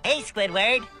 Squidward. Hey,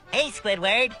 Squidward. Hey,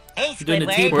 Squidward. Hey, You're doing the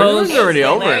Squidward. T-pose? This is already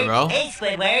over, bro. Hey,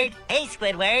 Squidward. Hey,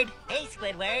 Squidward. Hey,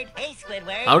 Squidward. Hey,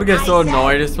 Squidward. I would get so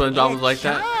annoyed if SpongeBob was like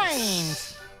that.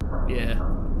 Shines. Yeah.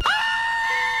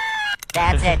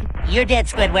 That's it. You're dead,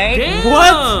 Squidward. Damn.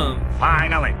 What?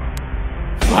 Finally.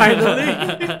 Finally.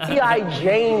 T.I.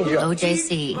 Jane.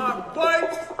 OJC.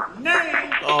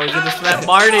 Oh, he's gonna slap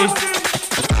Marty.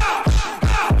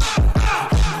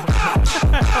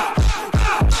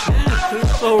 This is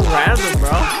so random,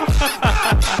 bro.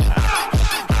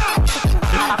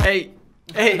 Hey.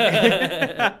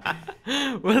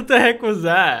 What the heck was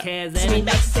that? Oh,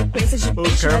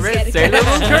 Kermit? Say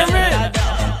little Kermit?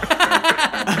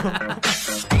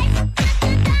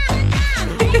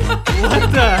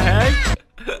 What the heck?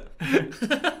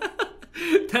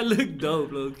 That looked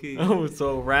dope, low key. Oh,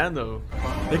 so random.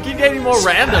 They keep getting more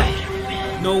random.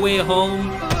 No Way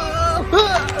Home.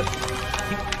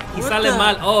 He sale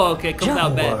mal. Oh, okay, comes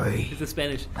out bad. It's in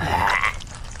Spanish.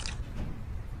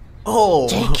 Oh.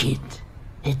 Take it.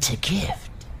 It's a gift.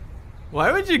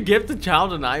 Why would you give the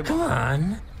child an eyeball? Come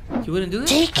on. You wouldn't do that?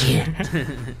 Take it.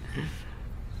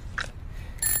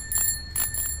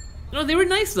 No, they were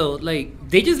nice though. Like,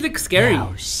 they just look scary.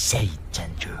 Now say it,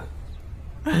 Andrew.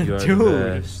 You're Dude.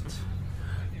 the best.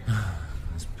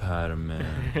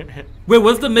 Spider-Man. Wait,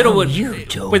 what's the middle one? you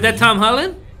told Was that Tom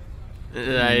Holland?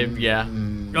 Yeah.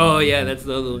 Oh yeah, that's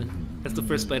the other one. That's the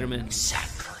first Spider-Man.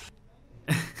 Exactly.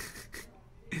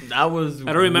 That was I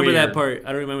don't remember weird. that part.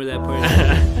 I don't remember that part.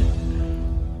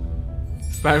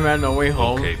 Spider-Man No Way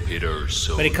Home. Okay, Peter,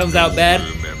 so But it comes out bad.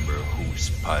 remember who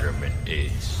Spider-Man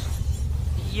is.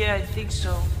 Yeah, I think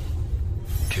so.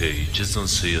 Okay, just don't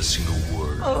say a single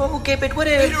word. Oh, okay, but what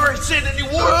if? Peter ain't saying any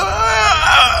words.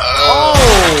 Oh!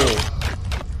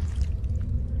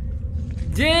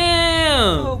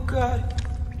 Damn! Oh God.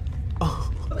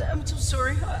 I'm so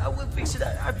sorry. I will fix it.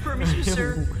 I promise you,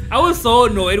 sir. I was so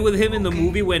annoyed with him in the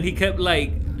movie when he kept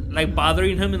like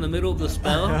bothering him in the middle of the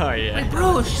spell. Oh yeah. Like,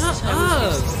 bro, shut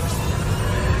up.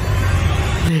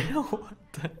 What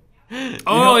the?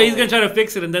 Oh, he's gonna try to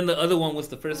fix it, and then the other one was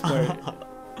the first part.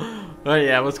 Oh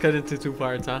yeah, let's cut into 2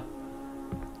 parts, huh?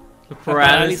 The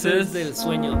paralysis. del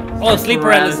sueño. Oh, sleep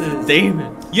paralysis.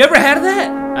 Damon. You ever had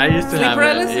that? I used to Sleep have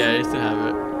paralysis? it. Yeah, I used to have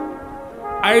it.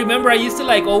 I remember I used to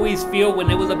like always feel when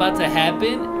it was about to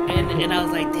happen, and I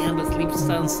was like, damn, but sleep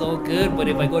sounds so good. But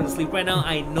if I go to sleep right now,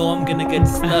 I know I'm gonna get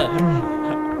stuck.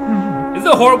 It's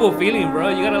a horrible feeling, bro.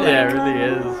 You gotta like, yeah, it really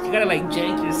is. You gotta like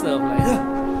jank yourself, like.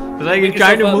 It's like you're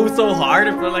trying to move so hard,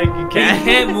 but like you can't. You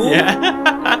can't move.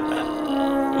 Yeah.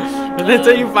 And then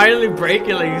until you finally break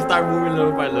it, like you start moving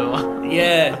little by little.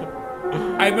 Yeah.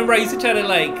 I remember I used to try to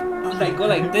like go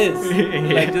like this,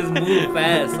 like just move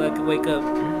fast so I could wake up.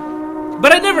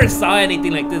 But I never saw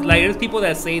anything like this. Like there's people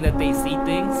that say that they see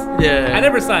things. Yeah. I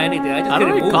never saw anything. I just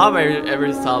couldn't move. recall if I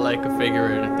ever saw like a figure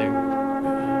or anything.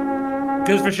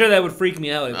 Because for sure that would freak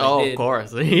me out if I did. Of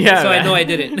course. Yeah. So man. I know I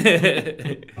didn't.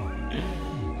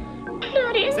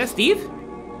 Is that Steve?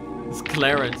 It's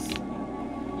Clarence.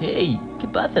 Hey, ¿qué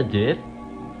pasa, Jeff?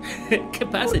 ¿Qué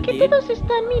pasa, ¿Por qué todos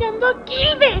están mirando a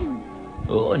Kilben?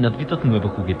 Oh, ¿no has visto tu nuevo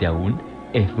juguete aún?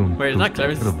 Es un Wait, is that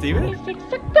Clarence robot. Steven?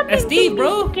 That's Steve,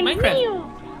 bro. Minecraft.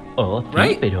 Oh, sí,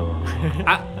 Right? pero...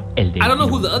 I don't know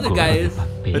who the other guy is.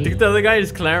 I think the other guy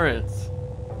is Clarence.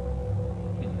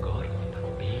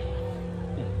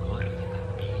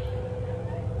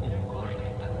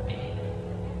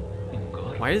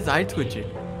 Why is his eye twitching?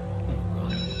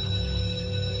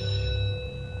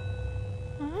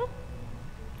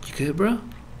 You good, bro?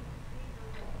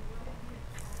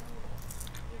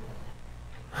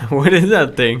 What is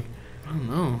that thing? I don't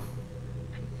know.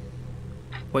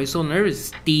 Why are you so nervous,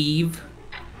 Steve?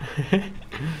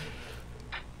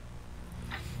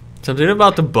 Something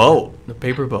about the boat. The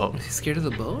paper boat. Is he scared of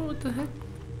the boat? What the heck?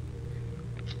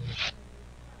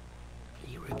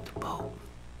 You ripped the boat.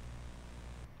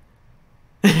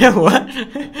 What?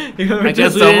 I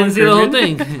guess we didn't see the whole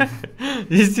thing.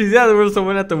 You see, yeah, there was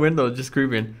someone at the window just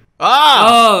creeping.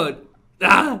 Oh!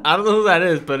 I don't know who that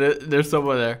is, but there's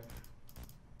someone there.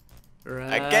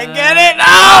 Right. I can't get it! No!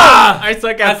 I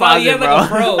suck at pausing, bro. Like a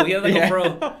pro. He has like Yeah. a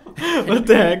pro. What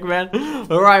the heck, man?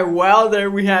 Alright, well, there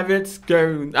we have it.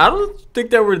 Scary. I don't think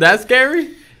that we're that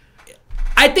scary.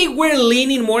 I think we're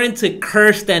leaning more into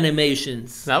cursed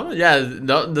animations. That was, yeah,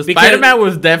 the Spider-Man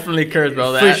was definitely cursed,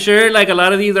 bro. For sure, like a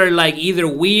lot of these are like either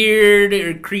weird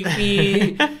or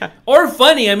creepy or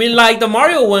funny. I mean, like the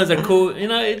Mario ones are cool. You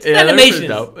know, it's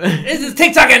animations. It's just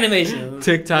TikTok animations.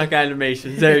 TikTok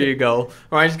animations. There you go.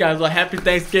 All right, guys. Well, happy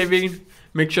Thanksgiving.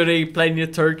 Make sure that you plain your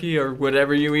turkey or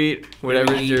whatever you eat,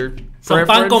 whatever is your Some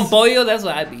pan con pollo, that's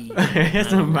what I be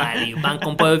eating. Pan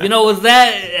con pollo. If you know what's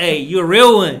that, hey, you a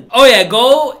real one. Oh yeah,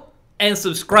 go and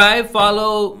subscribe,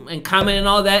 follow, and comment and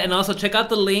all that. And also check out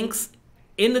the links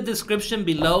in the description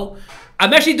below.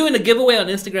 I'm actually doing a giveaway on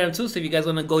Instagram too, so if you guys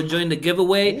want to go join the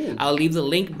giveaway, I'll leave the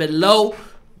link below.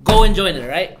 Go and join it, all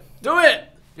right? Do it!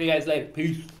 See you guys later.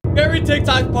 Peace. Every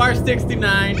TikTok part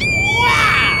 69.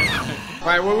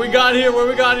 Alright, what we got here? What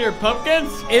we got here?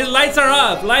 Pumpkins? Lights are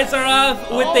off. Lights are off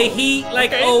with the heat,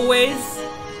 like always.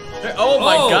 Oh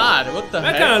my god, what the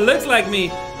heck? That kind of looks like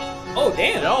me. Oh,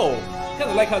 damn. Yo.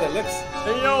 Kind of like how that looks.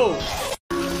 Hey, yo.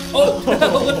 Oh,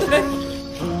 what the heck?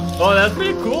 Oh, that's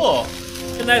pretty cool.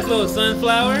 A nice little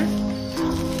sunflower.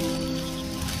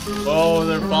 Oh,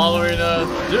 they're following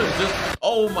us. Just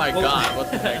oh my god, what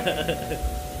the heck?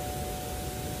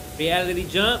 Reality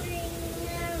jump.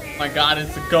 Oh my god,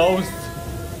 it's a ghost.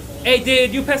 Hey,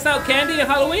 did you pass out candy at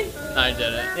Halloween? I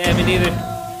didn't. Yeah, me neither.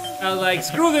 I was like,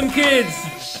 screw them kids.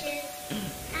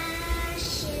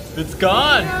 It's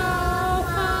gone.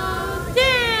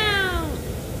 Down.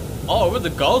 Oh, it was a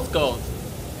ghost.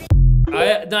 No,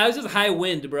 it was just high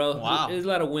wind, bro. Wow. There's a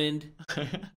lot of wind.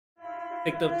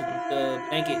 Picked up the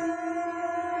blanket.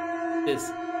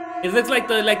 This. It looks like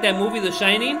that movie, The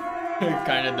Shining. It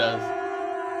kind of does.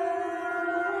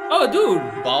 Oh,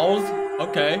 dude. Balls?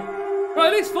 Okay. Bro,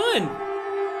 it looks fun.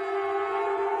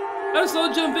 I just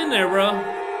so jump in there, bro.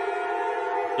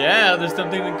 Yeah, there's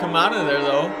something to come out of there,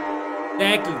 though.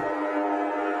 Exactly.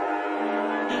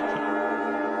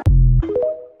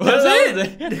 That's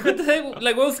it. What the heck?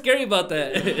 Like, what was scary about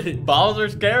that? Balls are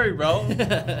scary, bro.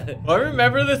 Oh,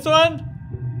 remember this one?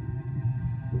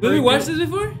 Did we watch this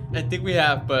before? I think we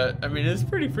have, but I mean, it's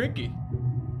pretty freaky.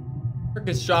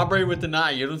 Freaking strawberry with an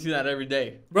eye. You don't see that every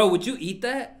day. Bro, would you eat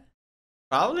that?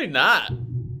 Probably not.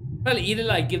 Probably eat it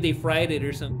like if they fried it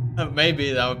or something.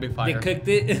 Maybe that would be fine. They cooked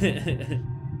it.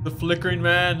 The flickering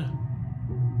man.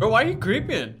 Bro, why are you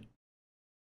creeping?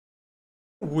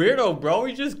 Weirdo, bro.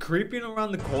 He's just creeping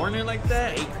around the corner like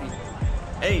that.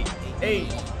 Hey.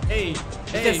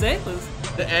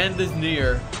 The end is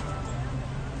near.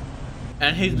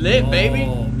 And he's lit, baby.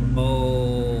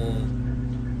 Oh.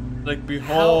 Like,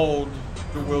 behold,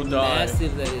 you will die.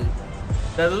 Massive that is.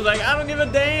 That looks like, I don't give a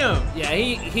damn. Yeah,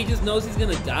 he just knows he's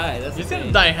gonna die. He's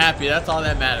gonna die happy. That's all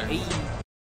that matters. Hey.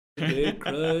 Good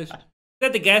crush. He's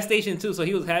at the gas station too, so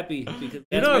he was happy because You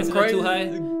gas know prices what's are too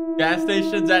crazy? high. Gas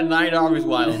stations at night are always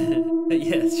wild.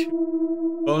 Yeah, it's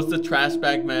true. Oh, it's the trash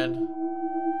bag man.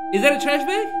 Is that a trash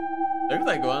bag? Looks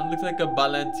like one. Looks like a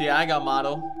Balenciaga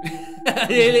model. No,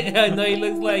 he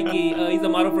looks like he's a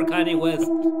model for Kanye West.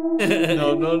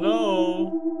 No, no,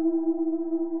 no.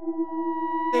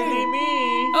 Silly me.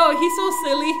 Oh, he's so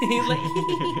silly. He's like.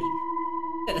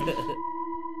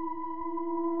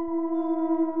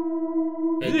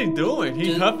 What is he doing?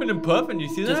 He's huffing and puffing. You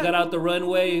see that? Just got out the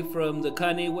runway from the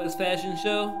Kanye West fashion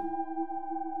show.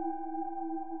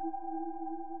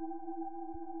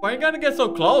 Why you gotta get so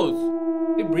close?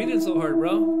 You're breathing so hard,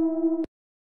 bro.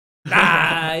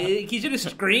 Ah, he should have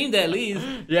screamed at least.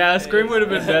 Yeah, a scream would have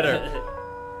been better.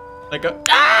 Like a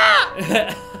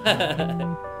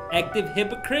active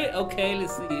hypocrite. Okay,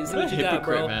 let's see. Let's see what you got,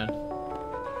 bro. Man.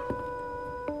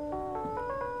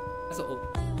 That's a,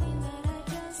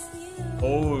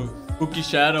 oh, spooky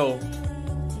shadow.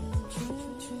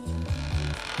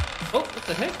 oh, what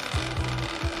the heck?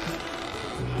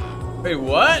 Wait,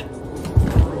 what?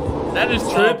 That is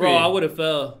trippy. Oh, bro, I would have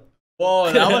fell.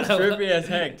 Whoa, that was trippy as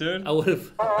heck, dude. I would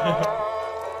have.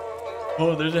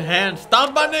 Oh, there's a hand.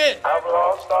 Stomp on it.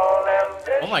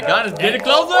 Oh my God, it's getting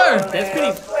closer. That's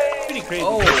pretty crazy.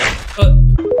 Oh.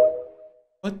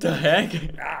 What the heck?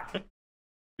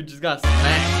 You just got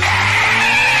smacked.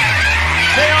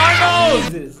 Hey,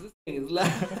 Arnold! Jesus, this thing is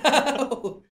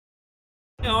loud.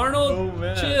 Hey, Arnold, Oh,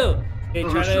 man. chill. Hey,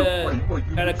 try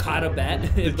to caught a bat.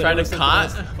 Try to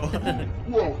caught?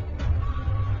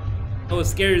 Oh, was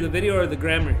scary, the video or the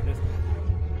grammar?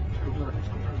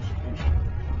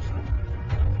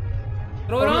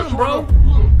 Throw it on him, bro.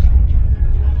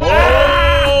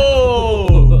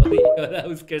 Oh! Yo, that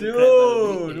was scary.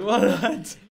 Dude,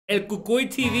 what? El Cucuy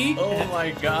TV. Oh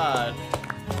my God.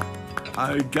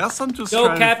 I guess I'm just Yo,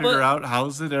 trying Kappa. to figure out how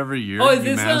is it every year Oh, is you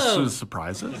this, manage to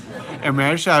surprise us and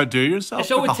manage to outdo yourself A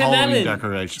show with with the Tim Halloween Allen.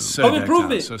 decorations. Home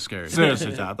Improvement. So scary.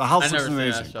 Seriously, Dad. The house I looks never seen that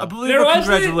amazing. show. I believe Never it. watched it?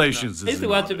 Congratulations. I used to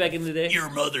watch it back in the day. Your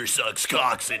mother sucks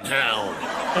cocks in hell.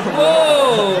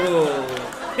 Whoa!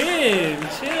 Tim,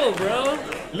 chill, bro.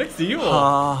 Looks evil.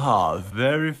 Ha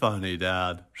very funny,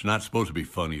 Dad. It's not supposed to be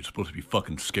funny. It's supposed to be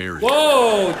fucking scary.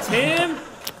 Whoa, Tim.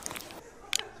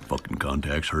 Fucking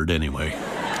contacts hurt anyway.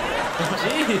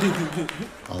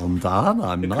 Jeez. Dad, I'm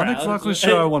not crowd. exactly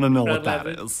sure I want to know what Crowd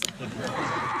that laughing. is.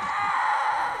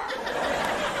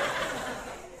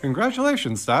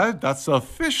 Congratulations, Dad. That's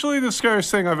officially the scariest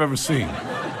thing I've ever seen.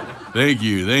 Thank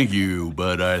you,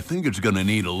 but I think it's gonna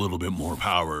need a little bit more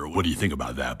power. What do you think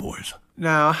about that, boys?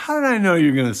 Now, how did I know you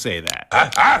were gonna say that?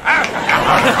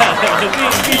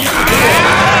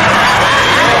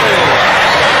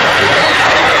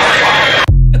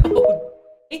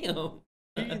 Damn.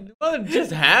 What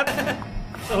just happened?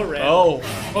 So random.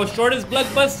 Oh, shortest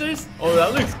blockbusters? Oh,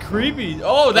 that looks creepy.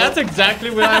 Oh, that's exactly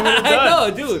what I would have done. I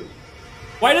know, dude.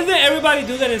 Why doesn't everybody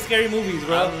do that in scary movies,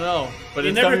 bro? I don't know, but They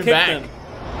it's never coming kick back. them.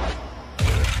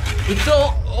 It's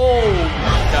so. Oh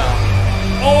my God.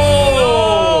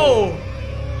 Oh!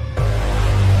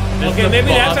 This Okay, is maybe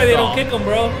the that's boss why they don't song. kick them,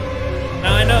 bro.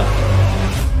 Now I know.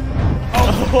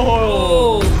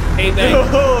 Oh, payback. Dude.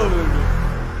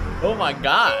 Oh my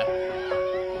God.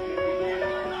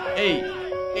 Hey.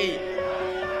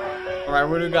 All right,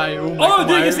 what do we got here? Ooh, Oh, dude,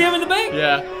 you Myers. see him in the back?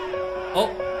 Yeah. Oh.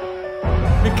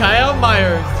 Mikael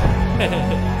Myers.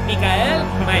 Mikael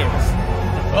Myers.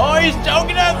 Oh, he's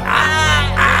choking us.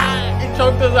 He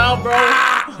choked us out, bro.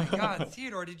 Oh my God,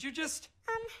 Theodore, did you just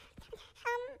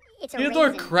It's a Theodore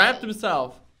raisin crapped bran.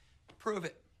 himself. prove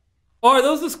it? Oh, are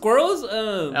those the squirrels?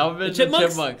 Alvin the and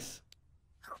chipmunks? Chipmunks.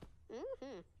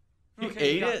 He Okay,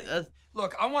 ate you got it? me.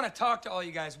 Look, I want to talk to all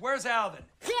you guys. Where's Alvin?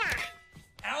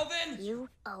 Alvin? You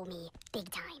owe me big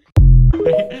time.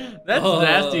 That's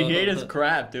nasty. He ate his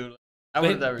crap, dude. I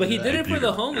would never But do he that. did it for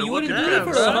the homie. You wouldn't do it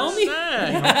for That's the homie?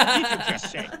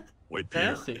 sad. Wait,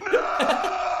 Nasty.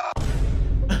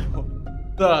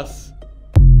 Thus.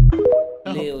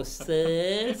 Little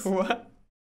sis. What?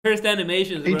 Cursed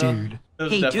animations, bro. Hey, dude. That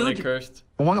was Hey, definitely dude. cursed.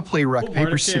 I want to play rock, Oh, paper,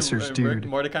 Mordecai scissors, and dude.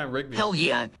 Mordecai and Rigby. Hell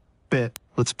yeah. Bet.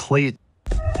 Let's play it.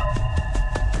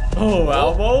 Oh,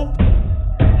 Almo?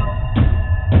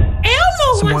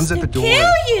 Elmo Someone's at the door.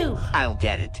 you. I'll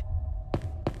get it.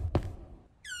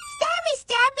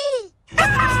 Stabby!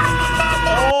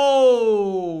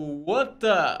 Oh, what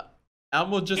the?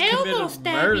 Elmo just committed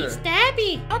murder.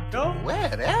 Stabby! No?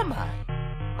 Where am I?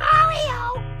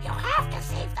 Mario, you have to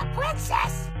save the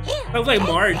princess. Here, Sounds like take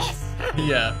Marge. this.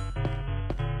 Yeah.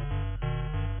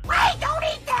 Wait, don't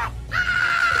eat that!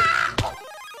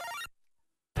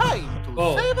 Time to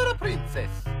Oh. save the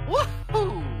princess.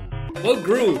 Woohoo! What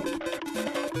group?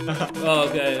 Oh,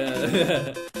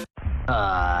 okay.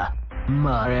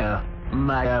 Mario,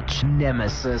 my arch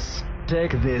nemesis.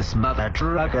 Take this, mother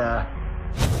trucker.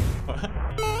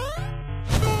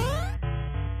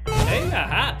 Hey, got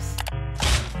hops.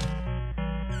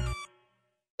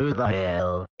 Who the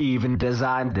hell even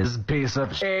designed this piece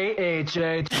of shit?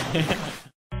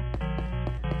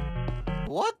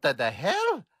 What the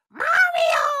hell?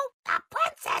 Mario, the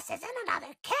princess is in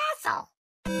another castle.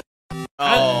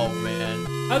 Oh man.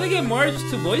 How'd they get Marge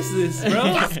to voice this, bro?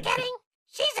 Just kidding.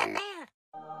 She's in there.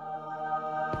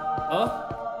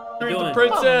 Oh, Free the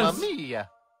princess. Mamma mia.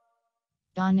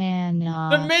 Banana.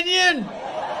 The minion.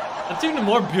 That's even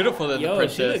more beautiful than the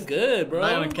princess. She look good, bro.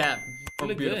 Not on a cap. She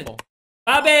look Beautiful. good.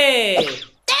 Bobby!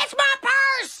 That's my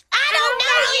purse. I don't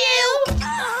know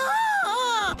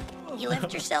you. You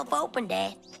left yourself open,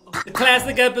 Dad. The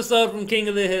classic episode from King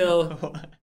of the Hill.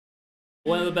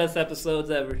 One of the best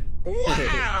episodes ever.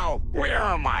 Wow! Where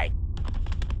am I?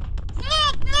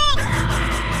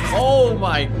 Oh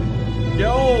my.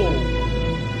 Yo.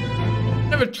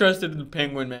 Never trusted the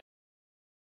penguin, man.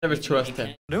 Never trust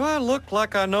him. Do I look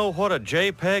like I know what a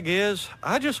JPEG is?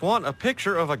 I just want a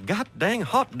picture of a goddamn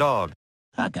hot dog.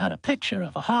 I got a picture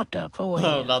of a hot dog for you.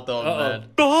 Oh, not the old man.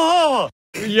 Oh!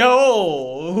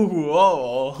 Yo.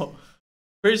 Whoa.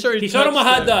 Pretty sure He showed him a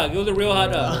hot dog. It was a real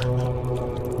hot dog.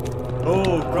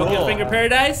 Oh, Broken cool. Finger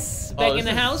Paradise back in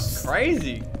the this house. is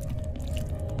crazy.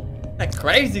 That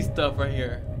crazy stuff right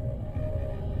here.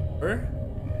 Where?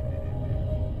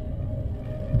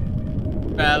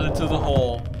 Fell into the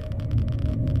hole.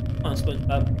 Come on,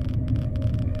 SpongeBob.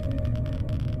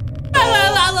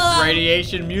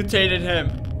 Radiation mutated him.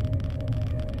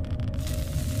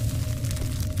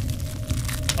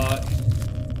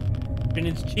 Turn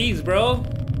into cheese, bro.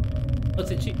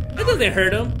 What's it cheese? That doesn't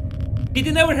hurt him. You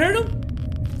think that would hurt him?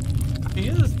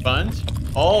 He's a sponge.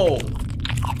 Oh.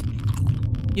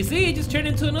 You see, he just turned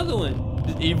into another one.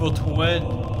 His evil twin.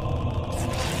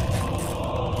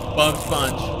 Bug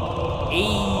sponge.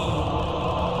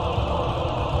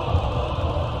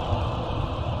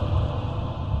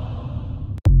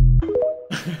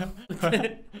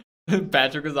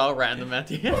 Patrick is all random at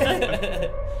the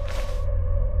end.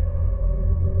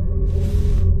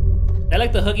 I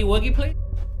like the Huggy Wuggy plate.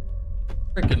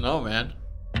 Freaking no, man.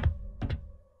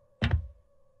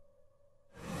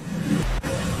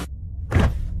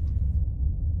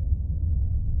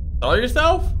 Saw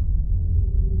yourself?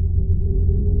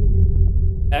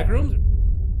 Back rooms?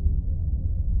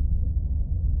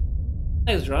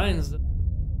 Nice drawings.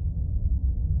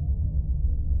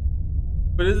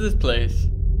 What is this place?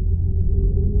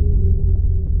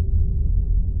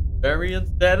 Very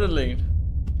unsettling.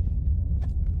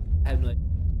 I have no idea.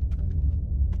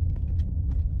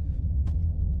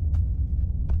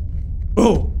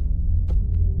 Oh!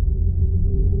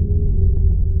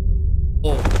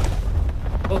 Oh.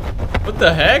 Oh. What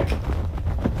the heck?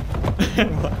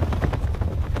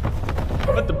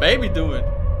 What the baby doing?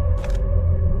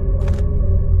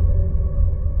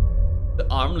 The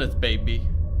armless baby.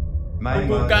 My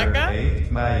mother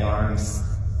ate my arms.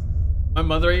 My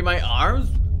mother ate my arms?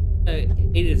 Ate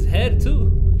his head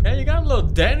too. Yeah, you got a little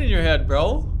dent in your head,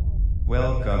 bro.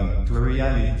 Welcome to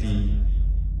reality.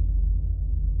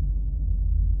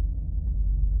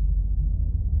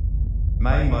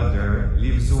 My mother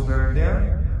lives over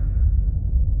there.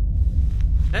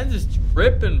 Man, just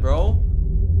tripping, bro.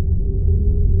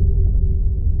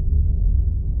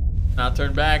 Now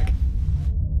turn back.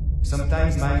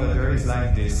 Sometimes my mother is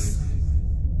like this.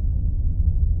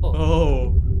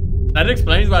 Oh. That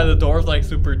explains why the door's like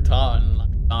super tall and like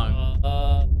long.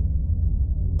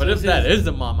 What if that is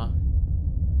the mama?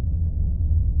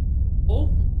 Oh.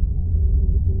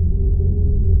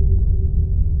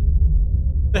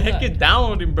 The heck is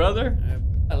down with him, brother?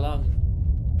 How long?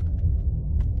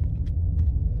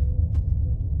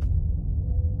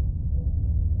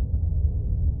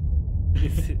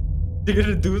 Is he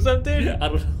gonna do something? I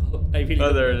don't know. I really Oh,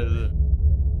 don't there know. it is.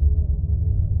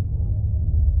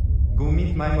 Go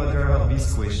meet my mother or be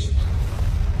squished.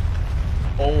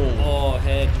 Oh. Oh,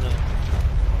 heck no.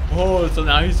 Oh, so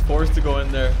now he's forced to go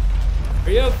in there.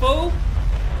 Are you a fool?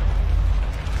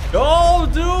 Go,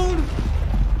 dude!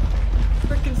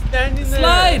 Freaking standing there.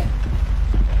 Slide!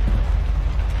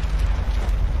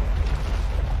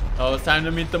 Oh, it's time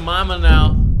to meet the mama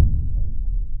now.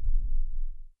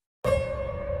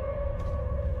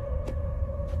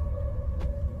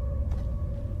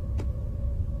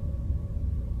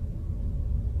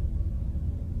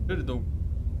 Dude,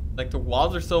 the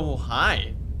walls are so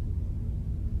high.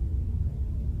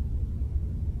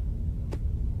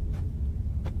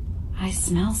 I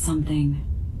smell something.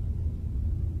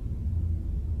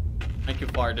 too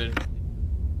far, dude.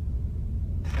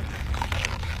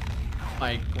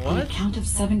 Like, what? On a count of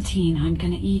 17, I'm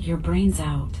gonna eat your brains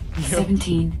out.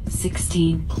 17,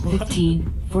 16,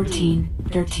 15, 14,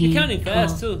 13. You're counting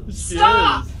fast, too.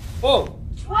 Stop! Whoa.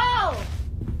 12!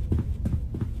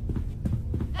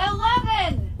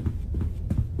 11!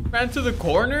 Ran to the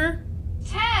corner?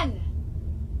 10!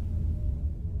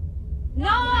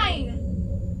 9!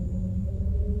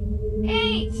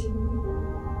 8! 7!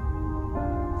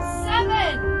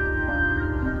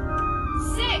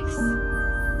 6!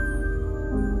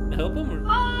 Help him? Or?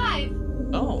 5!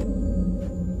 Oh.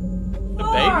 The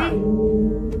 4, baby?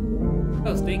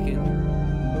 I was thinking. 3!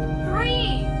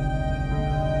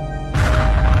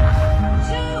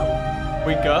 2!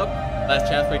 Wake up. Last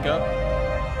chance, wake up.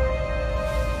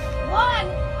 1!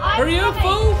 Hurry up,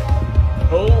 fool!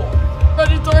 Oh,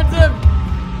 running towards him.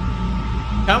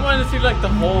 I want to see like the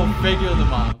whole figure of the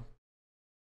mom.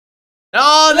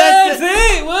 Oh, that's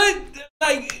it. What?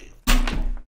 Like,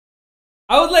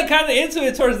 I was like kind of into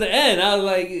it towards the end. I was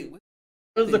like, it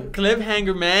was a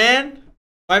cliffhanger, man.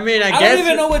 I mean, I guess. I don't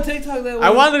even know what TikTok that was. I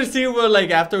wanted to see what,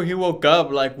 like, after he woke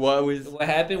up, like, what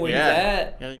happened, where he's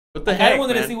at. Yeah, what the heck, I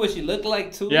wanted man? to see what she looked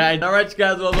like too. Yeah, all right, you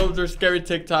guys. Well, those are scary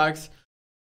TikToks.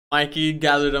 Mikey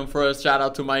gathered them for us. Shout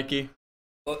out to Mikey.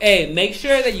 Well, hey, make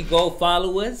sure that you go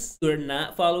follow us. Who are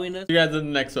not following us. You guys in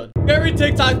the next one. Scary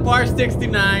TikTok part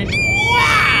 69.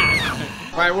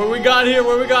 All right, what we got here?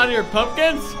 What we got here?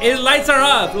 Pumpkins? Lights are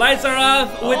off. Lights are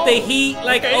off with the heat,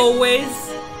 like always.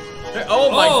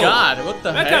 Oh my God! What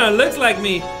the heck? That kind of looks like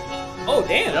me. Oh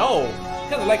damn. Yo.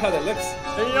 Kind of like how that looks.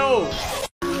 Hey yo.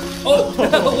 Oh,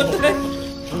 what the heck?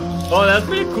 Oh, that's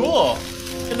pretty cool.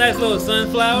 A nice little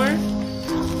sunflower.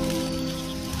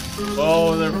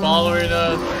 Oh, they're following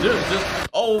us. Dude, just,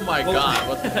 oh my God,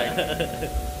 what the heck?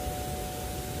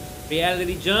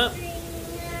 Reality jump.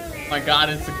 Oh my God,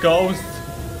 it's a ghost.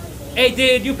 Hey,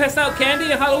 did you pass out candy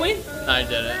at Halloween? No, I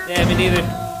didn't. Yeah, me neither.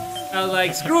 I was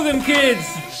like, screw them kids.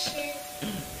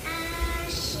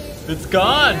 It's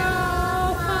gone.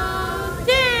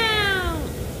 Down.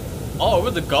 Oh, it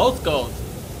was a ghost. No,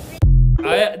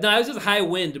 it was just high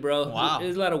wind, bro. Wow.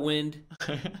 There's a lot of wind.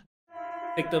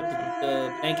 Picked up the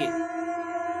blanket.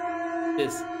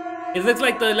 It looks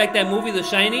like that movie, The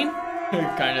Shining.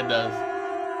 It kind of does.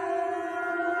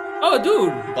 Oh,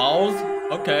 dude. Balls?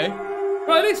 Okay.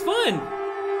 Bro, it looks fun.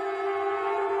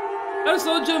 I would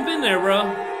so jump in there,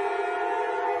 bro.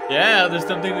 Yeah, there's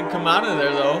something to come out of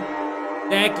there, though.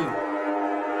 Exactly.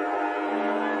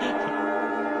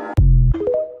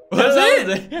 That's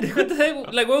it. What the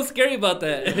heck? Like, what was scary about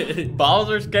that? Balls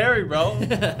are scary, bro.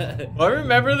 Well,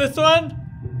 remember this one?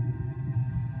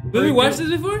 Did we watch this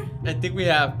before? I think we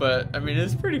have, but I mean,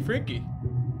 it's pretty freaky.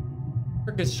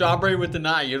 Freaking strawberry with the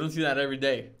knot. You don't see that every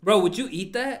day. Bro, would you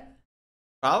eat that?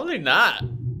 Probably not.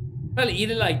 Probably eat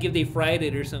it like if they fried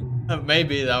it or something.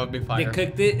 Maybe that would be fire. They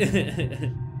cooked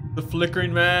it. The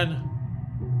flickering man.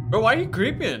 Bro, why are you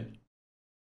creeping?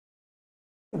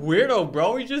 Weirdo,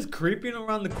 bro. He's just creeping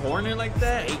around the corner like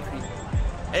that.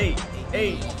 Hey.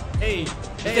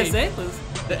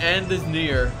 The end is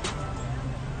near.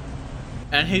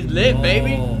 And he's lit,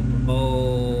 baby.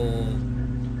 Oh.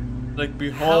 Like,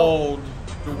 behold,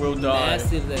 you will die.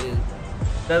 Massive that is.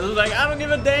 That was like, I don't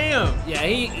give a damn. Yeah,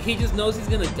 he just knows he's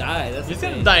gonna die. That's he's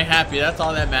gonna die happy. That's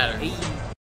all that matters.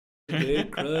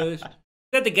 Good crush. He's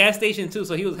at the gas station too,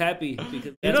 so he was happy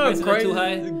because you know, gas prices are too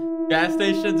high. Gas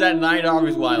stations at night are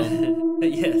always wild.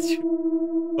 Yes.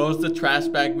 Oh, it's the trash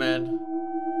bag man.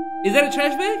 Is that a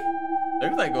trash bag?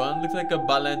 Looks like one. Looks like a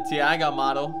Balenciaga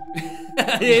model. No,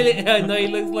 he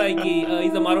looks like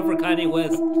he's a model for Kanye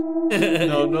West.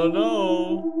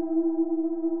 No.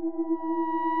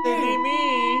 Silly me.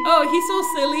 Oh, he's so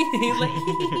silly. He's like.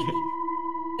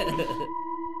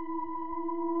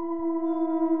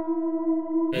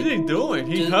 What is he doing?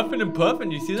 He's huffing and puffing.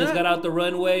 You see that? Just got out the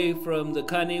runway from the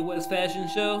Kanye West fashion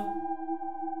show.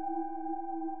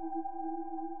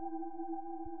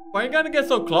 Why you gotta get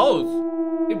so close?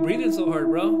 You're breathing so hard,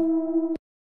 bro.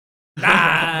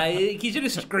 He should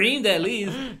have screamed at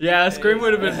least. Yeah, a scream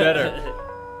would have been better.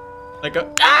 Like a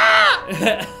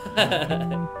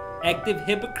active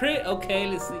hypocrite. Okay,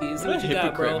 let's see. Let's see what you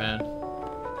got, bro. Man.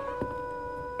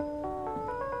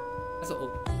 That's a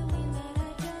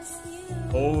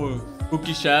oh,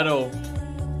 spooky shadow.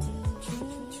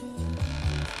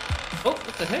 Oh,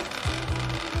 what the heck?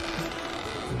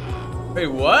 Wait,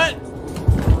 what?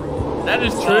 That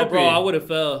is trippy. Oh, bro, I would have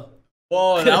fell.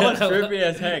 Whoa, that was trippy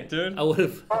as heck, dude. I would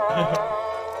have.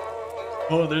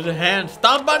 Oh, there's a hand.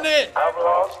 Stomp on it.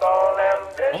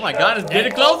 Oh my God, it's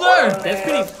getting closer. That's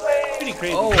pretty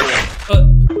crazy. Oh.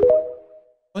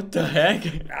 What the heck?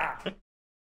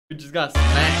 We just got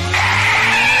smacked.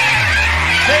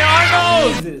 Hey,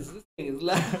 Arnold! Jesus, this thing is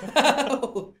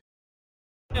loud.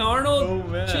 Hey, Arnold, Oh,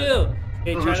 man. chill.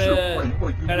 Hey, try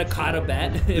to caught a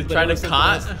bat. You're trying to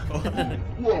caught?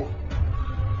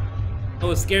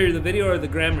 Oh, it's scary, the video or the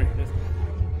grammar?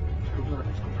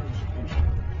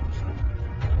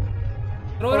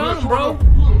 Throw it on him, bro.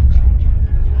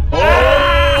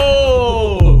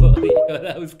 Oh! Yo,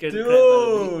 that was scary.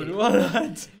 Dude,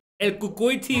 what? El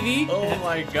Cucuy TV? Oh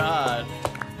my god.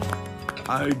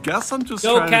 I guess I'm just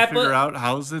Yo, trying Kappa. to figure out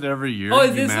how's it every year Oh, is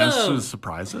you this, manage to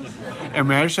surprise us and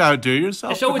manage to outdo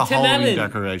yourself A show with with the Tim Halloween Allen.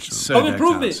 decorations. Home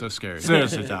Improvement. So scary.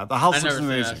 Seriously, Dad. The house I looks never seen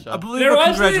that amazing. show. I believe Never it. watched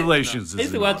it? Congratulations. I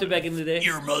used to watch it back in the day.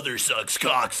 Your mother sucks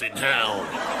cocks in hell.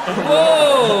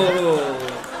 Whoa!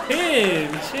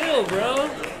 Tim, chill, bro.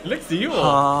 Looks evil.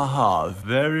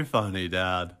 Very funny,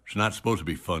 Dad. It's not supposed to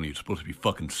be funny. It's supposed to be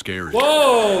fucking scary.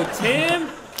 Whoa, Tim.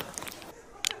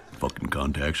 Fucking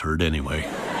contacts hurt anyway.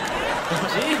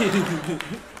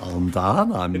 Jeez.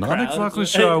 Dad, I'm not crowd. exactly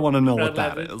sure I want to know Crowd what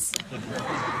that laughing. is.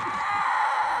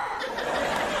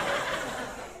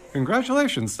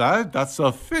 Congratulations, Dad. That's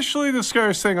officially the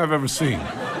scariest thing I've ever seen.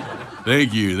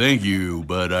 Thank you,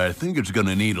 but I think it's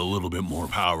gonna need a little bit more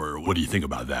power. What do you think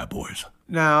about that, boys?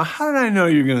 Now, how did I know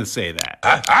you were gonna say that?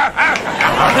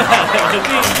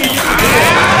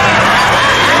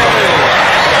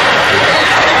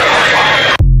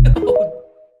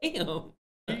 Damn.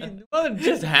 What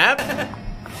just happened?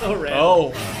 So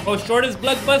random. Oh, shortest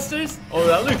blockbusters? Oh,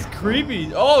 that looks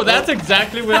creepy. Oh, that's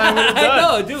exactly what I would have done. I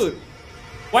know, dude.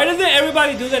 Why doesn't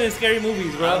everybody do that in scary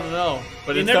movies, bro? I don't know,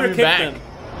 but They it's never coming kick back. them.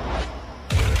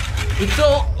 It's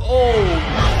so. Oh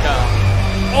my god.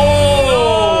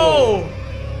 Oh!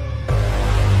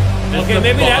 No! Okay,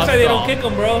 maybe that's why they don't kick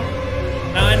them, bro.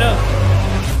 Now I know.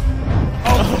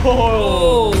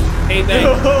 Oh! Hey, Dude. bang.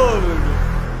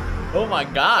 Oh my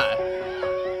god.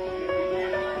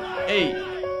 Hey.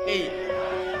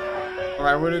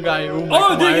 Alright, what do we got here? Ooh, Oh,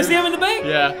 dude, you Myers. see him in the bank?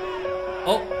 Yeah.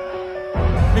 Oh.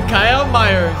 Mikael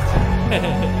Myers.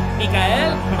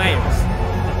 Mikael Myers.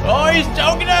 Oh, he's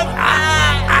choking us.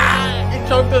 He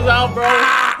choked us out, bro.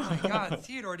 Oh my god,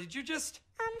 Theodore, did you just...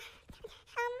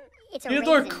 It's a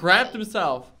Theodore raisin. crapped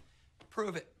himself.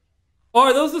 Prove it. Oh,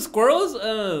 are those the squirrels?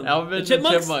 Alvin the and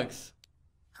chipmunks?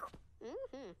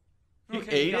 He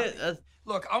Okay, ate you got it? me.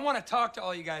 Look, I want to talk to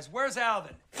all you guys. Where's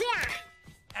Alvin?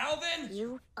 Alvin?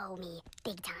 You owe me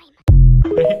big time.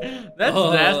 That's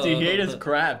nasty. He ate his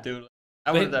crap, dude.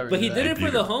 I would never But do he that. did it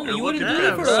for the homie. You wouldn't do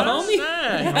Yeah, it for bro. the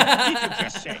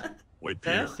homie? Wait,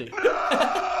 Peter. Nasty.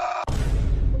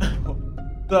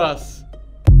 Thus.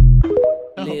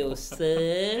 Lil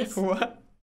sis. What?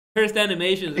 Cursed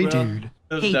animations, Hey, bro. dude.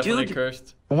 That was Hey, definitely dude.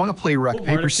 cursed. I want to play rock, Oh,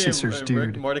 paper, Mordecai, scissors,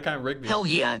 dude. Mordecai and Rigby. Hell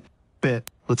yeah. Bet.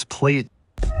 Let's play it.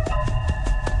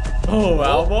 Oh,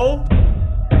 Elmo?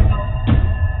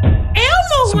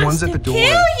 Elmo Someone's at the door.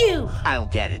 you. I'll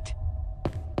get it.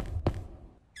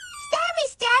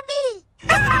 Stabby,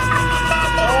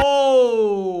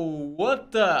 Oh,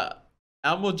 what the?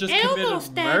 Elmo just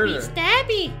committed murder.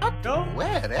 stabby. Go.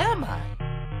 Where am I?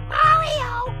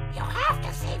 Mario, you have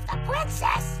to save the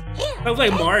princess. Here, Sounds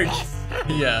like take Marge. this.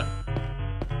 Yeah.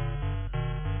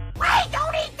 Wait,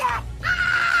 don't eat that.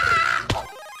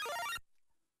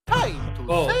 Time to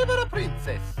Oh. save the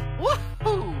princess.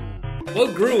 Woohoo!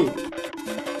 What grew?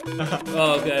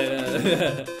 Oh,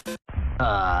 okay.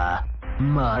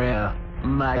 Mario,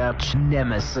 my arch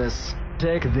nemesis.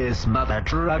 Take this, mother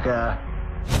trucker.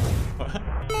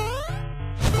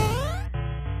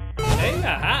 Hey, you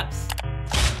got hops.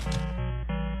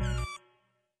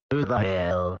 Who the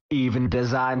hell even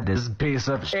designed this piece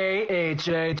of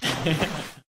AHH?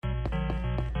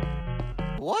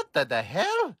 What the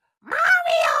hell?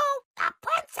 Mario, the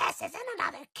princess is in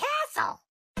another castle.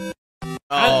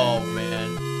 Oh,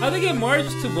 man. How'd they get Marge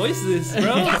to voice this,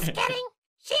 bro? Just kidding.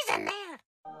 She's in there.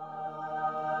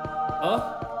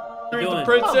 Oh, Treat the doing?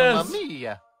 princess. Mamma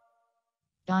mia.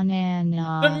 The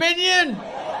Banana. minion.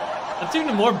 That's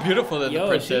even more beautiful than the Yo, she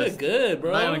princess. look good,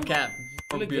 bro. Not even a cat.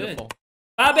 More look beautiful. good.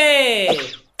 Bobby!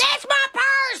 That's my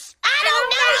purse. I don't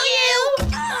know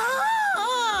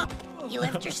you. You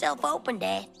left yourself open,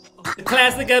 Dad. The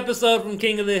classic episode from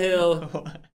King of the Hill.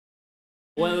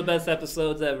 One of the best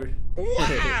episodes ever.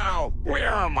 Wow. Where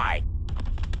am I?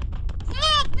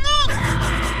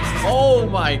 Oh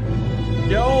my.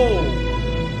 Yo.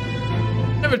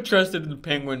 Never trusted the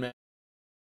penguin, man.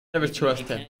 Never trust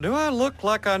him. Do I look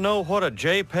like I know what a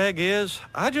JPEG is?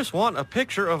 I just want a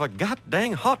picture of a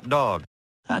goddamn hot dog.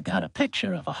 I got a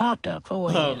picture of a hot dog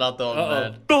for you. Oh, not the old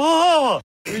man. Oh!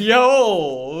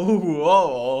 Yo.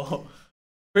 Whoa.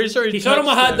 Pretty sure He showed him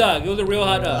a touched hot it. dog. It was a real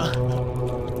hot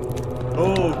dog.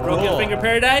 Oh, Broken cool. Finger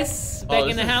Paradise back in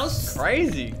this the is house.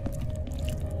 Crazy.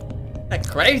 That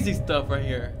crazy stuff right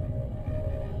here.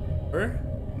 Where?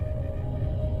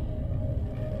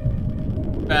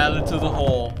 Fell into the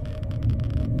hole.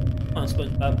 Come on,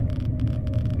 SpongeBob.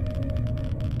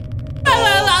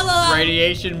 Oh,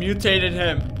 radiation mutated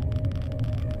him.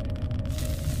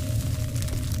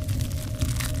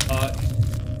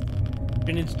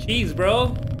 Turn into cheese, bro.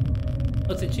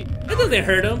 What's it cheese? That doesn't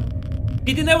hurt him.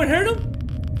 You think that would hurt him?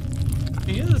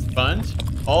 He's a sponge.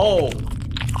 Oh.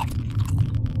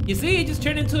 You see, he just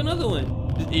turned into another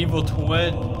one. The evil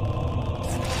twin.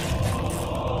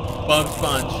 Bug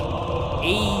sponge.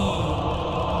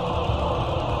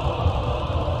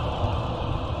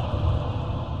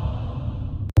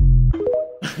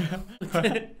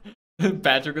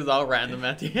 Patrick was all random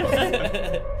at the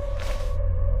end.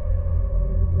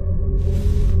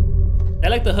 I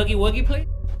like the Huggy Wuggy plate.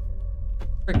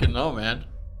 Freaking no, man.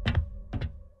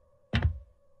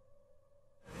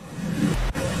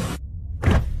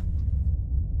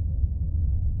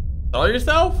 Saw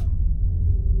yourself?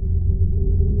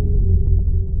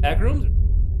 Back rooms?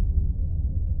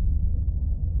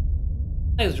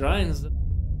 Nice drawings.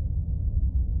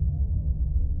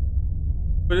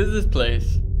 What is this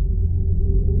place?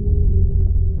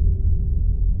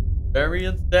 Very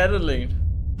unsettling.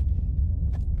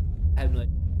 I have no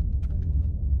idea.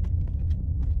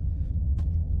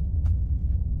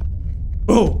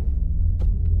 Oh!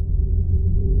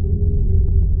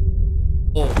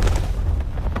 Oh.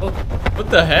 Oh. What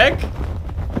the heck?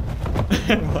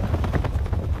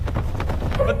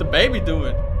 What the baby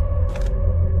doing?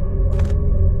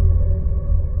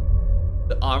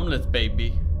 The armless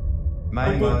baby.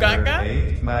 My mother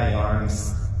ate my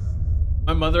arms.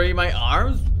 My mother ate my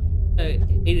arms? Ate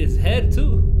his head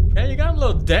too. Yeah, you got a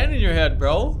little dent in your head,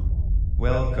 bro.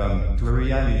 Welcome to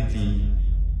reality.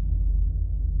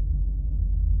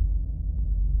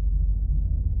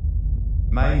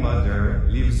 My mother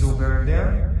lives over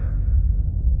there.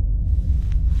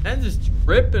 Man, just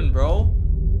tripping, bro.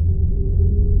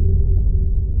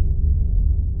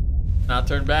 Now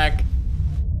turn back.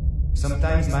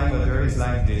 Sometimes my mother is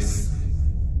like this.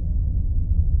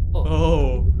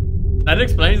 Oh. That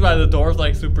explains why the door's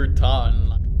like super tall and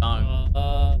like long.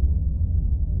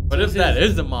 What if that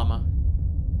is the mama?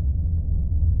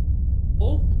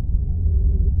 Oh.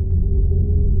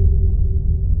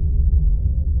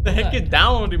 The heck is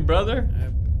down with him, brother?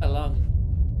 How long?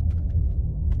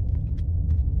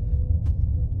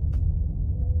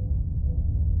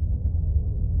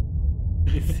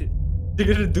 You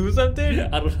gonna do something?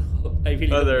 I don't know. I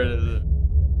really Oh, there it is.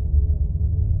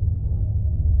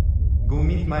 Go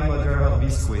meet my mother or be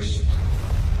squished.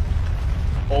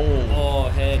 Oh. Oh,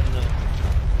 heck no.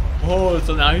 Oh,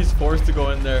 so now he's forced to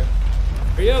go in there.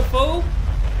 Are you a fool?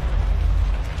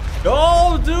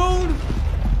 Go, dude!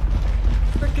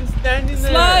 Freaking standing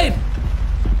there. Slide!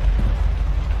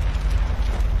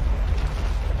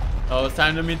 Oh, it's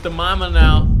time to meet the mama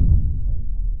now.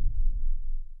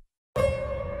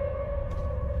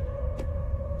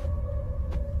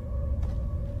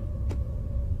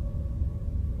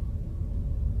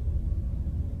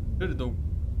 Dude, the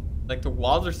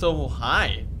walls are so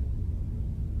high.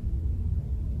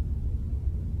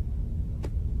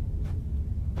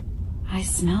 I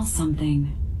smell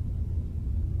something.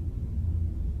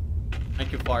 Like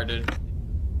you farted.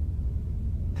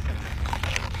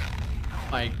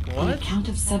 Like On what? a count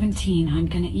of 17, I'm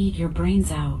gonna eat your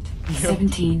brains out.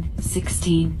 17,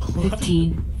 16,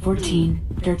 15, 14,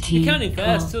 13. You're counting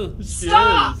fast 12. too.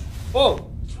 Stop! Whoa!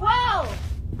 12!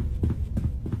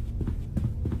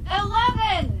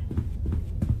 11!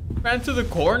 Ran to the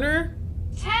corner?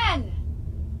 10!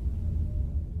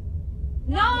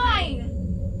 9!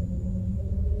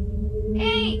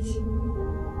 8! 7!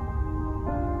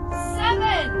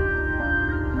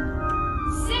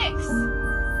 6!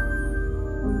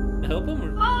 Help him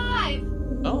or? 5!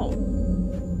 Oh.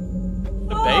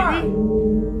 The 4! baby?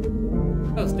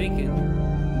 I was thinking.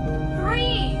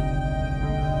 3!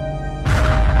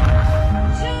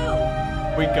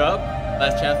 2! Wake up.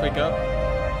 Last chance, wake up.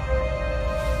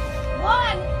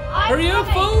 1! Hurry up,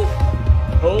 fool!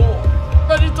 Oh,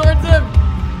 running towards him.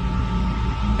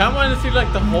 I want to see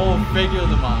like the whole figure of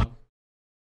the mom.